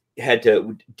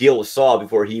to deal with Saul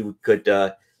before he could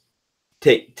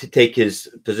take his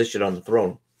position on the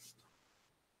throne.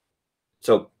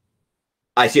 So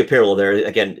I see a parallel there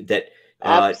again. That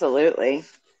absolutely,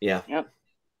 yeah, yep.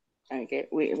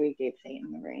 We gave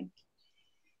Satan the reign.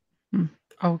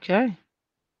 Okay.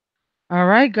 All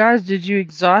right, guys. Did you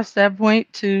exhaust that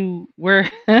point to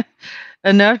where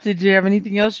enough? Did you have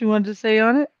anything else you wanted to say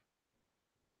on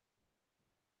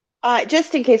it?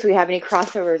 Just in case we have any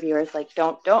crossover viewers, like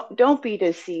don't be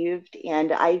deceived.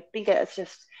 And I think it's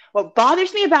just what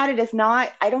bothers me about it is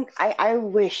not. I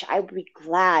wish I would be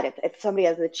glad if somebody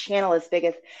has a channel as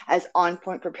big as On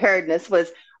Point Preparedness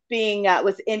was being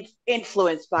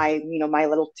influenced by my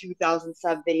little 2,000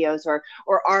 sub videos or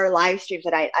our live streams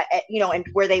that I and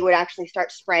where they would actually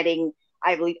start spreading,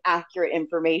 I believe, accurate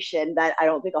information that I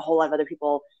don't think a whole lot of other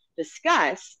people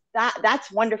discuss.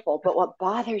 That's wonderful. But what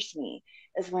bothers me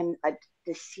is when a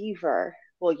deceiver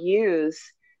will use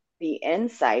the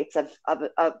insights of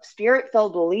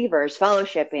spirit-filled believers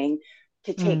fellowshipping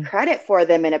to take credit for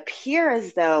them and appear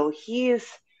as though he's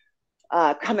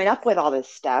coming up with all this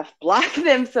stuff, block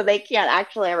them so they can't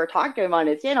actually ever talk to him on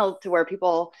his channel, to where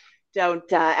people don't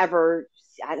ever,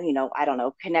 I don't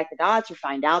know, connect the dots or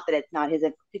find out that it's not his,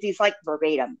 because he's like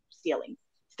verbatim stealing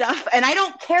stuff. And I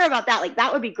don't care about that. Like,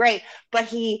 that would be great. But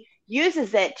he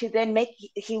uses it to then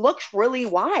he looks really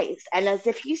wise, and as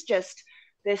if he's just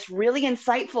this really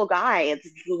insightful guy. It's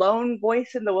lone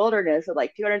voice in the wilderness with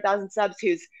like 200,000 subs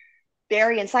who's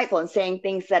very insightful and saying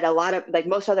things that a lot of, like,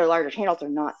 most other larger channels are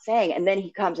not saying. And then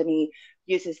he comes and he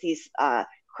uses these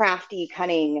crafty,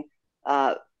 cunning,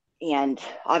 and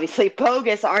obviously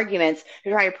bogus arguments to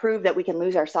try to prove that we can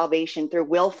lose our salvation through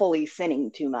willfully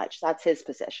sinning too much. That's his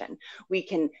position.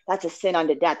 That's a sin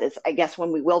unto death. Is, I guess,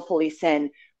 when we willfully sin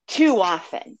too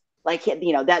often. Like,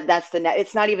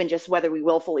 it's not even just whether we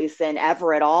willfully sin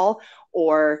ever at all,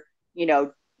 or,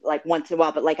 like once in a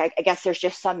while, but like, I guess there's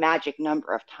just some magic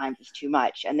number of times it's too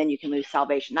much, and then you can lose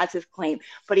salvation. That's his claim.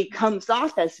 But he comes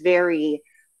off as very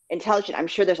intelligent. I'm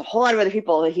sure there's a whole lot of other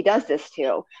people that he does this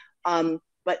to.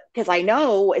 But because I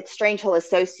know it's strange he'll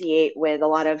associate with a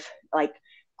lot of like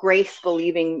grace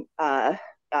believing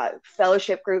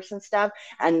fellowship groups and stuff.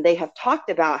 And they have talked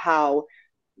about how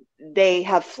they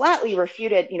have flatly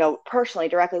refuted, personally,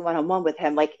 directly one-on-one with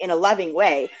him, like in a loving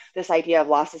way, this idea of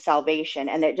loss of salvation.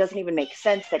 And it doesn't even make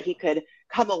sense that he could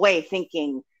come away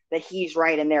thinking that he's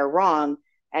right and they're wrong.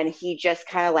 And he just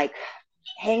kind of like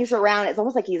hangs around. It's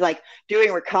almost like he's like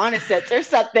doing reconnaissance or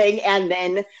something, and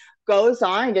then goes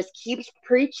on and just keeps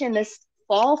preaching this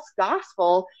false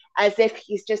gospel as if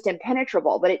he's just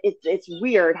impenetrable. But it's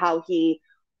weird how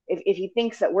if he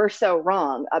thinks that we're so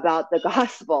wrong about the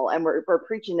gospel and we're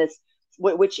preaching this,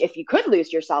 which if you could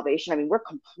lose your salvation, I mean,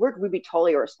 we'd be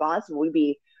totally irresponsible. We'd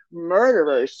be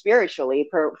murderers spiritually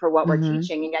for what we're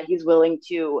teaching. And yet he's willing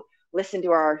to listen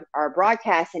to our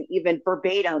broadcasts and even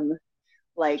verbatim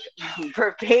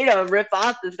rip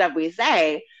off the stuff we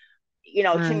say.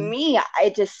 To me,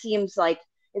 it just seems like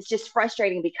it's just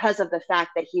frustrating because of the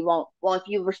fact that he won't. Well, if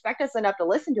you respect us enough to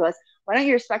listen to us, why don't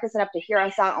you respect us enough to hear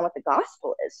us out on what the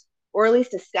gospel is, or at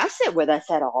least discuss it with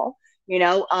us at all?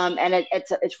 And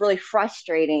it's really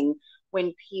frustrating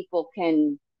when people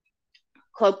can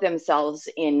cloak themselves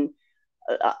in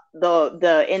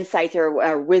the insights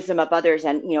or wisdom of others,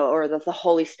 and or the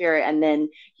Holy Spirit, and then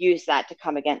use that to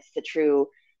come against the true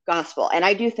gospel. And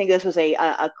I do think this was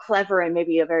a clever and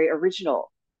maybe a very original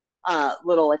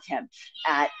little attempt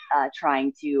at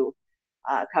trying to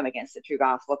come against the true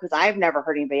gospel, because I've never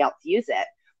heard anybody else use it.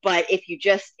 But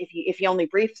if he only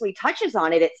briefly touches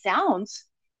on it, it sounds,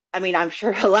 I mean, I'm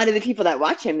sure a lot of the people that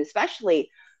watch him, especially,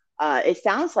 it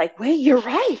sounds like, wait, you're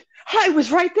right. I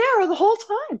was right there the whole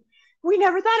time. We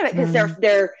never thought of it,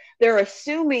 because they're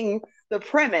assuming the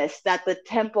premise that the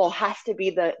temple has to be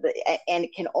the and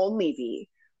it can only be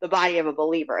the body of a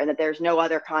believer, and that there's no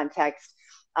other context,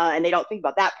 and they don't think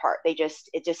about that part. It just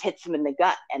hits them in the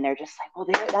gut, and they're just like,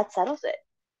 well, that settles it.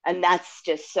 And that's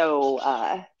just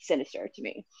so sinister to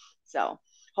me. So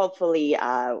hopefully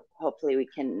we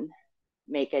can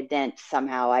make a dent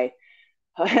somehow.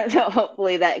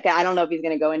 Hopefully that, I don't know if he's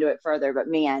going to go into it further, but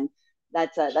man,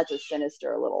 that's a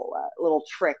sinister little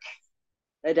trick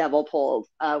the devil pulled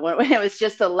when it was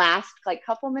just the last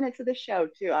couple minutes of the show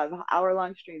too, an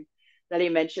hour-long stream, that he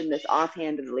mentioned this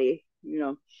offhandedly.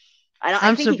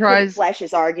 I think surprised. He could flesh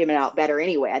his argument out better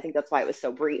anyway. I think that's why it was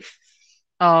so brief.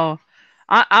 Oh,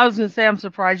 I was gonna say, I'm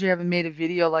surprised you haven't made a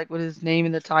video with his name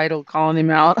in the title, calling him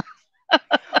out.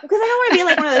 Because I don't want to be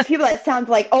like one of those people that sounds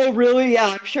like, oh, really? Yeah,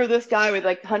 I'm sure this guy with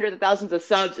hundreds of thousands of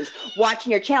subs is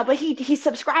watching your channel. But he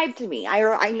subscribed to me.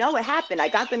 I know it happened. I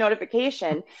got the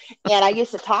notification, and I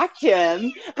used to talk to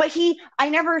him. But we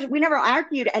never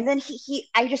argued. And then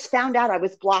I just found out I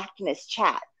was blocked in his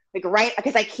chat. Right,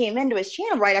 because I came into his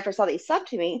channel right after I saw that he subbed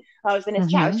to me. I was in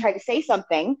his chat. I was trying to say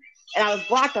something, and I was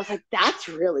blocked. I was like, that's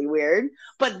really weird.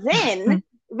 But then,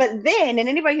 and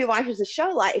anybody who watches the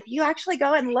show live, if you actually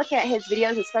go and look at his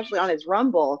videos, especially on his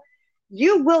Rumble,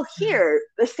 you will hear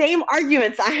the same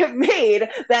arguments I have made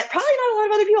that probably not a lot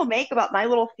of other people make about my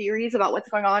little theories about what's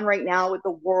going on right now with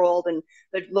the world and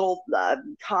the little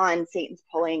con Satan's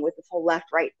pulling with this whole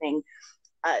left-right thing.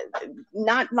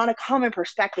 Not a common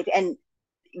perspective, and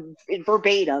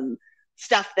verbatim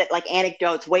stuff that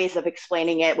anecdotes, ways of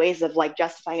explaining it, ways of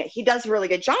justifying it. He does a really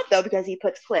good job though, because he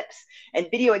puts clips and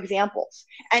video examples,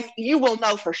 and you will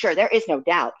know for sure, there is no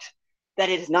doubt that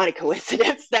it is not a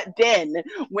coincidence that Ben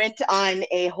went on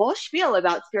a whole spiel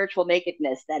about spiritual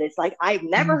nakedness that is I've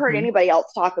never heard anybody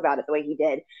else talk about it the way he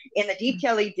did, in the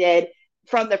detail he did,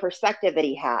 from the perspective that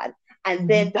he had. And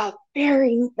then the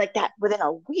very that within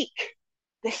a week,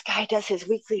 this guy does his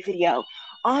weekly video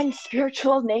on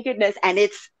spiritual nakedness, and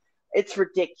it's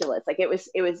ridiculous.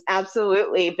 It was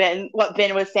absolutely what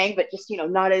Ben was saying, but just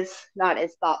not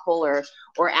as thoughtful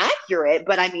or accurate.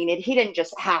 But I mean, he didn't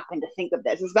just happen to think of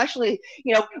this, especially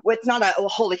it's not a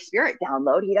Holy Spirit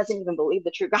download. He doesn't even believe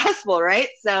the true gospel, right?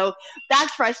 So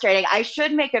that's frustrating. I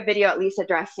should make a video at least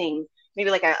addressing maybe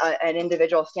an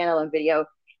individual standalone video,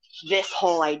 this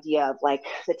whole idea of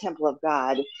the temple of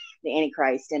God, the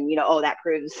Antichrist, and that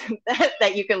proves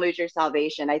that you can lose your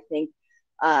salvation. I think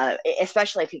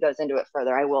especially if he goes into it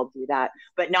further, I will do that.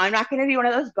 But no, I'm not going to be one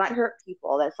of those butthurt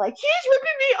people that's like, he's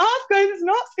ripping me off, guys, it's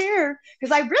not fair,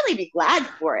 because I'd really be glad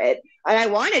for it. And I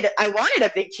wanted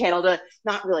a big channel to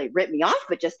not really rip me off,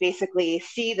 but just basically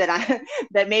see that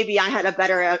maybe I had a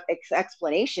better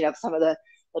explanation of some of the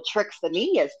tricks the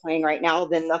media is playing right now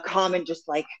than the common just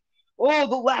oh,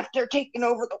 the left, they're taking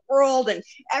over the world and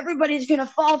everybody's going to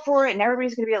fall for it and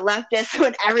everybody's going to be a leftist,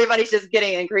 when everybody's just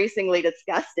getting increasingly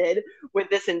disgusted with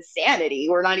this insanity.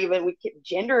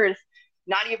 Gender is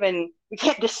not even, we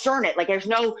can't discern it. Like there's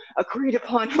no agreed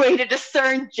upon way to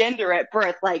discern gender at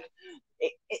birth. Like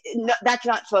no, that's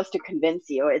not supposed to convince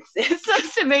you. It's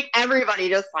supposed to make everybody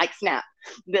just like snap,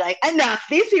 be like, enough.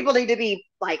 These people need to be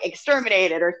like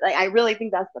exterminated, or like, I really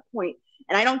think that's the point.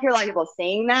 And I don't hear a lot of people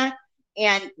saying that.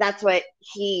 And that's what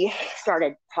he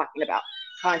started talking about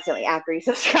constantly after he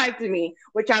subscribed to me,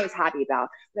 which I was happy about.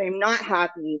 But I'm not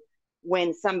happy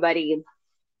when somebody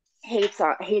hates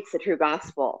the true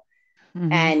gospel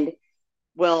and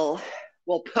will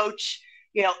poach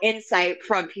insight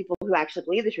from people who actually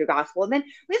believe the true gospel. And then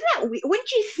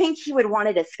wouldn't you think he would want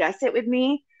to discuss it with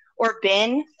me or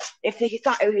Ben if he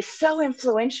thought it was so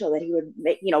influential that he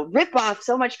would rip off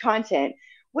so much content?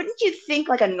 Wouldn't you think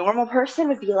like a normal person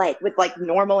would be like, with like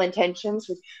normal intentions,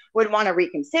 would want to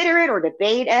reconsider it or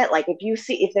debate it? Like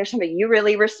if there's somebody you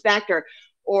really respect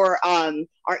or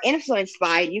are influenced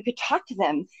by, you could talk to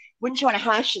them. Wouldn't you want to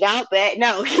hash it out? But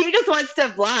no, he just wants to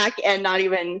block and not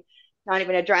even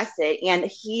address it. And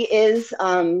he is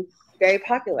very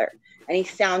popular and he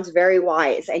sounds very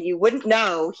wise. And you wouldn't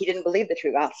know he didn't believe the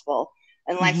true gospel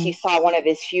unless you saw one of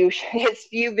his few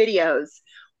videos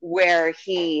where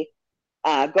he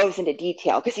goes into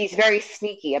detail, because he's very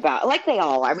sneaky about, like they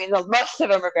all are. I mean, most of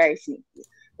them are very sneaky.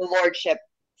 The lordship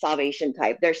salvation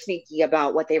type, they're sneaky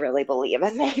about what they really believe,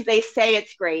 and they say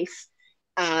it's grace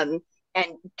and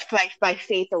by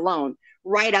faith alone,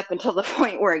 right up until the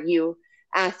point where you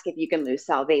ask if you can lose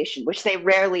salvation, which they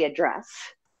rarely address.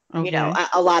 Okay.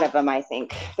 A lot of them, I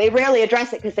think they rarely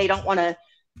address it because they want to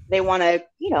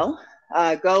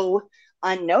go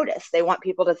unnoticed. They want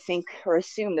people to think or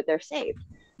assume that they're saved.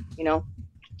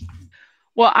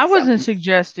 Well, I wasn't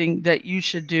suggesting that you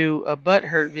should do a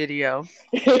butthurt video.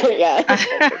 Yeah.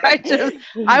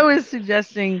 I was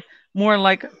suggesting more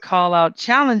like a call out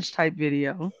challenge type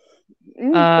video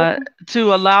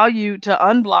to allow you to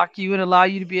unblock you and allow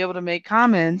you to be able to make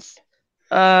comments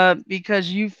because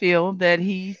you feel that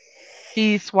he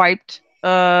swiped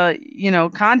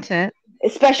content,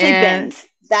 especially Ben's.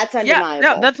 That's undeniable.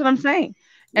 Yeah, that's what I'm saying.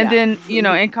 And then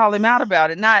and call him out about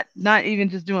it. Not even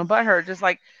just doing butthurt, just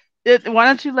like, why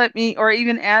don't you let me, or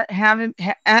even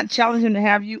challenge him to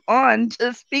have you on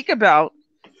to speak about,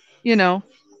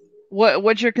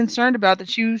 what you're concerned about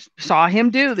that you saw him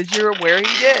do, that you're aware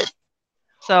he did.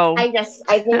 So I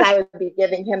think I would be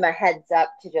giving him a heads up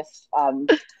to just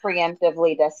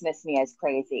preemptively dismiss me as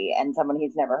crazy and someone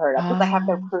he's never heard of, because I have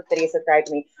no proof that he subscribed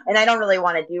to me, and I don't really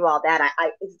want to do all that.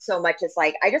 I so much it's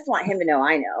like I just want him to know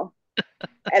I know.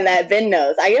 And that Ben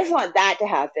knows. I just want that to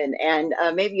happen, and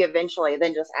maybe eventually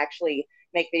then just actually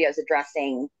make videos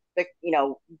addressing the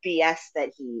BS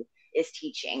that he is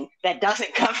teaching that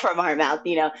doesn't come from our mouth.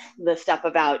 The stuff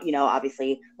about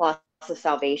obviously loss of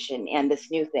salvation and this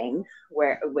new thing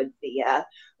where with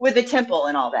the temple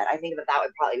and all that. I think that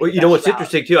would probably be what's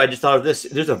interesting too, I just thought of this.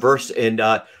 There's a verse in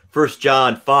 1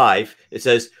 John 5. It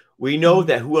says, "We know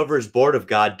that whoever is born of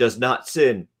God does not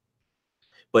sin,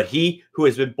 but he who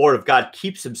has been born of God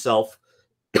keeps himself,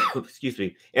 excuse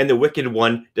me, and the wicked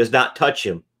one does not touch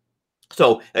him."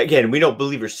 So again, we know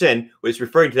believers sin. What it's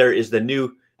referring to there is the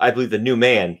new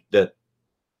man, the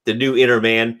new inner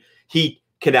man. He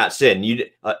cannot sin.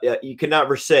 You cannot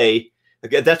ever say,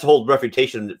 again, that's the whole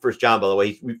refutation in 1 John, by the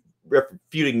way. He's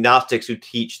refuting Gnostics who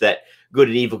teach that good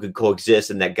and evil can coexist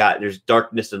and that there's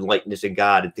darkness and lightness in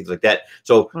God and things like that.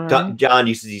 So John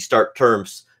uses these stark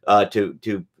terms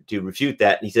to refute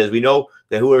that. And he says, we know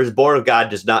that whoever is born of God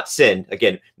does not sin.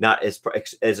 Again, not as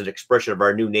an expression of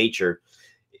our new nature,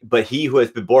 but he who has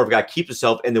been born of God keeps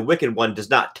himself, and the wicked one does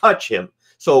not touch him.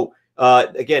 So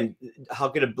again, how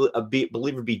can a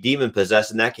believer be demon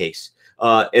possessed in that case?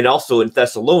 And also in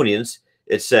Thessalonians,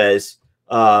 it says,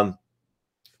 the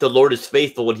Lord is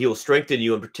faithful and he will strengthen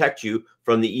you and protect you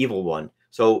from the evil one.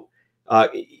 So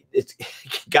it's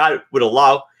God would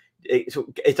allow.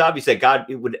 It's obvious that God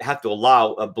would have to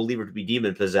allow a believer to be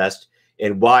demon possessed,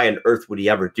 and why on earth would he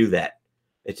ever do that?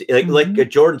 It's like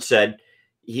Jordan said,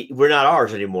 we're not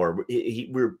ours anymore.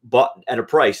 We're bought at a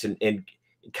price, and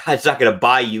God's not going to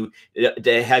buy you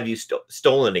to have you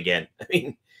stolen again. I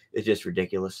mean, it's just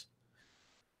ridiculous.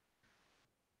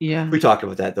 Yeah, we talked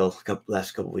about that though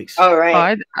last couple weeks. Oh right,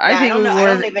 I think I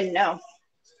don't even know.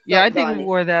 Yeah, I think we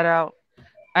wore that out.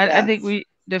 I think we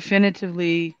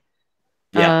definitively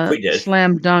we did.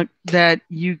 Slam dunk that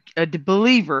the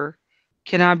believer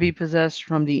cannot be possessed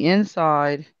from the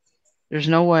inside. There's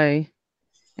no way.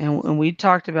 And we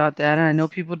talked about that, and I know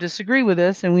people disagree with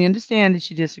us, and we understand that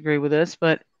you disagree with us,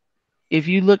 but if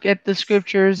you look at the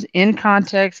scriptures in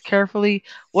context carefully,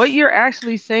 what you're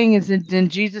actually saying is that then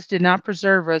Jesus did not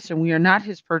preserve us, and we are not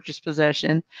his purchased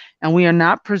possession, and we are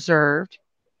not preserved.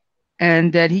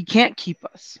 and that he can't keep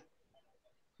us.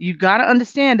 You got to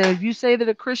understand that if you say that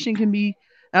a Christian can be,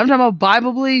 I'm talking about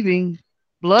Bible believing,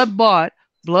 blood bought,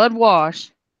 blood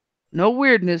washed, no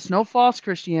weirdness, no false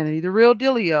Christianity, the real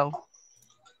dealio,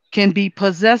 can be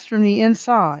possessed from the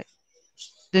inside,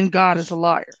 then God is a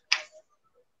liar.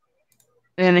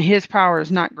 And his power is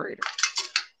not greater.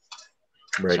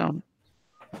 Right. So,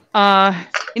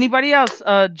 anybody else?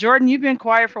 Jordan, you've been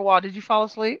quiet for a while. Did you fall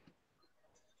asleep?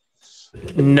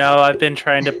 No, I've been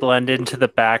trying to blend into the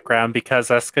background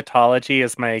because eschatology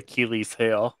is my Achilles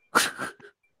heel.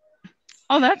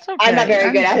 Oh, that's okay. I'm not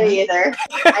very good at it either.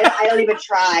 I don't even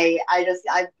try. I've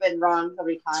been wrong so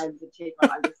many times and changed my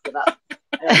mind. I just give up.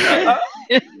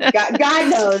 God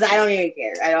knows I don't even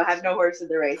care. I don't have no horse in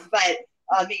the race. But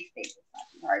these things is not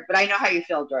too hard. But I know how you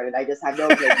feel, Jordan. I just have no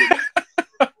opinion.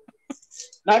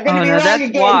 Not going to be wrong that's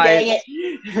again, wise. dang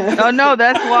it. No,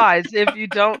 that's wise. If you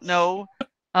don't know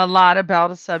a lot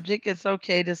about a subject, it's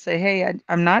okay to say, "Hey,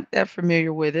 I'm not that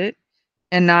familiar with it,"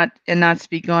 and not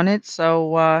speak on it.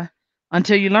 So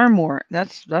until you learn more,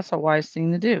 that's a wise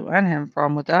thing to do. I didn't have a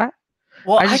problem with that.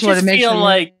 Well, I just wanted to make feel sure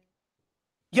like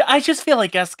I just feel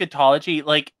like eschatology,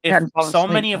 like if hadn't fallen so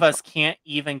asleep, many of that's us can't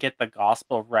even get the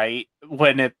gospel right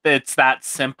when it's that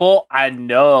simple, I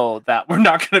know that we're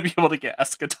not going to be able to get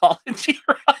eschatology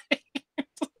right.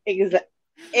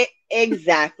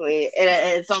 Exactly.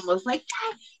 It's almost like,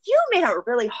 God, you made it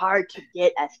really hard to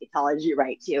get eschatology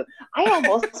right too. I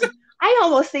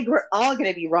almost think we're all going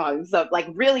to be wrong. So like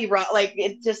really wrong. Like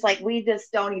it's just like we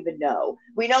just don't even know.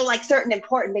 We know like certain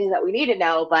important things that we need to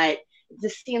know, but it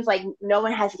just seems like no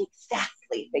one has it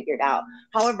exactly figured out.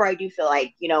 However, I do feel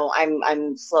like,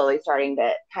 I'm slowly starting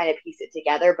to kind of piece it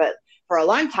together. But for a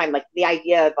long time, like the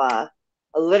idea of a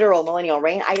literal millennial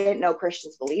reign, I didn't know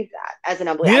Christians believed that. As an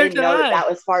unbeliever, I didn't know that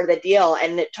was part of the deal,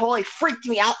 and it totally freaked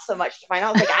me out so much to find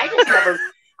out. I was like,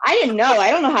 I didn't know.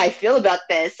 I don't know how I feel about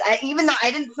this. Even though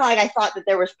I didn't feel like I thought that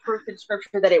there was proof in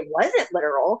Scripture that it wasn't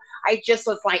literal, I just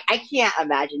was like, I can't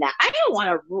imagine that. I don't want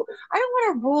to rule. I don't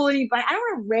want to rule anybody. I don't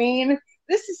want to reign.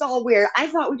 This is all weird. I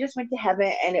thought we just went to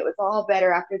heaven and it was all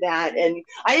better after that. And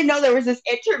I didn't know there was this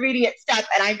intermediate step,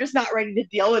 and I'm just not ready to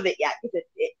deal with it yet because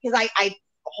I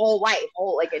whole life,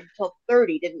 like until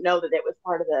 30, didn't know that it was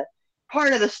part of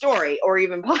the story, or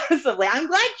even possibly. I'm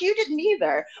glad you didn't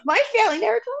either. My family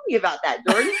never told me about that,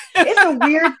 Jordan. It's a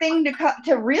weird thing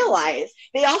to realize.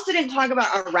 They also didn't talk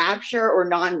about a rapture or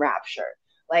non-rapture.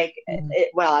 Like, I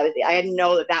didn't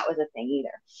know that was a thing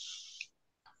either.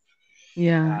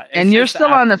 Yeah, and you're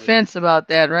still on the fence about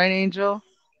that, right, Angel?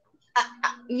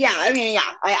 Yeah, I mean,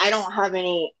 yeah, I don't have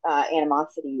any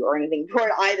animosity or anything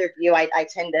toward either of you.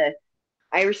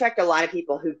 I respect a lot of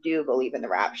people who do believe in the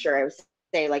rapture. I would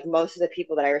say, like, most of the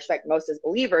people that I respect most as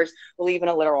believers believe in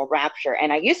a literal rapture.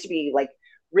 And I used to be, like,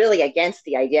 really against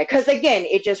the idea because, again,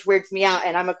 it just weirds me out,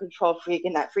 and I'm a control freak,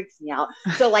 and that freaks me out.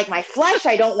 So, like, my flesh,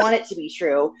 I don't want it to be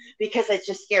true because it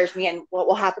just scares me, and what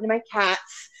will happen to my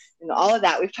cats and all of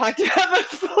that we've talked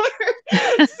about before.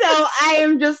 So I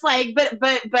am just like, but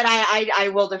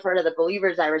I will defer to the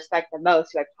believers I respect the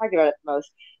most, who I've talked about it the most,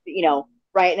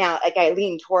 right now, like I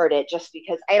lean toward it just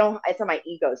because it's not my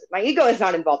ego. My ego is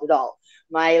not involved at all.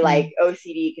 My like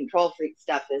OCD control freak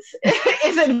stuff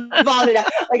is involved enough.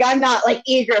 Like I'm not like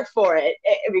eager for it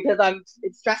because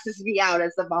it stresses me out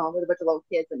as a mom with a bunch of little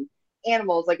kids and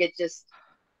animals. Like it just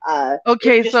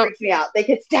it just freaks me out. They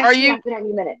could snatch me up at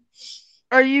any minute.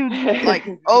 Are you like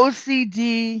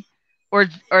OCD or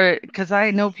because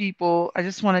I know people, I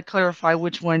just want to clarify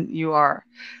which one you are.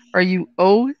 Are you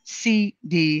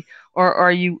OCD or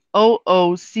are you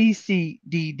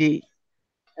OOCCDD?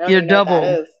 You're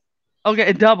double.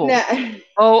 Okay, double. Nah.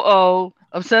 OO,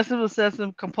 obsessive,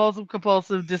 compulsive,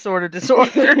 disorder.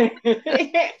 I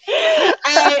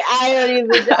don't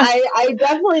even. I'm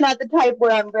definitely not the type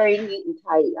where I'm very neat and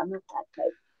tidy. I'm not that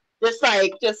type.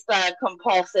 Just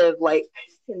compulsive, like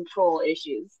control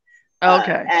issues.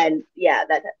 Okay. And yeah,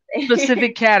 that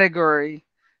specific category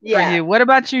for you. What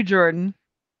about you, Jordan?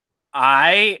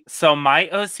 So my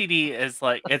OCD is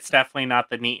like, it's definitely not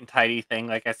the neat and tidy thing.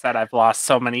 Like I said, I've lost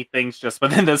so many things just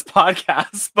within this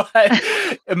podcast, but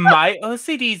my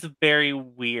OCD is very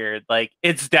weird. Like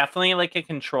it's definitely like a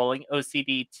controlling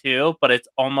OCD too, but it's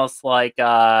almost like,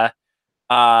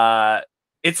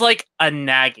 it's like a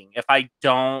nagging. If I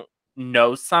don't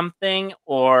know something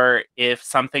or if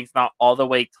something's not all the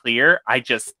way clear, I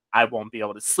won't be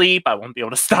able to sleep. I won't be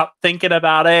able to stop thinking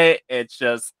about it. It's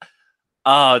just,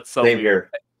 oh, it's so Same weird.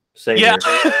 Here. Same here.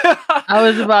 I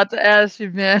was about to ask you,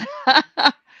 man,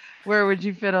 where would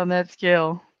you fit on that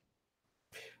scale?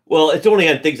 Well, it's only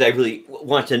on things I really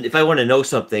want to. If I want to know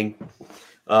something,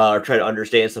 or try to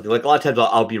understand something. Like a lot of times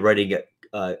I'll be writing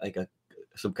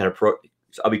some kind of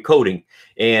I'll be coding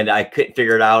and I couldn't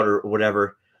figure it out or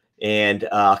whatever. And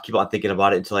I'll keep on thinking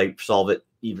about it until I solve it,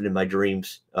 even in my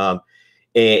dreams. And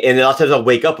a lot of times I'll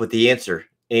wake up with the answer.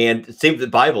 And same with the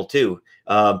Bible too.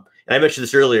 And I mentioned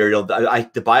this earlier. You know, I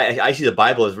see the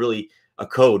Bible as really a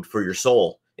code for your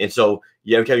soul. And so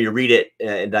every time you read it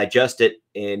and digest it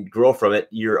and grow from it,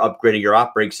 you're upgrading your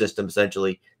operating system,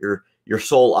 essentially your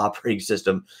soul operating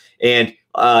system. And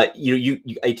you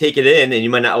take it in, and you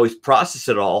might not always process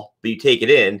it all, but you take it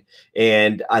in.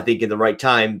 And I think in the right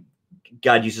time,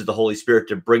 God uses the Holy Spirit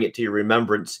to bring it to your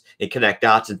remembrance and connect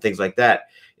dots and things like that.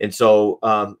 And so,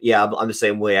 I'm the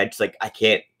same way. I'm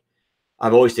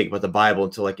always thinking about the Bible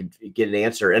until I can get an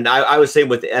answer. And I was saying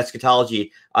with the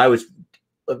eschatology, I was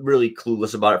really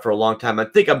clueless about it for a long time. I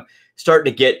think I'm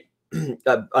starting to get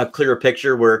a clearer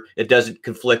picture where it doesn't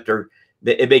conflict, or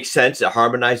it makes sense. It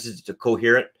harmonizes. It's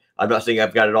coherent. I'm not saying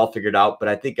I've got it all figured out, but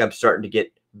I think I'm starting to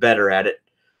get better at it.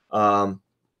 And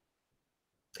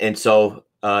so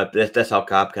that's how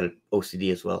I'm kind of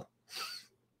OCD as well.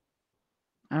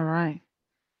 All right.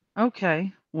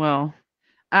 Okay. Well,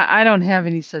 I don't have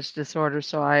any such disorder,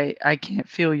 so I can't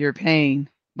feel your pain.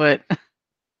 But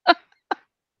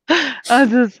I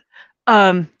just,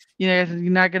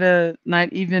 you're not gonna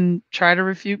not even try to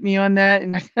refute me on that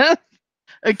and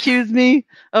accuse me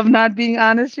of not being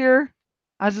honest here.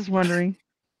 I was just wondering.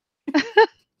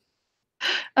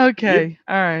 Okay.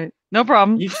 All right. No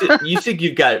problem. You think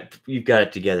you've got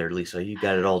it together, Lisa. You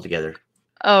got it all together.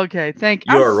 Okay. Thank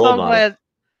you. You're I'm a role so model. glad.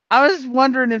 I was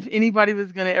wondering if anybody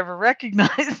was gonna ever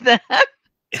recognize that.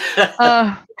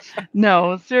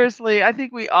 No, seriously, I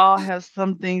think we all have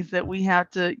some things that we have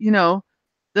to,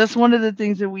 that's one of the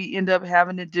things that we end up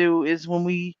having to do is when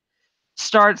we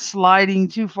start sliding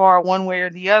too far one way or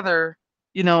the other,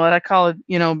 what I call it,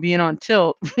 being on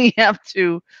tilt. We have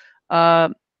to uh,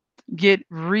 get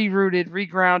rerouted,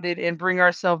 regrounded, and bring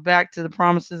ourselves back to the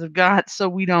promises of God so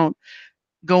we don't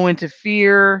go into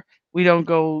fear. We don't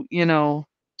go,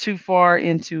 too far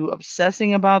into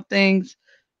obsessing about things.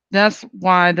 That's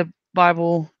why the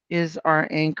Bible is our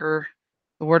anchor,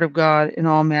 the Word of God in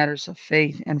all matters of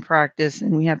faith and practice.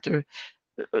 And we have to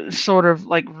sort of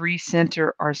like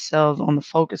recenter ourselves on the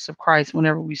focus of Christ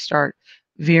whenever we start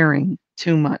veering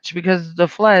too much, because the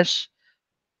flesh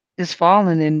is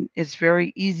fallen and it's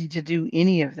very easy to do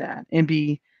any of that and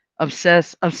be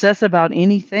obsess about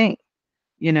anything,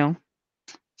 you know.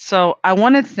 So I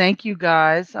want to thank you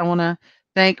guys. I want to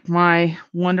thank my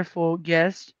wonderful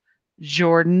guest,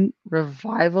 Jordan,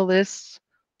 Revivalists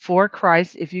for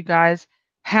Christ. If you guys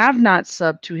have not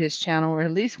subbed to his channel or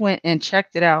at least went and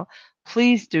checked it out,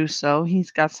 please do so.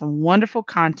 He's got some wonderful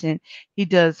content. He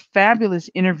does fabulous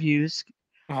interviews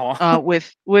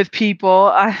with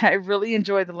people. I really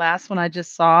enjoyed the last one I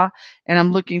just saw, and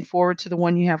I'm looking forward to the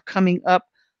one you have coming up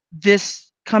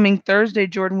this coming Thursday.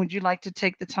 Jordan, would you like to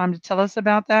take the time to tell us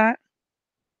about that?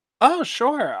 Oh,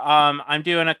 sure. I'm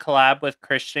doing a collab with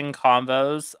Christian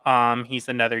Convos. He's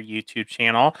another YouTube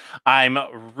channel. I'm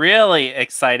really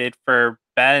excited for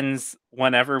Ben's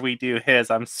whenever we do his.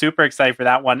 I'm super excited for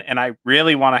that one, and I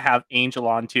really want to have Angel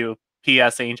on too.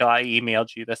 P.S. Angel, I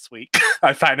emailed you this week.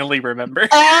 I finally remember. And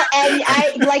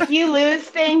I like you lose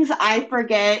things. I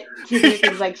forget to do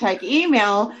things like check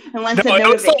email unless a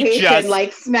notification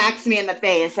like smacks me in the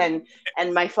face, and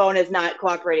my phone is not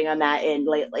cooperating on that end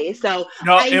lately. So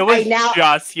no, it was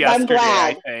just yesterday,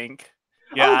 I think.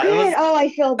 Yeah. Oh, good. I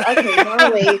feel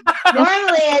okay.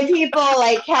 Normally people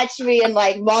like catch me in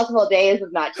like multiple days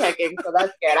of not checking, so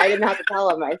that's good. I didn't have to tell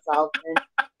them myself.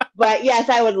 But yes,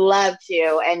 I would love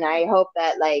to, and I hope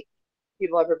that like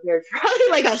people are prepared for probably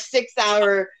like a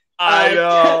 6-hour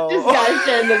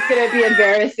discussion that's going to be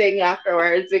embarrassing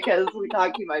afterwards because we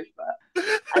talk too much.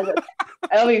 But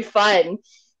it'll be fun.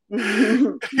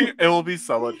 It will be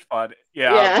so much fun.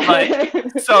 Yeah.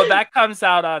 But, so that comes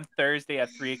out on Thursday at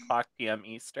 3:00 p.m.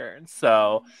 Eastern.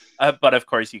 So, but of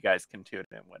course, you guys can tune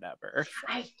in whenever.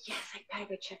 I gotta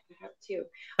go check that out too.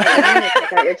 I'm gonna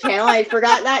check out your channel. I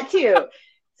forgot that too.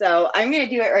 So I'm gonna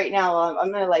do it right now.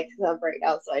 I'm gonna like sub right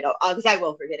now, so I don't, because I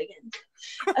will forget again.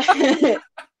 Thank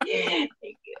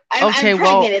you. I'm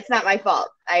pregnant. It's not my fault.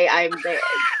 I'm there.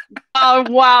 Oh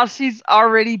wow, she's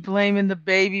already blaming the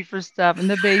baby for stuff, and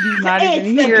the baby's not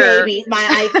even here. It's the baby.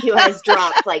 My IQ has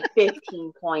dropped like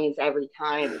 15 points every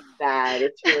time. It's bad.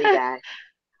 It's really bad.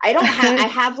 I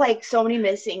have like so many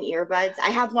missing earbuds. I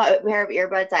have one pair of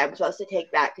earbuds I'm supposed to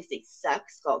take back because they suck,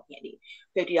 skull candy.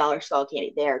 $50 skull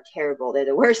candy. They are terrible. They're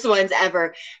the worst ones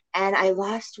ever. And I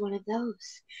lost one of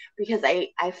those because I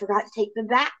forgot to take them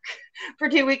back for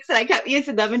 2 weeks and I kept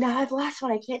using them. And now I've lost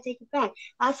one. I can't take it back.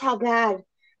 That's how bad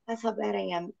I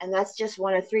am. And that's just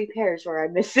one of 3 pairs where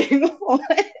I'm missing one.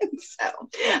 So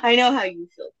I know how you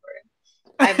feel for it.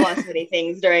 I've lost many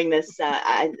things during this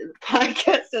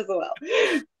podcast as well.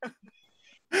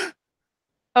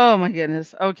 Oh my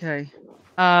goodness. Okay.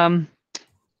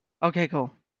 Okay,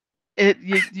 cool.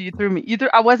 You threw me.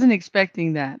 I wasn't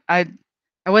expecting that. I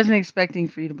wasn't expecting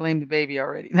for you to blame the baby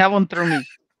already. That one threw me.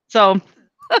 So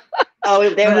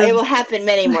it will happen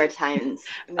many more times.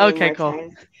 Okay,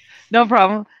 cool. No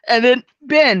problem. And then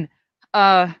Ben,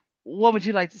 what would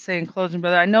you like to say in closing,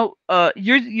 brother? I know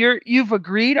you've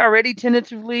agreed already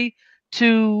tentatively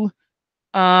to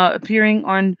appearing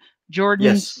on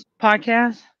Jordan's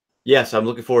podcast. Yes, I'm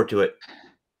looking forward to it.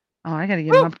 Oh, I gotta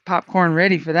get my popcorn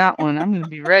ready for that one. I'm gonna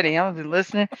be ready. I'm gonna be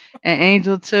listening, and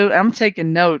Angel too. I'm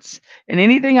taking notes, and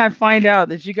anything I find out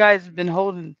that you guys have been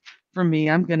holding from me,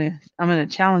 I'm gonna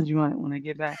challenge you on it when I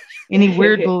get back. Any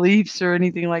weird beliefs or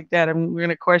anything like that, we're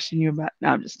gonna question you about. No,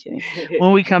 I'm just kidding.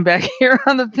 When we come back here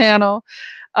on the panel,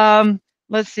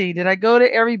 let's see. Did I go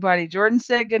to everybody? Jordan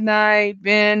said goodnight.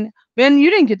 Ben,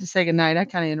 you didn't get to say goodnight. I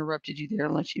kind of interrupted you there.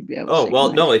 Unless you'd be able to. Oh say well,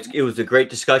 goodnight. no, it was a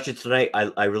great discussion tonight.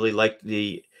 I really liked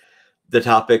the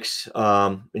topics.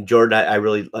 And Jordan, I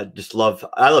really just love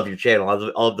your channel. I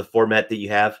love all of the format that you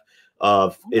have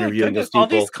of interviewing those people. All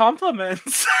these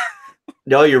compliments.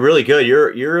 No, you're really good.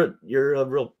 You're a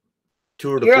real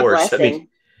tour de force. A blessing.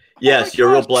 Yes, you're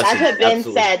a real blessing. That's what Ben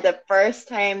Absolutely. said the first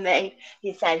time that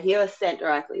he said he was sent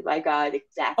directly by God.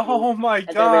 Exactly. Oh my at god!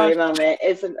 At the very moment,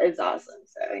 it's awesome.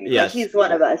 So yes, he's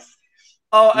one of us.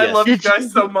 Oh, I love you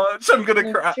guys so much. I'm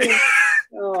gonna cry.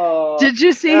 Oh, did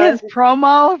you see his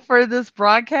promo for this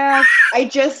broadcast? I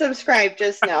just subscribed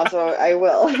just now, so I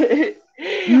will.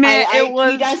 Man,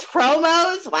 he does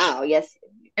promos. Wow, yes.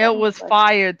 It was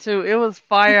fire too. It was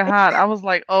fire hot. I was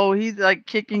like, oh, he's like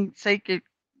kicking sacred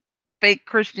fake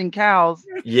Christian cows.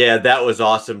 Yeah, that was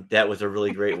awesome. That was a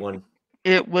really great one.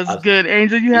 It was good.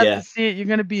 Angel, you have to see it. You're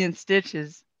gonna be in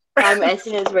stitches. As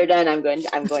soon as we're done, I'm going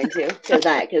to because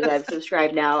I've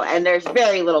subscribed now, and there's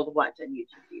very little to watch on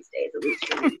YouTube these days. At least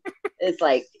for me, it's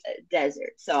like a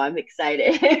desert. So I'm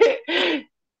excited.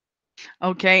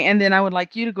 Okay, and then I would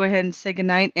like you to go ahead and say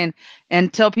goodnight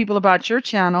and tell people about your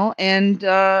channel and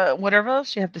whatever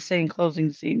else you have to say in closing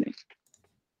this evening.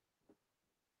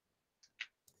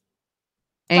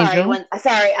 Angel?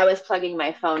 Sorry, I was plugging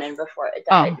my phone in before it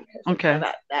died. Oh, okay.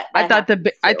 I thought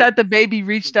the baby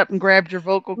reached up and grabbed your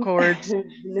vocal cords.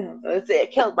 No,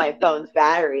 it killed my phone's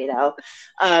battery though.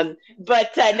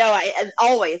 But no, as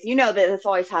always, that this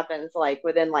always happens like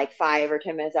within like 5 or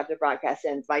 10 minutes after broadcast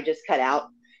ends. I just cut out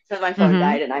because my phone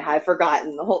died and I had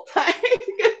forgotten the whole time.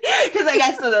 Because I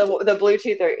guess the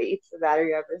Bluetooth eats the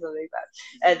battery up or something.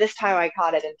 But this time I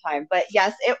caught it in time. But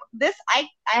yes, I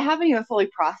haven't even fully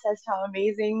processed how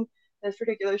amazing this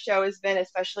particular show has been,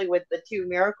 especially with the 2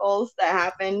 miracles that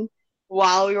happened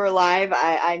while we were live.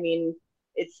 I mean,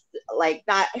 it's like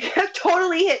not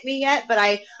totally hit me yet, but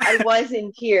I was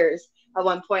in tears at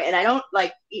one point, and I don't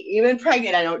like even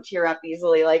pregnant. I don't tear up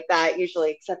easily like that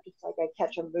usually, except if like I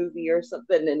catch a movie or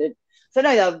something, and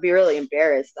sometimes I'll be really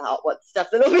embarrassed about what stuff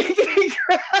that'll make me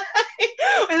cry,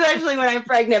 especially when I'm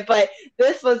pregnant. But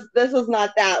this was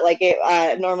not that. Like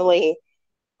it normally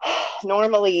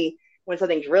when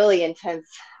something's really intense,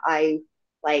 I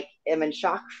like am in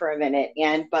shock for a minute.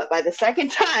 But by the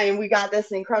second time, we got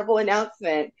this incredible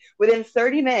announcement within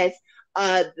 30 minutes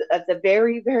at the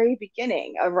very, very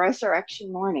beginning of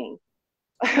Resurrection Morning.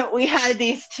 We had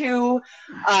these 2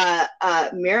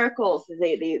 miracles.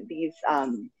 These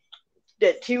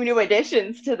the 2 new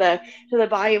additions to the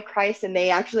body of Christ, and they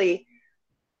actually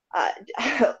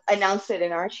announced it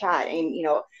in our chat. And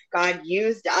God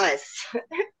used us.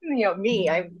 Me.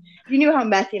 You knew how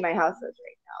messy my house was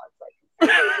right now. It's like,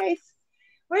 hey, guys,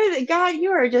 what is it? God,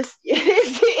 you are just.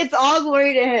 It's all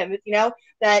glory to Him.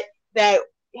 That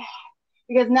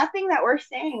because nothing that we're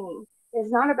saying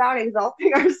is not about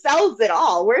exalting ourselves at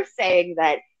all. We're saying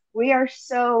that we are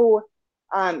so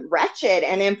wretched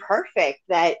and imperfect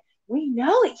that we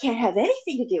know it can't have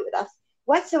anything to do with us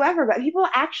whatsoever. But people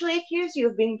actually accuse you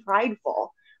of being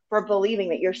prideful for believing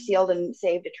that you're sealed and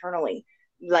saved eternally.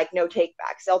 Like no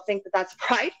takebacks. They'll think that that's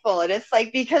prideful. And it's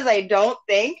like, because I don't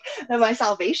think that my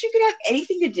salvation could have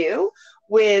anything to do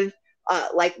with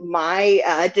like my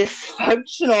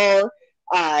dysfunctional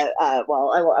I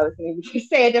was going to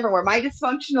say a different word. My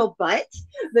dysfunctional butt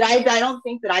that I don't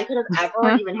think that I could have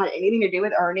ever even had anything to do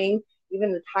with earning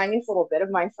even the tiniest little bit of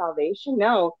my salvation.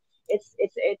 No, it's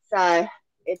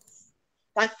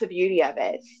That's the beauty of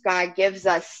it. God gives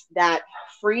us that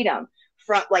freedom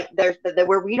from, like, there's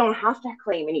where we don't have to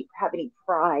have any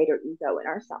pride or ego in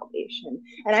our salvation.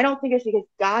 And I don't think it's because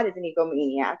God is an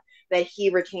egomaniac that he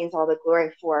retains all the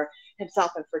glory for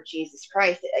himself and for Jesus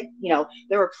Christ.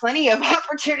 There were plenty of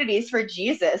opportunities for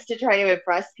Jesus to try to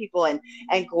impress people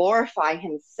and glorify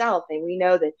himself. And we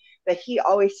know that he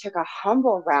always took a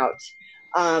humble route,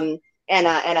 and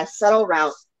a subtle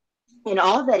route in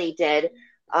all that he did,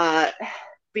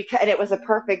 because it was a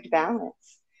perfect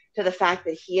balance to the fact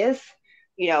that he is,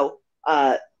 the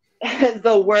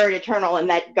Word eternal, and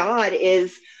that God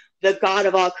is the God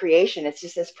of all creation. It's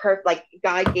just this like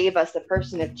God gave us the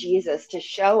person of Jesus to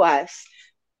show us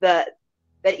that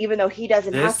even though he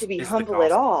doesn't have to be humble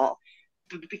at all,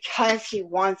 because he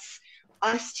wants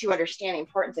us to understand the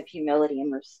importance of humility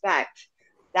and respect.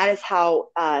 That is how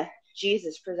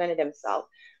Jesus presented himself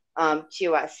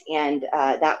to us, and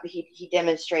that he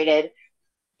demonstrated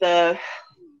the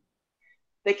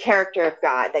character of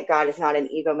God, that God is not an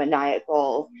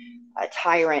egomaniacal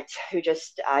tyrant who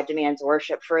just demands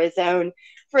worship for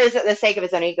the sake of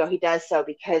his own ego. He does so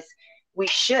because we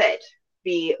should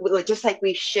be, just like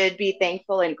we should be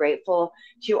thankful and grateful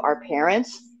to our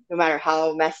parents, no matter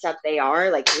how messed up they are.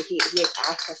 Like he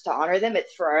asks us to honor them.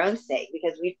 It's for our own sake,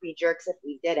 because we'd be jerks if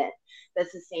we didn't.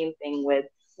 That's the same thing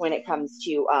when it comes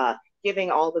to giving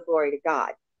all the glory to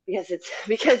God, because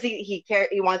he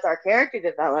wants our character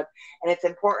developed, and it's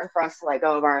important for us to let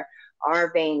go of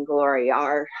our vainglory,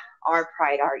 our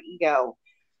pride, our ego,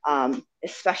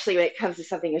 especially when it comes to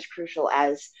something as crucial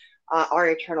as our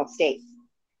eternal state.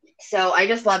 So I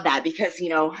just love that, because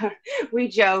we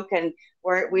joke, and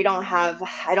we don't have,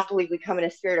 I don't believe we come in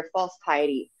a spirit of false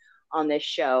piety on this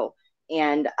show,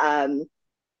 and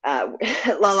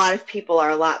a lot of people are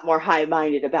a lot more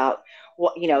high-minded about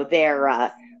what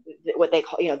what they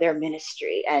call their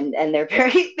ministry, and they're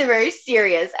very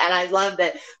serious. And I love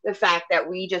that the fact that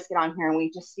we just get on here and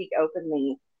we just speak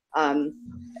openly, and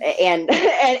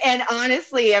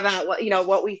honestly about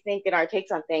what we think and our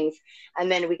takes on things,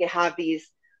 and then we can have these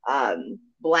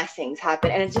blessings happen.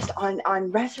 And it's just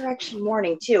on resurrection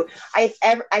morning too. I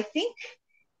think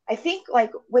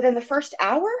like within the first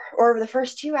hour or the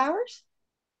first 2 hours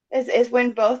is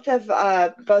when both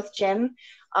Jim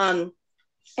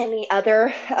and the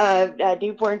other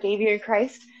newborn baby in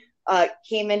Christ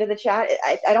came into the chat.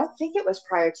 I don't think it was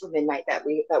prior to midnight that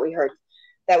we heard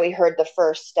the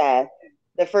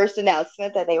first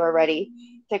announcement that they were ready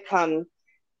to come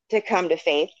to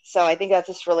faith. So I think that's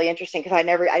just really interesting, because I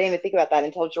didn't even think about that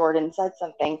until Jordan said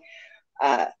something,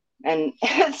 and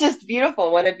it's just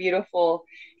beautiful. What a beautiful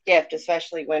gift,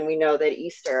 especially when we know that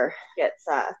Easter gets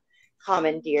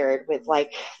commandeered with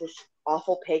like this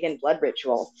awful pagan blood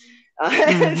ritual.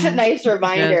 It's a nice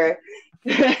reminder.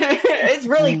 It's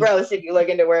really gross if you look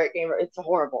into where it came from. It's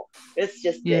horrible. It's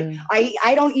just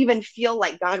I don't even feel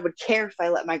like God would care if I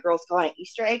let my girls go on an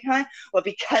Easter egg hunt, but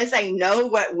because I know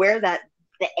where the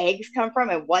eggs come from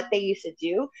and what they used to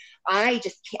do, I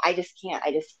just can't.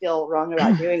 I just feel wrong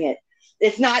about doing it.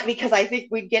 It's not because I think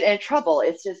we'd get in trouble.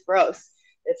 It's just gross.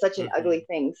 It's such an ugly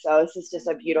thing. So this is just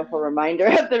a beautiful reminder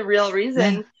of the real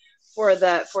reason for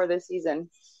the season.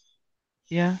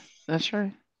 Yeah, that's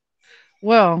right.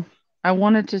 Well, I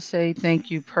wanted to say thank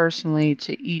you personally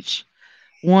to each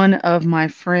one of my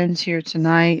friends here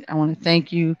tonight. I want to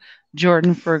thank you,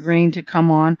 Jordan, for agreeing to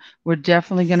come on. We're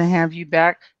definitely going to have you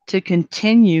back to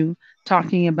continue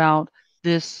talking about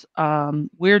this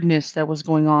weirdness that was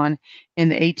going on in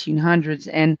the 1800s.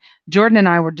 And Jordan and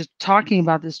I were just talking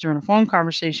about this during a phone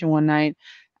conversation one night.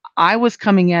 I was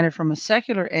coming at it from a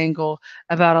secular angle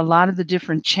about a lot of the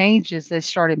different changes they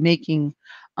started making.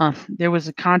 There was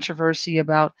a controversy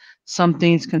about some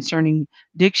things concerning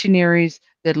dictionaries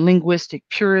that linguistic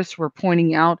purists were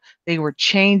pointing out. They were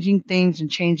changing things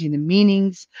and changing the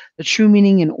meanings, the true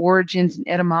meaning and origins and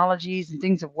etymologies and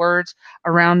things of words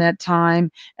around that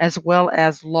time, as well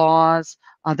as laws.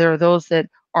 There are those that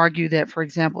argue that, for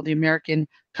example, the American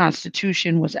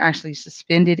Constitution was actually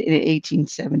suspended in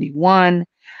 1871,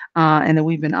 and that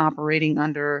we've been operating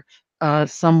under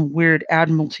some weird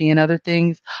admiralty and other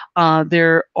things.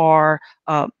 There are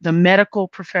the medical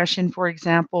profession, for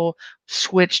example,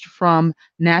 switched from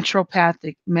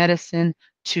naturopathic medicine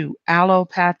to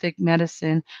allopathic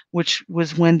medicine, which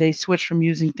was when they switched from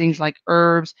using things like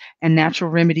herbs and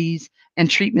natural remedies and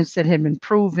treatments that had been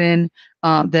proven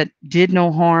that did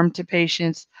no harm to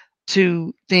patients,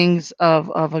 to things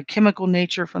of a chemical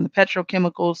nature from the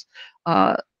petrochemicals,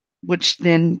 which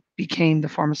then became the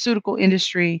pharmaceutical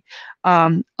industry.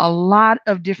 A lot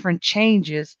of different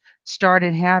changes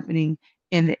started happening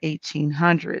in the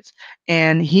 1800s.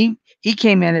 And he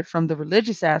came at it from the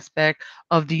religious aspect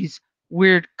of these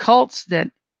weird cults that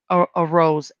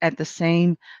arose at the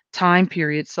same time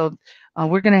period. So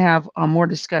we're going to have more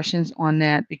discussions on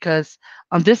that, because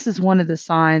this is one of the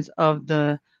signs of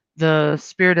the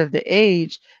spirit of the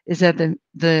age, is that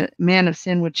the man of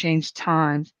sin would change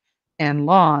times and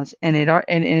laws, and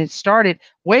and it started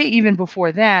way even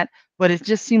before that, but it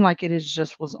just seemed like it is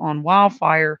just was on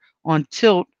wildfire, on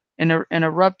tilt, and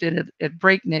erupted at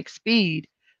breakneck speed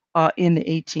in the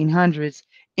 1800s,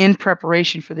 in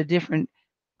preparation for the different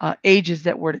ages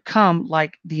that were to come,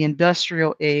 like the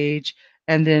industrial age.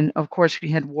 And then, of course, we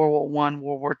had World War I,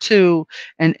 World War II,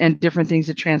 and different things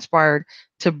that transpired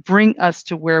to bring us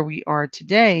to where we are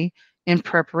today in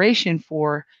preparation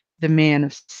for the man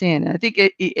of sin. And I think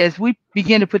as we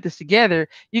begin to put this together,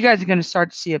 you guys are going to start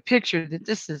to see a picture that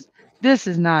this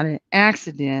is not an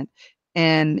accident.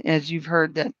 And as you've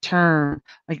heard that term,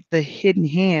 like the hidden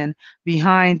hand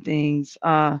behind things,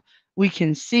 we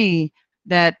can see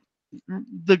that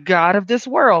the God of this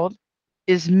world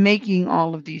is making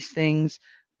all of these things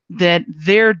that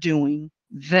they're doing,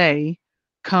 they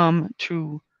come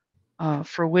to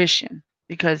fruition,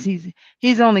 because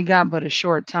he's only got but a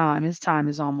short time. His time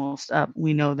is almost up.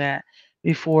 We know that,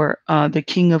 before the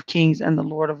King of Kings and the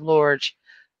Lord of Lords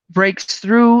breaks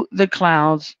through the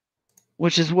clouds,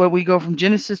 which is where we go from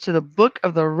Genesis to the book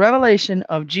of the Revelation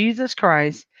of Jesus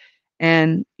Christ.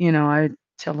 And, I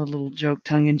tell a little joke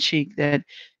tongue in cheek that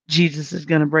Jesus is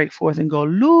going to break forth and go,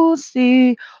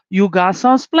 Lucy, you got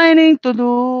some splaining to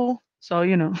do.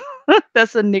 So,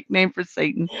 that's a nickname for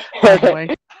Satan, by the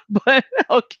way. But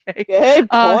okay. Good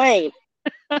Uh, point.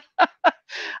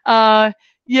 uh,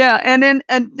 yeah, and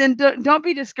then don't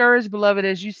be discouraged, beloved,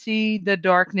 as you see the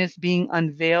darkness being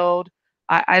unveiled.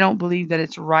 I don't believe that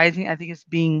it's rising. I think it's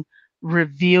being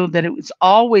revealed, that it was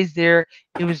always there.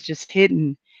 It was just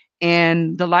hidden.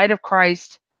 And the light of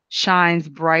Christ shines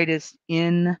brightest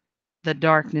in the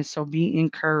darkness. So be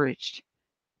encouraged.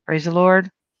 Praise the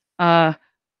Lord. Uh,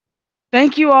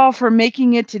 Thank you all for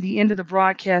making it to the end of the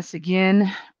broadcast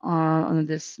again on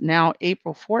this now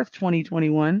April 4th,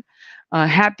 2021.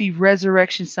 Happy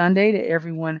Resurrection Sunday to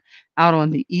everyone out on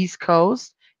the East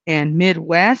Coast and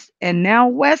Midwest, and now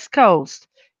West Coast.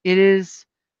 It is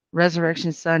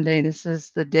Resurrection Sunday. This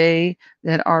is the day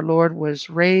that our Lord was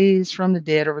raised from the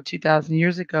dead over 2,000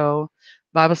 years ago.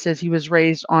 Bible says he was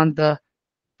raised on the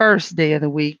first day of the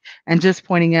week. And just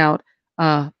pointing out,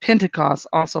 Pentecost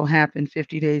also happened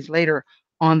 50 days later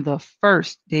on the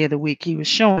first day of the week. He was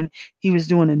showing he was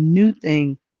doing a new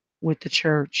thing with the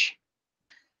church.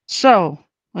 So,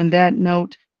 on that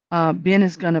note, Ben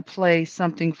is going to play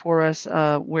something for us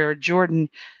where Jordan,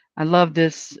 I love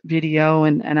this video,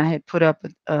 and I had put up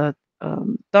a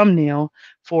thumbnail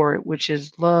for it, which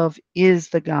is Love is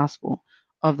the Gospel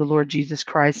of the Lord Jesus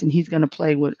Christ. And he's going to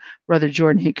play what Brother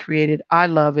Jordan had created. I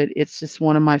love it. It's just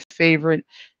one of my favorite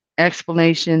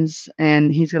explanations,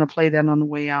 and he's going to play that on the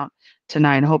way out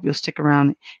tonight. I hope you'll stick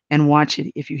around and watch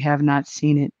it if you have not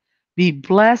seen it. Be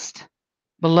blessed,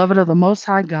 beloved of the Most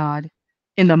High God,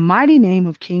 in the mighty name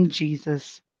of King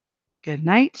Jesus. Good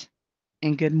night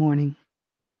and good morning.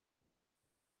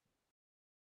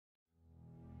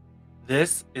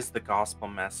 This is the gospel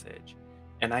message,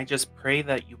 and I just pray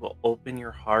that you will open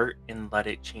your heart and let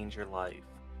it change your life.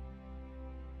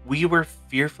 We were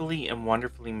fearfully and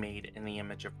wonderfully made in the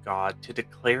image of God to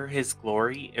declare His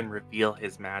glory and reveal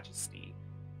His majesty.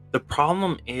 The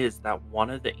problem is that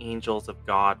one of the angels of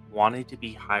God wanted to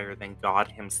be higher than God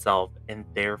Himself, and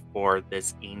therefore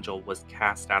this angel was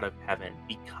cast out of heaven,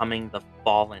 becoming the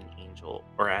fallen angel,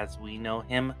 or as we know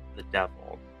him, the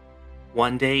devil.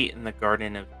 One day in the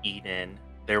Garden of Eden,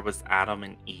 there was Adam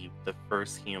and Eve, the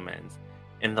first humans,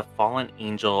 and the fallen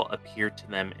angel appeared to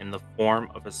them in the form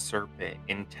of a serpent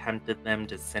and tempted them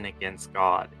to sin against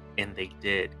God, and they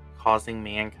did, causing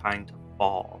mankind to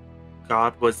fall.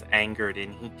 God was angered,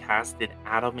 and He casted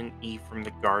Adam and Eve from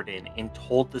the garden and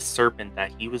told the serpent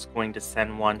that He was going to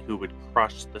send one who would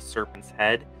crush the serpent's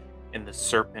head, and the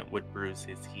serpent would bruise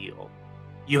his heel.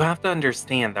 You have to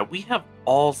understand that we have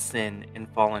all sinned and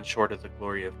fallen short of the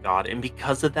glory of God, and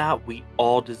because of that, we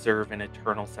all deserve an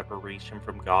eternal separation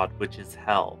from God, which is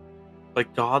hell.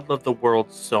 But God loved the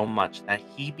world so much that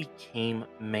He became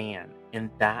man, and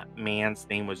that man's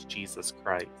name was Jesus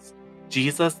Christ.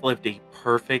 Jesus lived a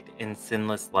perfect and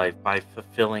sinless life by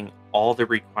fulfilling all the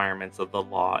requirements of the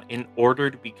law in order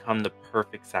to become the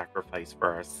perfect sacrifice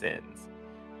for our sins.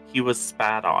 He was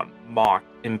spat on,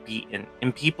 mocked, and beaten,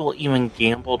 and people even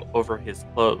gambled over His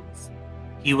clothes.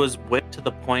 He was whipped to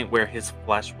the point where His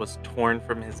flesh was torn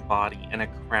from His body, and a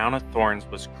crown of thorns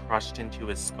was crushed into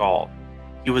His skull.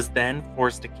 He was then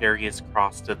forced to carry his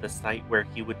cross to the site where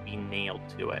he would be nailed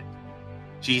to it.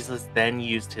 Jesus then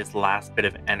used his last bit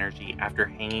of energy after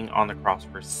hanging on the cross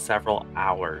for several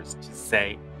hours to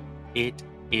say, "It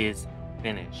is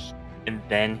finished," and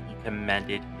then he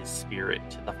commended his spirit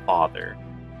to the Father.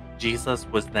 Jesus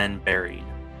was then buried.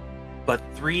 But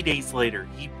 3 days later,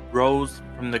 he rose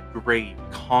from the grave,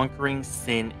 conquering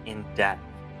sin and death.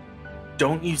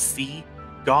 Don't you see?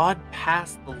 God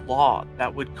passed the law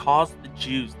that would cause the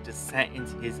Jews to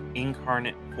sentence his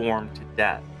incarnate form to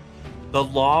death. The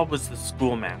law was the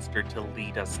schoolmaster to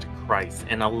lead us to Christ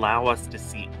and allow us to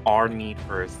see our need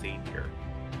for a Savior.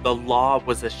 The law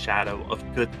was a shadow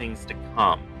of good things to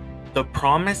come. The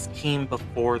promise came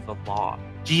before the law.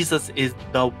 Jesus is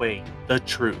the way, the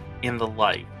truth, and the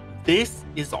life. This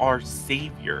is our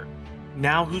Savior.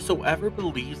 Now, whosoever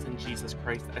believes in Jesus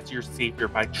Christ as your Savior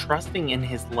by trusting in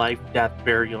his life, death,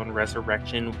 burial, and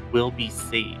resurrection will be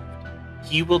saved.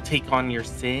 He will take on your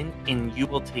sin, and you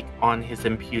will take on his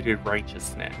imputed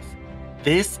righteousness.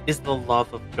 This is the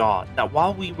love of God, that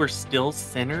while we were still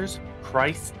sinners,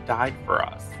 Christ died for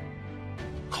us.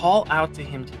 Call out to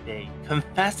him today.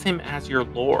 Confess him as your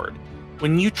Lord.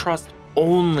 When you trust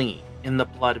only in the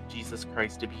blood of Jesus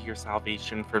Christ to be your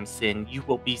salvation from sin, you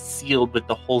will be sealed with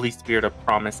the Holy Spirit of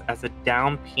promise as a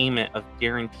down payment of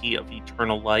guarantee of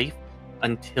eternal life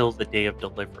until the day of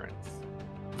deliverance.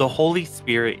 The Holy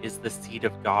Spirit is the seed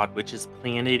of God which is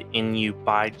planted in you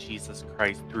by Jesus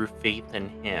Christ through faith in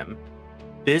him.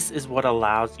 This is what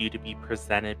allows you to be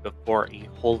presented before a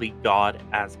holy God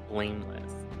as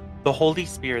blameless. The Holy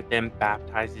Spirit then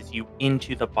baptizes you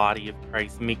into the body of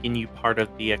Christ, making you part of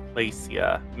the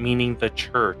ecclesia, meaning the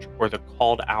church or the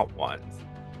called out ones.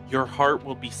 Your heart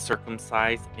will be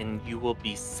circumcised and you will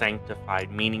be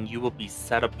sanctified, meaning you will be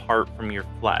set apart from your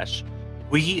flesh.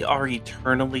 We are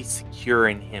eternally secure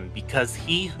in him because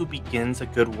he who begins a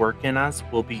good work in us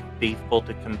will be faithful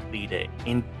to complete it,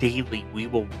 and daily we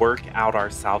will work out our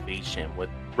salvation with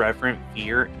reverent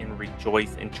fear and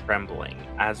rejoice in trembling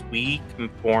as we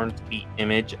conform to the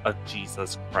image of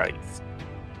Jesus Christ.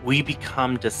 We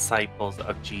become disciples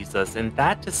of Jesus, and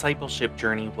that discipleship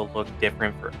journey will look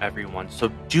different for everyone. So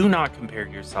do not compare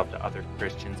yourself to other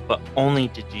Christians, but only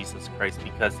to Jesus Christ,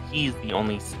 because he is the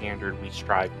only standard we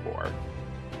strive for.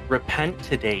 Repent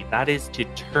today, that is to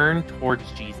turn towards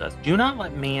Jesus. Do not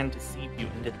let man deceive you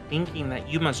into thinking that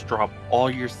you must drop all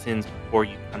your sins before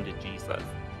you come to Jesus.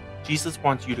 Jesus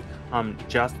wants you to come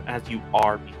just as you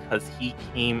are because he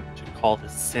came to call the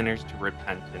sinners to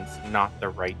repentance, not the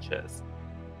righteous.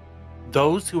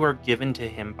 Those who are given to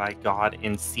him by God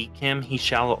and seek him, he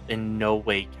shall in no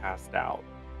way cast out.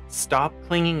 Stop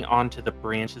clinging on to the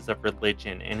branches of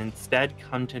religion and instead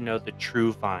come to know the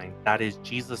true vine, that is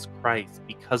Jesus Christ,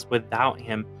 because without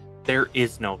him, there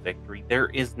is no victory, there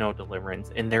is no deliverance,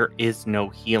 and there is no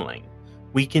healing.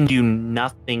 We can do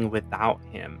nothing without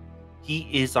him. He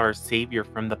is our Savior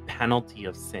from the penalty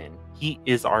of sin. He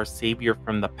is our Savior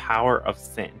from the power of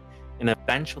sin. And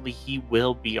eventually he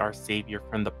will be our Savior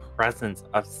from the presence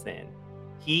of sin.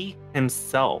 He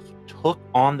himself took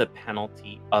on the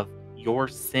penalty of your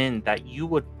sin that you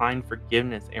would find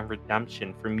forgiveness and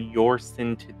redemption from your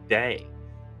sin today.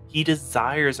 He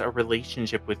desires a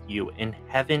relationship with you, and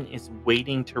heaven is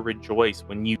waiting to rejoice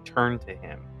when you turn to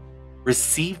him.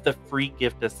 Receive the free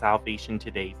gift of salvation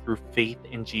today through faith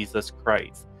in Jesus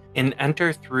Christ, and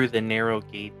enter through the narrow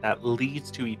gate that leads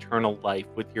to eternal life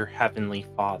with your heavenly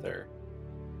Father.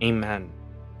 Amen.